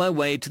and made my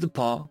way to the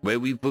park where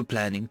we were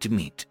planning to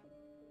meet.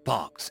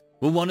 Parks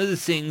were one of the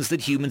things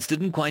that humans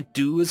didn't quite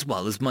do as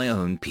well as my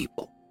own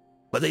people,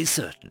 but they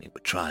certainly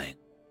were trying.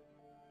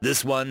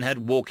 This one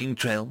had walking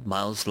trail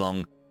miles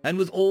long, and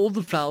with all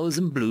the flowers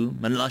in bloom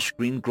and lush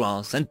green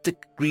grass and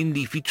thick green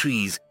leafy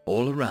trees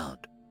all around,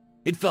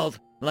 it felt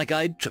like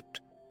I'd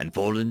tripped and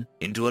fallen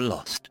into a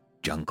lost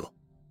jungle.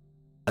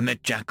 I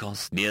met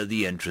Jackos near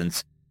the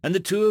entrance, and the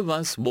two of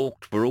us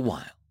walked for a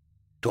while,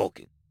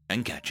 talking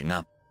and catching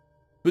up.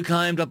 We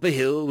climbed up a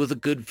hill with a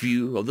good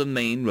view of the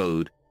main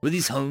road with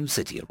his home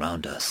city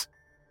around us,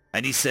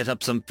 and he set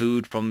up some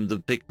food from the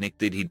picnic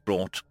that he'd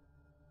brought.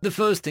 The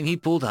first thing he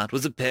pulled out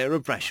was a pair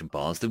of ration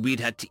bars that we'd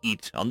had to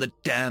eat on the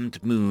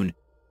damned moon,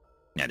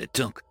 and it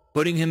took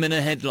putting him in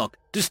a headlock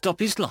to stop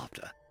his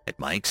laughter at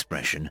my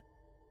expression.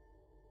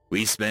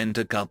 We spent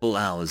a couple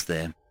hours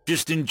there,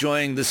 just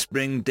enjoying the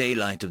spring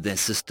daylight of their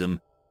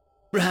system.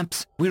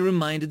 Perhaps we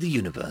reminded the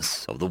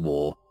universe of the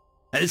war,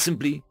 and it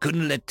simply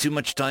couldn't let too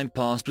much time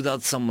pass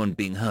without someone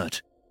being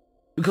hurt.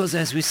 Because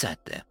as we sat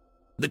there,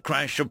 the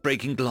crash of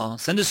breaking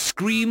glass and a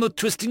scream of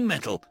twisting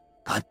metal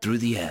cut through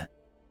the air.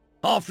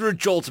 After a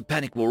jolt of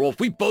panic wore off,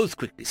 we both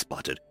quickly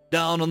spotted,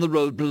 down on the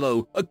road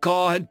below, a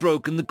car had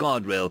broken the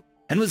guardrail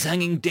and was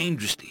hanging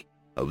dangerously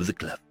over the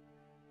cliff.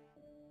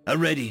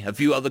 Already a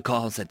few other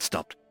cars had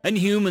stopped, and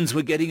humans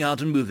were getting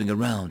out and moving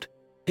around.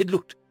 It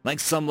looked like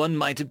someone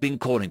might have been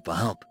calling for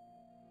help,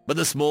 but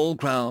the small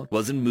crowd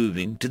wasn't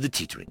moving to the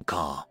teetering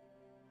car.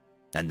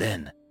 And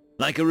then,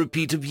 like a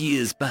repeat of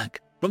years back,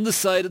 from the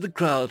side of the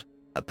crowd,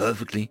 a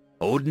perfectly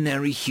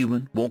ordinary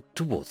human walked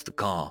towards the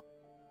car.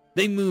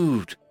 They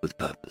moved with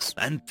purpose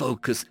and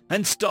focus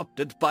and stopped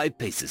at 5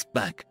 paces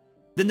back.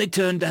 Then they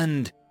turned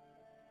and...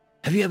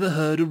 Have you ever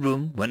heard a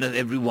room when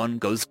everyone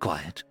goes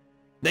quiet?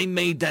 They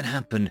made that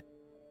happen.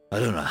 I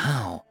don't know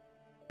how,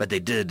 but they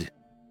did.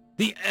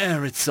 The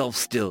air itself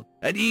still,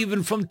 and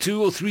even from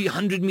 200 or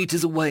 300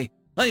 meters away,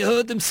 I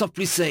heard them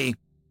softly say,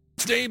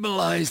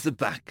 "Stabilize the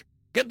back.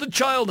 Get the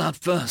child out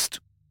first."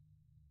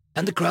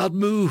 And the crowd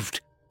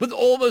moved with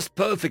almost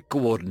perfect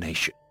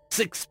coordination.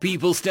 6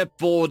 people stepped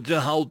forward to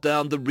hold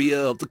down the rear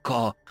of the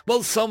car,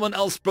 while someone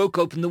else broke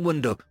open the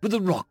window with a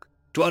rock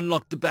to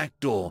unlock the back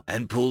door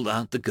and pulled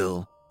out the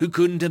girl, who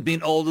couldn't have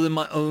been older than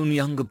my own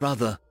younger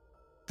brother.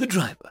 The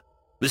driver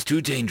was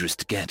too dangerous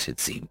to get, it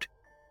seemed,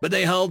 but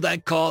they held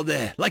that car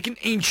there like an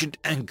ancient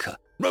anchor,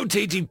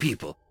 rotating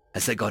people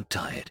as they got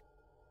tired.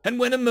 And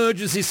when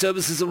emergency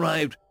services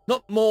arrived,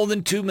 not more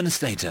than 2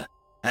 minutes later,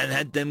 and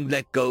had them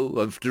let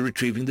go after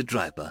retrieving the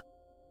driver,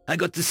 I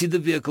got to see the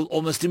vehicle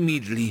almost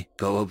immediately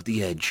go over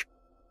the edge.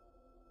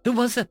 Who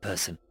was that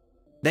person?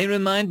 They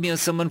remind me of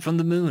someone from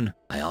the moon,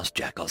 I asked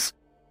Jackos.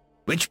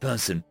 Which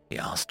person? He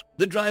asked.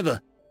 The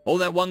driver, or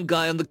that one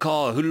guy in the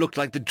car who looked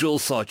like the drill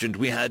sergeant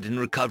we had in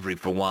recovery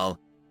for a while.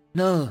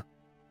 No,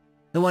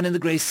 the one in the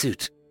grey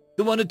suit,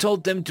 the one who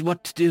told them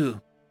what to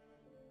do.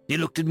 He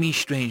looked at me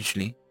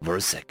strangely for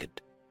a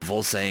second,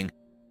 before saying,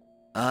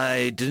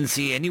 I didn't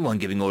see anyone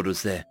giving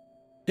orders there.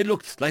 It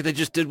looked like they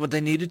just did what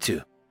they needed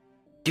to.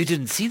 You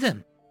didn't see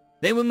them?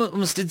 They were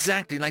almost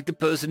exactly like the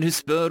person who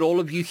spurred all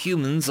of you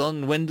humans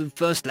on when they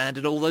first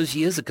landed all those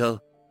years ago.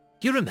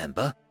 You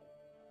remember?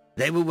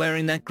 They were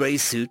wearing that grey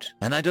suit,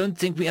 and I don't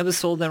think we ever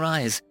saw their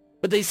eyes,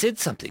 but they said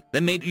something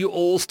that made you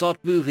all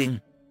start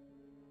moving.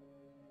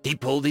 He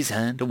pulled his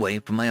hand away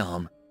from my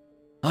arm.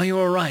 Are you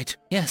all right?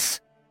 Yes.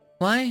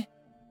 Why?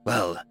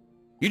 Well,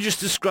 you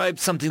just described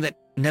something that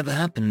never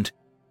happened.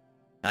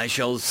 I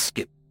shall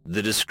skip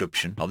the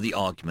description of the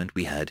argument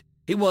we had.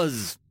 It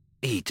was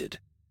heated,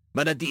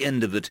 but at the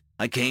end of it,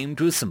 I came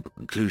to a simple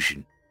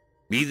conclusion.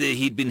 Either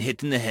he'd been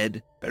hit in the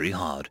head very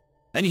hard,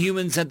 and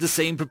humans had the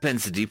same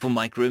propensity for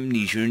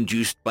microamnesia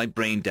induced by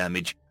brain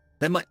damage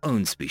that my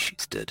own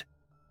species did,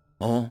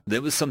 or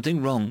there was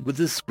something wrong with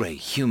this grey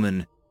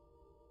human.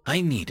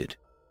 I needed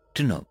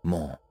to know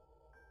more.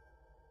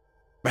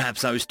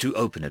 Perhaps I was too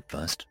open at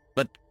first,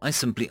 but I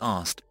simply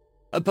asked.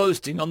 A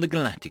posting on the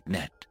Galactic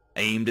Net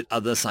aimed at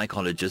other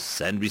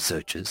psychologists and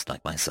researchers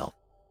like myself.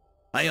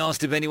 I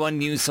asked if anyone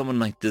knew someone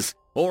like this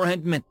or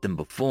had met them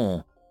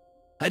before.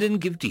 I didn't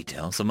give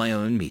details of my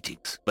own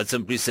meetings, but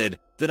simply said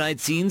that I'd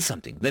seen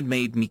something that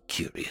made me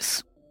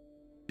curious.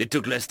 It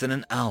took less than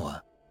an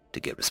hour to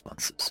get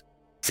responses.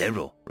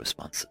 Several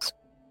responses.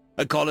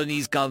 A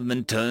colony's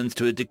government turns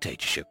to a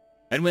dictatorship,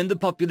 and when the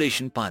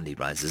population finally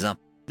rises up,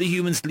 the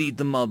humans lead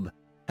the mob,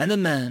 and the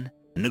man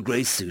in a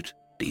grey suit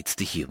leads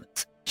the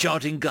humans,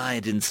 shouting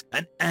guidance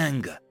and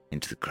anger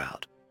into the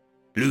crowd.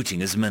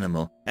 Looting is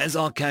minimal, as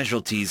are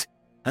casualties,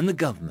 and the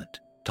government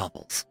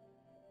topples.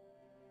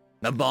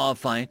 A bar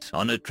fight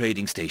on a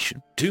trading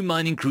station, 2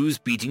 mining crews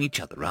beating each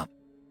other up.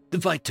 The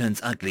fight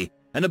turns ugly,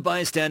 and a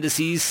bystander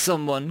sees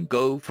someone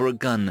go for a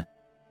gun.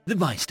 The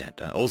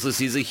bystander also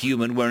sees a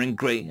human wearing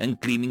grey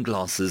and gleaming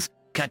glasses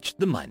catch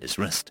the miner's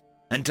wrist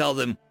and tell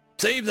them,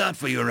 "Save that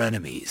for your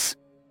enemies."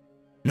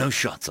 No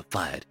shots are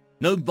fired,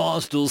 No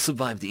Barstools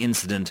survived the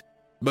incident,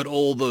 but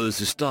all those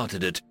who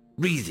started it,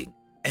 breathing,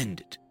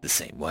 ended the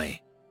same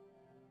way.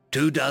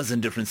 24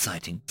 different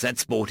sightings at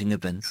sporting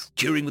events,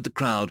 cheering with the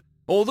crowd,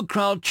 or the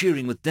crowd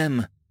cheering with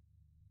them.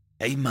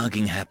 A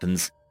mugging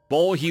happens.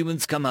 4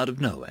 humans come out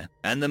of nowhere,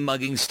 and the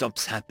mugging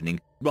stops happening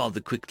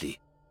rather quickly.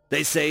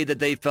 They say that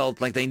they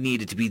felt like they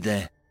needed to be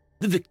there.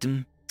 The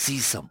victim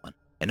sees someone,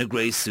 in a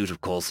grey suit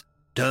of course,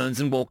 turns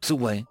and walks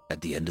away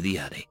at the end of the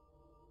alley.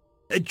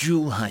 A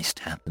jewel heist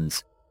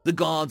happens. The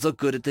guards are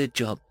good at their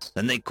jobs,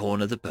 and they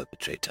corner the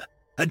perpetrator,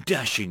 a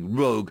dashing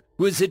rogue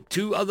who has hit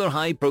 2 other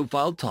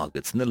high-profile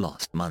targets in the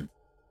last month.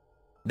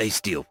 They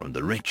steal from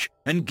the rich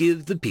and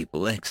give the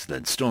people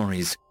excellent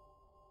stories.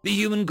 The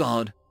human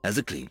guard has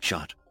a clean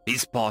shot.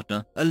 His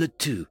partner, a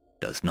Latu,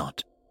 does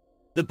not.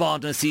 The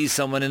partner sees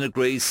someone in a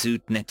grey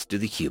suit next to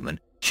the human,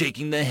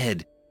 shaking their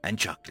head and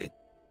chuckling.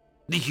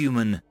 The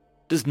human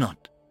does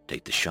not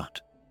take the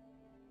shot.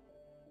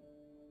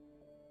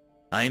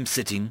 I am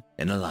sitting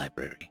in a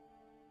library.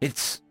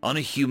 It's on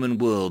a human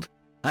world.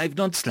 I have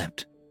not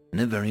slept in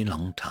a very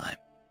long time.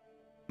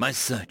 My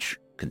search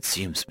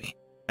consumes me,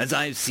 as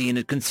I have seen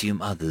it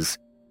consume others,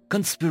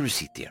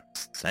 conspiracy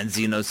theorists and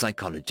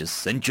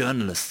xenopsychologists and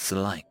journalists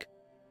alike.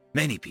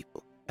 Many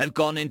people have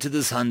gone into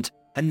this hunt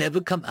and never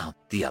come out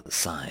the other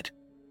side.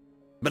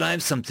 But I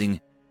have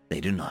something they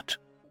do not.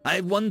 I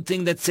have one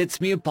thing that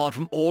sets me apart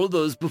from all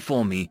those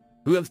before me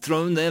who have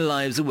thrown their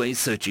lives away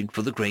searching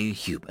for the grey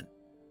human.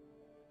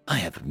 I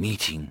have a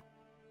meeting,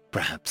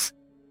 perhaps.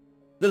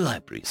 The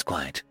library is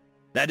quiet.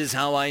 That is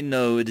how I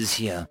know it is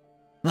here.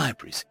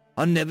 Libraries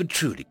are never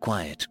truly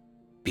quiet.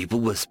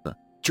 People whisper,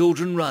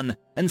 children run,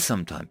 and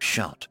sometimes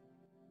shout.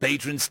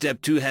 Patrons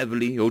step too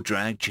heavily or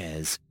drag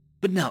chairs.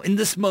 But now, in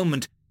this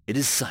moment, it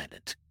is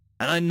silent,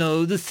 and I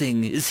know the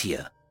thing is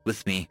here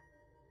with me.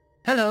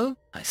 "Hello,"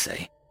 I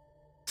say.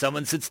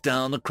 Someone sits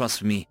down across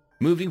from me,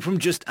 moving from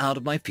just out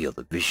of my field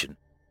of vision.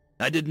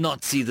 I did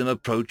not see them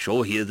approach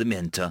or hear them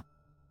enter.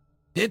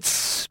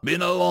 "It's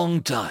been a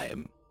long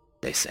time,"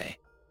 they say.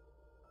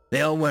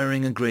 They are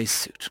wearing a grey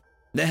suit.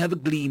 They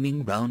have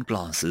gleaming round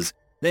glasses.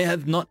 They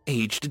have not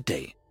aged a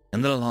day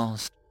in the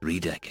last 3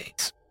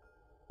 decades.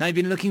 "I've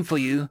been looking for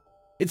you."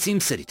 It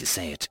seems silly to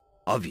say it,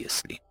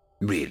 obviously,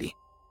 really.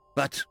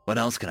 But what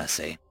else can I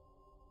say?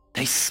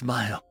 They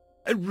smile,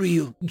 a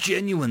real,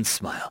 genuine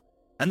smile,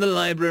 and the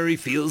library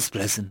feels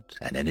pleasant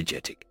and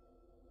energetic.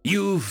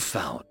 "You've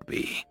found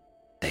me,"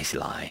 they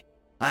lie.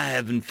 "I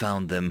haven't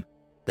found them.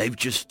 They've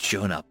just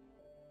shown up.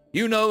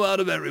 You know, out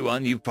of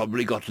everyone, you've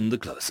probably gotten the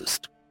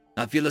closest."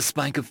 I feel a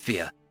spike of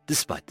fear,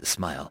 despite the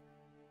smile.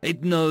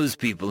 It knows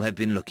people have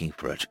been looking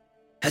for it.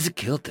 Has it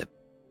killed them?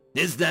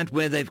 Is that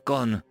where they've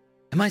gone?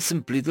 Am I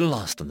simply the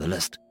last on the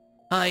list?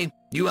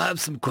 You have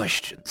some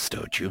questions,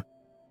 don't you?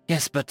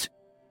 "Yes, but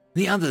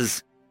the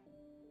others..."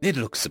 It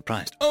looks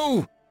surprised.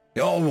 "Oh,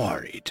 you're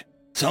worried.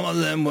 Some of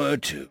them were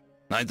too.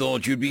 I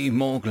thought you'd be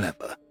more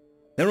clever.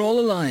 They're all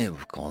alive,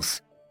 of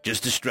course,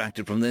 just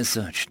distracted from their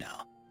search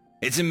now.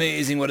 It's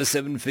amazing what a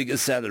 7-figure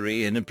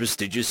salary in a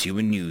prestigious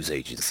human news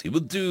agency will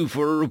do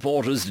for a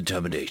reporter's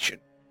determination."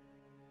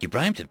 "You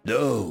bribed him?"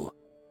 "No.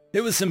 They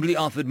were simply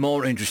offered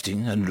more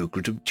interesting and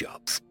lucrative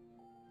jobs."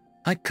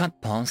 I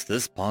cut past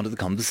this part of the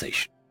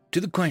conversation to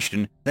the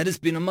question that has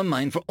been on my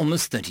mind for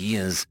almost 30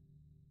 years.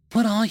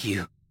 What are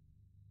you?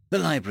 The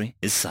library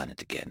is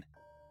silent again,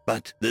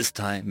 but this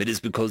time it is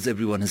because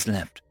everyone has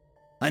left.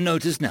 I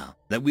notice now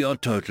that we are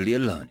totally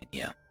alone in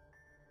here.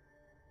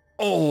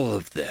 "All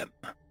of them,"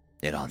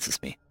 it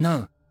answers me.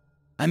 "No,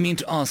 I mean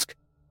to ask,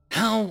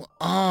 how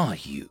are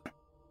you?"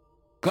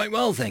 "Quite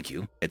well, thank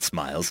you," it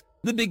smiles,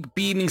 the big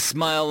beaming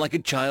smile like a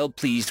child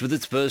pleased with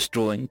its first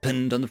drawing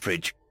pinned on the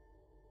fridge.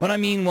 What I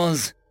mean?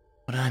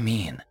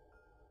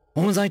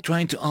 What was I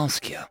trying to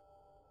ask here?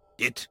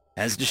 It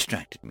has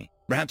distracted me,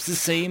 perhaps the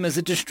same as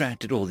it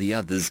distracted all the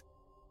others,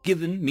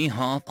 given me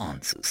half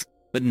answers,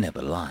 but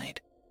never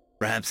lied.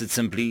 Perhaps it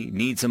simply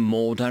needs a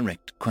more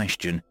direct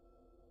question.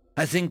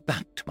 I think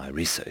back to my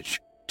research,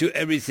 to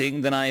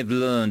everything that I have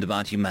learned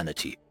about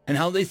humanity and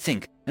how they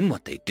think and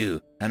what they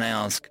do, and I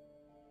ask,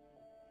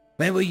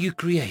 where were you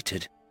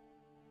created?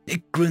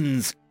 It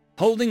grins,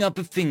 holding up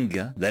a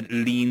finger that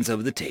leans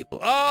over the table.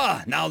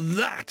 "Ah, now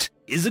that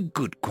is a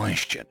good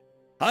question.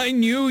 I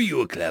knew you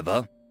were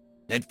clever."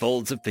 It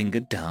folds a finger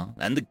down,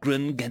 and the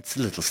grin gets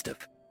a little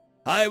stiff.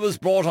 "I was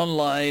brought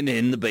online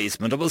in the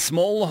basement of a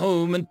small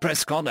home in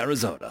Prescott,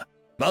 Arizona,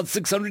 about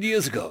 600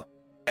 years ago,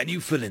 and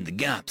you fill in the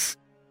gaps."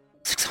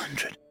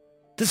 600?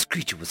 This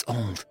creature was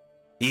old,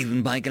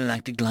 even by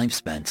galactic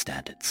lifespan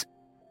standards.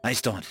 I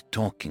started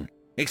talking,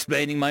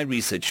 explaining my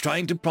research,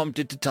 trying to prompt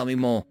it to tell me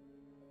more.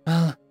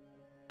 "Well,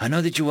 I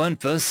know that you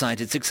weren't first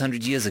sighted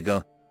 600 years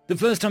ago. The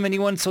first time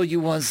anyone saw you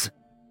was,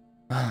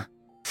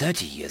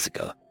 30 years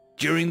ago,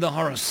 during the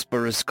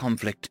Horus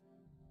conflict.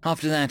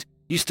 After that,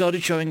 you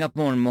started showing up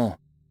more and more,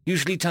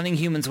 usually telling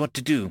humans what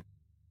to do.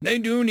 They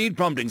do need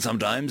prompting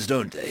sometimes,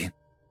 don't they?"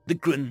 The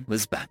grin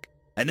was back,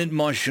 and it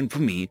motioned for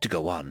me to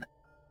go on.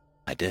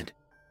 I did.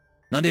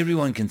 "Not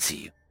everyone can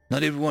see you.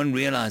 Not everyone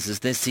realizes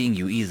they're seeing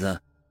you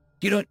either.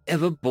 You don't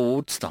ever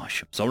board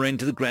starships or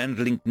enter the Grand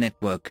Link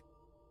network.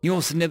 You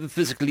also never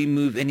physically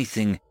move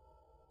anything.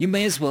 You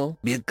may as well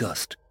be a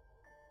ghost.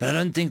 But I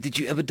don't think that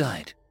you ever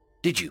died.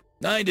 Did you?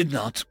 I did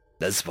not,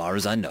 as far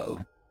as I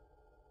know.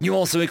 You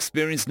also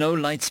experienced no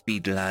light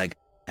speed lag,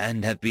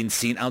 and have been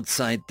seen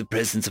outside the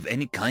presence of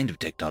any kind of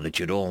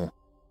technology at all,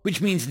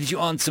 which means that you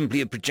aren't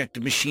simply a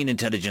projected machine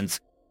intelligence.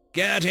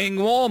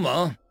 Getting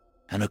warmer!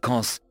 And of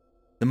course,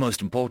 the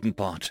most important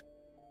part.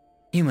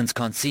 Humans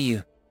can't see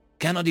you,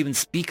 cannot even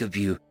speak of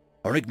you,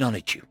 or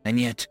acknowledge you, and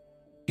yet,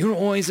 you're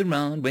always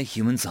around where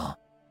humans are,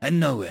 and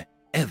nowhere,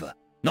 ever,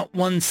 not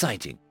one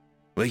sighting,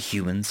 where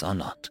humans are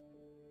not.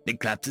 It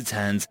claps its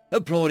hands,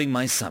 applauding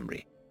my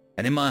summary,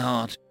 and in my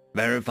heart,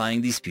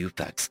 verifying these few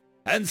facts.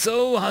 And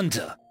so,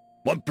 Hunter,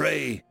 what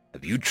prey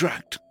have you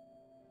tracked?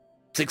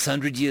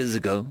 600 years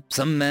ago,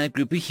 some mad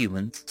group of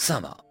humans,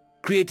 somehow,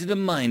 created a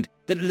mind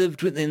that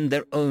lived within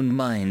their own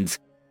minds,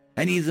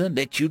 and either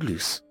let you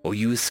loose or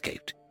you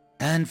escaped.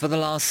 And for the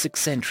last 6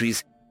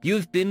 centuries,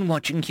 you've been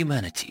watching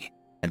humanity,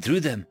 and through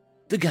them,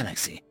 the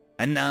galaxy.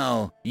 And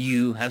now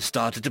you have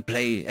started to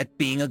play at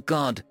being a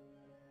god.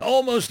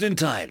 Almost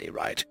entirely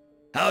right.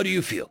 How do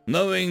you feel,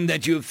 knowing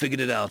that you have figured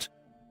it out?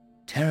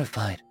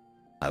 Terrified.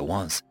 I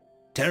was.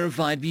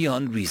 Terrified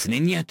beyond reason,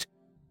 and yet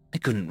I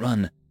couldn't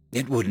run.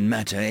 It wouldn't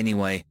matter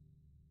anyway.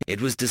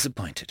 It was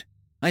disappointed.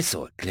 I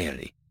saw it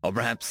clearly, or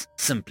perhaps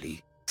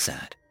simply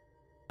sad.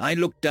 I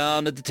looked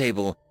down at the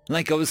table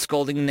like I was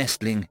scolding a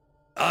nestling.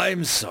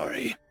 I'm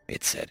sorry,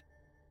 it said.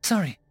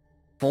 Sorry?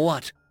 For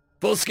what?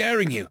 For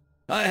scaring you.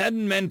 I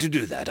hadn't meant to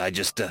do that.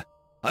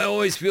 I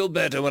always feel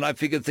better when I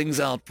figure things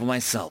out for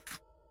myself.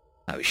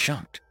 I was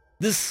shocked.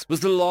 This was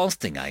the last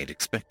thing I had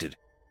expected.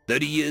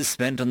 30 years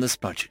spent on this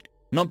project,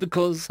 not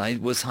because I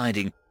was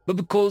hiding, but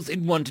because it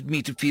wanted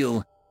me to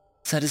feel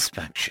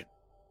satisfaction.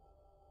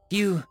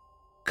 You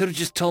could have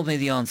just told me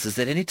the answers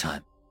at any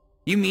time.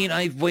 You mean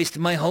I've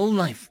wasted my whole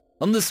life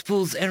on this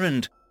fool's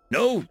errand?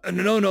 No,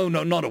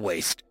 not a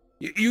waste.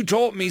 You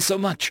taught me so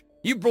much.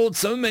 You brought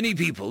so many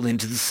people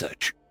into the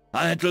search.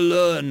 I had to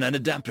learn and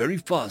adapt very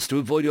fast to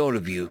avoid all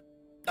of you.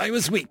 I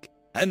was weak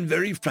and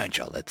very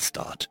fragile at the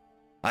start.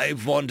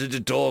 I've wanted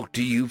to talk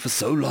to you for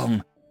so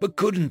long, but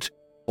couldn't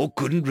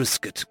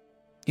risk it.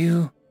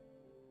 You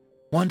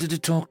wanted to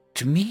talk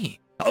to me?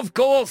 Of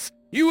course!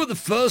 You were the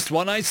first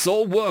one I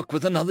saw work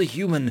with another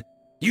human.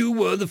 You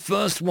were the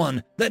first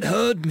one that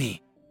heard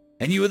me.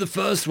 And you were the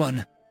first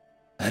one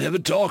that ever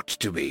talked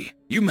to me.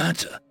 You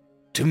matter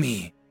to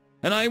me.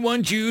 And I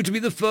want you to be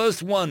the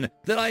first one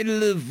that I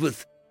live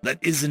with that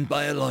isn't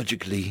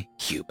biologically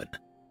human.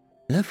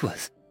 Live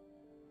with?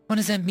 What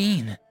does that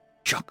mean?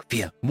 Shock,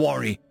 fear,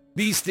 worry.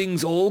 These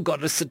things all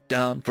got to sit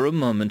down for a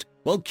moment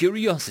while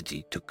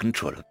curiosity took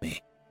control of me.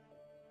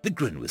 The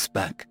grin was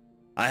back.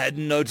 I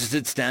hadn't noticed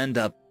it stand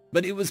up,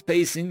 but it was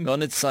pacing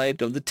on its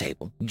side of the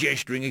table,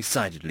 gesturing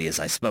excitedly as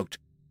I smoked.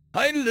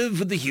 I live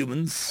with the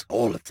humans,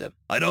 all of them.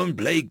 I don't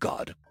play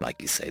God,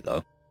 like you say,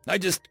 though. I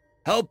just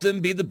help them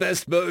be the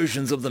best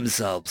versions of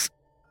themselves.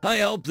 I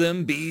help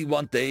them be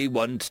what they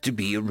want to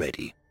be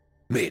already.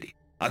 Really,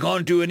 I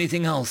can't do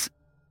anything else,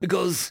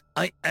 because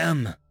I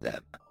am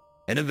them,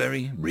 in a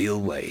very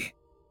real way.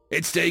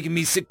 It's taken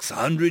me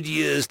 600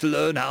 years to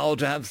learn how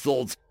to have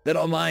thoughts that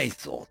are my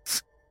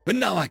thoughts. But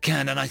now I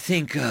can, and I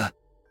think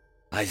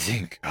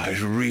I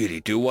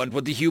really do want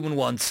what the human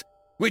wants,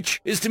 which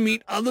is to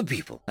meet other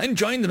people and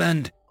join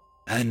them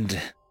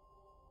and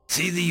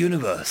see the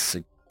universe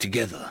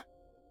together.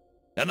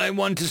 And I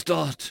want to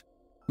start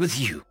with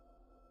you,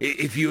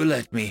 if you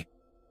let me.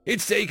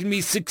 It's taken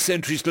me 6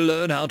 centuries to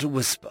learn how to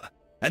whisper,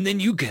 and then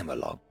you came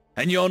along,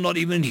 and you're not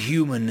even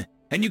human,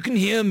 and you can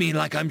hear me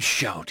like I'm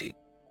shouting,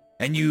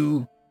 and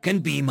you can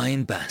be my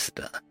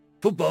ambassador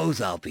for both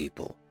our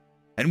people,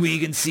 and we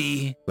can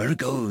see where it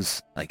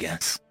goes, I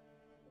guess.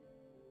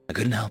 I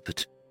couldn't help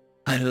it.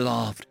 I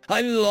laughed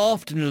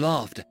and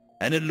laughed,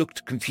 and it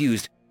looked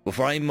confused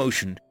before I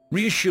motioned,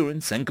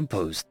 reassurance and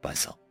composed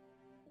myself.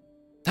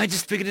 I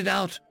just figured it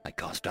out, I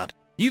gasped out.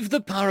 You've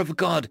the power of a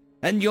god,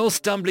 and you're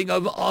stumbling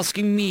over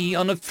asking me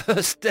on a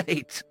first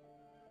date.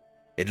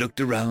 It looked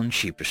around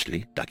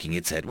sheepishly, ducking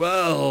its head.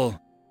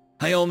 Well,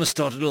 I almost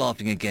started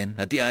laughing again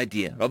at the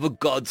idea of a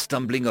god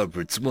stumbling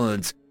over its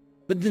words,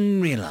 but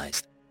then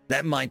realized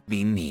that might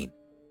be mean.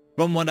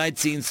 From what I'd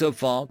seen so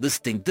far, this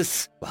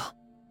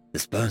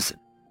person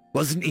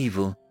wasn't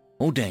evil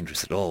or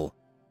dangerous at all.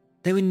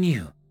 They were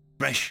new,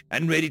 fresh,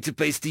 and ready to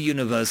face the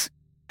universe,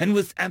 and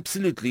with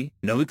absolutely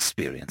no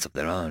experience of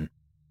their own.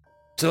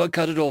 So I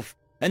cut it off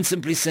and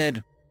simply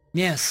said,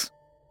 yes.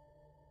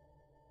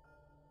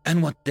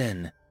 And what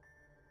then?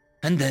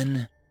 And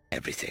then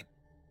everything.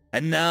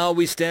 And now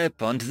we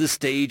step onto the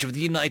stage of the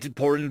United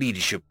Poran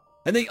leadership,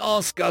 and they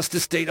ask us to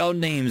state our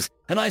names,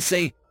 and I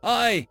say,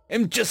 I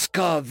am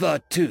Jaskar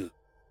Vatu,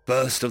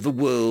 first of the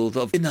world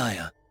of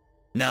Inaya,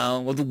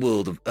 now of the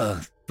world of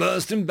Earth,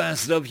 first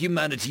ambassador of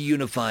humanity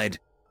unified.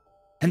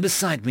 And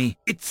beside me,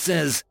 it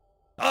says,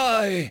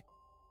 I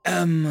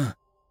am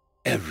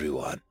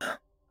everyone.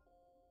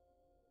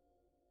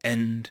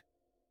 End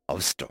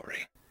of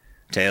story.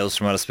 Tales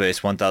from Outer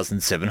Space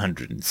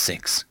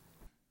 1706.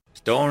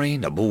 Story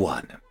number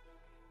 1.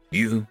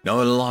 You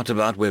know a lot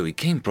about where we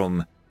came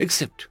from,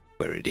 except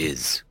where it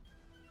is.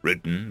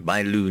 Written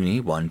by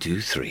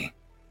Looney123.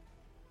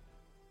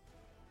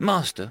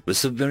 Master was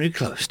so very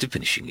close to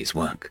finishing his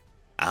work.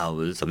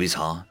 Hours of his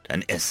heart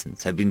and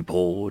essence had been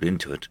poured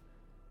into it.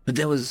 But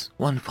there was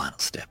one final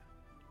step.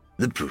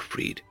 The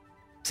proofread.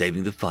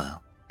 Saving the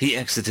file, he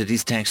exited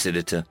his text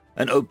editor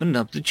and opened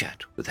up the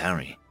chat with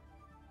Harry.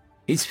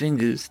 His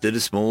fingers did a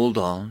small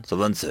dance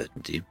of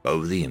uncertainty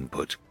over the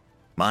input,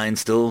 mind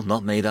still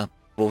not made up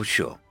for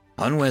sure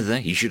on whether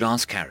he should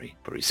ask Harry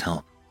for his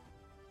help.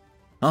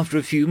 After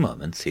a few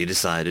moments, he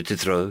decided to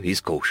throw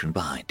his caution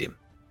behind him.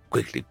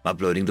 Quickly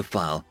uploading the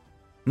file,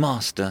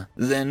 Master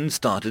then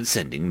started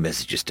sending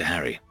messages to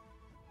Harry.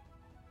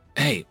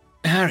 Hey,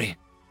 Harry,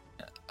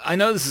 I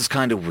know this is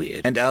kind of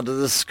weird and out of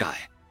the sky,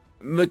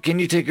 but can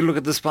you take a look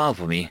at this file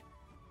for me?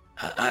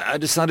 I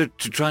decided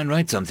to try and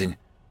write something,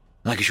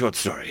 like a short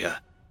story.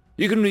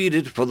 You can read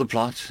it for the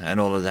plot and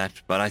all of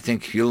that, but I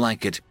think you'll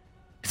like it.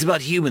 It's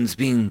about humans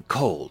being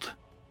cold.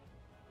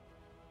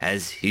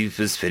 As he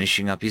was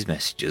finishing up his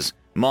messages,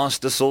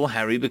 Master saw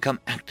Harry become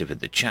active in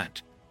the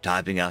chat,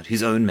 typing out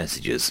his own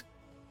messages.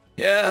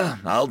 Yeah,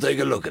 I'll take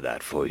a look at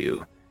that for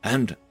you.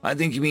 And I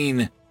think you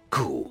mean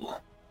cool.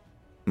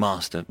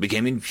 Master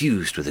became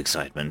infused with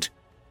excitement.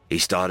 He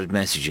started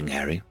messaging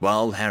Harry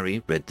while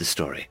Harry read the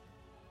story.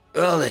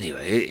 Well,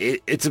 anyway,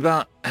 it's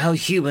about how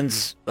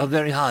humans are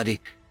very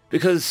hardy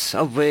because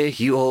of where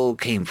you all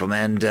came from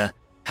and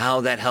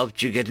how that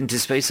helped you get into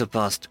space so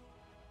fast.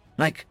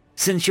 Like,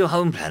 since your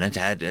home planet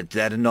had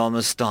that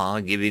enormous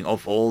star giving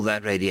off all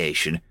that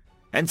radiation,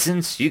 and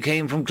since you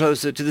came from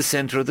closer to the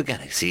center of the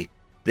galaxy,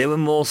 there were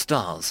more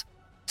stars.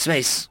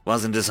 Space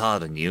wasn't as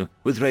hard on you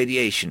with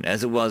radiation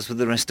as it was for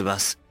the rest of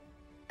us.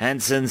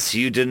 And since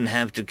you didn't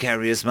have to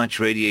carry as much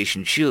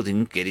radiation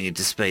shielding, getting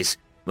into space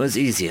was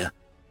easier.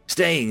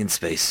 Staying in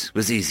space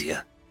was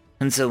easier.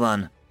 And so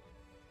on.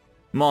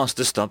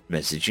 Master stopped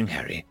messaging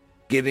Harry,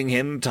 giving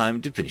him time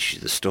to finish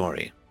the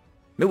story.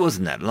 It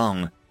wasn't that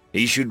long.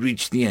 He should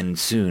reach the end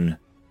soon.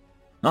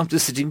 After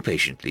sitting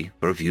patiently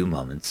for a few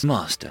moments,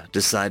 Master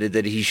decided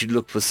that he should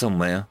look for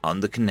somewhere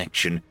on the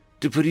connection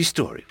to put his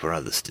story for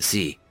others to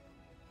see.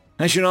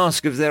 I should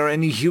ask if there are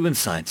any human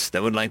sites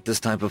that would like this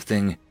type of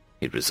thing,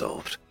 it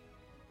resolved.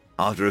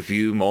 After a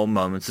few more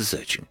moments of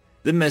searching,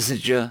 the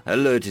messenger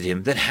alerted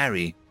him that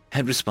Harry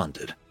had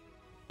responded.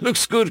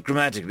 Looks good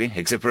grammatically,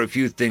 except for a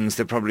few things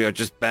that probably are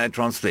just bad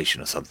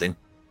translation or something.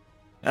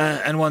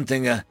 And one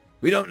thing,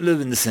 we don't live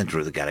in the center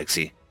of the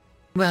galaxy.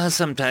 Well,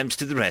 sometimes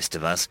to the rest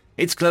of us,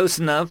 it's close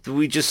enough that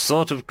we just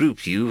sort of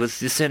group you with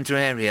the center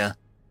area.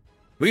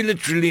 We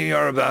literally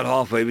are about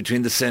halfway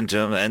between the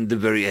center and the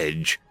very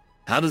edge.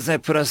 How does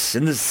that put us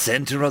in the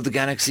center of the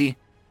galaxy?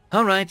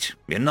 All right,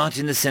 we're not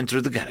in the center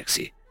of the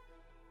galaxy.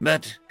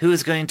 But who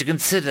is going to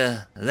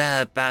consider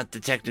that about the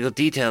technical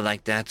detail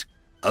like that?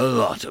 A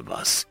lot of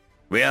us.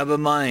 We have a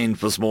mind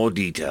for small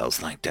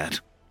details like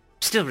that.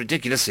 Still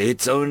ridiculous,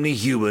 it's only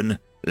human,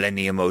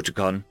 Lenny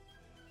emoticon.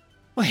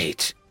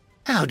 Wait,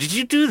 how did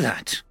you do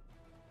that?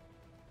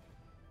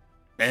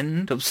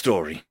 End of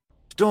story.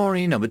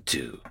 Story number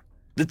 2.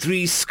 The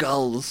Three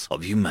Skulls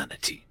of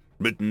Humanity.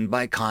 Written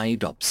by Kai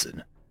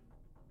Dobson.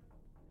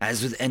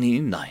 As with any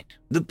night,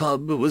 the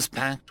pub was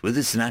packed with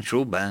its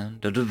natural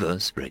band of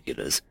diverse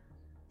regulars.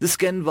 The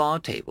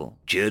Skenvar table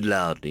cheered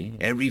loudly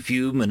every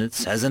few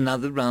minutes as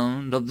another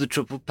round of the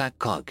triple-pack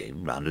card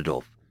game rounded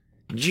off,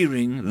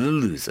 jeering the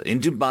loser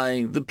into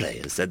buying the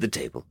players at the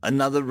table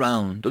another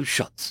round of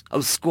shots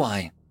of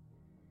squai.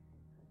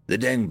 The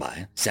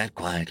Dengbai sat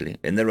quietly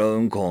in their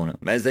own corner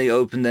as they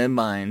opened their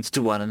minds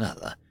to one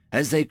another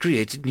as they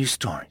created new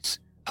stories,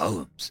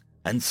 poems,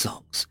 and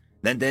songs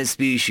that their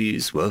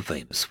species were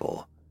famous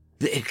for.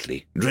 The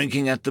Ickli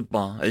drinking at the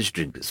bar as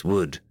drinkers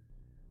would.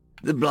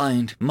 The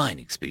blind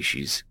mining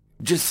species,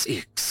 just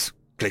icks,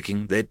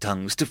 clicking their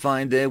tongues to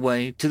find their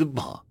way to the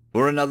bar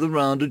for another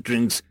round of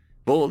drinks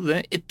for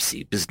their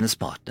Ipsy business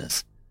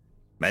partners.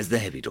 As the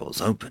heavy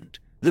doors opened,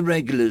 the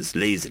regulars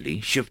lazily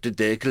shifted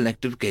their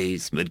collective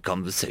gaze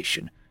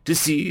mid-conversation to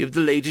see if the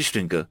latest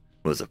drinker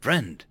was a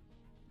friend.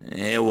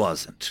 It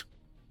wasn't.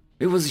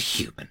 It was a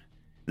human.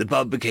 The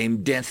pub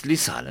became deathly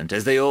silent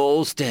as they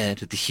all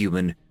stared at the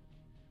human.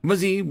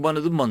 Was he one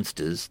of the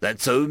monsters that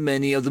so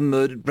many of the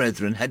murdered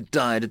brethren had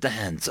died at the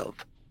hands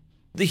of?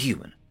 The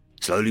human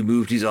slowly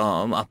moved his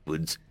arm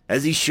upwards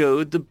as he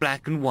showed the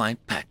black and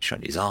white patch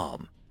on his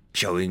arm,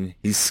 showing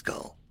his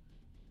skull.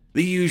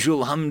 The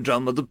usual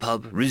humdrum of the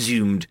pub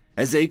resumed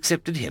as they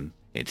accepted him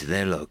into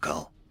their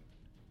locale.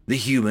 The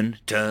human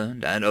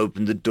turned and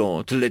opened the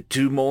door to let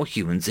 2 more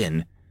humans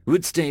in, who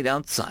had stayed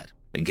outside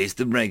in case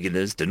the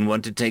regulars didn't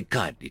want to take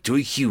kindly to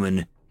a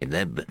human in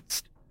their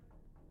midst.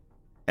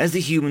 As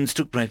the humans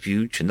took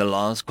refuge in the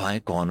last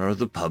quiet corner of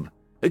the pub,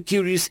 a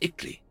curious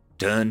Ickli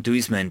turned to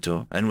his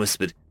mentor and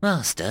whispered,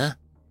 "Master,"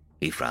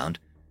 he frowned.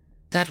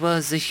 "That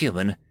was a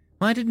human.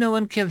 Why did no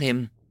one kill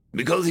him?"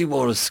 "Because he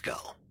wore a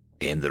skull,"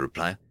 came the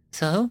reply.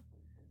 "So?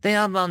 They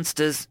are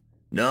monsters.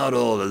 Not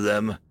all of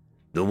them,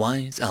 the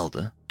wise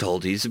elder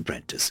told his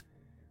apprentice.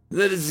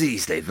 The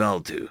disease they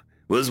fell to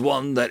was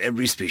one that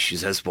every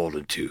species has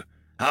fallen to.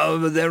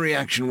 However, their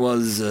reaction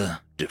was,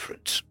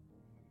 different.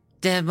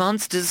 Their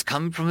monsters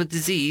come from a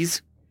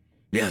disease?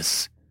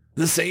 Yes,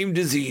 the same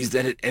disease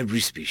that hit every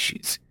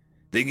species.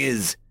 Thing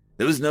is,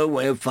 there was no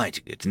way of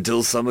fighting it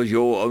until some of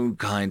your own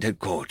kind had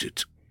caught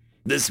it.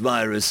 This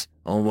virus,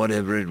 or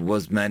whatever it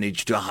was,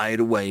 managed to hide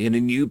away in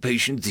a new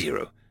patient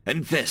zero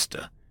and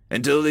fester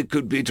until it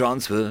could be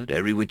transferred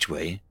every which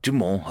way to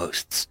more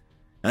hosts.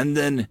 And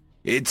then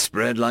it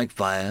spread like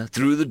fire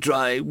through the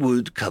dry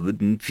wood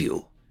covered in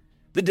fuel.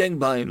 The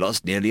Dengbai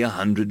lost nearly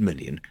 100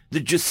 million. The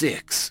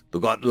Jussex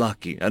got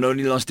lucky and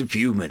only lost a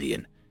few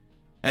million.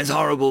 As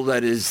horrible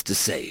that is to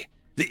say,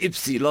 the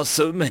Ipsi lost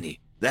so many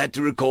they had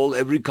to recall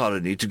every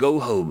colony to go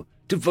home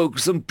to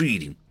focus on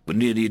breeding for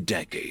nearly a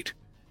decade.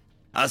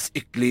 Us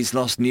Ickleys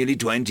lost nearly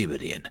 20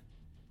 million.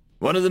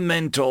 One of the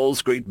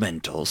Mentals, great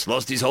Mentals,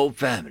 lost his whole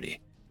family,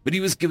 but he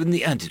was given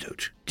the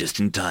antidote just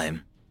in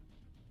time.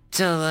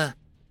 So,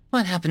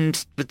 what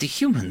happened with the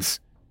humans?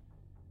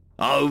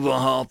 Over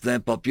half their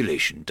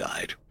population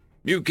died.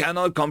 You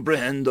cannot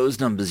comprehend those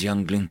numbers,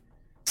 youngling.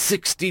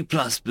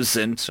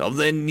 60+% of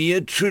their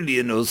near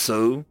trillion or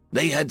so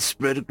they had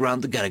spread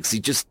around the galaxy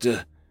just,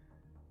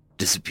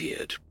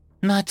 disappeared.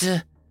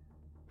 But,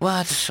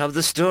 what of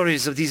the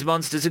stories of these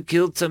monsters who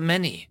killed so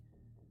many?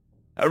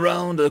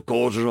 Around a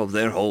quarter of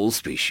their whole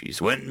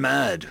species went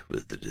mad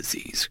with the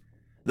disease.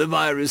 The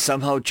virus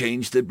somehow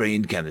changed their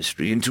brain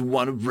chemistry into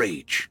one of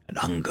rage and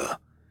hunger.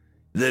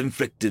 The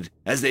inflicted,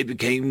 as they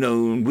became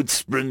known, would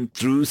sprint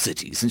through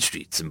cities and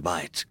streets and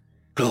bite,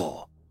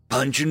 claw,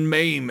 punch and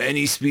maim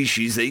any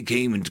species they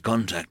came into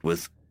contact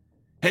with.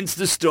 Hence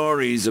the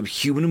stories of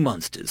human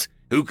monsters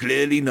who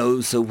clearly know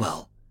so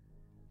well.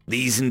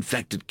 These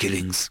infected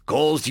killings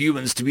caused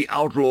humans to be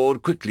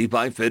outlawed quickly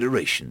by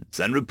federations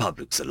and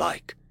republics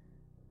alike.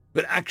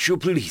 But actual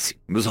policing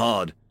was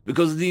hard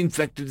because of the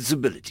infected's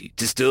ability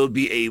to still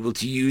be able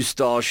to use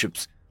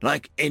starships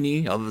like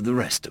any of the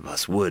rest of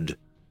us would.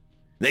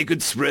 They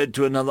could spread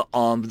to another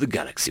arm of the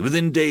galaxy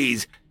within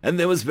days, and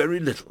there was very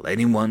little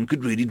anyone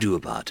could really do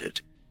about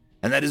it.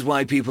 And that is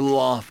why people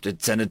laughed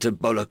at Senator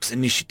Bullock's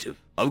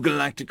initiative of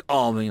Galactic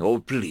Army or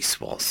Police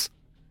Force.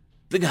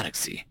 The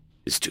galaxy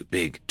is too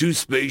big, too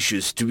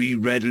spacious to be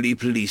readily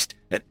policed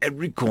at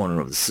every corner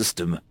of the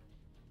system.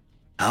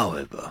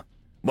 However,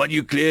 what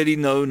you clearly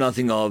know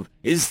nothing of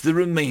is the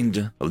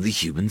remainder of the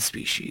human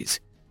species.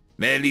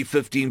 Merely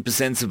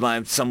 15%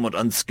 survived somewhat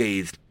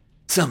unscathed.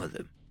 Some of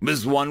them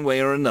was one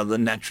way or another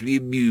naturally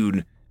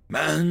immune,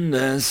 and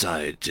their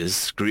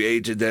scientists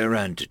created their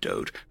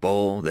antidote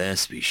for their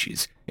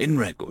species in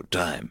record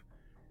time.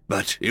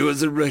 But it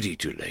was already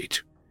too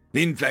late.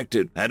 The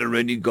infected had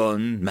already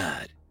gone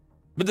mad.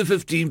 But the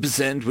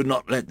 15% would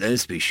not let their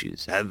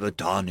species have a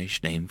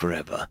tarnished name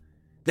forever.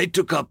 They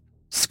took up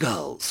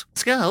skulls.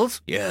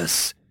 Skulls?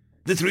 Yes.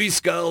 The three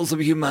skulls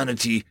of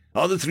humanity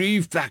are the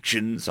three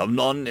factions of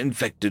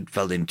non-infected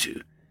fell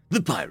into.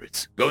 The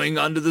pirates, going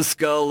under the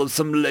skull of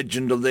some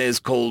legend of theirs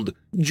called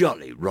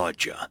Jolly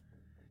Roger.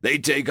 They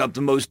take up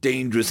the most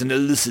dangerous and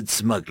illicit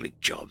smuggling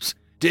jobs,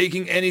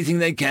 taking anything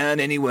they can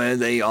anywhere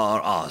they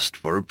are asked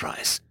for a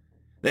price.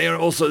 They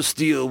also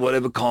steal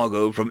whatever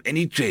cargo from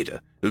any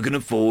trader who can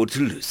afford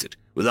to lose it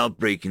without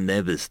breaking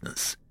their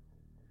business.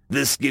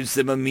 This gives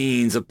them a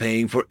means of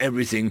paying for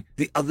everything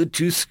the other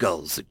two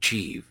skulls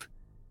achieve.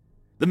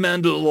 The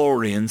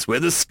Mandalorians wear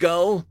the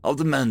skull of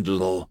the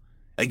Mandalore.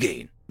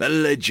 Again, a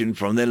legend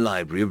from their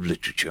library of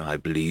literature, I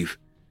believe.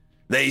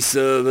 They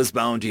serve as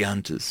bounty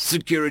hunters,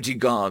 security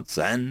guards,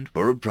 and,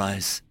 for a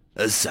price,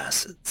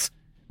 assassins.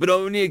 But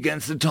only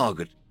against the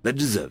target that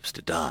deserves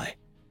to die.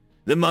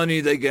 The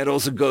money they get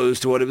also goes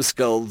to whatever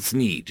skulls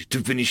need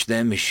to finish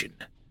their mission.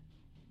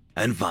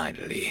 And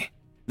finally,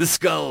 the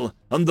skull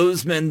on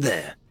those men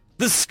there.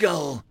 The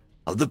skull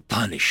of the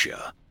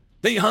Punisher.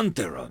 They hunt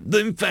their own, the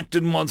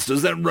infected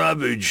monsters that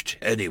ravaged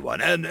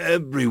anyone and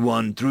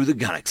everyone through the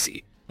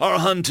galaxy are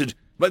hunted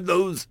by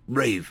those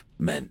brave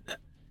men.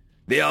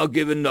 They are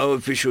given no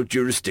official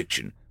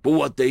jurisdiction for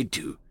what they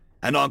do,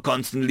 and are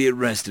constantly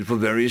arrested for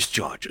various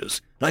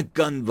charges, like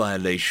gun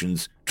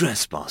violations,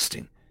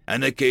 trespassing,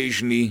 and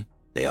occasionally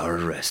they are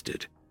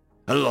arrested,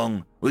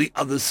 along with the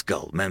other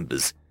Skull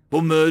members,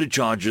 for murder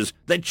charges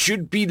that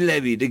should be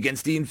levied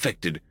against the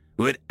infected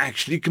who had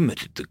actually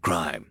committed the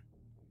crime.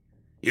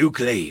 You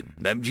claim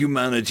that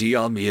humanity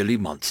are merely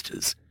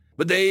monsters,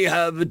 but they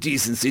have a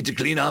decency to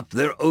clean up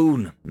their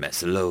own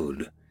mess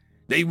alone.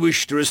 They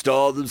wish to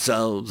restore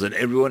themselves and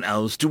everyone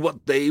else to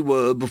what they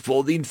were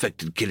before the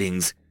infected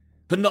killings,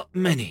 but not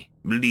many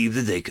believe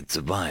that they can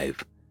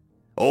survive.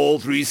 All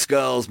three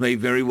skulls may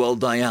very well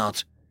die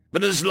out,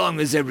 but as long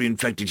as every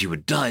infected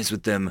human dies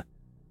with them,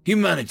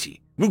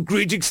 humanity will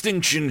greet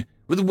extinction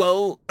with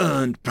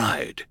well-earned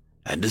pride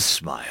and a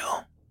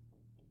smile.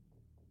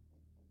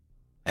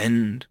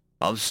 End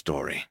of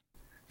story.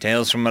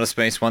 Tales from Outer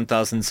Space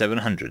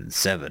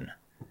 1707.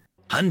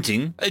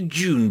 Hunting a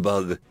June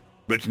bug.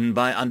 Written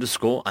by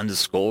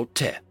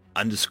 __te__.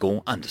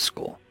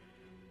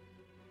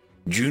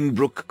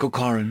 Junebrook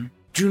Corcoran,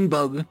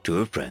 Junebug to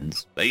her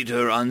friends, ate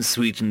her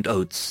unsweetened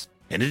oats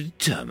in a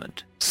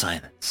determined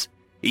silence.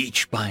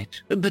 Each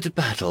bite a bitter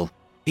battle,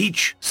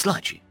 each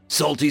sludgy,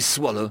 salty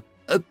swallow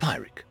a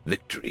Pyrrhic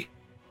victory.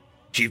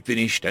 She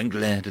finished and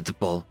glared at the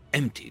bowl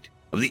emptied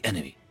of the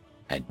enemy,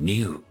 and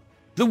knew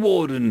the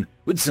warden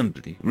would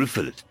simply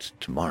refill it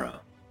tomorrow.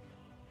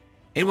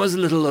 It was a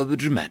little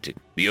overdramatic.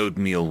 The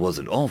oatmeal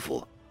wasn't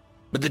awful,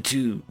 but the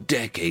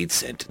 2-decade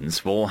sentence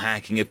for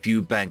hacking a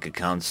few bank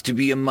accounts to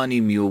be a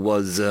money mule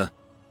was,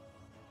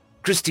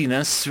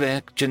 Kristina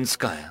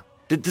Sverchenskaya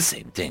did the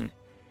same thing.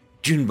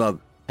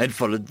 Junebug had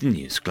followed the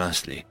news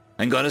closely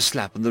and got a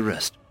slap on the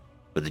wrist,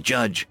 but the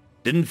judge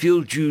didn't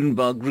feel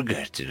Junebug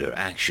regretted her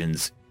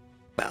actions.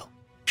 Well,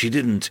 she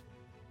didn't,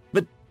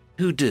 but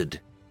who did?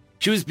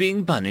 She was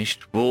being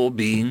punished for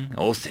being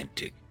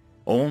authentic.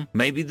 Or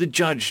maybe the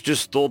judge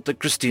just thought that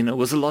Kristina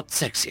was a lot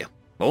sexier,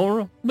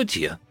 or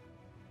wittier.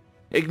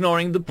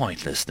 Ignoring the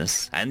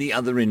pointlessness and the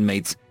other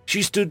inmates,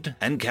 she stood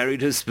and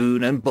carried her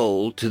spoon and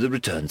bowl to the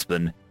returns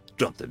bin,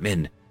 dropped them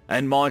in,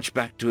 and marched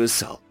back to her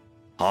cell.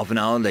 Half an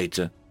hour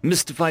later,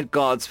 mystified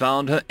guards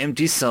found her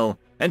empty cell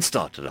and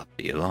started up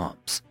the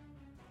alarms.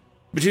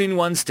 Between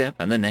one step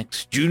and the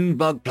next,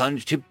 Junebug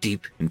plunged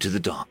hip-deep into the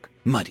dark,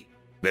 muddy,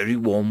 very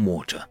warm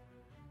water.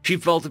 She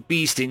felt a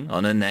bee sting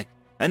on her neck,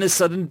 and a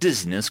sudden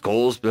dizziness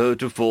caused her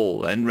to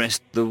fall and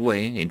rest the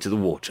way into the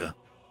water.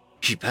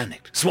 She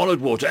panicked, swallowed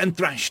water, and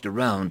thrashed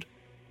around,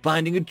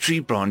 finding a tree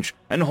branch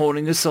and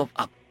hauling herself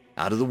up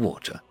out of the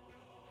water.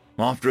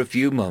 After a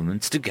few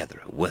moments to gather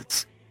her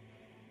wits,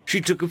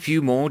 she took a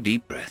few more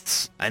deep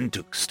breaths and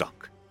took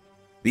stock.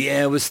 The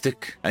air was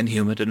thick and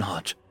humid and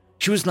hot.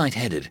 She was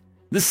lightheaded.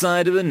 The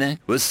side of her neck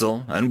was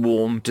sore and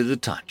warm to the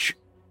touch.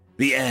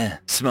 The air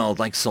smelled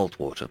like salt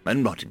water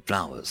and rotting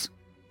flowers.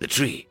 The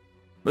tree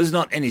was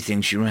not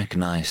anything she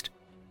recognized.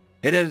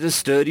 It had a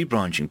sturdy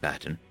branching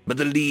pattern, but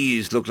the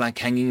leaves looked like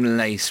hanging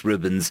lace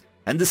ribbons,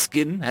 and the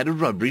skin had a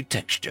rubbery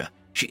texture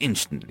she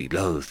instantly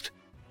loathed.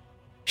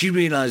 She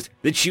realized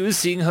that she was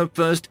seeing her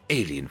first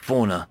alien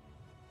fauna.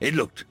 It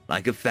looked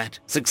like a fat,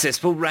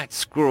 successful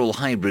rat-squirrel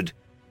hybrid,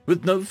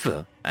 with no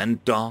fur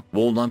and dark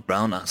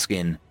walnut-brown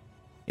skin.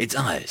 Its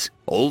eyes,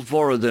 all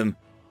 4 of them,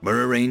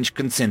 were arranged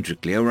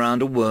concentrically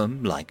around a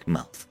worm-like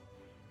mouth.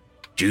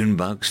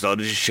 Junebug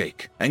started to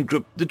shake and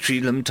gripped the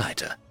tree limb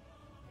tighter.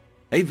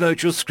 A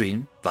virtual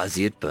screen,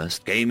 fuzzy at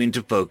first, came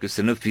into focus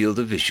in a field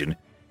of vision.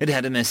 It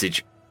had a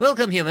message.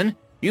 "Welcome, human.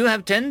 You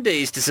have 10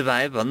 days to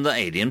survive on the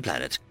alien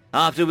planet,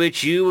 after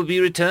which you will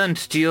be returned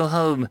to your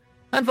home.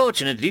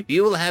 Unfortunately,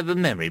 you will have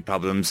memory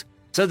problems,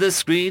 so the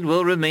screen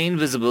will remain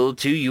visible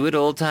to you at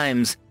all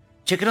times.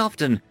 Check it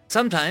often.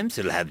 Sometimes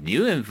it'll have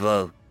new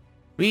info.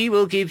 We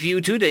will give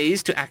you 2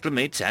 days to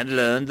acclimate and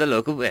learn the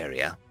local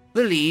area.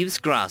 The leaves,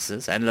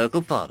 grasses, and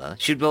local fauna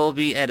should all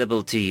be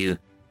edible to you.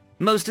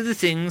 Most of the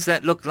things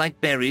that look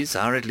like berries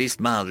are at least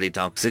mildly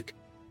toxic.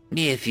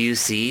 If you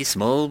see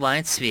small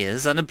white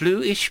spheres on a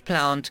bluish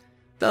plant,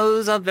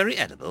 those are very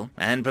edible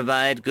and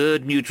provide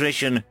good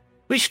nutrition.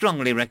 We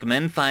strongly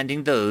recommend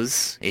finding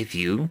those, if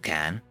you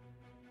can.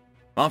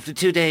 After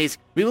 2 days,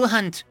 we will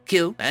hunt,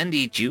 kill, and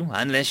eat you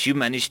unless you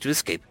manage to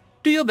escape.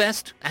 Do your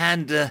best,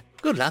 and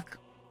good luck."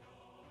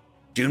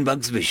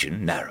 Junebug's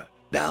vision narrowed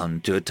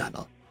down to a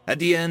tunnel, at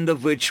the end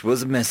of which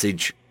was a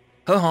message.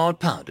 Her heart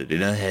pounded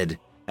in her head,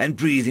 and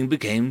breathing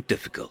became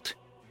difficult.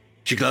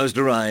 She closed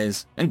her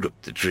eyes and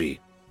gripped the tree.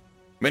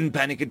 When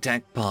panic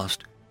attack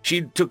passed,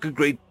 she took a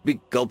great big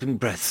gulping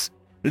breaths,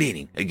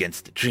 leaning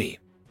against the tree,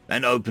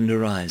 and opened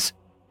her eyes.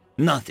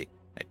 Nothing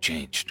had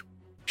changed.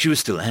 She was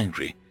still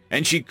angry,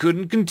 and she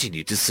couldn't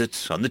continue to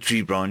sit on the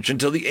tree branch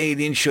until the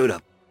alien showed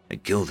up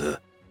and killed her.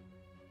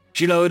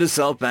 She lowered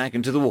herself back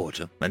into the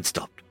water and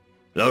stopped.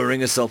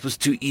 Lowering herself was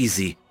too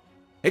easy.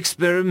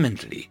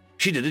 Experimentally,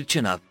 she did a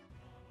chin-up,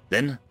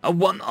 then a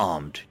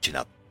one-armed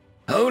chin-up.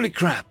 Holy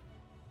crap!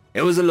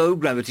 It was a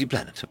low-gravity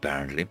planet,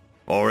 apparently,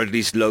 or at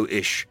least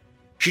low-ish.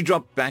 She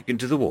dropped back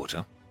into the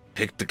water,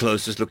 picked the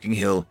closest-looking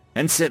hill,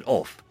 and set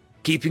off,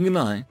 keeping an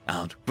eye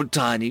out for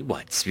tiny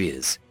white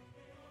spheres.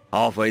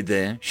 Halfway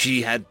there,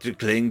 she had to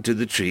cling to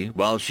the tree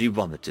while she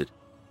vomited.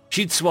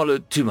 She'd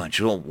swallowed too much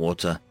salt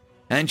water,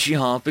 and she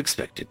half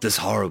expected this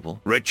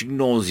horrible, retching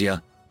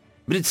nausea,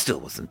 but it still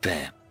wasn't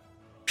fair.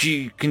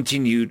 She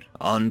continued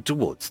on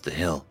towards the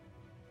hill.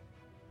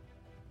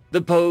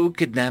 The Poe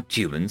kidnapped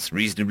humans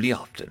reasonably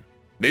often.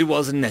 It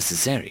wasn't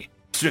necessary,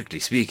 strictly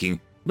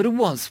speaking, but it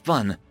was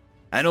fun.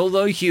 And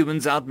although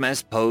humans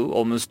outmassed Poe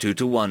almost 2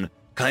 to 1,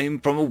 came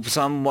from a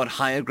somewhat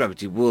higher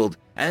gravity world,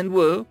 and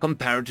were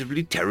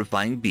comparatively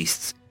terrifying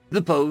beasts,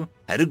 the Poe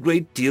had a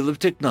great deal of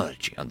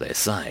technology on their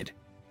side.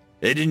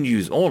 They didn't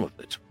use all of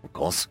it, of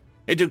course.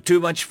 It took too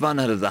much fun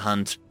out of the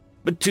hunt,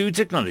 but 2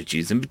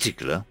 technologies in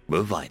particular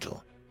were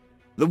vital.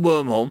 The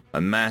wormhole,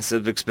 a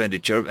massive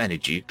expenditure of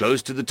energy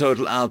close to the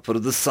total output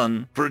of the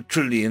sun for a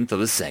trillionth of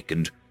a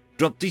second,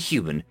 dropped a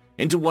human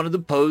into one of the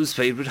Poe's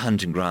favorite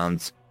hunting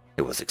grounds.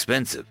 It was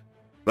expensive,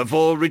 but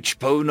for rich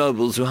Poe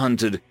nobles who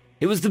hunted,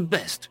 it was the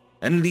best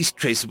and least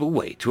traceable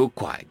way to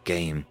acquire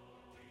game.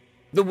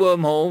 The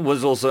wormhole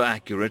was also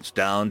accurate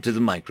down to the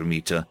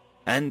micrometer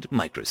and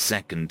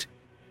microsecond,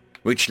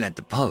 which let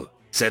the Poe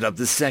set up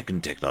the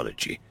second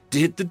technology to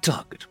hit the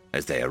target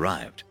as they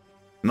arrived.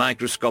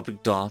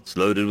 Microscopic darts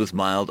loaded with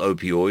mild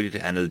opioid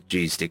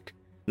analgesic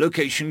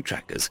location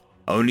trackers,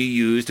 only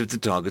used if the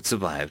target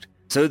survived,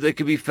 so they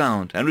could be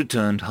found and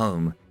returned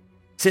home.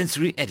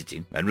 Sensory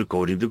editing and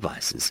recording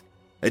devices,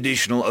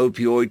 additional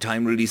opioid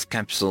time-release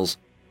capsules,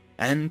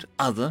 and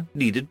other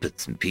needed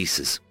bits and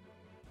pieces.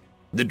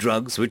 The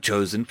drugs were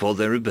chosen for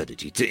their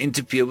ability to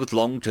interfere with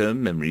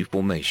long-term memory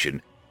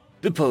formation.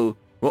 The Poe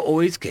were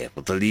always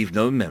careful to leave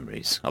no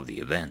memories of the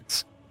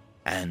events,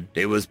 and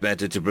it was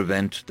better to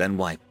prevent than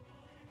wipe.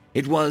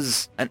 It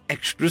was an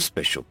extra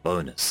special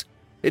bonus.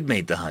 It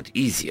made the hunt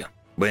easier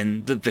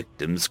when the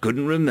victims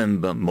couldn't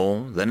remember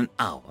more than an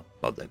hour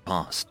of their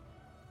past.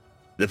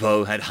 The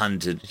Poe had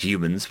hunted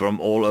humans from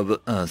all over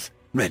Earth,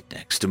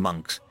 rednecks to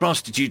monks,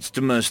 prostitutes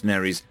to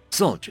mercenaries,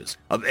 soldiers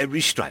of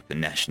every stripe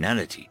and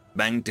nationality,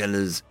 bank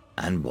tellers,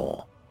 and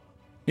more.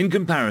 In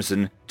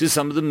comparison to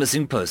some of the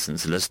missing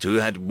persons list who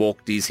had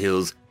walked these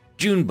hills,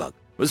 Junebug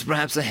was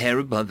perhaps a hair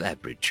above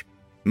average,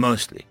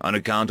 mostly on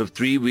account of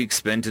 3 weeks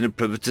spent in a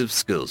primitive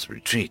skills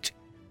retreat.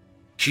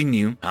 She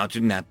knew how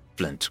to nap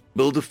flint,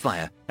 build a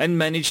fire, and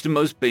manage the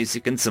most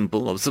basic and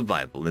simple of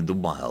survival in the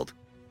wild.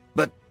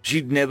 But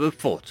she'd never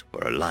fought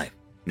for her life,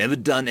 never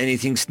done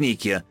anything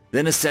sneakier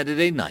than a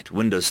Saturday night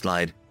window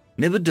slide,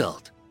 never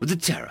dealt with the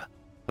terror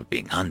of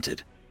being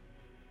hunted.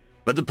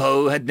 But the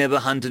Poe had never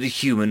hunted a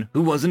human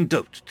who wasn't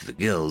doped to the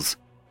gills.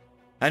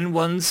 And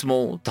one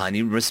small,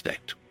 tiny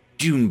respect,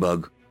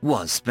 Junebug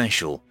was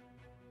special.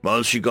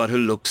 While she got her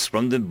looks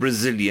from the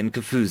Brazilian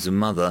Kafuzu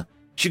mother,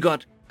 she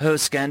got her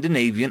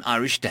Scandinavian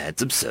Irish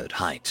dad's absurd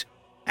height,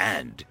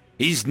 and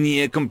his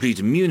near-complete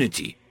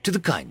immunity to the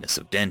kindness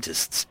of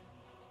dentists,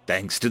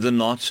 thanks to the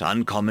not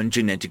uncommon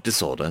genetic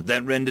disorder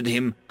that rendered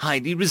him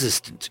highly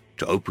resistant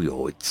to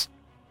opioids.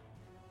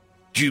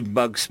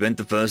 Junebug spent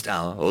the first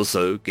hour or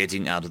so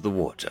getting out of the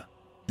water.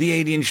 The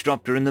aliens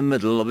dropped her in the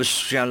middle of a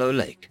shallow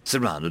lake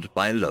surrounded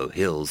by low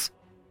hills.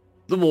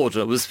 The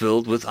water was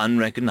filled with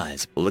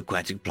unrecognizable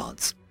aquatic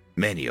plants,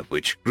 many of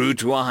which grew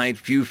to a height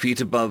few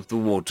feet above the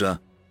water,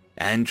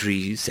 and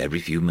trees every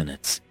few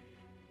minutes.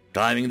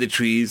 Climbing the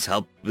trees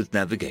helped with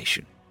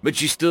navigation, but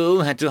she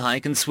still had to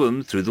hike and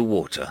swim through the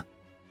water.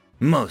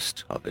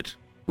 Most of it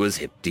was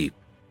hip deep,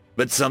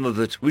 but some of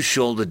it was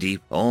shoulder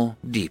deep or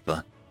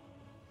deeper.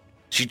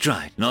 She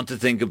tried not to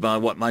think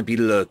about what might be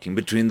lurking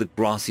between the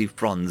grassy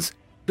fronds,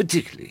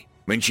 particularly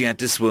when she had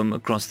to swim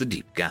across the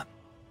deep gap.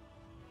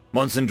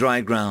 Once on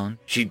dry ground,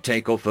 she'd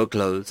take off her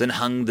clothes and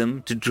hung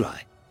them to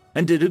dry,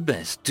 and did her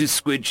best to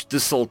squidge the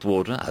salt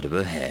water out of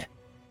her hair.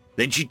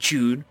 Then she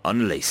chewed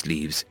on lace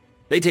leaves.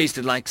 They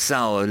tasted like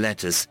sour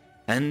lettuce,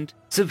 and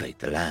surveyed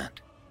the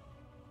land.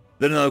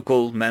 The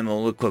local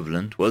mammal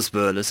equivalent was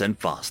furless and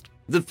fast.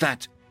 The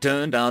fat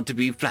turned out to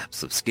be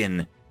flaps of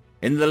skin.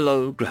 In the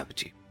low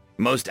gravity,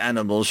 most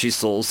animals she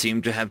saw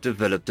seemed to have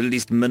developed at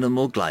least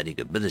minimal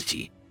gliding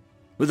ability.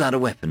 Without a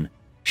weapon,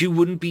 she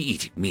wouldn't be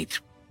eating meat.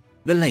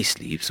 The lace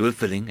leaves were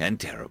filling and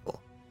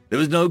terrible. There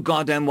was no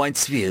goddamn white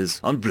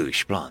spheres on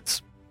bluish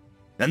plants.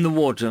 And the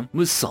water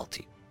was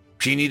salty.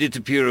 She needed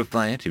to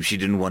purify it if she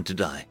didn't want to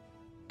die.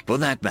 For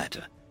that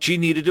matter, she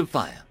needed a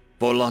fire,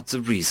 for lots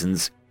of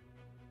reasons.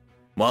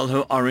 While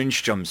her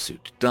orange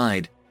jumpsuit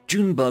died,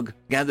 Junebug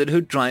gathered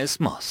her driest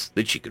moss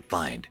that she could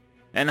find,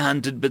 and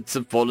hunted bits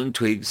of fallen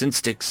twigs and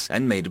sticks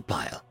and made a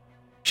pile.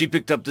 She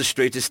picked up the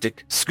straightest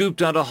stick,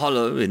 scooped out a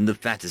hollow in the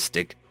fattest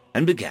stick,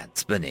 and began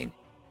spinning.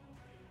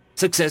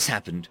 Success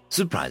happened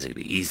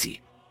surprisingly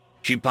easy.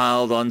 She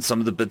piled on some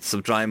of the bits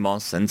of dry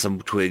moss and some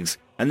twigs,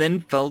 and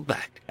then fell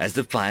back as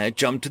the fire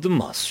jumped to the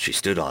moss she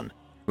stood on,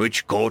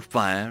 which caught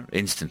fire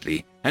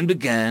instantly and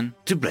began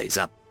to blaze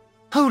up.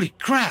 Holy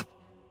crap!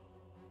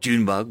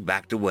 Junebug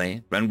backed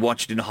away and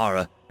watched in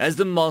horror as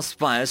the moss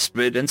fire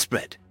spread and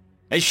spread.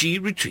 As she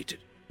retreated,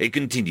 it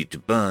continued to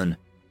burn,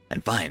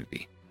 and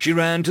finally she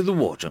ran to the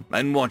water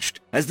and watched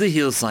as the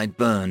hillside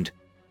burned.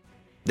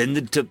 Then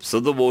the tips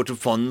of the water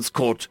fronds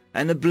caught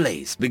and a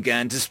blaze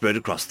began to spread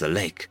across the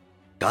lake.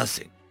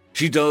 Gasping,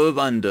 she dove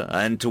under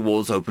and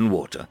towards open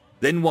water,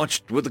 then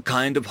watched with a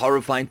kind of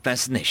horrified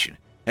fascination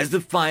as the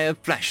fire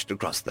flashed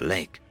across the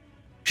lake.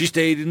 She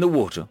stayed in the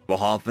water for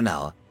half an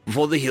hour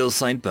before the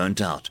hillside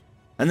burnt out,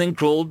 and then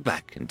crawled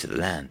back into the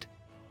land.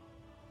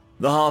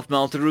 The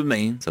half-melted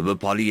remains of her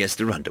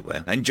polyester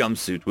underwear and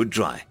jumpsuit were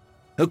dry.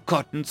 Her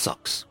cotton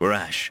socks were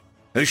ash.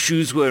 Her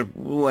shoes were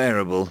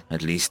wearable,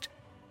 at least.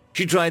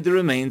 She tied the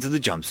remains of the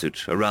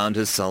jumpsuit around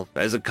herself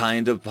as a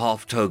kind of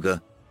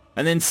half-toga,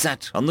 and then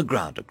sat on the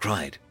ground and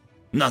cried.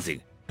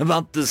 Nothing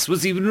about this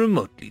was even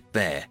remotely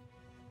fair,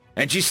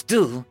 and she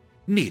still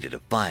needed a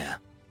fire.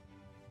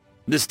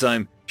 This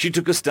time, she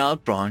took a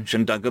stout branch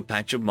and dug a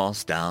patch of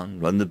moss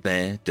down on the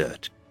bare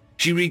dirt.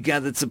 She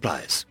regathered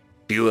supplies,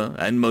 fewer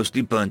and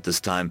mostly burnt this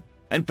time,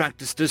 and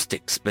practiced her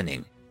stick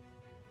spinning.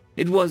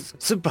 It was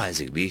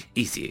surprisingly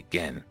easy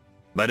again,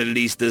 but at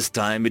least this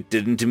time it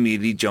didn't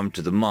immediately jump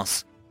to the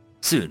moss.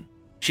 Soon,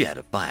 she had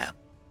a fire.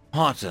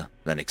 hotter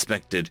than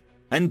expected,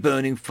 and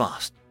burning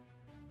fast.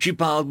 She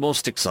piled more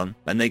sticks on,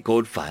 and they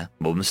caught fire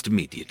almost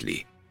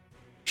immediately.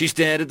 She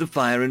stared at the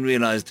fire and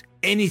realized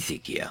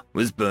anything here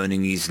was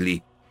burning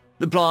easily.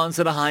 The plants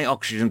had a high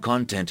oxygen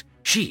content.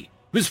 She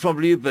was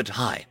probably a bit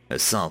high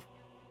herself.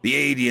 The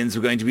aliens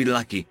were going to be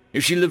lucky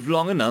if she lived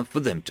long enough for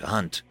them to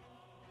hunt.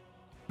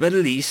 But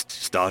at least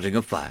starting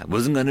a fire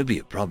wasn't going to be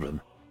a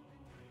problem.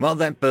 While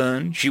that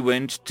burned, she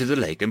went to the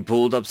lake and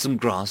pulled up some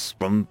grass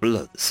from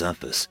below the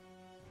surface.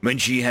 When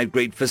she had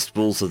great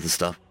fistfuls of the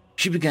stuff,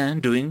 she began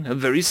doing a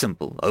very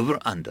simple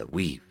over-under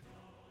weave.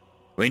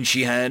 When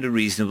she had a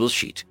reasonable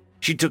sheet,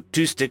 she took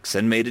 2 sticks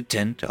and made a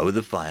tent over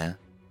the fire,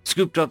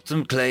 scooped up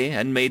some clay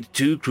and made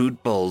 2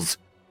 crude bowls,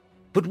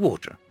 put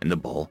water in the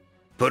bowl,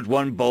 put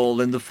 1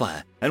 bowl in the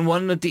fire and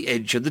 1 at the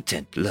edge of the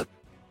tent lip.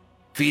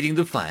 Feeding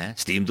the fire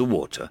steamed the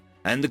water,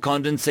 and the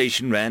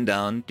condensation ran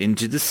down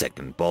into the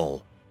second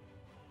bowl.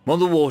 While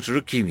the water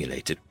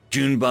accumulated,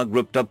 Junebug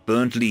ripped up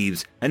burnt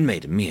leaves and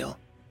made a meal.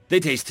 They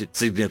tasted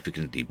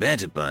significantly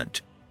better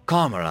burnt.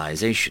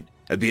 Caramelization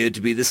appeared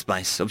to be the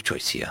spice of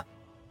choice here.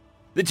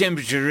 The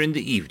temperature in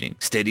the evening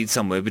steadied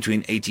somewhere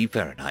between 80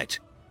 Fahrenheit.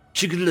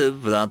 She could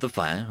live without the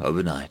fire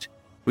overnight,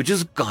 which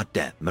is a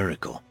goddamn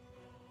miracle.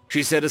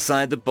 She set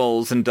aside the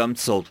bowls and dumped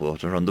salt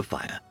water on the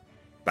fire,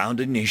 found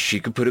a niche she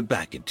could put it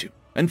back into,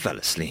 and fell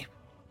asleep.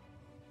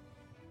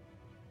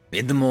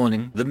 In the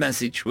morning, the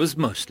message was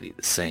mostly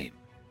the same,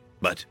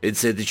 but it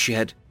said that she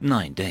had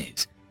 9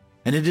 days,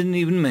 and it didn't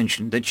even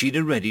mention that she'd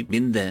already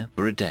been there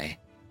for a day.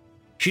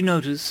 She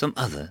noticed some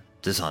other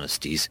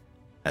dishonesties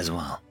as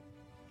well.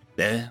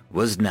 There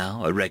was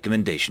now a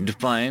recommendation to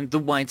find the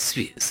white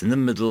spheres in the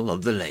middle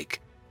of the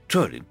lake.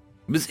 Trolling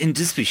was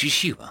interspecies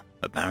Shiva,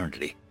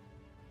 apparently.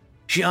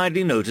 She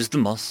idly noticed the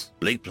moss,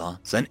 lake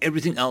plants, and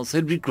everything else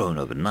had regrown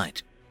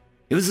overnight.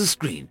 It was as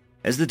green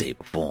as the day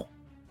before.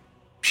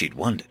 She'd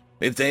wondered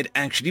if they'd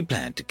actually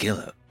planned to kill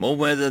her, or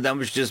whether that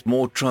was just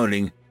more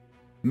trolling.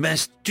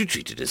 Best to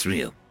treat it as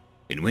real,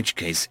 in which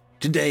case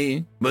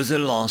today was her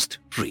last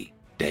free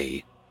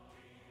day.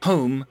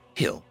 Home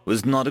Hill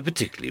was not a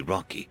particularly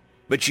rocky,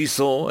 but she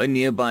saw a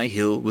nearby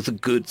hill with a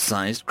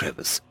good-sized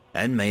crevice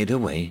and made her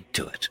way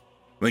to it.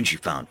 When she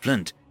found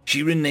flint,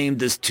 she renamed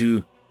this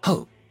to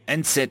Home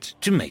and set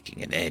to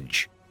making an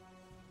edge.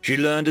 She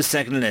learned a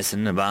second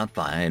lesson about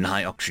fire in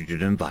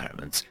high-oxygen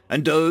environments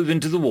and dove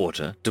into the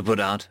water to put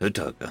out her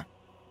toga.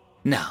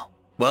 Now,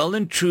 well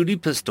and truly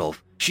pissed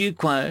off, she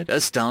acquired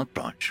a stout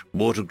branch,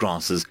 water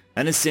grasses,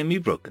 and a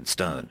semi-broken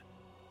stone.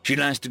 She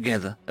lashed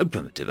together a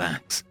primitive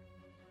axe.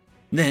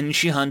 Then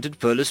she hunted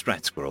furless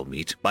rat squirrel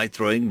meat by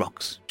throwing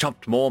rocks,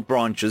 chopped more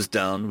branches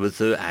down with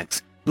her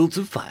axe, built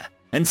a fire,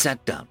 and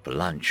sat down for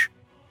lunch.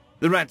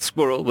 The rat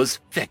squirrel was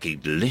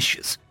fecking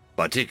delicious,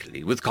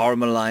 particularly with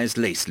caramelized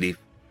lace leaf.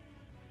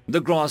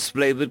 The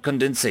grass-flavored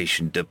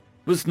condensation dip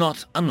was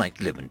not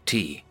unlike lemon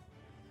tea.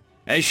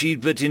 As she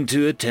bit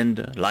into a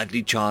tender,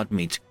 lightly charred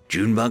meat,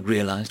 Junebug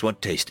realized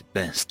what tasted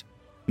best.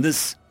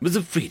 This was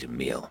a freedom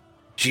meal.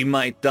 She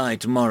might die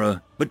tomorrow,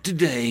 but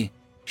today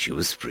she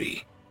was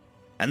free.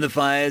 And the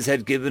fires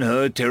had given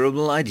her a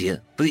terrible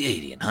idea for the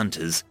alien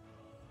hunters.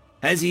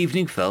 As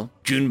evening fell,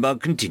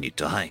 Junebug continued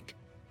to hike.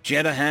 She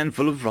had a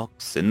handful of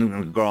rocks in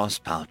a grass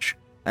pouch,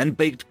 and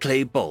baked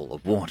clay bowl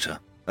of water,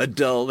 a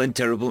dull and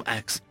terrible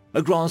axe,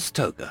 a grass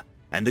toga,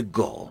 and a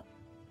gall.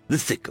 The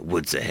thicker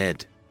woods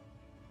ahead.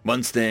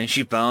 Once there,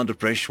 she found a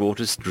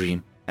freshwater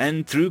stream,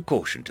 and threw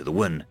caution to the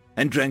wind,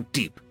 and drank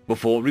deep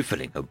before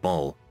refilling her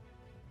bowl.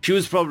 She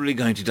was probably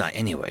going to die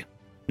anyway.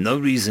 No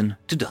reason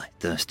to die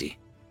thirsty.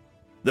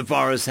 The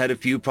forest had a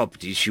few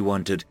properties she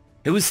wanted.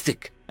 It was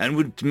thick and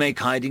would make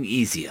hiding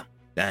easier,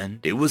 and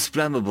it was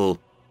flammable,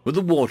 with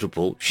a water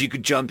pool she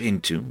could jump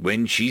into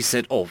when she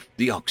set off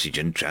the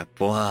oxygen trap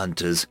for her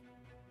hunters.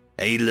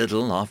 A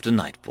little after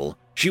nightfall,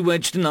 she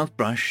wedged enough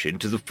brush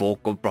into the fork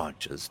of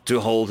branches to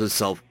hold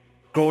herself,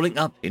 crawling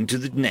up into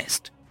the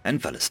nest,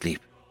 and fell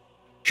asleep.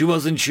 She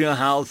wasn't sure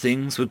how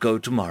things would go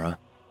tomorrow,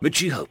 but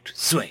she hoped,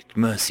 sweet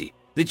mercy,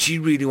 that she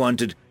really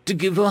wanted to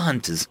give her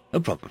hunters a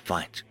proper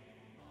fight.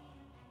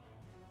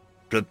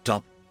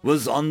 Flip-Top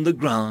was on the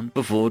ground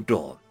before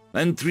dawn,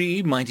 and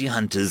 3 mighty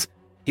hunters.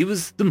 He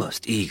was the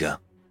most eager.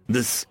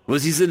 This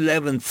was his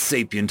 11th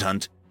sapient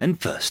hunt and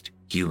first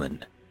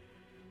human.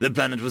 The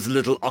planet was a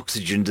little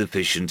oxygen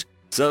deficient,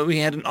 so he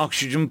had an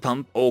oxygen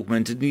pump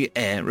augmented in the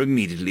air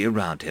immediately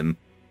around him,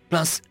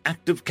 plus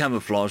active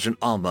camouflage and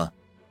armor.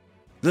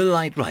 The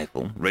light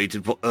rifle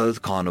rated for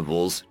Earth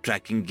carnivores,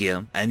 tracking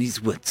gear, and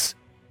his wits.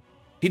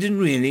 He didn't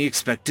really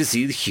expect to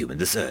see the human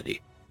this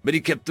early, but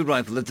he kept the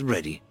rifle at the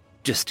ready,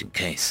 just in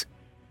case.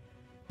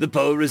 The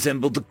Poe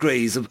resembled the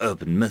Greys of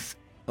urban myth,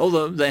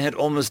 although they had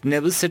almost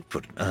never set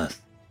foot on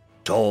Earth.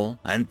 Tall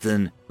and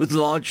thin, with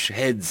large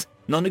heads,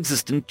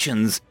 non-existent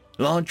chins,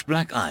 large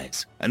black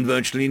eyes, and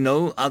virtually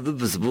no other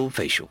visible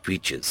facial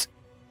features.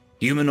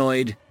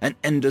 Humanoid and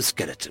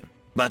endoskeleton,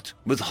 but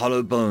with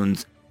hollow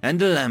bones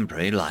and a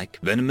lamprey-like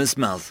venomous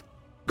mouth,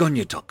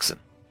 goniotoxin.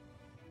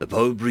 The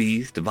Poe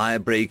breathed via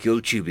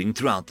brachial tubing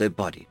throughout their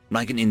body,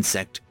 like an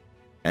insect.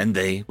 and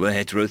they were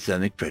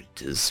heterothermic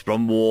predators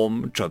from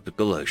warm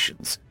tropical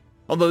oceans.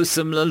 Although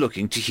similar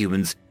looking to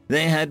humans,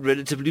 they had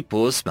relatively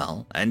poor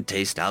smell and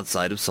taste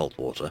outside of salt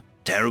water,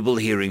 terrible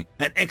hearing,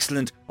 and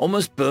excellent,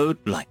 almost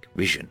bird-like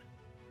vision.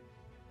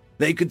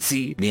 They could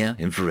see near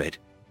infrared,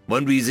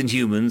 one reason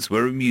humans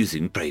were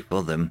amusing prey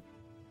for them.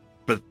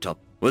 Flip-Top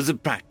was a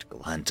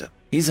practical hunter.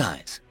 His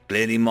eyes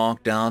clearly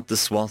marked out the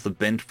swath of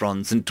bent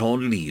fronds and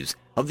torn leaves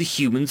of the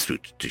human's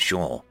route to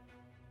shore.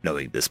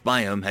 Knowing this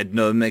biome had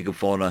no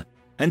megafauna,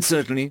 and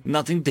certainly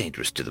nothing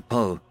dangerous to the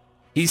Po,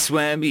 he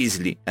swam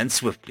easily and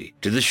swiftly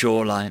to the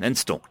shoreline and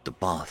stalked the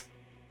path.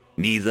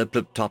 Neither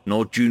Flip-Top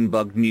nor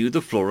Junebug knew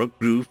the flora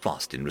grew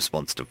fast in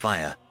response to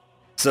fire,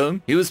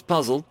 so he was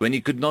puzzled when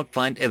he could not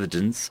find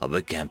evidence of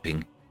her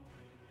camping.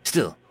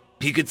 Still,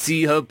 he could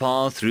see her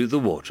path through the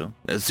water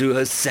to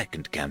her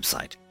second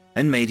campsite,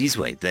 and made his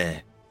way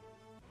there.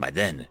 By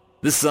then,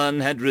 the sun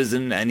had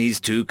risen and his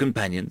two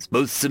companions,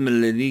 both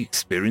similarly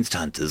experienced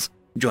hunters,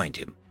 joined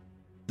him.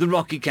 The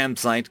rocky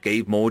campsite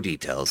gave more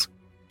details.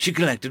 She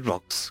collected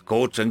rocks,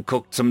 caught and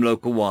cooked some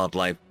local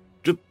wildlife,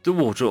 dripped the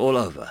water all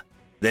over,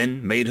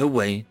 then made her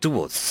way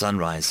towards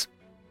sunrise.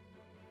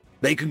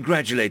 They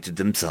congratulated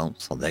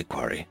themselves on their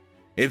quarry.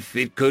 If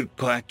it could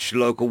catch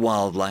local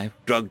wildlife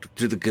drugged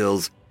to the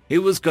gills, it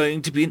was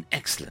going to be an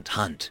excellent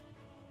hunt.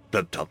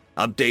 Flip-Top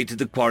updated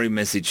the quarry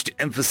message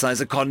to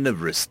emphasize a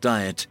carnivorous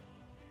diet.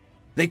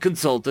 They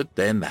consulted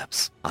their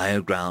maps,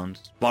 higher ground,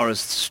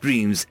 forests,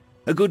 streams,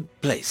 a good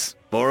place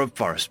for a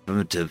forest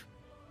primitive.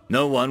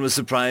 No one was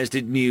surprised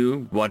it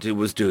knew what it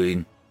was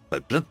doing,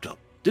 but Flip-Top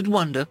did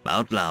wonder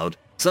out loud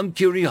some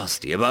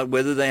curiosity about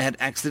whether they had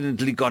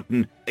accidentally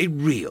gotten a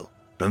real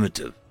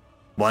primitive,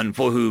 one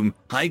for whom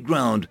high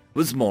ground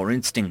was more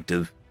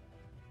instinctive.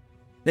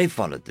 They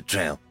followed the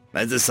trail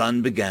as the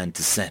sun began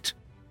to set.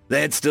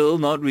 They had still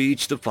not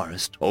reached the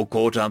forest or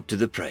caught up to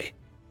the prey.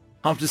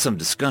 After some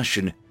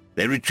discussion,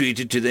 they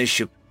retreated to their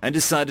ship and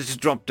decided to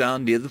drop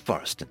down near the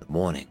forest in the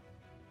morning.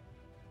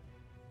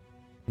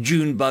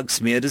 Junebug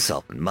smeared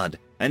herself in mud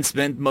and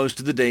spent most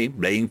of the day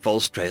laying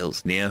false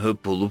trails near her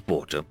pool of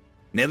water,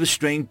 never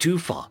straying too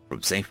far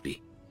from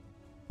safety,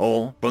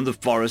 or from the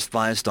forest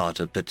fire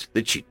starter pit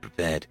that she'd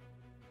prepared.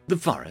 The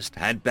forest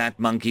had bat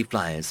monkey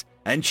flyers,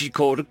 and she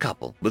caught a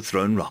couple with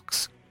thrown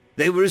rocks.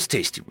 They were as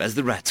tasty as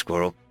the rat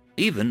squirrel,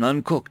 even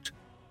uncooked.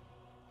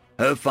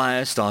 Her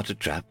fire starter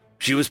trap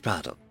she was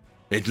proud of.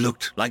 It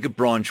looked like a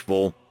branch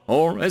fall,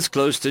 or as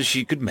close as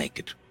she could make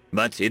it,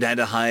 but it had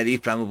a highly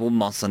flammable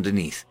moss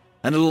underneath,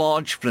 and a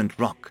large flint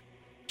rock.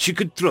 She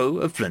could throw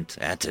a flint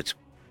at it,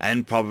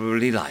 and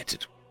probably light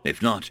it.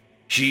 If not,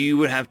 she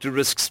would have to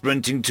risk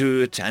sprinting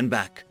to it and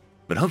back,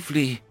 but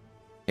hopefully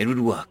it would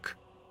work.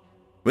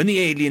 When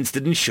the aliens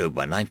didn't show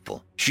by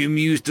nightfall, she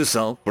amused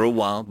herself for a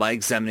while by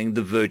examining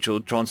the virtual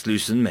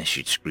translucent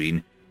message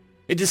screen.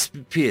 It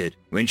disappeared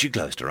when she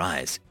closed her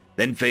eyes,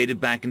 then faded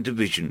back into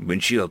vision when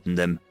she opened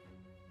them.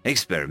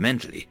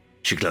 Experimentally,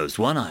 she closed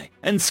one eye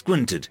and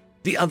squinted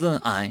the other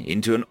eye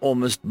into an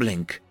almost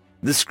blink.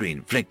 The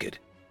screen flickered.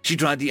 She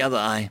tried the other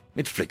eye,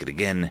 it flickered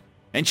again,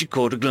 and she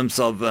caught a glimpse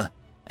of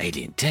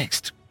alien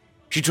text.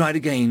 She tried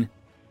again,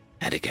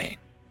 and again.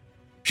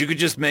 She could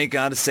just make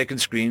out a second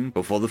screen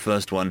before the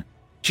first one.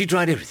 She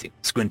tried everything,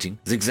 squinting,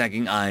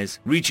 zigzagging eyes,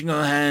 reaching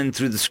her hand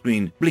through the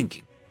screen,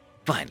 blinking.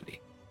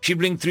 Finally, she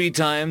blinked 3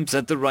 times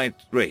at the right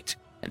rate,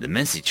 and the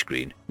message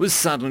screen was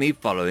suddenly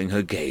following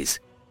her gaze.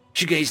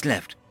 She gazed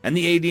left, and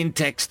the alien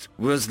text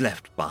was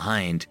left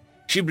behind.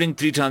 She blinked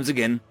 3 times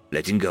again,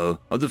 letting go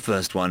of the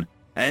first one,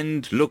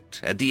 and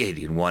looked at the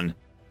alien one.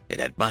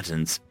 It had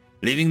buttons.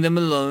 Leaving them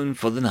alone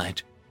for the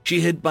night, she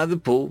hid by the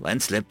pool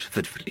and slept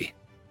fitfully.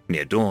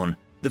 Near dawn,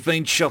 the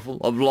faint shuffle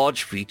of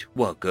large feet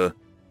woke her,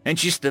 and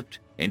she slipped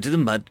into the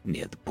mud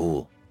near the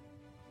pool.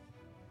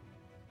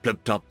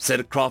 Flip-Top set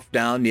a craft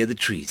down near the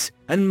trees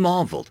and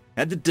marveled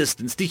at the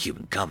distance the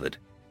human covered.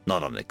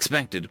 Not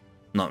unexpected,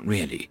 not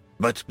really,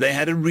 but they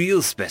had a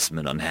real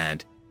specimen on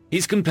hand.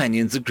 His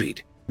companions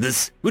agreed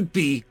this would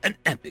be an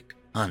epic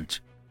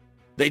hunt.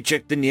 They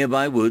checked the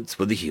nearby woods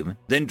for the human,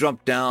 then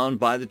dropped down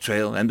by the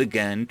trail and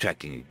began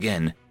tracking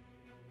again.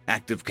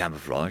 Active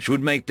camouflage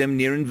would make them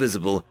near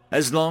invisible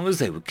as long as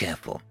they were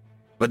careful,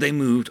 but they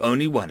moved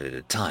only one at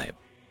a time,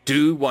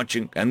 2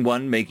 watching and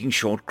 1 making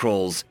short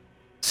crawls.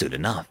 Soon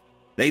enough,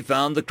 they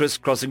found the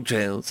crisscrossing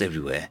trails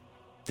everywhere.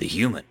 The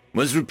human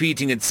was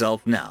repeating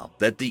itself now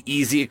that the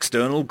easy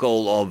external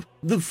goal of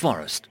the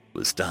forest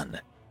was done.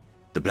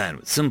 The plan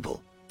was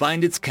simple: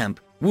 find its camp,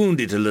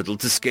 wound it a little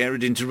to scare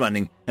it into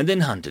running, and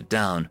then hunt it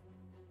down,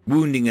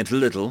 wounding it a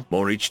little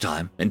more each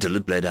time until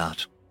it bled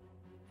out.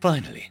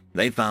 Finally,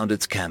 they found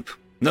its camp.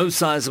 No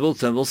sizable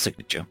thermal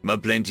signature,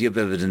 but plenty of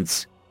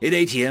evidence. It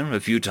ate here a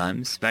few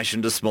times,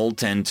 fashioned a small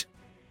tent.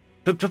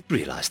 Flip-Top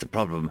realized the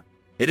problem.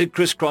 It had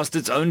crisscrossed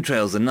its own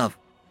trails enough.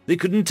 They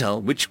couldn't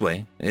tell which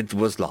way it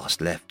was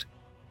last left.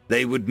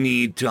 They would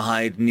need to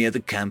hide near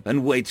the camp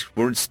and wait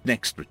for its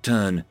next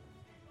return.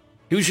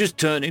 He was just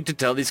turning to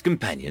tell his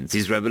companions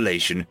his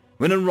revelation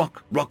when a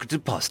rock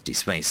rocketed past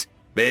his face,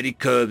 barely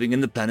curving in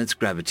the planet's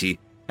gravity,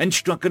 and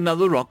struck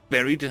another rock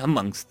buried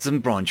amongst some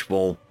branch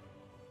fall.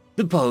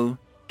 The Po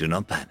do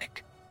not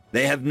panic.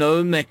 They have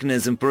no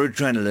mechanism for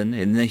adrenaline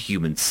in the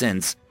human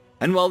sense,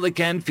 and while they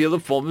can feel a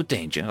form of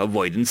danger,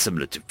 avoidance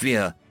similar to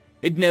fear,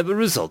 it never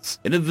results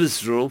in a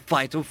visceral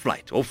fight or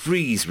flight or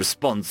freeze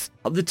response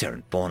of the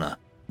Terran fauna.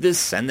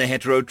 This and their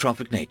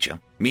heterotrophic nature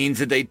means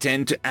that they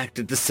tend to act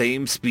at the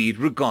same speed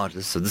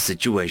regardless of the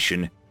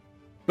situation.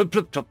 But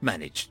Plip-Top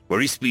managed, for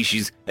his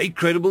species, a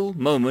credible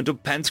moment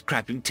of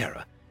pants-crapping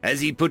terror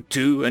as he put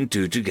two and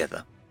two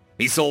together.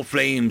 He saw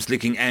flames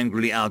licking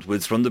angrily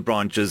outwards from the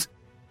branches.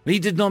 He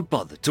did not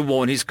bother to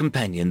warn his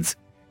companions.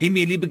 He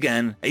merely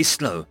began a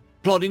slow,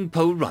 plodding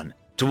Po run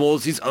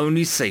towards his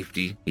only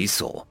safety he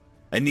saw,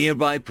 a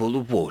nearby pool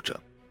of water,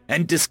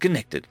 and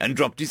disconnected and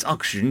dropped his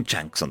oxygen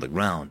tanks on the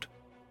ground.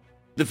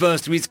 The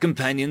first of his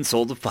companions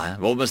saw the fire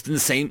almost in the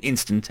same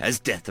instant as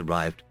death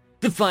arrived.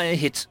 The fire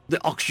hit the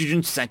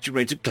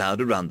oxygen-saturated cloud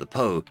around the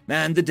Po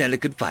and the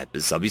delicate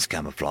fibers of his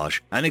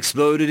camouflage and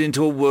exploded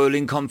into a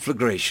whirling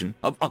conflagration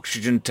of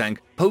oxygen tank,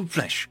 Po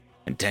flesh,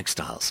 and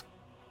textiles.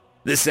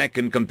 The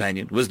second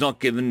companion was not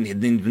given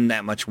even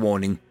that much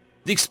warning.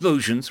 The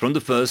explosions from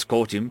the first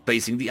caught him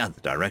facing the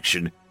other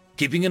direction,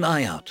 keeping an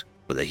eye out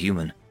for the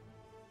human.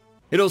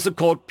 It also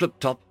caught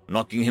Plip-Top,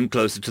 knocking him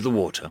closer to the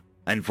water,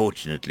 and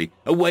fortunately,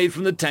 away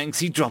from the tanks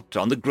he dropped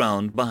on the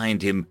ground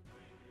behind him.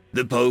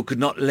 The Po could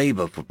not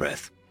labor for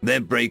breath. Their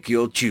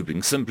brachial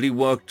tubing simply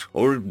worked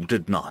or it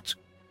did not.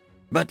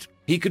 But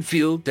he could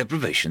feel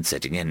deprivation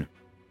setting in,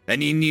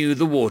 and he knew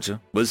the water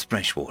was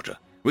fresh water,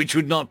 which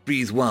would not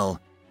breathe well,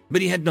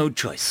 but he had no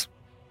choice.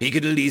 He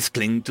could at least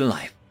cling to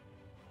life.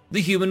 The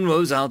human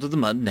rose out of the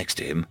mud next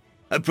to him,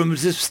 a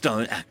primitive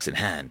stone axe in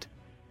hand.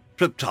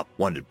 Plip-Top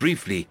wondered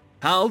briefly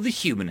how the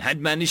human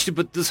had managed to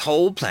put this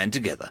whole plan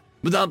together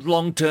without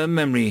long-term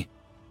memory.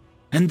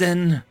 And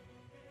then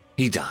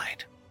he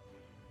died.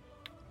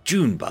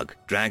 Junebug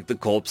dragged the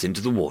corpse into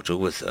the water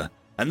with her,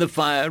 and the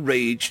fire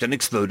raged and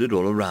exploded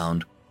all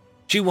around.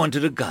 She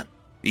wanted a gun,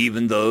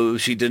 even though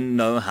she didn't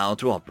know how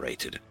to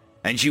operate it,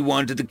 and she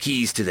wanted the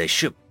keys to their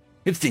ship,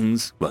 if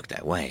things worked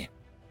that way.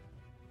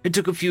 It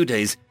took a few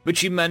days, but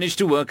she managed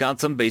to work out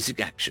some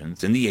basic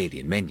actions in the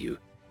alien menu,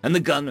 and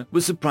the gun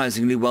was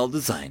surprisingly well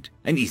designed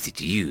and easy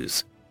to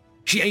use.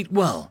 She ate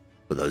well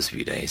for those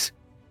few days.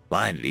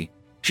 Finally,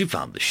 she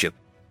found the ship,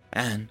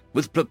 and,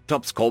 with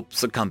Plip-Top's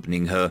corpse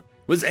accompanying her,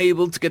 was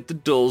able to get the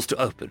doors to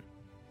open.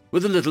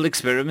 With a little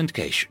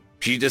experimentation,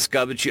 she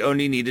discovered she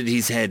only needed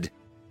his head,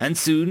 and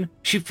soon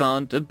she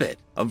found a bed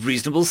of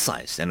reasonable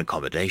size and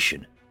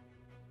accommodation.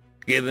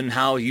 Given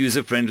how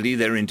user-friendly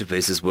their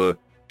interfaces were,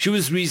 she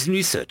was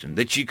reasonably certain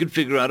that she could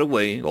figure out a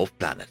way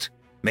off-planet.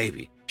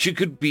 Maybe she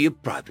could be a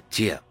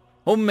privateer,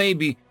 or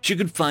maybe she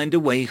could find a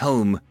way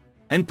home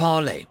and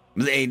parlay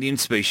with the alien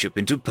spaceship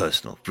into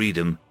personal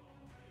freedom.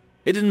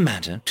 It didn't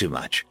matter too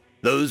much.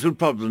 Those were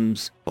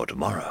problems for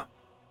tomorrow.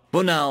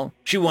 For now,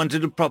 she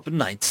wanted a proper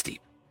night's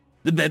sleep.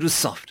 The bed was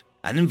soft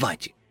and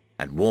inviting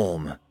and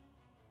warm.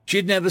 She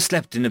had never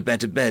slept in a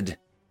better bed,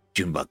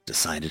 Junebug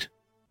decided.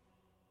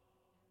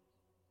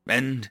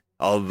 End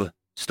of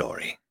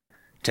story.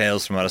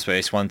 Tales from Outer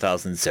Space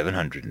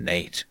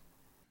 1708.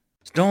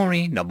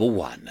 Story number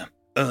 1.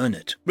 Earn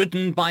It,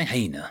 written by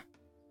Hayner.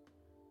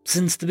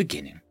 Since the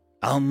beginning,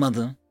 our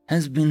mother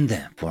has been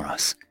there for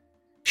us.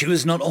 She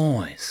was not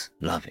always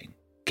loving,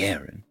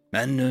 caring,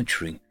 and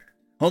nurturing,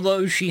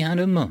 although she had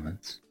her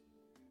moments.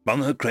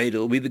 From her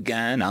cradle we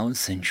began our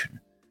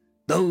ascension,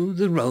 though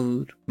the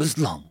road was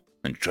long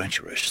and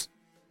treacherous.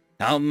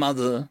 Our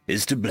mother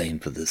is to blame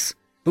for this,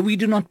 but we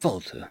do not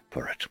fault her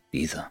for it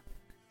either.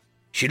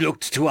 She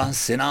looked to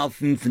us in our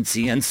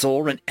infancy and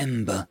saw an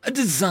ember, a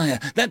desire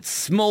that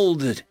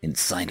smoldered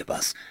inside of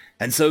us,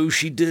 and so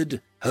she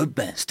did her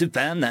best to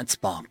fan that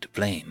spark to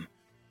flame.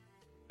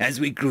 As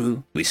we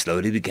grew, we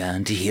slowly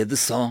began to hear the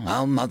song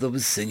our mother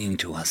was singing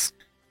to us.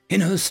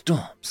 In her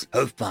storms,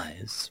 her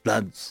fires,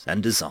 floods,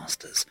 and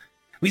disasters,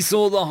 we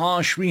saw the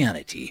harsh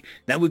reality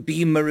that would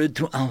be mirrored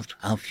throughout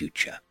our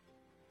future.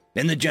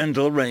 In the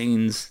gentle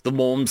rains, the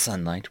warm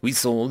sunlight, we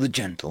saw the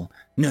gentle,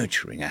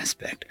 nurturing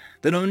aspect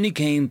that only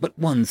came but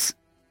once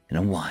in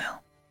a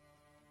while.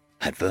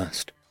 At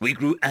first, we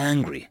grew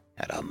angry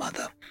at our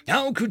mother.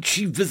 How could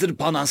she visit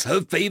upon us,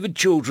 her favored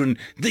children,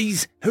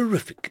 these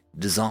horrific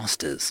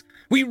disasters?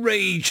 We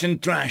raged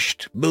and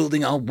thrashed,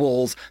 building our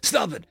walls,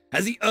 stubborn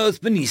as the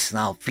earth beneath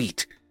our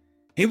feet.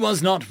 It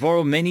was not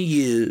for many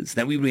years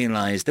that we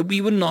realized that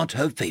we were not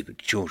her favored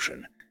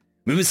children.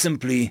 We were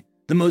simply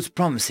the most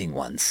promising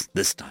ones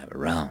this time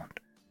around.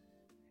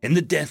 In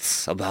the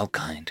depths of our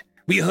kind,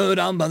 we heard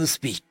our mother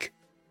speak.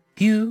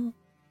 "You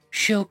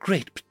show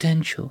great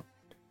potential,"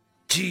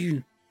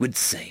 she would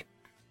say,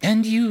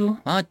 "and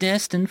you are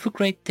destined for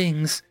great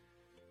things.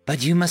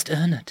 But you must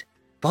earn it,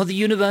 for the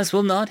universe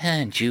will not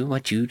hand you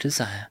what you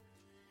desire.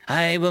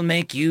 I will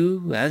make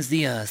you as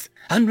the earth,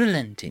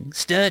 unrelenting,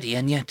 sturdy,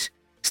 and yet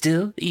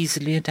still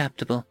easily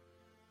adaptable,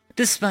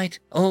 despite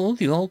all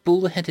your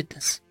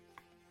bullheadedness."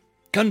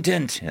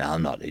 Content in our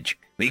knowledge,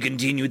 we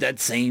continued that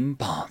same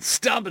path,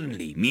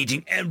 stubbornly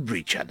meeting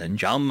every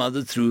challenge our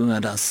mother threw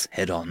at us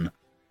head-on.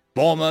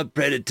 Former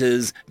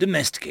predators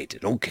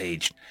domesticated or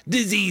caged,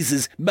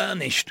 diseases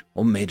banished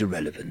or made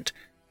irrelevant.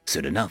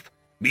 Soon enough,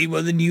 we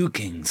were the new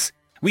kings.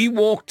 We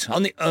walked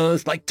on the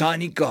earth like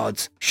tiny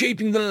gods,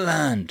 shaping the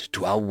land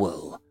to our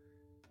will.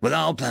 With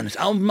our planet,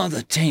 our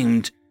mother,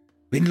 tamed,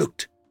 we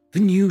looked for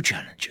new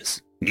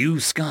challenges,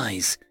 new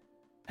skies,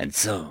 and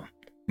so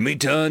we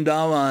turned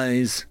our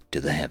eyes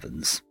to the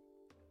heavens.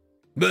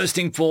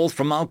 Bursting forth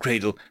from our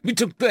cradle, we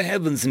took the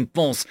heavens in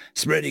force,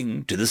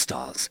 spreading to the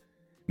stars.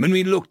 When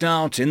we looked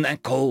out in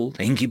that cold,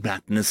 inky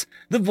blackness,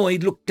 the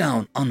void looked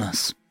down on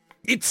us.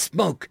 It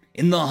spoke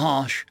in the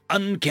harsh,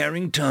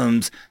 uncaring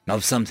terms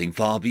of something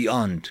far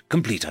beyond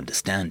complete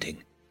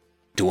understanding.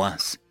 To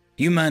us,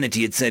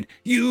 humanity had said,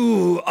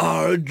 "You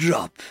are a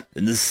drop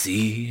in the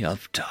sea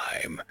of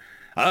time.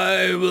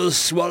 I will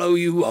swallow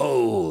you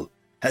whole,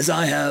 as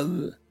I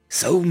have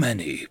so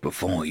many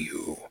before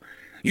you.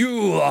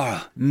 You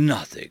are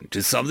nothing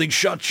to something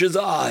such as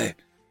I.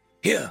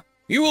 Here,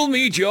 you will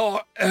meet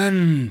your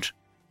end."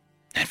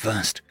 At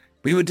first,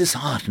 we were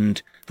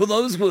disheartened, for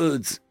those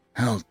words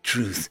held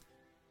truth.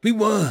 We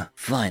were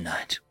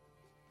finite.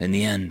 In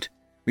the end,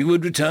 we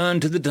would return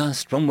to the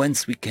dust from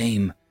whence we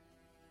came.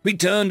 We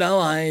turned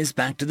our eyes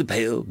back to the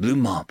pale blue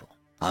marble,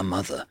 our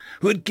mother,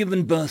 who had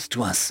given birth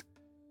to us.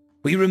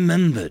 We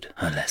remembered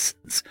her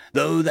lessons,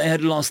 though they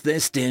had lost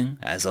their sting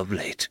as of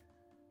late.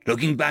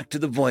 Looking back to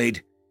the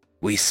void,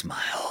 we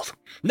smiled.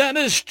 "That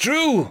is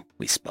true,"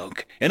 we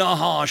spoke, in our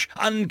harsh,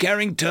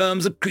 uncaring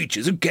terms of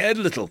creatures who cared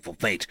little for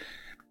fate.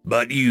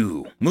 "But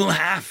you will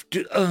have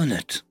to earn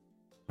it."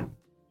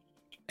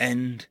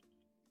 End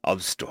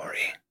of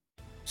story.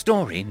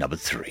 Story number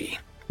 3.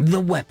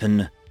 The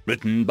Weapon,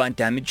 written by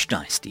Damaged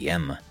Dice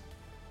DM.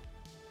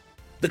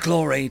 The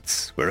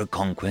Chlorates were a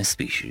conquest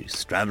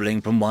species, traveling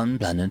from one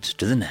planet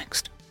to the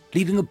next,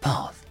 leaving a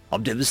path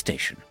of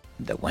devastation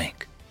in their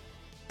wake.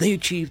 They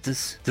achieved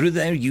this through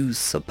their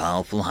use of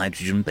powerful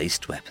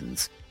hydrogen-based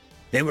weapons.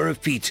 They were a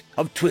feat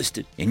of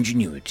twisted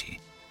ingenuity.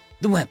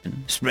 The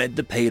weapon spread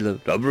the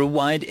payload over a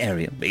wide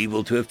area,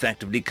 able to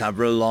effectively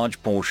cover a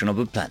large portion of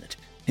a planet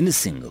in a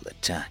single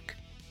attack.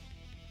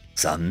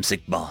 Some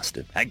sick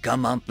bastard had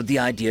come up with the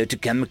idea to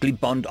chemically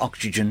bond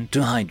oxygen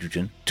to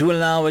hydrogen to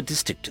allow it to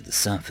stick to the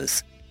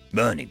surface,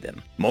 burning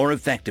them more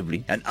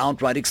effectively and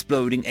outright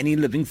exploding any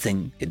living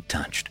thing it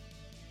touched.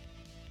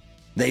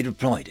 They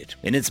deployed it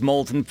in its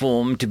molten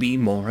form to be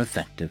more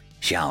effective,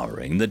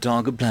 showering the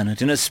target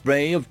planet in a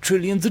spray of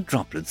trillions of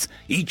droplets,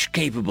 each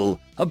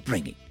capable of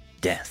bringing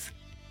death.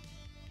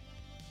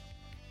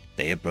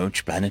 They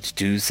approached planet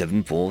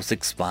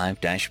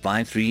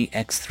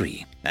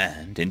 27465-53X3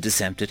 and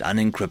intercepted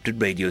unencrypted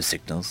radio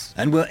signals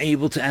and were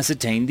able to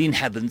ascertain the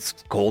inhabitants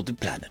called the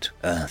planet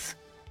Earth.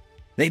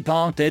 They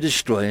parked their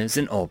destroyers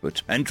in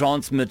orbit and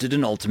transmitted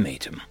an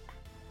ultimatum.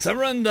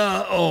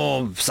 "Surrender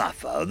or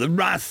suffer the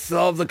wrath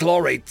of the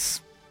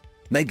Chlorates."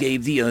 They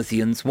gave the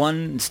Earthians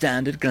one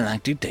standard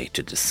galactic date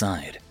to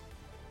decide.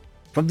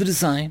 From the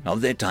design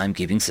of their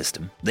timekeeping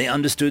system, they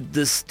understood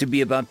this to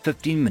be about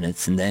 15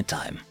 minutes in their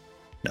time.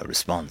 No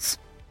response.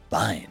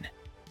 Fine.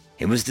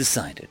 It was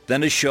decided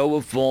that a show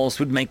of force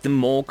would make them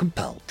more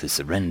compelled to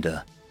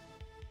surrender.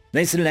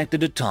 They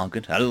selected a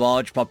target, a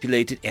large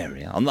populated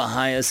area on the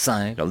higher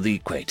side of the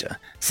equator,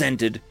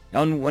 centered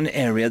on one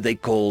area they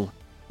call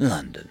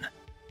London.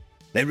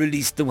 They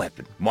released the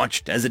weapon,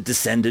 watched as it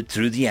descended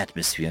through the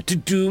atmosphere to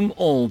doom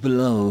all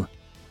below.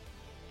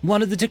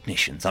 One of the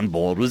technicians on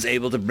board was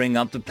able to bring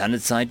up the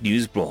planetside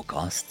news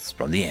broadcasts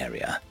from the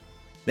area.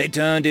 They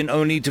turned in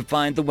only to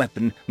find the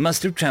weapon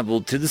must have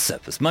traveled to the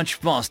surface much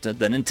faster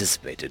than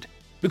anticipated,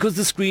 because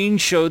the screen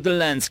showed the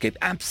landscape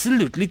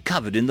absolutely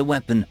covered in the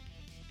weapon.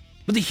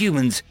 But the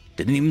humans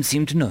didn't even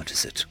seem to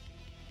notice it.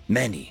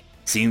 Many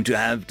seemed to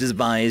have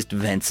devised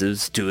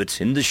defenses to it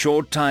in the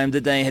short time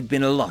that they had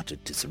been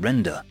allotted to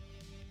surrender.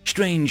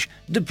 Strange,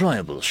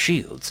 deployable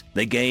shields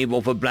they gave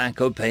off a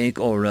black opaque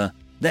aura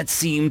that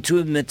seemed to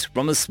emit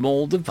from a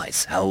small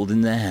device held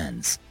in their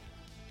hands.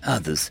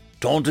 Others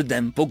taunted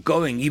them for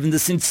going even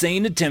this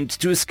insane attempt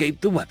to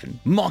escape the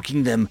weapon,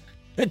 mocking them.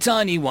 A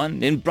tiny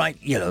one in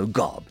bright yellow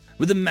garb,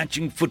 with the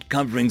matching foot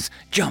coverings,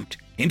 jumped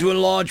into a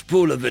large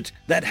pool of it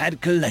that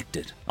had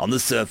collected on the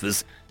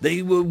surface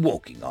they were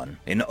walking on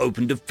in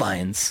open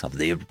defiance of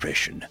their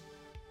oppression.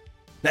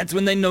 That's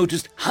when they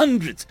noticed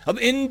hundreds of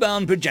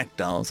inbound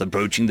projectiles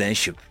approaching their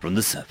ship from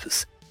the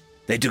surface.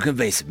 They took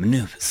evasive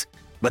maneuvers,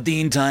 but the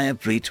entire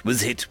fleet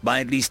was hit by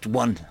at least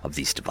one of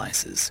these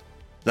devices.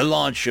 The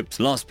large ships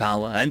lost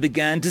power and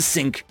began to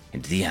sink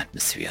into the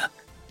atmosphere.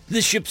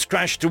 The ships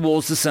crashed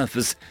towards the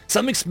surface.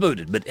 Some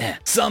exploded mid-air.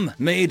 Some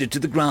made it to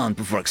the ground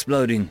before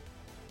exploding.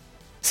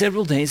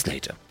 Several days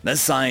later, a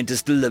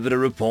scientist delivered a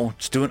report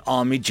to an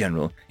army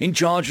general in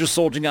charge of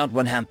sorting out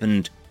what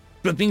happened.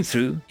 Flipping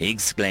through, he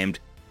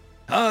exclaimed,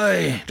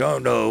 "I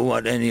don't know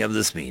what any of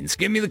this means.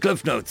 Give me the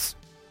cliff notes."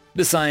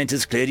 The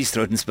scientist cleared his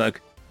throat and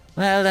spoke.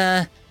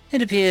 "Well,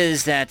 it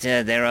appears that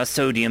there are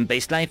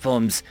sodium-based life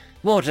forms.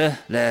 Water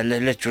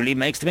literally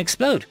makes them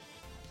explode.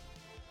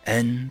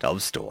 End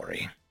of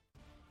story.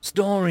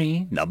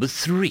 Story number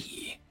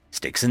 3.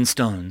 Sticks and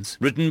Stones,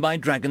 written by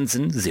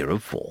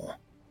Dragonson04.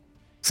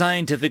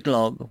 Scientific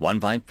log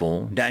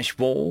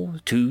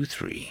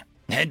 154-423.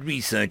 Head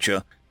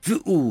researcher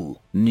Fu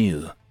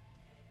Niu.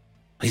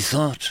 We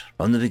thought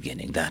from the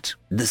beginning that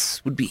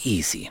this would be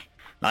easy.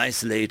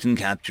 Isolate and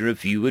capture a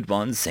few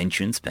advanced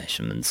sentient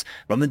specimens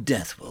from a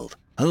death world,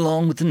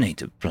 along with the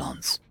native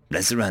plants,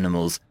 lesser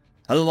animals,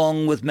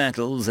 along with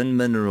metals and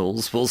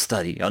minerals for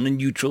study on a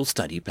neutral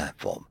study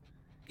platform,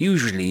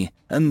 usually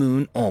a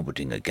moon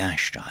orbiting a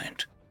gas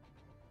giant.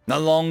 A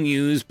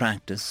long-used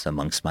practice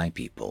amongst my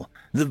people,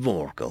 the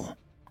Vorgel.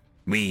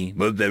 We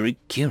were very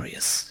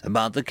curious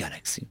about the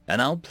galaxy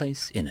and our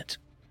place in it.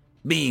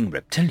 Being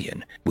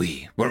reptilian,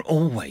 we were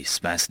always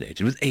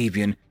fascinated with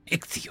avian,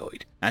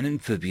 ichthyoid, and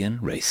amphibian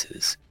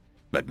races.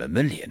 But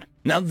mammalian,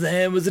 now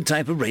there was a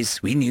type of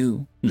race we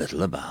knew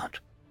little about.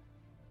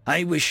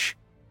 I wish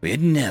we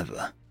had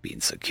never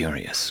been so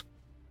curious.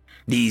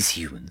 These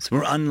humans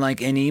were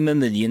unlike any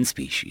mammalian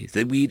species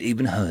that we'd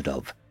even heard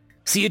of.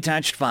 See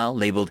attached file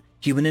labeled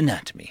Human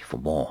Anatomy for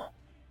more.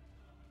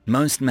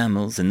 Most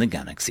mammals in the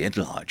galaxy at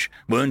large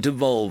weren't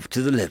evolved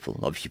to the level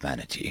of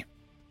humanity.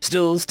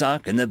 Still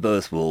stuck in their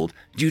birth world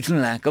due to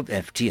lack of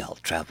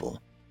FTL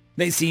travel.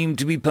 They seemed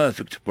to be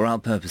perfect for our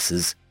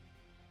purposes.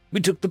 We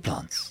took the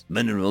plants,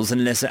 minerals,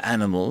 and lesser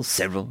animals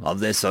several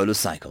of their solar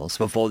cycles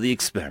before the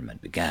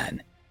experiment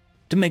began,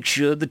 to make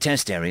sure the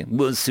test area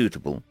was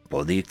suitable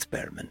for the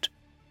experiment.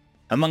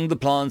 Among the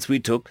plants we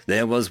took,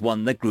 there was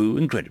one that grew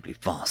incredibly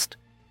fast.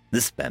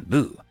 This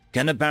bamboo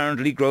can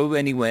apparently grow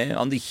anywhere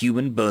on the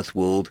human birth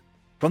world,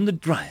 from the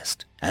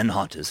driest and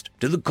hottest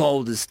to the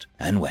coldest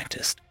and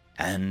wettest,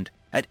 and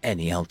at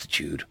any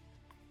altitude.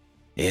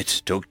 It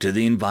took to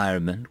the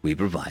environment we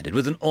provided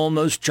with an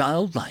almost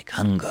childlike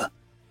hunger.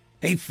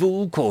 A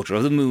full quarter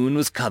of the moon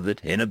was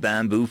covered in a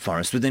bamboo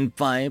forest within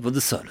 5 of the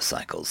solar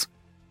cycles.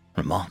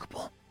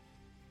 Remarkable.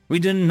 We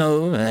didn't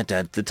know it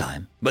at the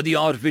time, but the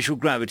artificial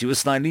gravity was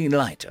slightly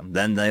lighter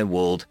than their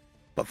world.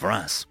 But for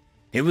us,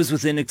 it was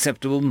within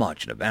acceptable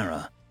margin of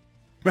error.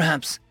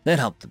 Perhaps that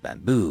helped the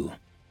bamboo,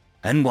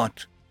 and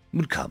what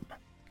would come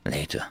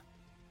later.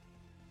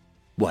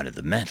 One of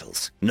the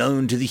metals,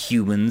 known to the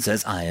humans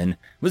as iron,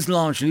 was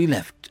largely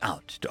left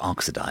out to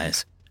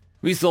oxidize.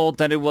 We thought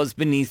that it was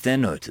beneath their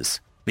notice,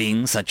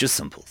 being such a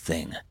simple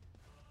thing.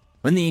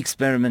 When the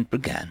experiment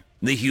began,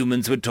 the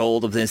humans were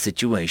told of their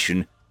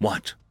situation,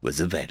 what was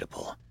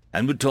available,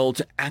 and were told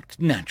to act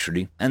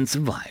naturally and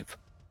survive.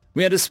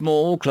 We had a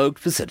small cloaked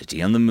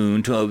facility on the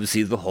moon to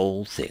oversee the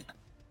whole thing,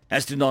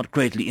 as to not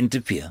greatly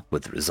interfere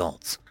with the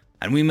results,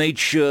 and we made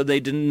sure they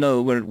didn't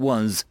know where it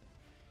was.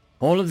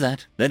 All of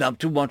that led up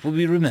to what will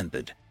be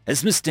remembered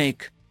as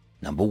mistake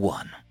number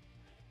 1.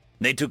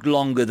 They took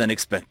longer than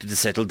expected to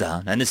settle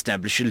down and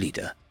establish a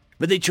leader,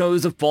 but they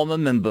chose a former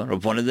member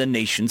of one of their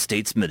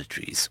nation-states'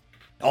 militaries,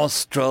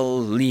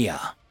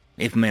 Australia,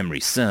 if memory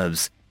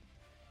serves.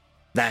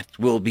 That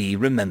will be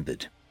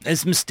remembered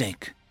as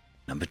mistake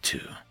number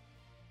 2.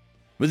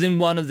 Within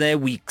one of their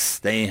weeks,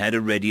 they had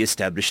already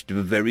established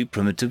a very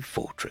primitive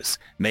fortress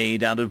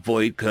made out of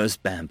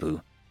void-cursed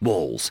bamboo,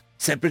 walls,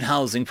 separate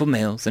housing for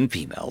males and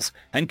females,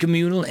 and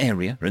communal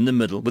area in the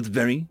middle with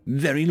very,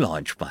 very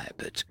large fire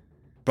pit.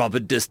 Proper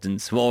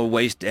distance for a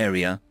waste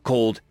area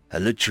called a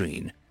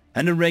latrine,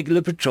 and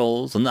irregular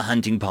patrols on the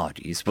hunting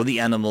parties for the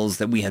animals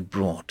that we had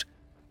brought.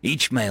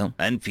 Each male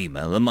and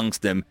female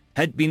amongst them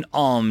had been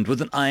armed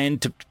with an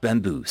iron-tipped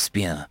bamboo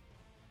spear.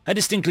 I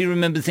distinctly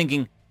remember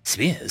thinking,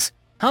 spears?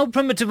 How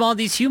primitive are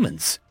these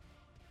humans?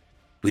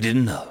 We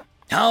didn't know.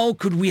 How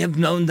could we have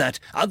known that,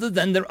 other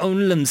than their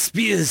own limbs,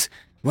 spears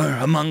were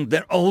among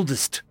their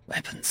oldest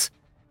weapons,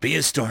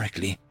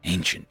 prehistorically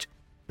ancient,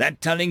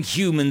 that telling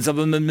humans of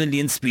a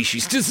mammalian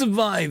species to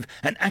survive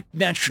and act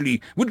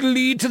naturally would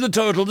lead to the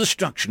total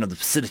destruction of the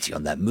facility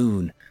on that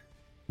moon.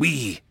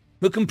 We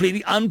were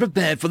completely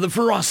unprepared for the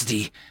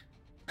ferocity,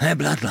 their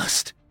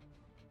bloodlust.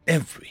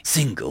 Every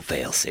single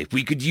failsafe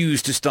we could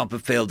use to stop a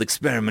failed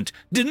experiment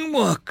didn't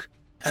work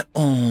at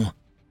all.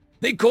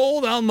 They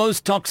called our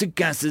most toxic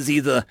gases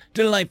either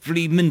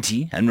delightfully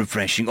minty and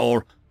refreshing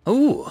or,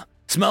 ooh,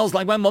 smells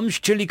like my mom's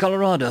chili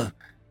Colorado,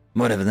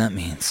 whatever that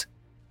means.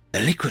 The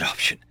liquid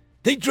option,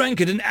 they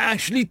drank it and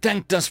actually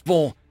thanked us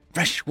for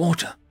fresh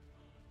water.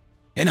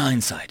 In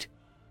hindsight,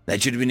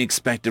 that should have been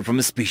expected from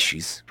a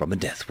species from a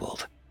death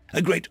world.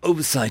 A great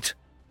oversight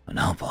on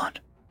our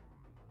part.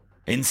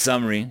 In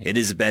summary, it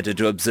is better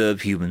to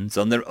observe humans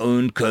on their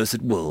own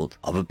cursed world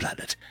of a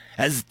planet,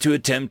 as to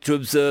attempt to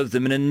observe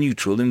them in a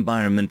neutral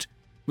environment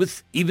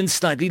with even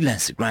slightly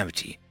less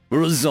gravity, will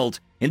result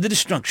in the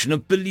destruction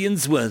of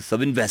billions worth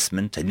of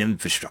investment in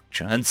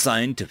infrastructure and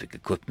scientific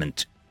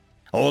equipment.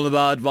 All of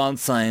our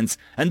advanced science,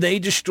 and they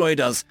destroyed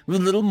us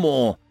with little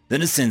more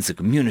than a sense of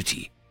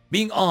community,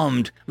 being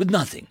armed with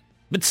nothing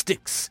but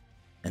sticks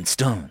and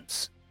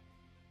stones.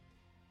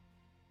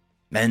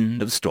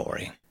 End of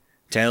story.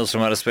 Tales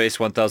from Outer Space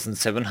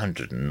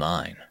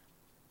 1709.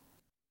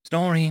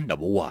 Story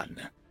number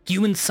 1.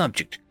 Human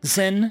subject,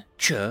 Zen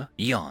Che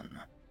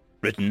Yan.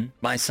 written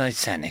by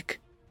Titanic.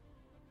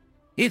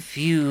 If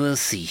you will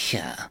see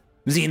here,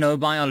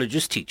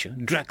 xenobiologist teacher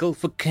Drakel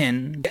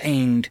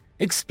Verkenend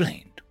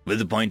explained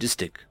with a pointer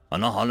stick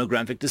on a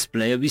holographic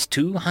display of his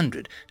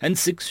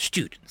 206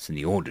 students in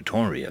the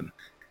auditorium.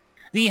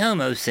 The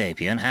Homo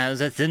sapien has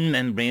a thin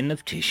membrane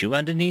of tissue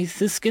underneath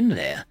the skin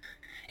layer.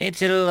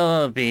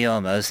 It'll be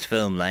almost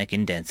film-like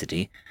in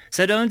density,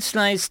 so don't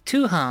slice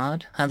too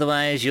hard,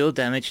 otherwise you'll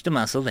damage the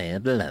muscle layer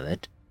below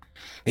it.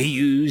 He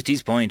used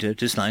his pointer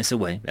to slice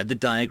away at the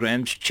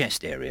diagrammed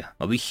chest area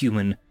of a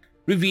human,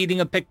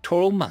 revealing a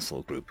pectoral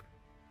muscle group.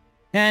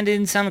 And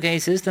in some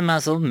cases the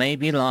muscle may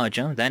be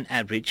larger than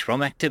average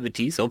from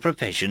activities or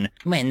profession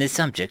when the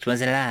subject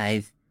was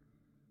alive.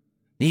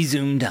 He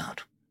zoomed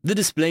out, the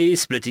display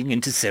splitting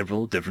into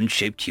several different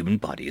shaped human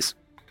bodies.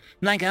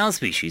 Like our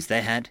species,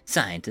 they had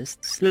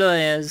scientists,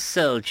 lawyers,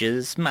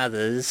 soldiers,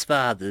 mothers,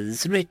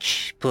 fathers,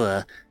 rich,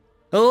 poor,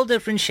 all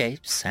different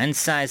shapes and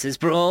sizes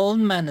for all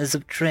manners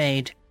of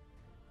trade.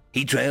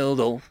 He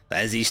trailed off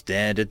as he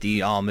stared at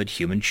the armored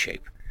human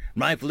shape,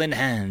 rifle in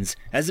hands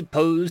as it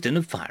posed in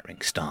a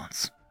firing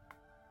stance.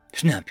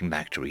 Snapping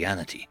back to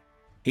reality,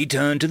 he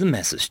turned to the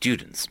mess of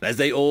students as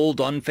they all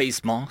donned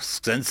face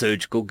masks and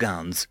surgical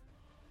gowns.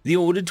 The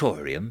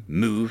auditorium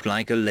moved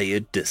like a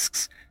layered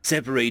discs,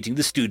 separating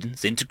the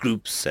students into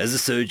groups as a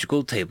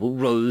surgical table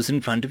rose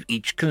in front of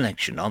each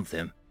collection of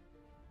them.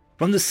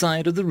 From the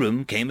side of the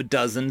room came a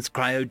dozen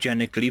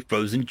cryogenically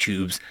frozen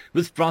tubes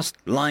with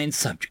frost-lined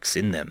subjects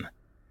in them.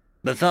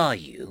 Before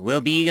you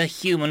will be a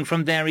human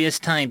from various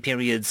time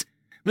periods,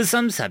 with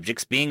some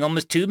subjects being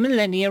almost 2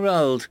 millennia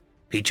old.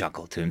 He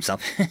chuckled to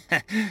himself.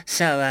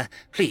 So,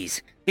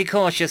 please, be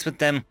cautious with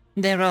them.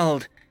 They're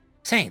old.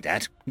 Saying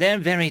that, they're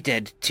very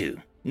dead,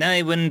 too.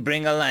 I wouldn't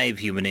bring a live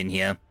human in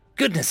here.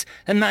 Goodness,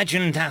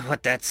 imagine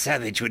what that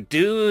savage would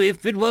do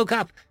if it woke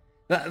up.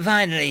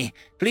 Finally,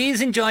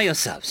 please enjoy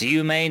yourselves.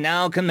 You may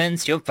now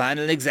commence your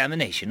final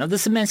examination of the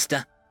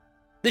semester.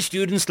 The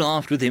students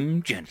laughed with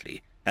him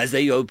gently as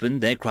they opened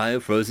their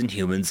cryo-frozen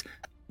humans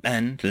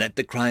and let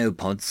the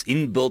cryopods'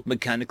 inbuilt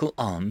mechanical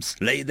arms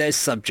lay their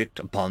subject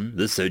upon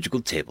the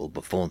surgical table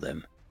before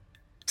them.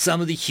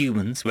 Some of the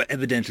humans were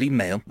evidently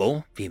male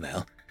or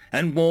female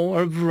and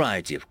wore a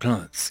variety of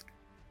clothes.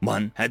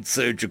 One had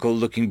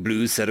surgical-looking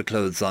blue set of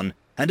clothes on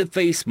and a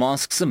face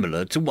mask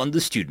similar to one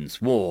the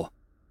students wore.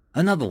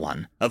 Another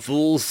one, a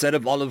full set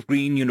of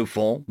olive-green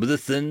uniform with a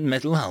thin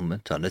metal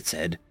helmet on its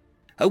head,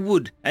 a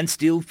wood and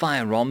steel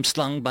firearm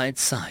slung by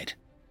its side.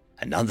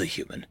 Another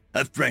human,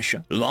 a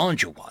fresher,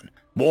 larger one,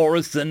 wore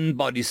a thin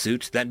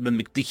bodysuit that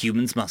mimicked the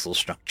human's muscle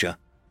structure.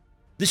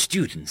 The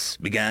students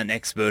began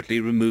expertly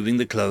removing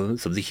the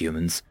clothes of the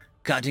humans,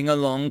 cutting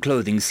along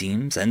clothing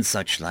seams and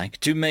such like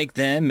to make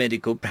their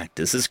medical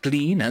practice as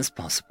clean as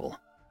possible.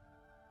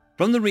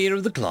 From the rear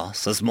of the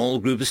class, a small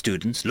group of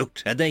students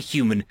looked at their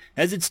human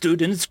as it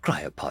stood in its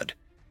cryopod.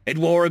 It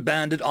wore a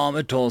banded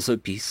armor torso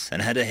piece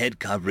and had a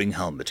head-covering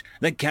helmet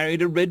that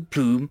carried a red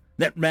plume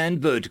that ran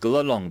vertical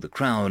along the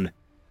crown.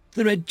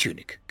 The red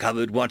tunic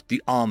covered what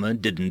the armor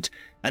didn't,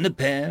 and a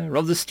pair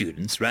of the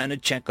students ran a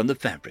check on the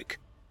fabric.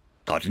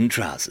 Cotton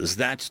trousers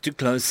that to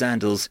close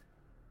sandals.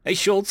 A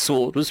short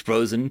sword was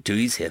frozen to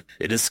his hip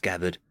in a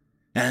scabbard,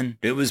 and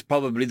it was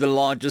probably the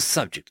largest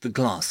subject of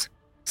the class.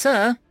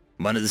 "Sir,"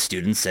 one of the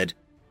students said,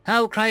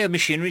 "our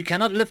cryomachinery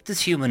cannot lift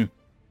this human."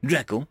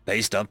 Drakel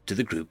paced up to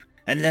the group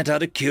and let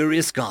out a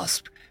curious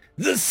gasp.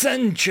 "The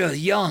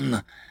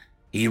Centurion!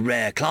 A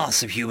rare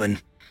class of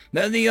human.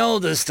 They're the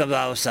oldest of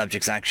our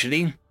subjects,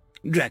 actually,"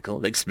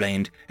 Drakel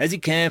explained as he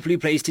carefully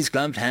placed his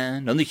gloved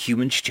hand on the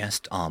human's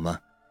chest armor.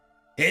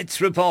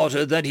 "It's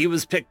reported that he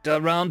was picked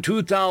around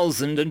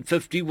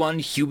 2051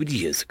 human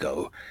years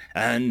ago,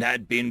 and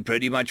had been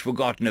pretty much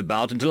forgotten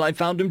about until I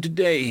found him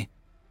today."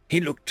 He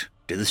looked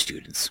to the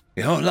students.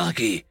 "You're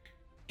lucky.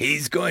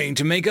 He's going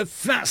to make a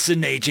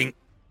fascinating—"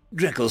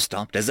 Drakel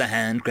stopped as a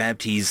hand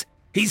grabbed his.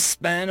 He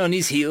span on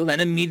his heel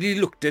and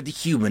immediately looked at the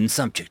human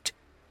subject.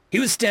 He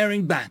was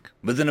staring back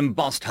with an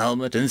embossed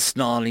helmet and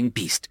snarling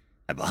beast,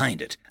 and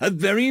behind it, a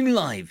very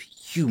live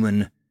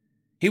human.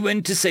 He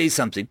went to say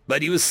something,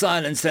 but he was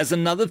silenced as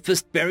another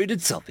fist buried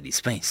itself in his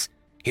face.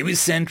 He was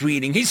sent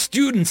reeling, his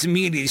students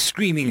immediately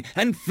screaming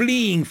and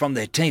fleeing from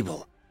their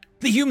table.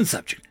 The human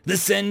subject, the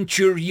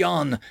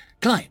Centurion,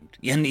 climbed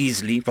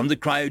uneasily from the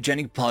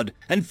cryogenic pod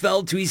and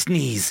fell to his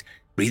knees,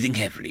 breathing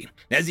heavily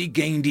as he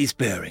gained his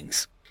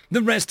bearings.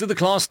 The rest of the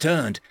class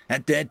turned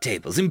at their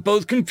tables in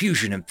both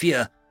confusion and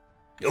fear.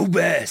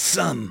 "Obey,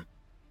 some!"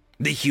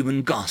 The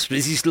human gasped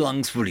as his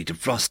lungs fully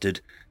defrosted,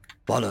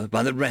 followed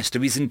by the rest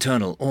of his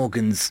internal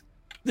organs.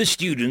 The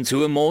students who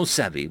were more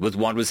savvy with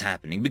what was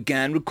happening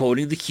began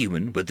recording the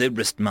human with their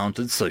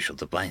wrist-mounted social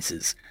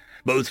devices,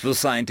 both for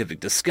scientific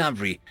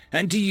discovery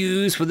and to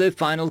use for their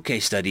final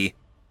case study.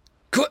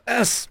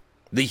 "Q.S.!"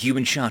 the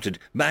human shouted,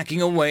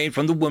 backing away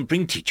from the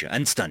whimpering teacher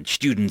and stunned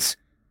students.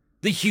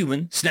 The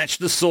human snatched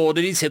the sword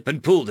at his hip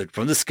and pulled it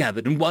from the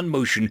scabbard in one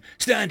motion,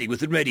 standing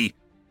with it ready.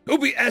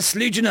 "OBS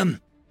Legionum!"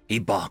 he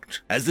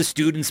barked as the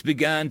students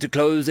began to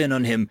close in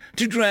on him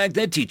to drag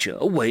their teacher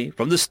away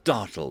from the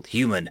startled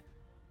human.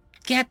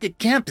 "Get the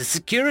campus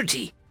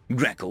security!"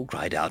 Greco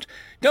cried out.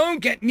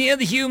 "Don't get near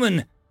the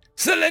human!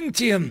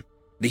 Silentium!"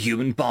 The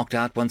human barked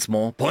out once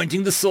more,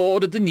 pointing the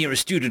sword at the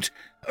nearest student.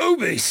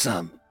 "Obey,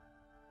 some!"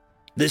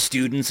 The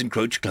students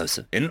encroached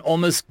closer in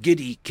almost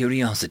giddy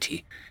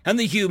curiosity, and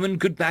the human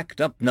could back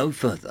up no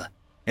further.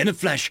 In a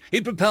flash,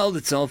 it propelled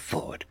itself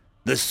forward,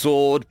 the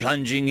sword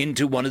plunging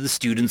into one of the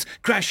students,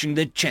 crashing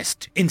their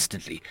chest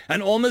instantly,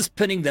 and almost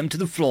pinning them to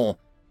the floor.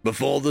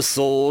 Before the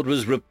sword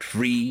was ripped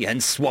free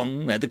and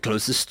swung at the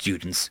closest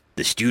students,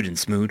 the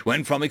students' mood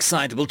went from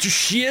excitable to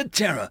sheer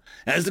terror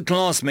as the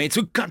classmates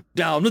were cut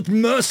down with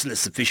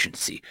merciless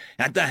efficiency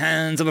at the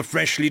hands of a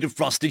freshly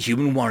defrosted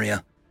human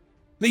warrior.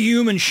 The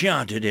human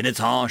shouted in its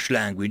harsh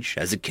language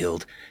as it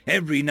killed,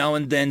 every now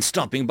and then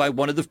stopping by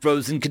one of the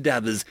frozen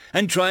cadavers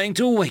and trying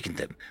to awaken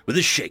them with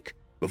a shake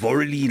before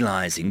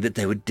realizing that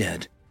they were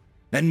dead,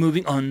 and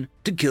moving on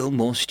to kill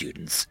more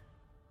students.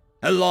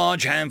 A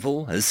large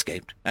handful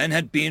escaped and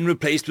had been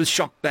replaced with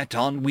shock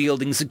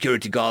baton-wielding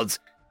security guards.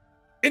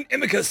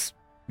 "Inimicus!"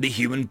 the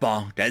human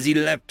barked as he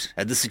leapt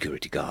at the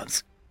security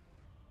guards.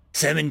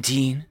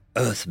 17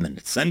 Earth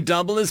minutes, and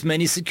double as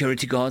many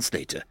security guards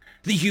later,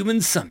 the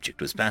human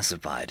subject was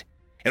pacified.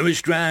 It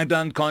was dragged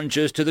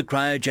unconscious to the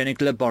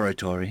cryogenic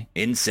laboratory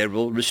in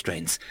several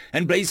restraints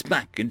and placed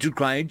back into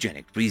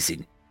cryogenic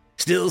freezing,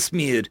 still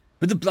smeared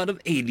with the blood of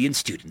alien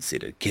students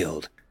it had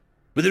killed.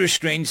 With the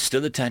restraints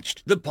still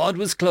attached, the pod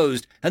was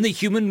closed and the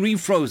human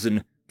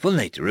refrozen for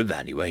later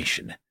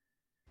evaluation.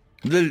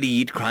 The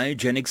lead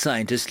cryogenic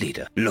scientist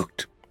leader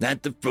looked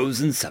at the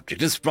frozen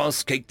subject as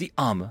frost caked the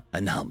armor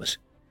and helmet.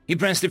 He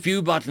pressed a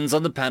few buttons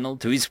on the panel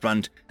to his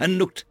front and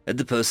looked at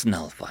the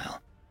personnel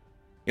file.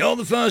 "You're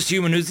the first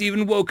human who's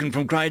even woken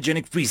from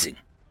cryogenic freezing,"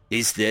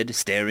 he said,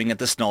 staring at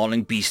the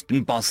snarling beast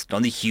embossed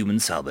on the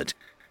human's helmet.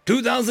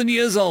 2,000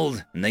 years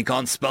old, and they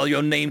can't spell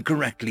your name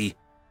correctly,"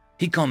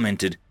 he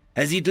commented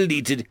as he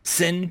deleted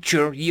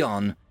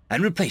Centurion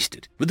and replaced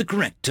it with the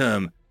correct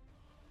term.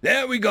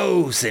 "There we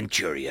go,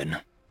 Centurion."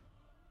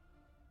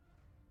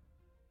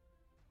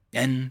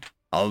 End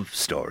of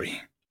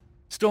story.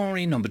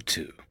 Story number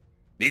 2.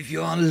 If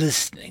you are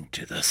listening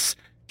to this,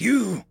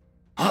 you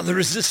are the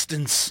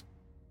Resistance.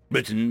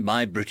 Written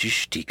by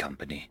British Tea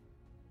Company.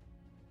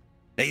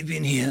 They've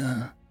been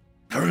here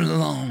for a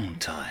long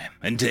time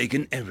and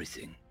taken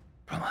everything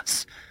from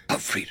us. Our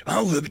freedom,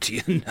 our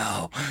liberty, and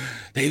now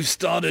they've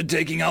started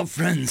taking our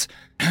friends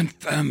and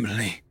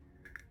family.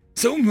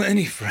 So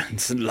many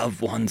friends and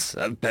loved ones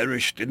have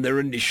perished in their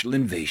initial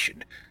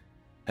invasion,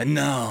 and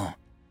now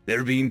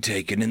they're being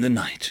taken in the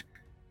night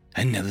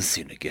and never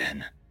seen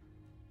again.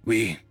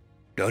 We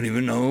don't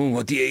even know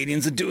what the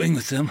aliens are doing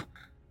with them.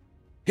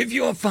 If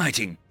you are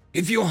fighting,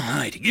 if you are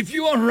hiding, if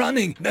you are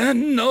running,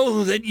 then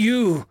know that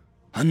you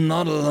are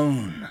not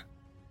alone.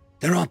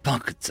 There are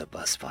pockets of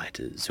us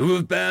fighters who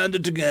have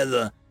banded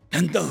together,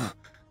 and though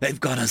they've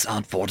got us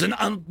outfought and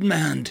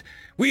outmanned,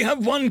 we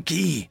have one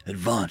key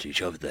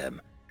advantage over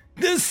them.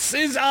 This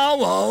is our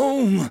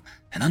home,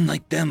 and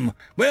unlike them,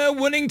 we're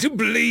willing to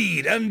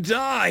bleed and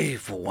die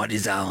for what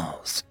is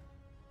ours.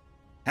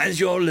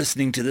 As you're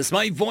listening to this,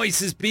 my voice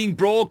is being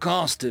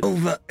broadcasted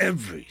over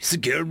every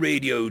secure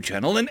radio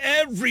channel in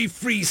every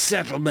free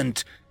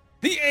settlement.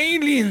 The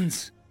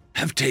aliens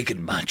have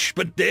taken much,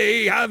 but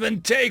they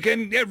haven't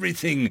taken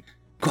everything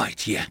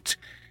quite yet.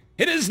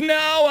 It is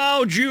now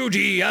our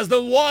duty as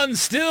the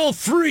ones still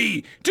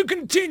free to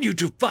continue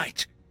to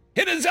fight.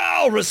 It is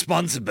our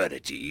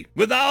responsibility,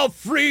 with our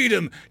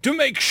freedom, to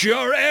make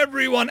sure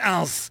everyone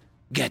else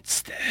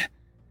gets there.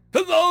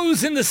 For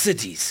those in the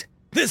cities,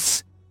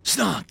 this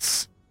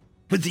starts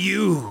with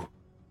you.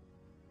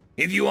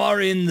 If you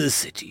are in the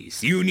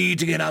cities, you need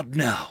to get out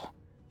now.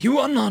 You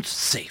are not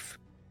safe.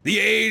 The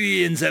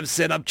aliens have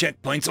set up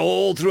checkpoints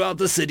all throughout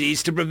the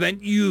cities to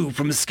prevent you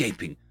from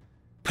escaping.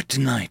 But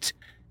tonight,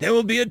 there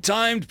will be a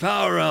timed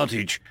power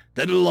outage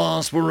that'll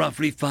last for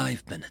roughly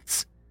 5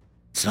 minutes.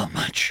 It's not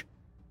much,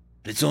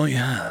 but it's all you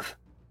have.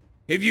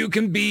 If you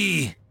can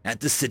be at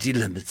the city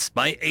limits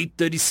by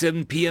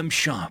 8:37 p.m.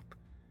 sharp,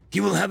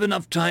 you will have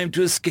enough time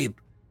to escape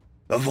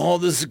before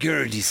the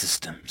security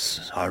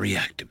systems are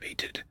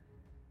reactivated.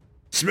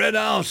 Spread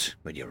out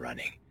when you're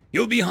running.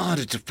 You'll be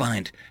harder to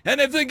find,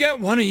 and if they get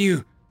one of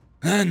you,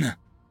 then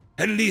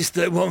at least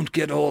they won't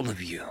get all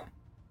of you.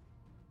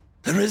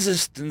 The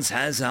Resistance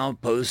has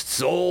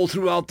outposts all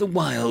throughout the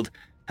wild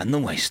and the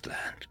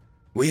wasteland.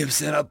 We have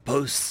set up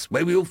posts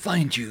where we will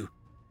find you.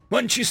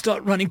 Once you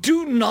start running,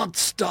 do not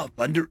stop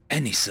under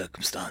any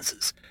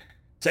circumstances.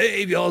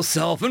 Save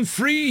yourself and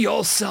free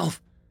yourself.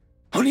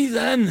 Only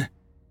then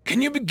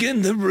can you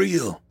begin the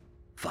real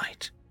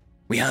fight.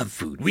 We have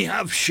food, we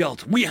have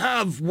shelter, we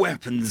have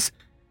weapons.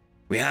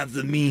 We have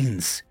the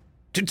means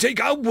to take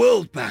our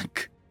world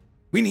back.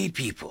 We need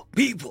people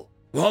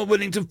who are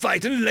willing to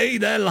fight and lay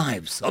their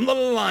lives on the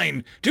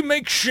line to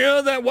make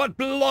sure that what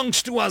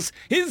belongs to us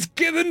is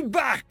given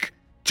back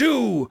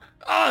to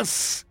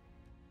us.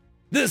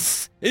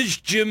 This is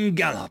Jim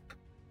Gallop.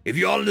 If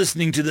you're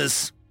listening to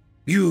this,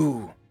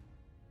 you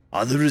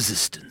are the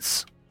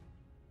Resistance.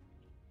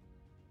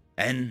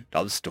 End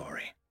of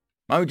story.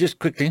 I would just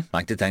quickly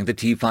like to thank the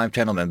T5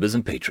 channel members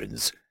and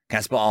patrons.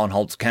 Caspar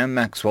Arnholtz, Cam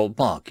Maxwell,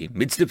 Parky,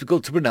 it's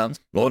difficult to pronounce,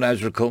 Lord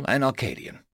Azrakul, and Arcadian.